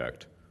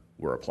project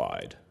were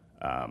applied.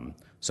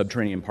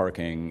 Subterranean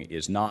parking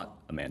is not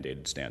a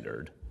mandated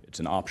standard. It's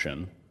an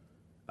option.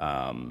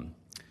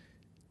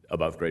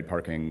 Above grade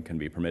parking can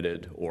be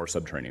permitted or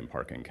subterranean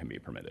parking can be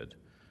permitted.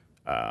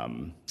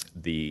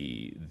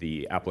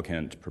 The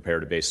applicant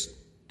prepared a base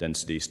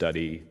density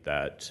study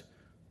that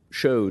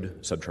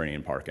showed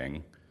subterranean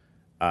parking,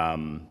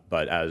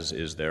 but as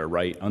is their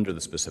right under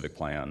the specific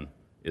plan,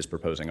 is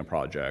proposing a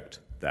project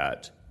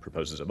that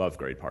proposes above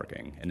grade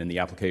parking. And in the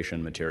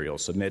application material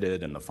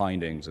submitted and the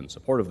findings in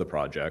support of the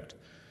project,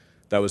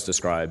 that was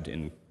described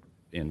in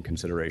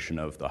consideration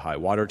of the high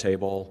water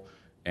table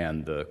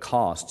and the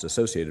costs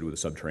associated with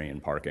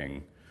subterranean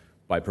parking.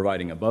 By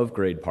providing above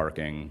grade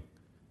parking,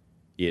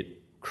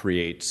 it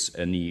creates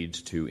a need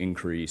to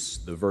increase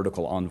the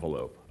vertical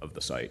envelope of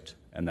the site,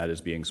 and that is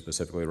being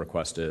specifically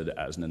requested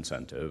as an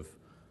incentive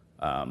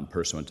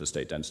pursuant to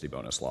state density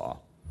bonus law,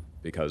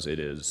 because it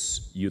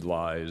is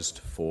utilized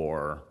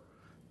for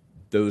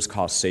those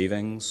cost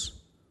savings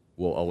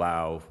will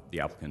allow the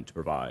applicant to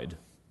provide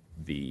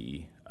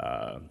the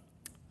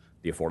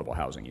affordable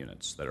housing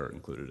units that are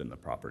included in the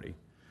property.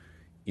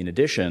 In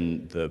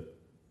addition, the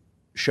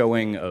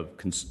showing of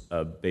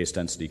a base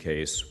density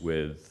case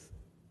with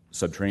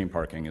subterranean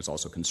parking is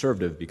also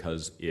conservative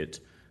because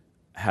it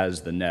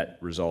has the net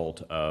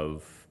result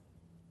of,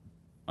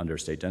 under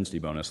state density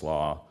bonus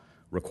law,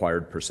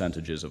 required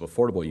percentages of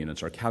affordable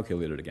units are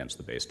calculated against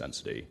the base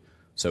density.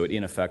 So it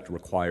in effect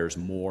requires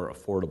more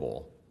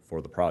affordable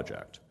for the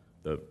project.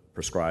 The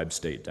prescribed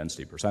state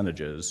density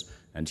percentages,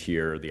 and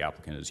here the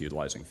applicant is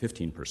utilizing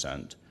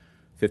 15%.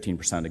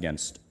 15%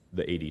 against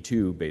the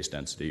 82 base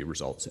density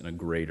results in a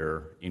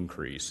greater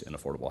increase in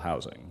affordable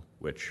housing,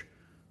 which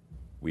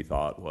we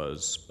thought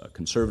was a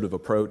conservative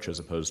approach as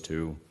opposed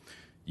to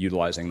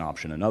utilizing an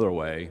option another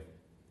way,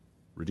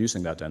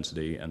 reducing that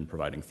density and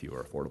providing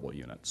fewer affordable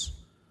units.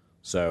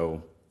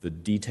 So the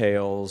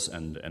details,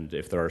 and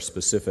if there are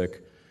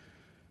specific,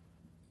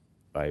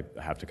 I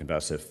have to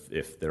confess,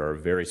 if there are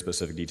very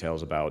specific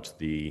details about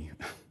the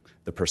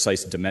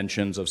precise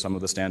dimensions of some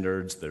of the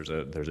standards, there's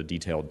a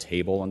detailed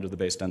table under the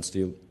base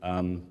density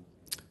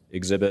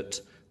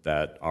exhibit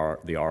that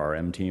the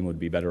RRM team would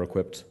be better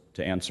equipped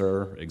to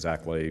answer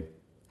exactly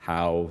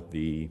how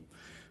the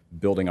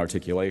building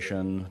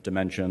articulation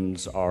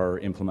dimensions are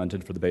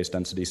implemented for the base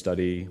density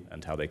study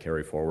and how they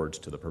carry forward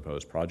to the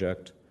proposed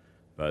project.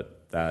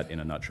 But that, in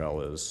a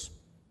nutshell, is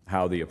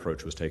how the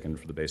approach was taken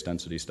for the base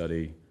density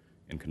study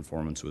in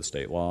conformance with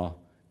state law,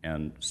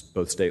 and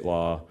both state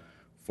law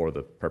for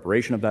the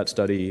preparation of that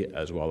study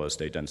as well as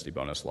state density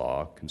bonus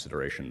law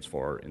considerations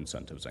for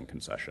incentives and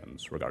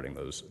concessions regarding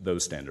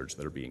those standards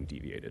that are being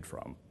deviated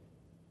from.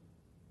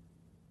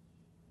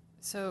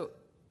 So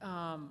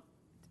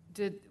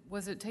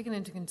was it taken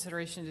into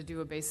consideration to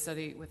do a base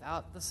study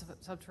without the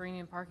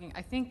subterranean parking?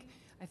 I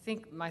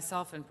think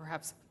myself and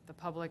perhaps the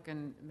public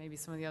and maybe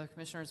some of the other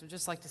commissioners would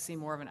just like to see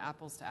more of an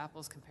apples to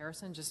apples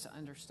comparison just to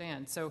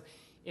understand. So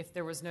if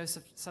there was no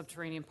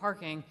subterranean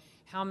parking,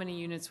 how many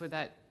units would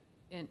that,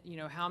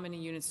 how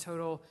many units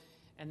total,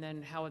 and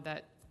then how would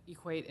that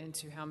equate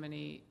into how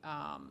many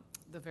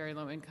the very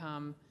low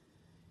income,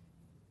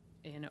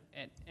 and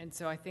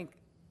so I think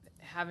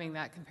having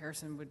that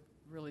comparison would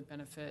really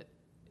benefit.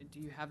 Do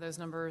you have those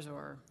numbers,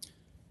 or?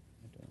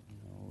 I don't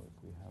know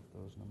if we have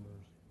those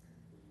numbers.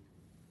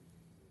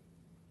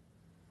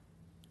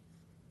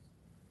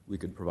 We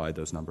could provide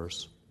those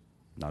numbers,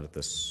 not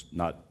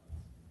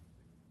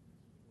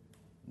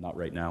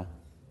right now.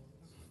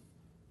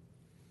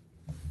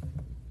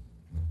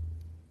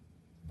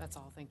 That's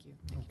all, thank you.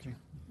 Okay.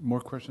 More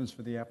questions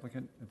for the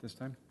applicant at this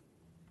time?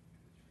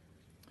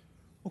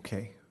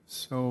 Okay,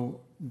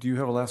 so do you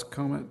have a last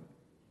comment?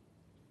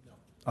 No.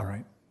 All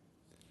right.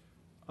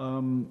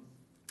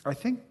 I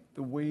think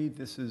the way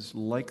this is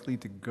likely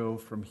to go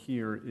from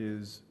here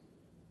is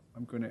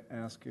I'm going to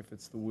ask if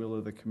it's the will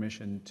of the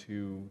commission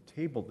to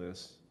table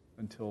this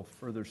until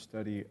further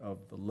study of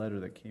the letter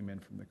that came in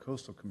from the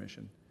Coastal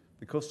Commission.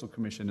 The Coastal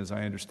Commission, as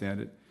I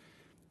understand it,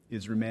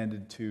 is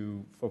remanded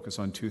to focus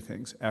on two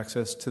things: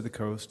 access to the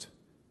coast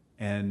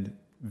and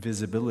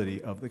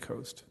visibility of the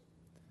coast.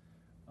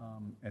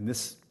 And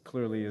this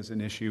clearly is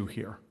an issue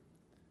here,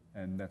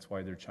 and that's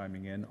why they're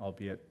chiming in,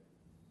 albeit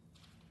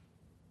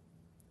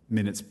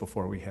minutes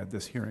before we had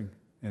this hearing.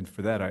 And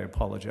for that, I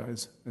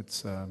apologize.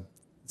 It's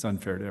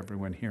unfair to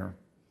everyone here.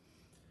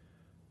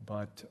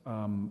 But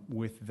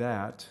with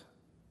that,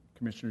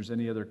 commissioners,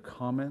 any other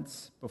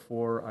comments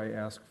before I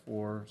ask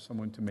for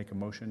someone to make a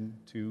motion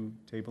to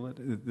table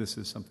it? This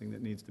is something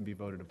that needs to be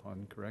voted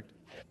upon, correct?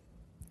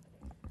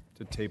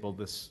 To table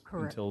this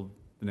Correct. until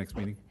the next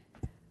meeting?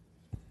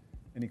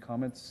 Any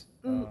comments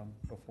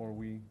before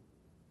we?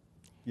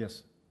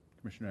 Yes,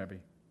 Commissioner Abbey.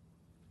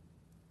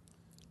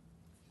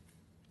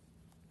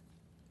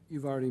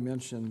 You've already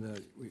mentioned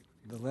that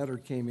the letter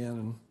came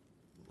in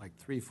like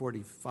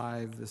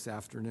 3:45 this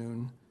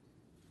afternoon.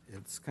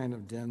 It's kind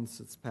of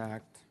dense, it's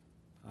packed.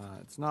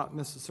 It's not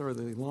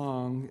necessarily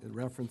long. It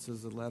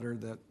references a letter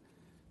that,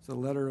 so the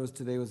letter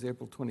today was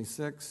April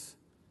 26th,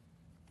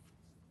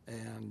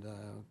 and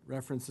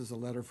references a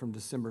letter from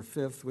December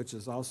 5th, which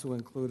is also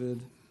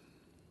included.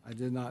 I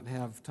did not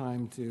have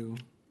time to,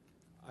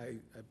 I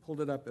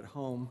pulled it up at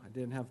home. I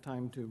didn't have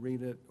time to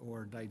read it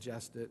or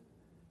digest it.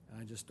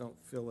 And I just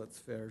don't feel it's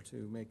fair to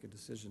make a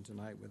decision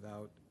tonight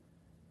without,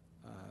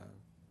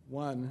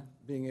 one,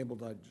 being able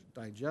to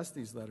digest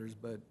these letters,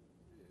 but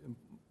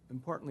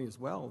importantly as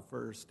well,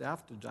 for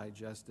staff to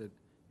digest it,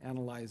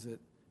 analyze it,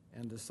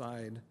 and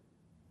decide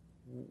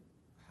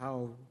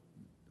how,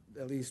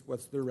 at least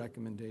what's their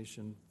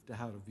recommendation to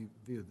how to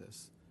view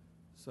this.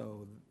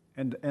 So.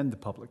 And the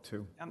public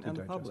too. And to the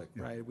digest, public,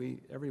 yeah. right?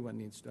 Everyone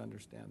needs to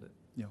understand it.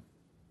 Yeah.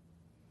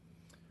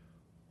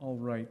 All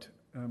right.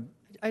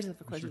 I just have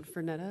a question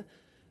for Netta.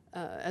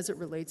 As it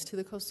relates to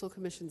the Coastal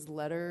Commission's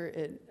letter,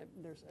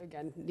 there's,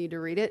 again, need to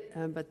read it,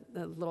 but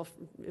a little,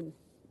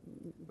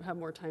 have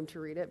more time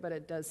to read it, but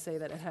it does say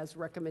that it has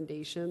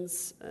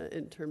recommendations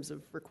in terms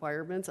of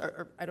requirements.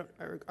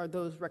 Are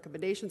those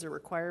recommendations or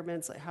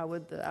requirements? Like, how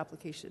would the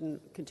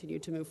application continue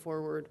to move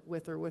forward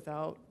with or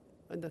without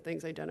the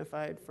things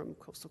identified from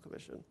Coastal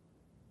Commission?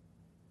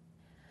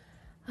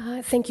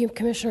 Thank you,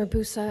 Commissioner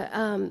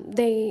Busa.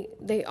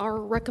 They are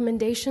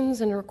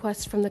recommendations and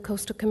requests from the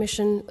Coastal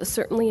Commission.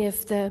 Certainly,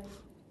 if the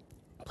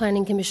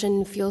Planning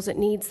Commission feels it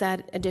needs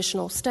that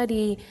additional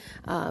study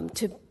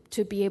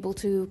to be able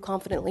to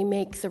confidently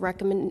make the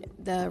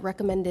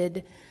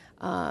recommended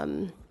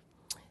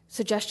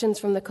suggestions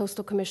from the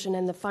Coastal Commission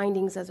and the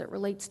findings as it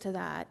relates to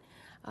that,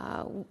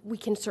 we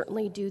can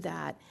certainly do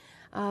that.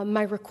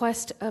 My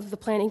request of the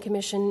Planning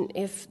Commission,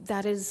 if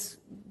that is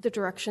the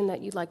direction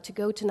that you'd like to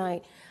go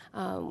tonight,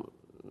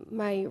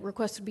 my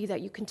request would be that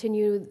you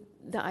continue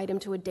the item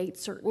to a date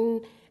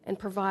certain and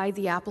provide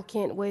the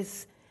applicant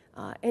with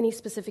any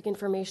specific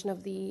information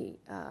of the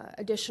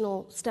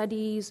additional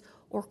studies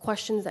or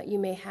questions that you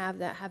may have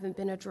that haven't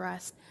been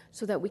addressed,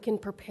 so that we can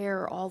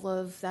prepare all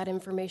of that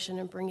information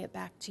and bring it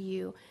back to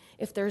you.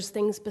 If there's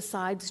things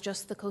besides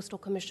just the Coastal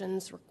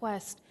Commission's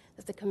request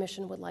that the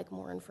Commission would like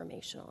more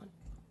information on.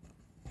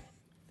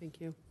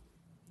 Thank you.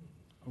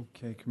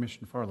 Okay,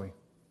 Commissioner Farley.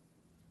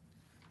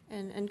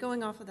 And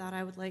going off of that,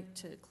 I would like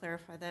to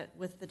clarify that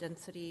with the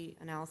density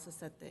analysis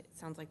that it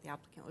sounds like the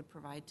applicant would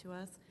provide to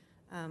us,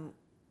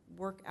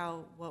 work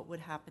out what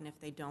would happen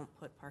if they don't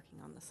put parking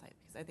on the site,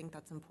 because I think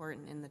that's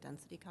important in the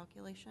density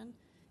calculation.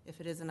 If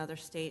it is another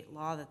state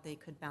law that they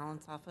could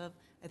balance off of,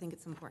 I think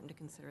it's important to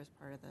consider as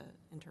part of the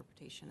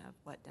interpretation of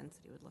what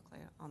density would look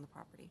like on the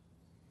property.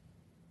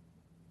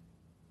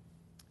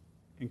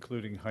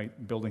 Including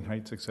height, building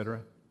heights, et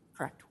cetera?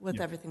 Correct, with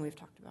Yeah. everything we've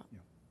talked about.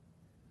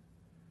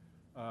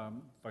 Yeah.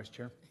 Vice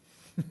Chair?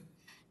 You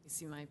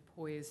see my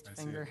poised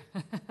finger.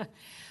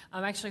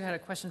 I actually had a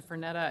question for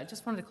Netta. I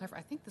just wanted to clarify.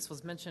 I think this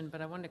was mentioned,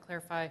 but I wanted to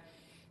clarify.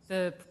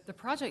 The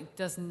project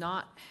does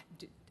not.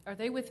 Are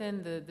they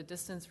within the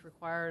distance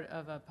required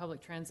of a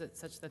public transit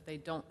such that they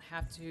don't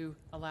have to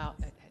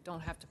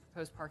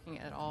propose parking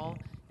at all?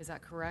 Is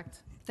that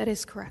correct? That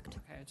is correct.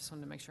 Okay, I just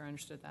wanted to make sure I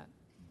understood that.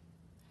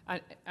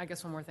 I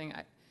guess one more thing.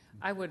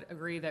 I would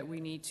agree that we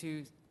need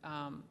to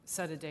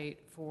set a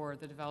date for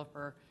the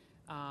developer,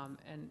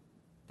 and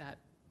that,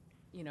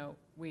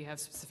 we have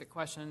specific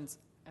questions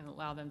and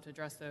allow them to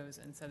address those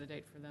and set a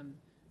date for them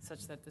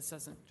such that this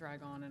doesn't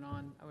drag on and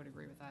on. I would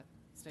agree with that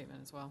statement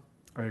as well.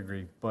 I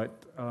agree,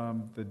 but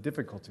the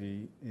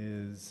difficulty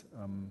is,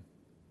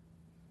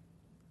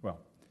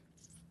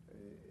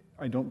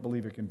 I don't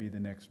believe it can be the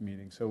next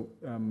meeting. So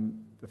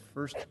the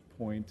first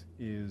point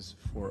is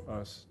for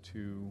us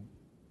to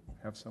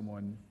have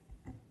someone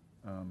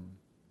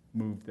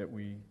move that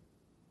we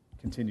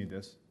continue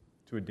this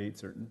to a date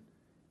certain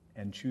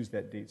and choose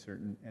that date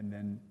certain, and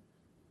then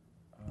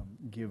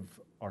give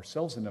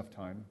ourselves enough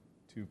time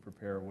to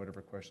prepare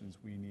whatever questions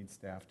we need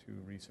staff to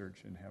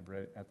research and have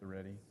at the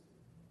ready,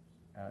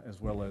 as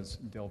well as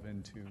delve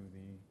into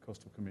the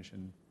Coastal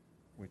Commission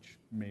which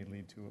may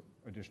lead to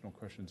additional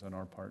questions on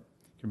our part.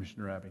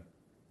 Commissioner Abbey.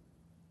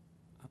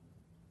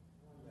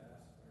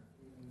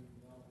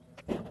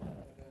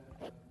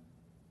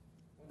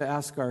 To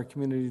ask our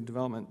Community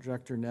Development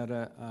Director,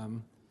 Netta,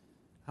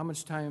 how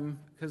much time,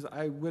 because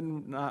I would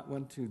not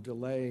want to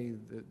delay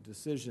the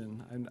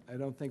decision. I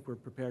don't think we're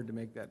prepared to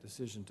make that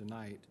decision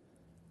tonight.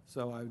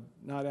 So I'm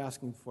not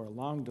asking for a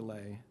long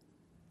delay.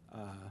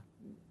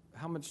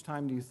 How much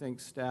time do you think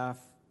staff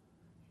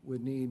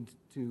would need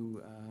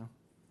to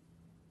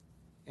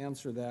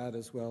answer that,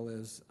 as well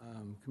as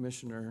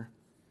Commissioner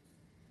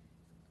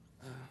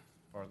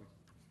Farley?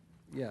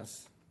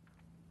 Yes,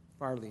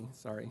 Farley,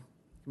 sorry.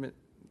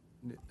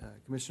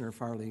 Commissioner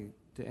Farley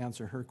to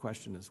answer her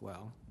question as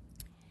well.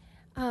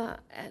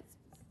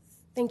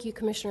 Thank you,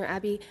 Commissioner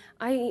Abbey.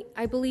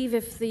 I believe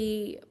if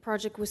the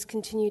project was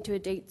continued to a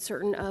date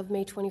certain of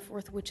May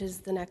 24th, which is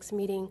the next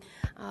meeting,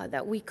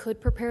 that we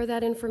could prepare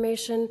that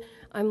information.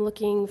 I'm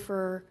looking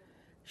for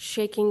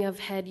shaking of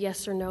head,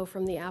 yes or no,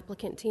 from the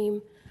applicant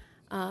team.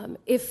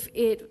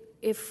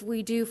 If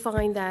we do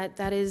find that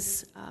that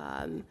is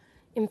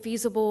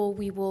infeasible,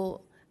 we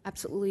will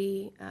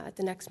absolutely at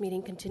the next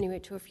meeting continue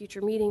it to a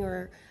future meeting,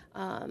 or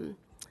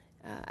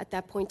at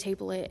that point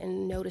table it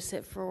and notice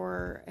it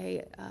for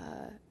a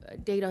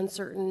date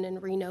uncertain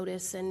and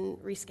renotice and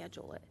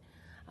reschedule it.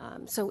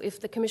 So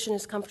if the commission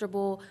is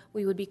comfortable,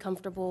 we would be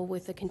comfortable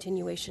with the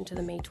continuation to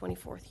the May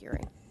 24th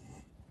hearing.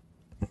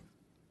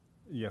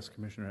 Yes,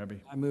 Commissioner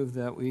Abbey. I move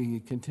that we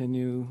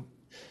continue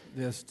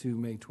this to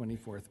May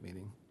 24th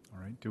meeting.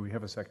 All right, do we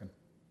have a second?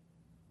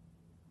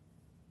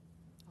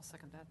 I'll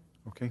second that.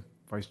 Okay,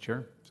 Vice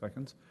Chair,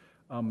 seconds.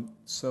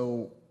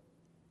 So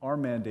our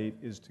mandate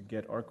is to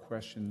get our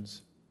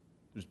questions.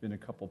 There's been a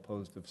couple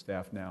posed of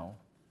staff now.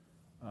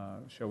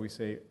 Shall we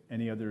say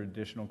any other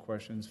additional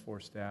questions for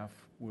staff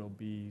will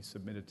be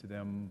submitted to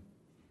them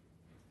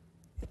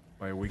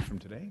by a week from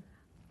today?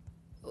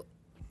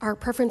 Our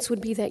preference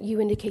would be that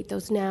you indicate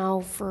those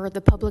now for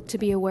the public to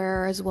be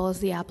aware, as well as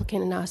the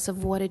applicant and us,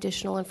 of what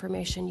additional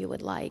information you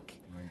would like.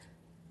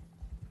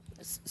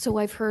 So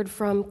I've heard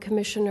from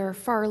Commissioner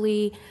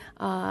Farley,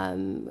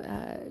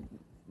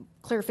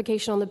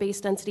 clarification on the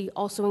base density,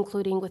 also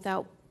including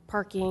without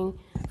parking.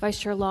 Vice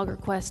Chair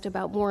Lagerquist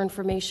about more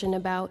information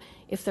about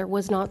if there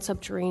was not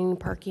subterranean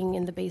parking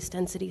in the base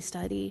density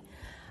study.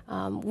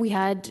 We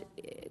had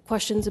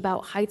questions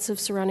about heights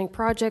of surrounding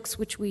projects,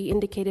 which we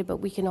indicated, but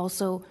we can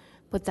also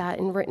put that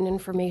in written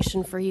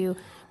information for you.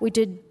 We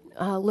did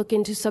look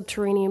into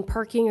subterranean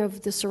parking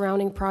of the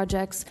surrounding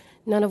projects,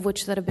 none of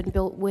which that have been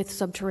built with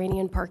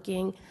subterranean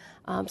parking,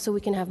 so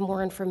we can have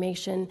more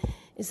information.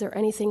 Is there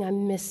anything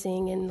I'm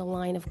missing in the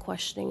line of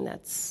questioning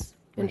that's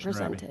been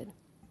presented?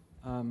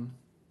 I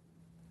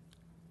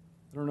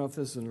don't know if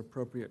this is an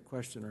appropriate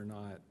question or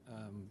not.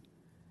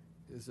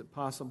 Is it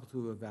possible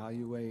to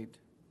evaluate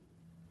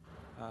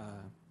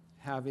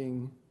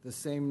having the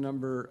same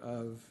number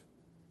of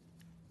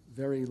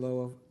very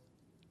low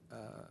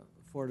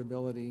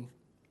affordability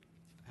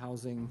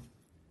housing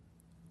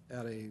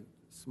at a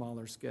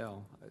smaller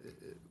scale?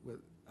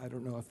 I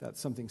don't know if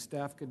that's something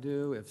staff could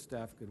do, if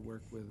staff could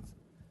work with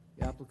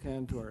the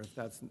applicant, or if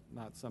that's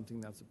not something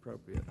that's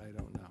appropriate. I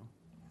don't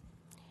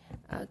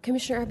know.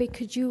 Commissioner Abbey,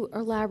 could you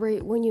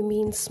elaborate when you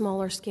mean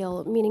smaller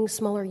scale, meaning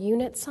smaller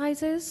unit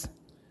sizes?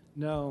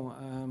 No,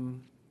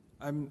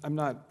 I'm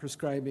not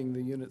prescribing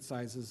the unit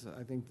sizes.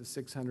 I think the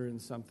 600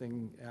 and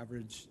something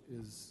average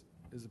is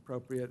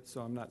appropriate,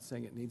 so I'm not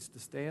saying it needs to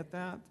stay at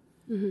that.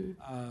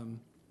 Mm-hmm.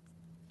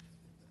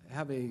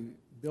 Have a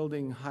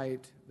building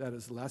height that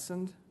is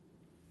lessened.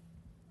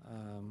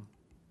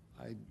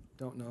 I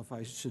don't know if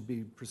I should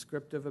be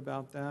prescriptive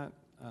about that.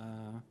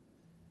 Are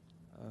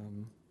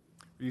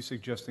you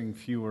suggesting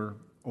fewer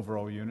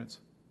overall units?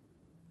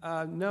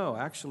 No,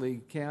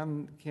 actually,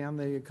 can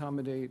they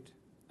accommodate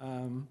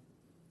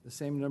the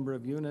same number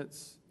of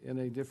units in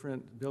a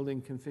different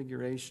building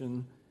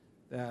configuration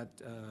that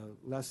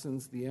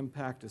lessens the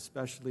impact,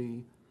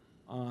 especially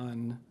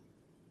on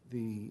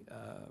the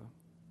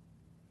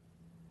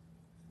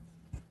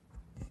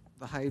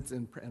heights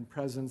and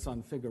presence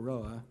on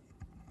Figueroa,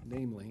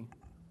 namely?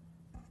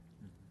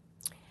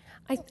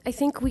 I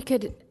think we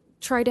could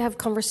try to have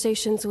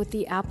conversations with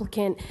the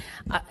applicant.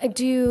 I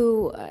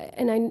do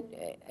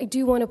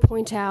want to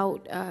point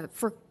out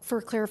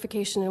for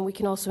clarification, and we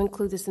can also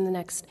include this in the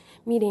next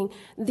meeting,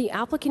 the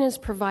applicant is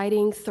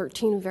providing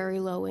 13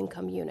 very low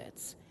income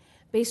units.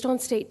 Based on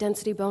state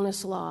density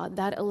bonus law,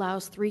 that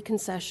allows 3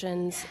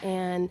 concessions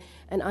and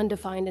an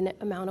undefined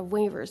amount of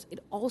waivers. It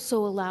also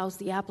allows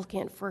the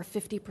applicant for a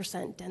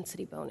 50%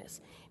 density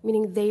bonus,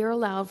 meaning they are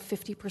allowed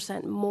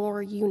 50%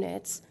 more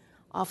units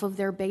off of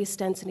their base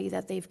density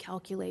that they've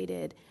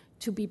calculated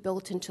to be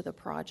built into the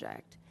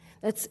project.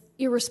 That's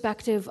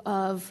irrespective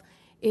of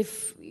the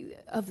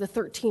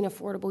 13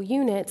 affordable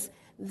units,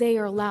 they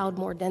are allowed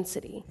more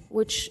density,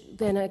 which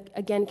then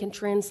again can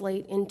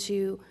translate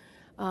into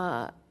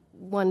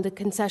the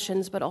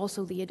concessions, but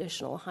also the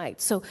additional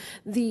height. So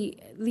the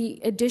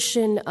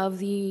addition of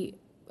the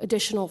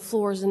additional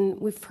floors, and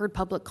we've heard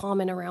public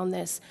comment around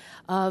this,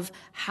 of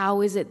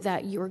how is it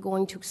that you're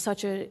going to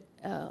such a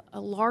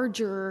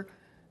larger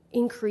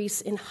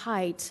increase in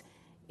height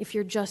if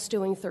you're just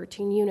doing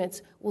 13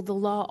 units. Well, the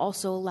law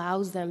also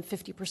allows them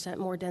 50%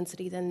 more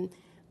density than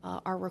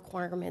our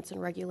requirements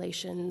and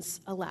regulations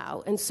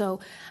allow. And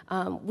so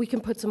we can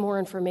put some more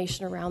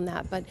information around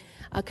that. But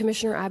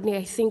Commissioner Abney,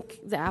 I think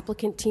the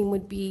applicant team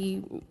would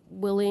be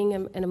willing,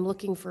 and I'm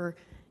looking for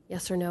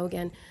yes or no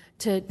again,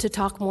 to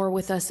talk more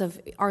with us of,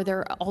 are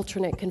there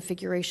alternate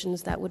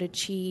configurations that would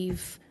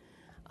achieve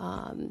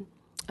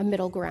a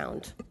middle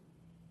ground?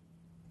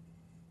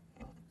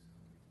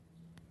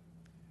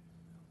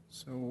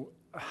 So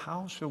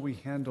how shall we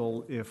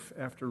handle if,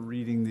 after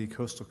reading the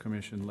Coastal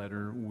Commission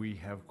letter, we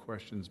have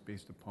questions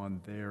based upon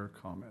their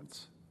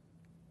comments?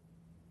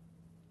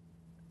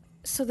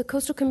 So the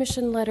Coastal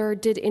Commission letter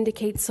did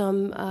indicate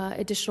some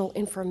additional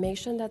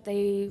information that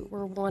they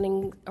were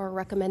wanting or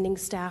recommending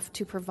staff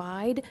to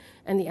provide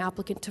and the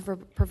applicant to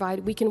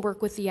provide. We can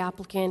work with the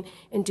applicant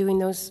in doing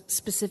those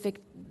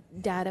specific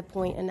data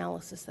point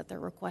analysis that they're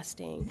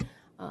requesting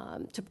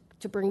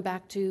to bring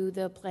back to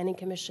the Planning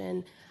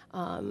Commission,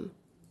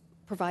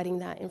 providing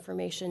that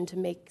information to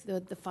make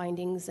the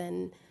findings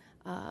and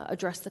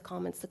address the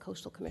comments the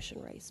Coastal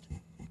Commission raised.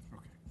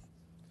 Okay.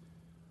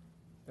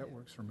 That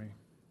works for me.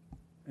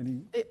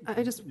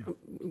 I just,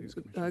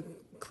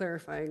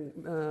 clarifying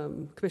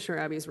Commissioner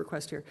Abbey's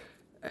request here.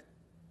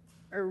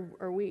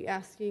 Are we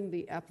asking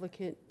the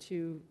applicant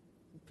to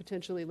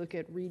potentially look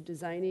at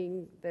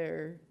redesigning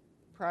their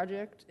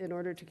project in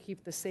order to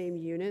keep the same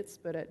units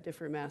but at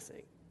different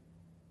massing?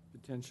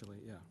 Potentially,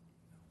 yeah.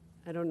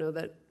 I don't know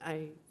that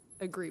I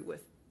agree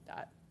with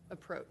that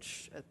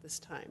approach at this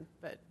time,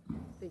 but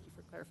thank you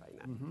for clarifying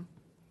that. Mm-hmm.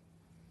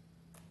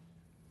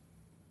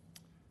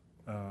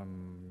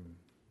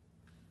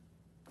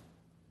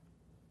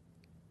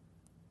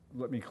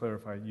 Let me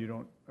clarify, you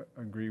don't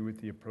agree with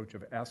the approach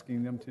of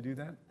asking them to do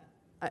that?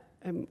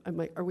 I'm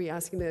like, are we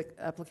asking the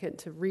applicant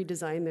to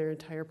redesign their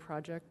entire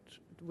project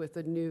with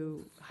a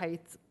new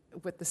height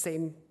with the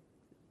same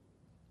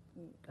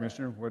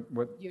Commissioner,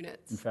 what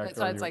units? in fact,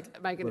 So it's like,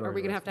 are we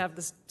going asking? to have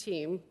this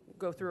team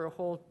go through a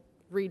whole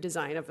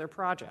redesign of their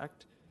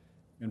project?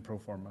 In pro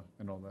forma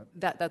and all that?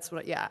 That's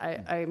what,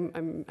 yeah, I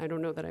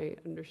don't know that I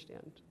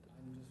understand.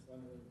 I'm just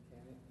wondering, can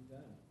it be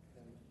done?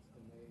 Can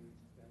they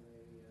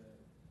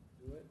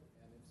do it?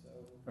 And if so...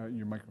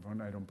 Your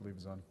microphone, I don't believe,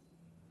 is on.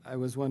 I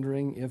was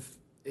wondering if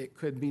it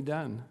could be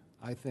done.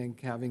 I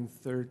think having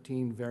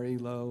 13 very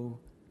low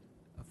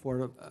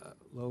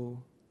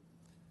affordable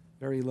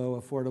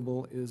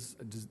is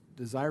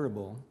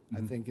desirable.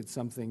 Mm-hmm. I think it's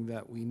something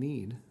that we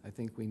need. I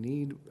think we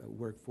need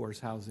workforce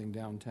housing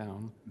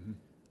downtown. Mm-hmm.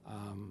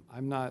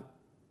 I'm not,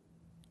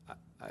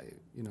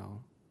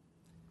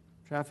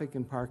 traffic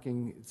and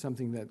parking is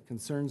something that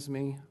concerns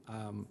me.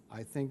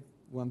 I think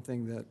one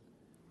thing that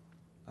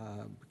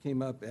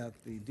came up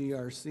at the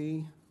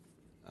DRC,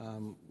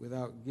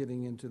 without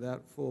getting into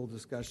that full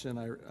discussion,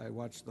 I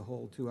watched the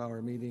whole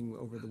 2-hour meeting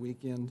over the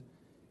weekend,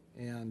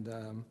 and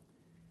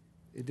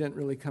it didn't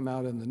really come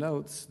out in the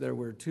notes. There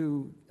were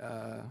two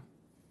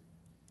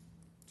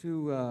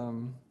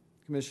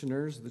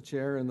commissioners, the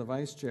chair and the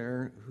vice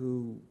chair,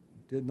 who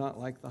did not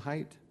like the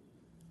height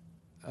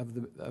of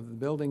the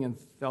building and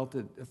felt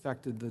it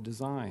affected the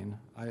design.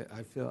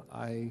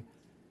 I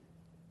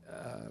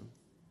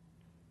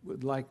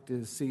would like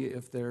to see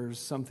if there's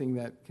something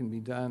that can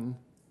be done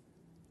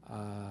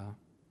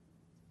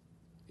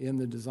in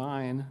the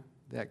design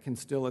that can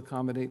still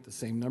accommodate the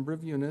same number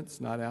of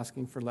units, not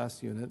asking for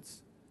less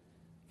units,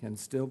 can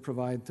still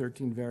provide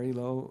 13 very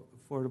low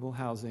affordable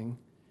housing,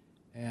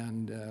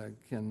 and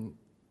can,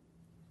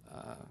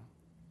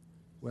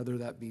 whether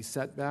that be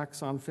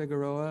setbacks on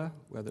Figueroa,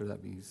 whether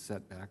that be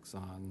setbacks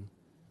on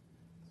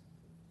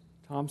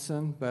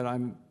Thompson, but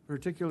I'm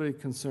particularly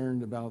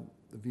concerned about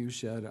the view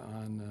shed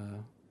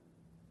on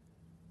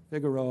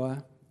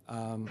Figueroa.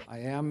 I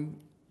am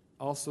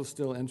also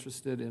still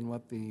interested in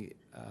what the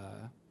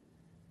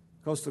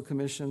Coastal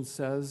Commission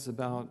says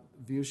about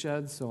view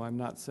sheds, so I'm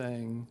not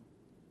saying,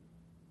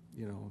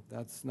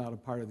 that's not a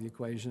part of the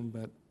equation,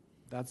 but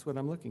that's what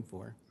I'm looking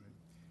for.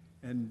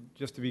 And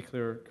just to be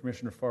clear,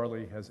 Commissioner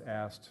Farley has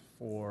asked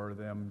for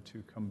them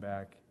to come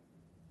back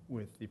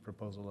with the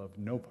proposal of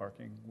no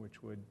parking,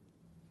 which would,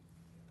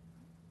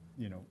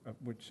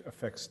 which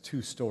affects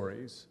 2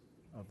 stories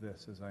of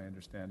this, as I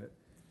understand it.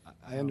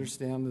 I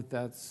understand that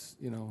that's,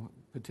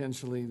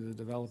 potentially the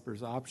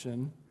developer's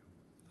option.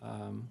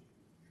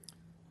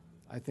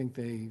 I think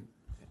they...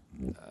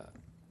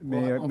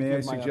 May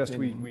I suggest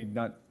we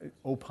not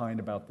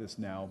opine about this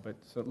now, but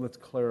so let's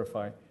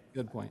clarify.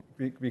 Good point.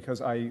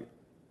 Because I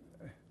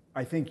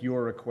think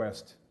your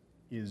request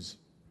is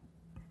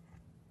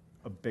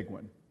a big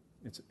one.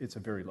 It's a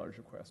very large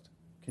request.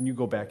 Can you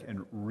go back and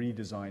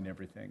redesign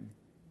everything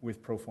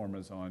with pro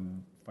formas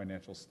on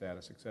financial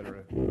status, et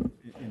cetera,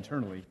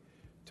 internally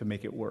to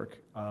make it work?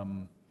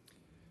 I'm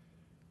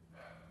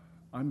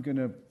going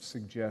to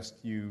suggest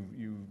you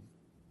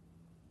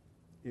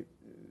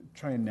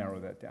try and narrow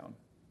that down.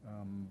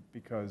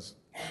 because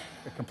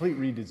a complete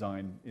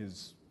redesign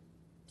is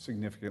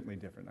significantly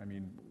different. I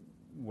mean,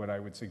 what I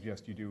would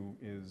suggest you do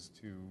is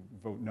to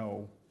vote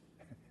no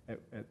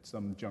at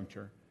some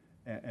juncture,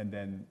 and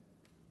then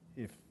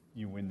if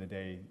you win the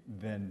day,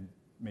 then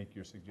make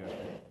your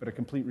suggestion. But a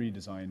complete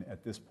redesign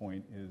at this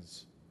point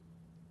is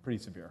pretty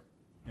severe,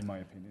 in my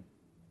opinion.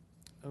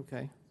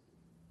 Okay.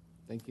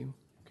 Thank you.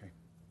 Okay.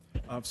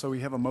 So we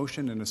have a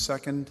motion and a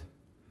second.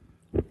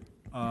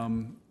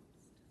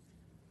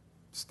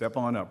 Step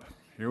on up.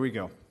 Here we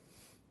go.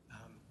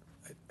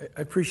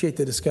 I appreciate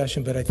the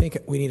discussion, but I think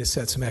we need to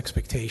set some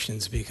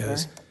expectations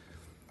because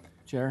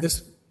Chair?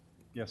 this.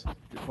 Yes,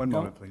 one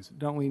moment, please.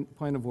 Don't we,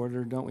 point of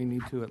order, don't we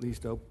need to at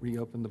least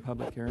reopen the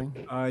public hearing?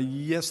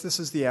 Yes,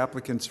 this is the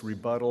applicant's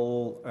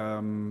rebuttal.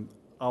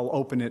 I'll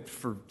open it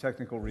for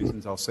technical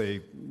reasons. I'll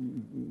say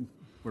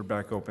we're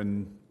back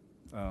open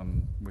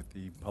with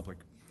the public.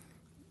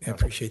 I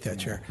appreciate that,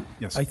 Chair.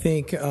 Yes. I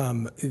think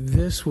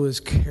this was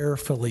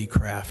carefully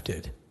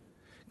crafted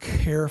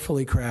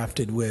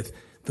with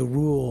the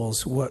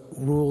rules, what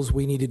rules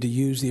we needed to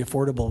use, the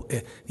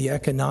affordable, the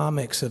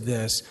economics of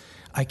this.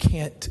 I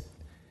can't,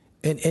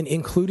 and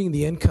including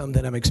the income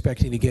that I'm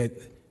expecting to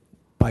get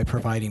by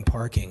providing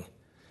parking.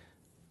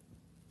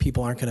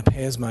 People aren't going to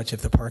pay as much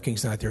if the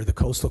parking's not there. The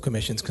Coastal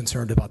Commission's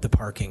concerned about the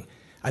parking.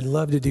 I'd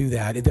love to do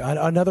that.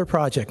 Another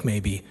project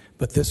maybe,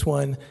 but this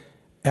one,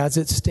 as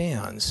it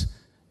stands,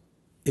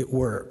 it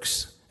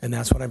works. And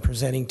that's what I'm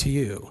presenting to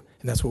you.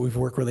 And that's what we've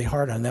worked really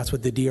hard on. That's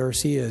what the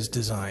DRC has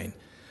designed.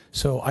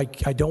 So I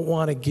don't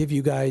want to give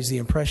you guys the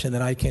impression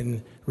that I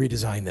can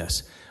redesign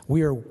this.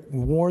 We are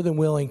more than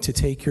willing to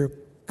take your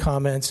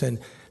comments and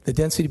the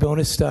density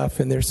bonus stuff,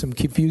 and there's some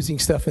confusing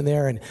stuff in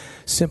there, and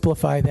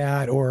simplify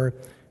that or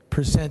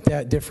present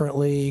that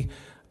differently.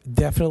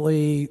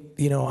 Definitely,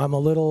 I'm a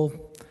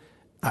little,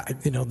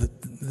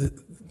 the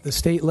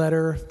state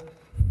letter,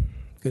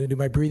 going to do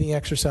my breathing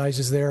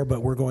exercises there,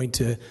 but we're going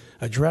to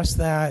address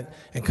that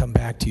and come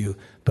back to you.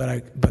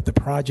 But the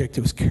project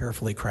was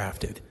carefully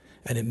crafted,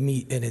 and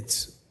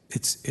it's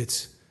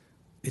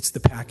the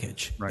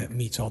package that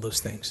meets all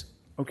those things.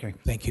 Okay.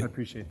 Thank you. I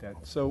appreciate that.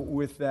 So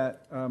with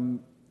that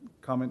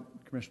comment,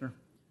 Commissioner?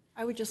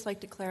 I would just like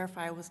to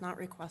clarify, I was not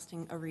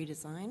requesting a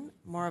redesign,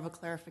 more of a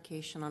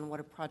clarification on what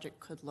a project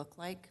could look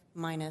like,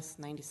 minus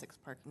 96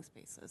 parking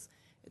spaces.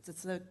 It's a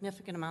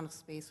significant amount of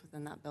space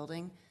within that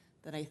building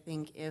that I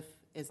think, if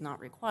is not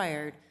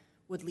required,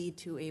 would lead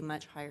to a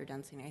much higher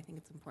density. I think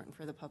it's important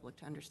for the public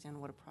to understand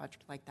what a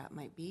project like that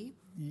might be,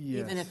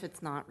 even if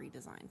it's not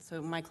redesigned.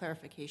 So my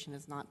clarification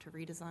is not to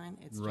redesign,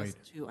 it's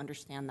just to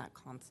understand that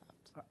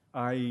concept.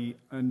 I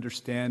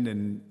understand,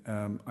 and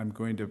I'm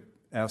going to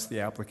ask the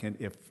applicant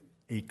if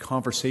a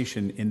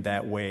conversation in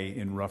that way,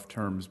 in rough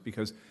terms,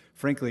 because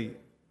frankly,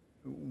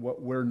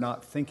 what we're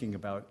not thinking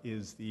about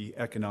is the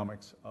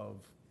economics of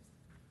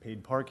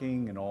paid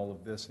parking and all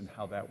of this and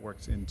how that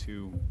works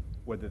into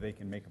whether they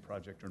can make a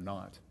project or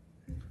not.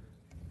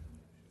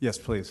 Yes,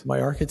 please.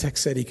 My architect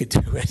said he could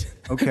do it.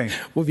 Okay.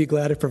 We'll be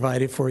glad to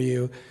provide it for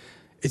you.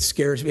 It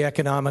scares me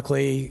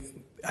economically.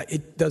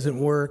 It doesn't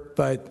work,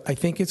 but I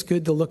think it's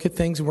good to look at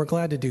things, and we're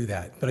glad to do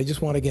that. But I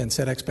just want to, again,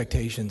 set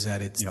expectations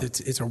that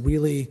it's a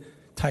really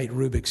tight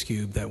Rubik's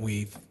Cube that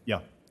we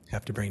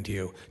have to bring to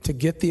you. To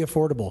get the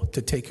affordable,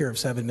 to take care of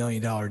 $7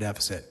 million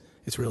deficit,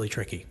 it's really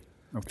tricky.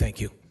 Okay.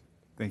 Thank you.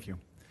 Thank you.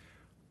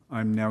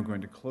 I'm now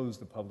going to close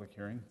the public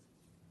hearing.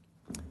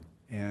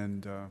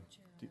 And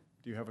do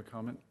you have a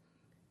comment?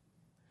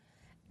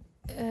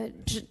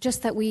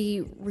 Just that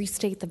we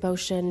restate the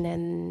motion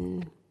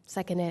and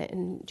second it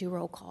and do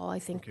roll call, I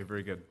think. Okay,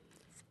 very good.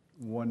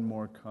 One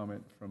more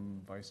comment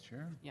from Vice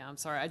Chair. Yeah, I'm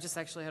sorry. I just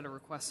actually had a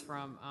request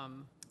from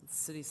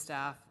city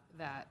staff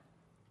that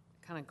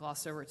kind of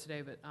glossed over it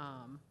today, but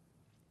a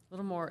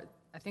little more.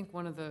 I think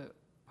part of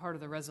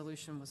the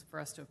resolution was for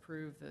us to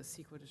approve the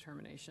CEQA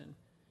determination.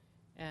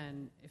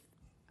 And if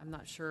I'm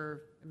not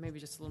sure, maybe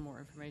just a little more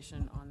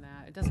information on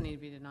that. It doesn't need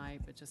to be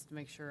tonight, but just to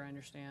make sure I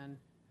understand.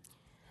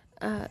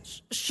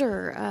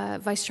 Sure,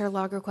 Vice Chair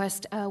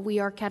Lagerquist. We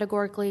are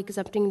categorically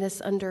exempting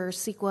this under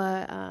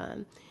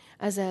CEQA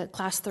as a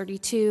Class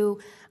 32.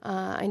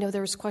 I know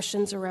there was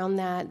questions around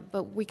that,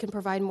 but we can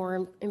provide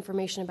more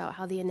information about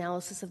how the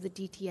analysis of the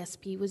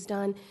DTSP was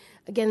done.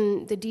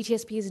 Again, the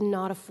DTSP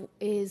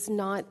is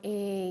not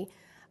a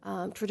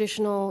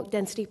traditional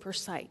density per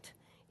site.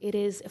 It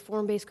is a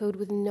form-based code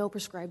with no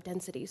prescribed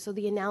density. So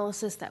the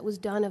analysis that was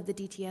done of the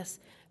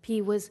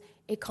DTSP was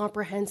a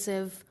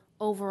comprehensive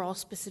overall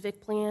specific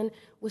plan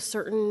with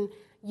certain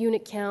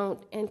unit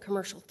count and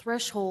commercial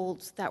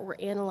thresholds that were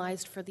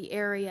analyzed for the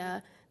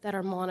area that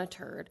are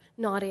monitored,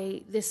 not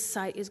this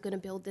site is going to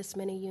build this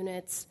many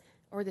units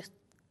or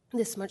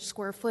this much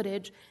square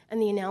footage,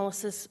 and the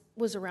analysis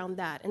was around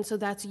that. And so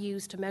that's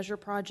used to measure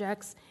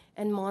projects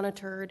and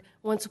monitored.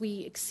 Once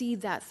we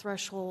exceed that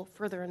threshold,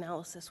 further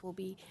analysis will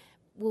be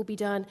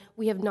done.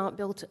 We have not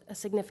built a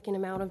significant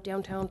amount of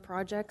downtown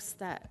projects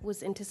that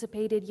was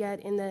anticipated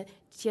yet in the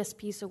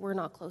TSP, so we're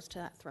not close to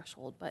that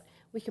threshold, but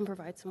we can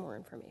provide some more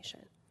information.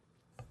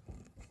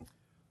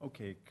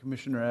 Okay,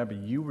 Commissioner Abbey,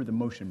 you were the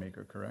motion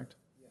maker, correct?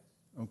 Yes.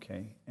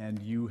 Okay, and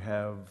you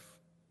have,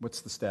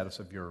 what's the status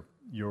of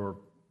your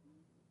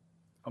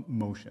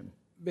motion?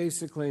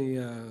 Basically,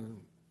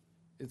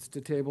 it's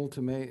to table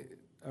to May,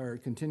 or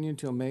continue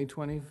till May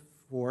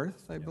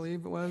 24th, I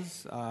believe it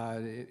was.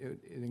 It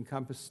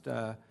encompassed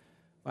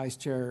Vice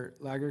Chair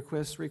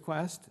Lagerquist's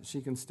request.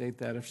 She can state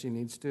that if she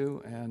needs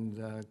to,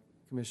 and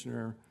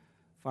Commissioner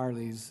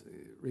Farley's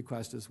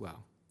request as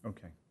well.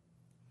 Okay.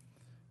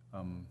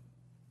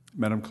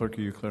 Madam Clerk,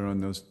 are you clear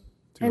on those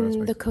two And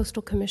aspects? the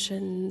Coastal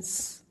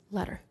Commission's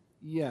letter.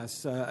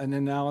 Yes, an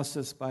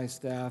analysis by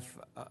staff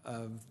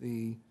of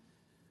the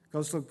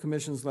Coastal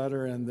Commission's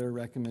letter and their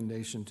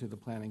recommendation to the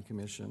Planning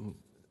Commission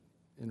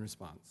in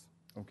response.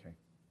 Okay.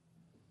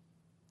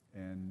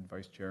 And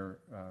Vice Chair,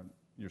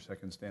 your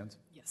second stands?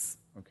 Yes.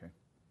 Okay.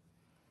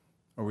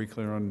 Are we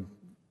clear on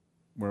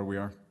where we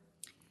are?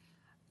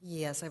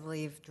 Yes, I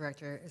believe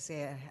Director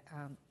Isaiah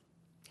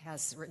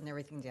has written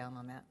everything down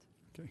on that.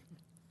 Okay,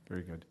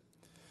 very good.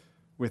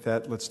 With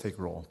that, let's take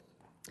roll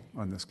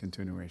on this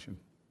continuation.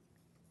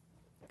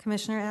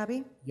 Commissioner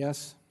Abbey?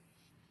 Yes.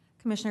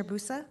 Commissioner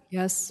Busa?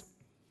 Yes.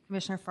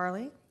 Commissioner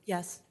Farley?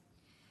 Yes.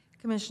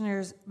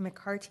 Commissioners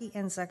McCarty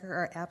and Zucker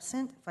are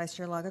absent. Vice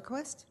Chair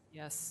Lagerquist?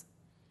 Yes.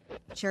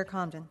 Chair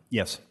Comden?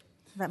 Yes.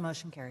 That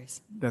motion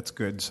carries. That's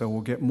good. So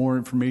we'll get more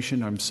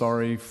information. I'm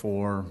sorry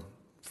for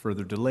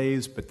further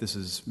delays, but this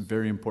is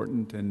very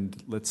important,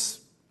 and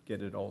let's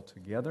get it all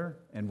together,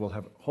 and we'll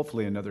have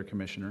hopefully another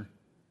commissioner,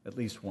 at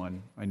least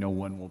one. I know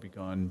one will be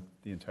gone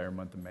the entire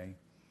month of May,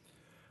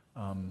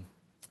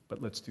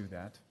 but let's do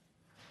that.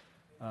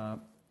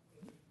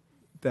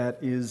 That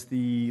is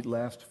the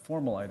last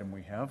formal item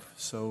we have,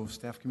 so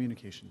staff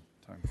communication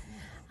time.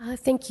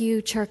 Thank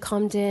you, Chair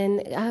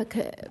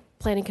Comden.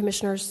 Planning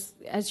Commissioners,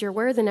 as you're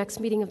aware, the next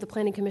meeting of the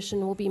Planning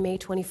Commission will be May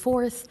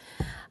 24th.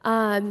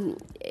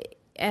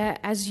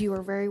 As you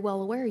are very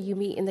well aware, you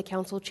meet in the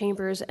council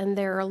chambers, and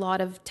there are a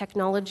lot of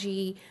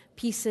technology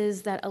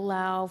pieces that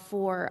allow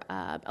for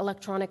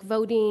electronic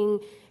voting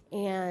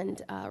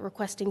and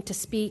requesting to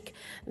speak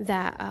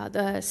that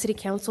the City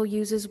Council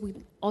uses. We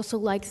also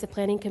like the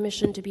Planning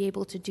Commission to be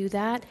able to do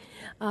that.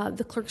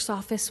 The clerk's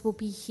office will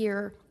be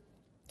here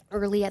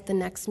early at the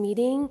next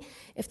meeting.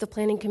 If the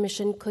Planning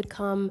Commission could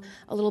come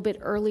a little bit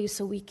early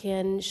so we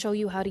can show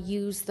you how to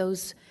use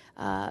those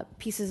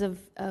pieces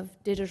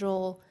of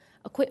digital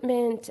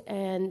equipment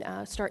and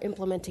start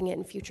implementing it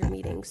in future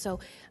meetings.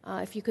 So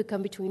if you could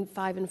come between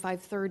 5 and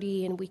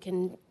 5:30 and we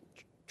can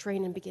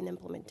train and begin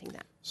implementing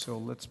that. So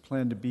let's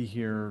plan to be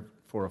here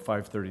for a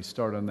 5:30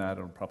 start on that.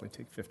 It'll probably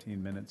take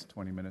 15 minutes,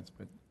 20 minutes,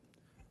 but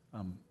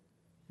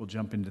we'll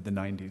jump into the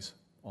 90s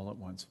all at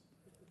once.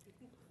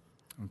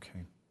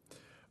 Okay.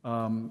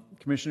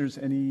 Commissioners,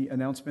 any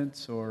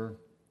announcements or?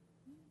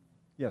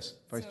 Yes,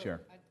 Vice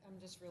Chair. I'm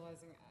just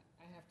realizing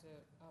I have to,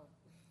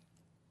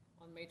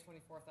 on May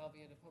 24th, I'll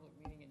be at a public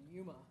meeting in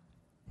Yuma,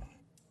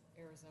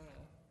 Arizona,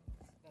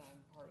 that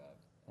I'm part of.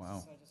 Wow.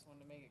 So I just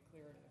wanted to make it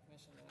clear to the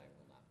commission that I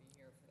will not be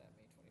here for that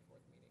May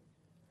 24th meeting.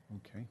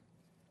 Okay.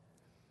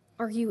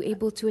 Are you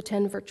able to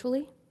attend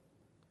virtually?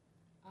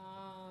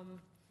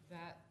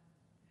 That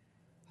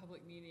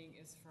public meeting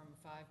is from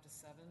 5 to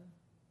 7,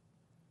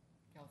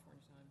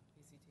 California time,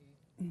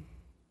 PCT.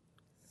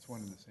 It's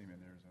one and the same in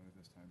Arizona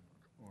this time,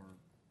 or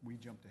we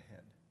jumped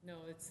ahead.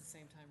 No, it's the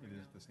same time right now.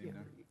 It is the same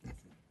now? Okay.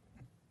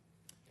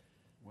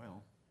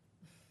 Well.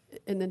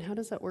 And then how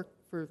does that work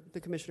for the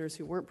commissioners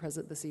who weren't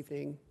present this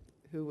evening,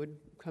 who would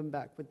come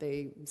back? Would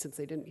they, since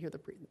they didn't hear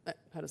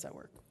how does that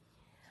work?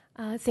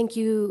 Thank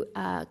you,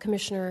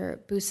 Commissioner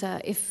Busa.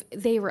 If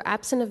they were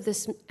absent of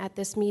at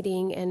this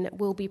meeting and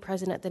will be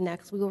present at the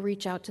next, we will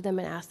reach out to them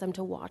and ask them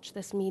to watch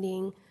this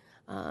meeting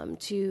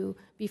to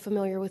be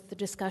familiar with the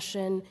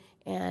discussion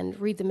and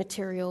read the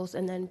materials,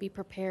 and then be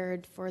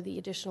prepared for the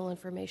additional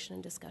information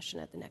and discussion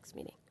at the next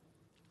meeting.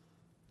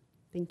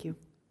 Thank you.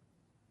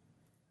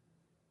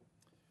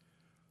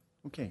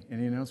 Okay,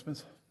 any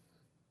announcements?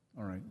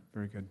 All right,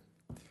 very good.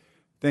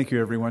 Thank you,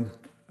 everyone.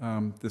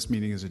 This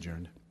meeting is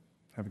adjourned.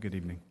 Have a good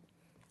evening.